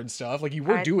anchor and stuff. Like you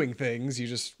were doing things.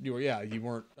 You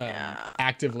weren't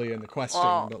actively in the questing.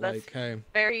 Well, but that's like, hey,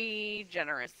 very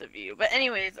generous of you. But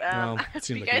anyways, well, it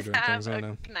seemed you like guys you're doing have things. I a don't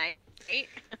know. good night.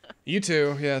 You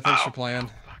too. Yeah, thanks for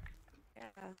playing. Yeah,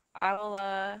 I will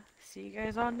see you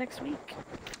guys on next week.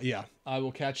 Yeah, I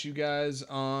will catch you guys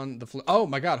on the. Oh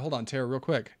my God, hold on, Tara, real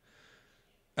quick.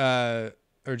 Or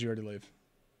did you already leave?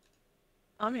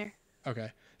 I'm here.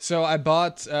 Okay, so I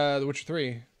bought The Witcher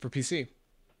 3 for PC.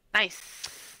 Nice.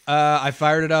 I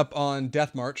fired it up on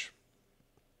Death March.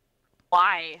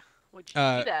 Why would you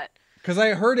do that? Because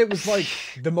I heard it was like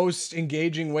the most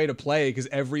engaging way to play because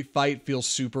every fight feels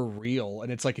super real,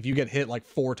 and it's like if you get hit like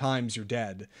 4 times, you're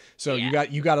dead. So you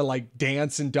got to like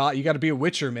dance and dot. You got to be a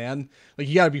Witcher, man. Like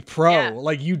you got to be pro. Yeah.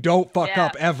 Like you don't fuck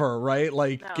up ever, right?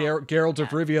 Like Geralt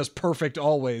of Rivia's perfect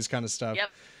always kind of stuff. Yep.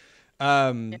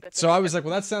 So I was like,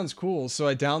 well, that sounds cool. So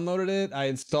I downloaded it. I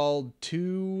installed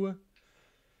 2.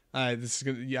 This is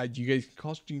gonna, you guys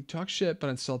can talk shit, but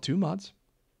I installed 2 mods.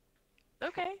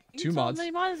 Okay. You 2 can install mods. as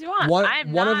many mods as you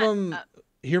want. One of them.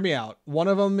 Hear me out. One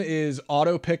of them is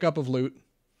auto pickup of loot.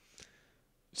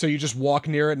 So you just walk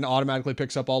near it and automatically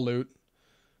picks up all loot.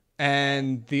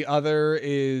 And the other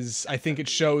is, I think it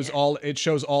shows all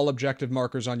objective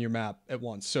markers on your map at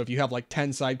once. So if you have like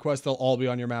 10 side quests, they'll all be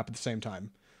on your map at the same time.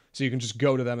 So you can just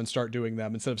go to them and start doing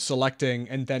them instead of selecting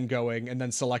and then going and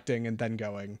then selecting and then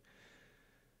going.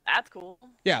 That's cool.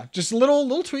 Yeah, just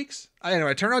little tweaks.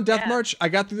 Anyway, I turned on Death March. I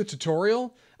got through the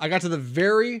tutorial. I got to the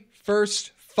very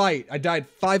first fight. I died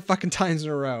 5 fucking times in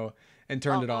a row and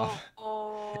turned it off.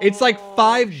 It's like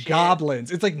 5 goblins.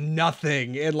 It's like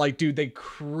nothing. And like, dude, they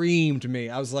creamed me.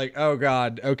 I was like, oh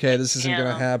God, okay, this isn't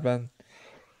gonna happen.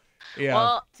 Yeah.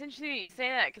 Well, it's interesting you say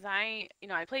that because I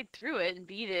played through it and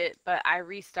beat it, but I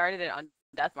restarted it on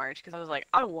Death March because I was like,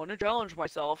 I want to challenge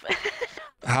myself.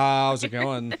 How's it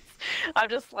going? I'm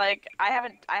just like, I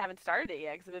haven't started it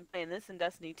yet because I've been playing this in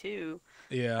Destiny 2.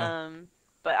 Yeah.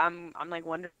 But I'm like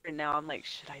wondering now. I'm like,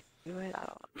 should I do it? I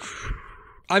don't know.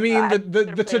 I mean,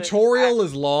 the tutorial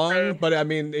is long, but I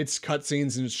mean, it's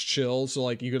cutscenes and it's chill, so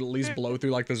like you could at least blow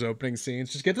through like those opening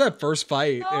scenes. Just get to that first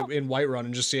fight in Whiterun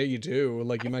and just see how you do.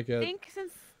 Like you might get. I think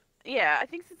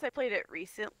since I played it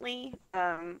recently,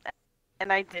 and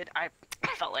I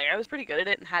felt like I was pretty good at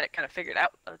it and had it kind of figured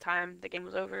out by the time the game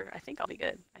was over. I think I'll be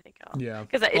good. Yeah.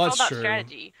 Because it's all about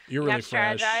strategy. You're you really have to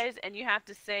strategize and you have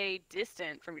to stay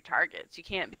distant from your targets. You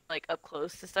can't be like up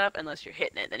close to stuff unless you're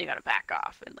hitting it. Then you got to back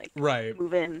off and like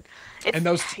move in. And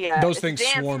those things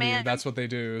swarm you. That's what they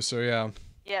do. So yeah.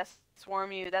 Yes,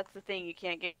 swarm you. That's the thing. You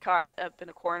can't get caught up in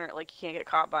a corner. Like you can't get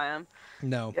caught by them.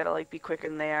 No. You gotta like be quicker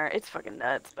than they are. It's fucking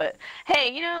nuts. But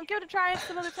hey, give it a try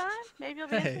some other time. Maybe you'll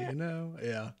be into it.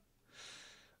 Yeah.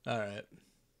 All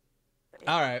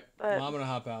right. Well, I'm gonna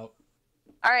hop out.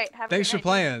 All right. Thanks for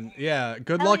playing. Yeah.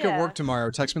 Good luck at work tomorrow.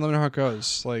 Text me. Let me know how it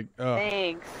goes. Like.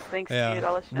 Thanks, dude.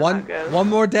 I'll let you know how it goes. One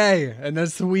more day, and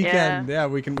that's the weekend. Yeah.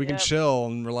 We can chill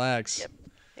and relax. Yep.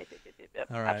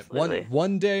 All right. Absolutely.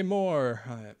 One day more.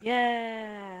 All right.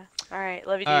 Yeah. All right.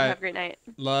 Love you, dude. Have a great night.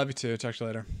 Love you too. Talk to you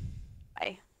later.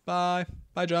 Bye. Bye.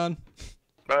 Bye, John.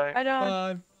 Bye. Bye,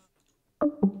 John.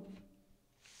 Bye.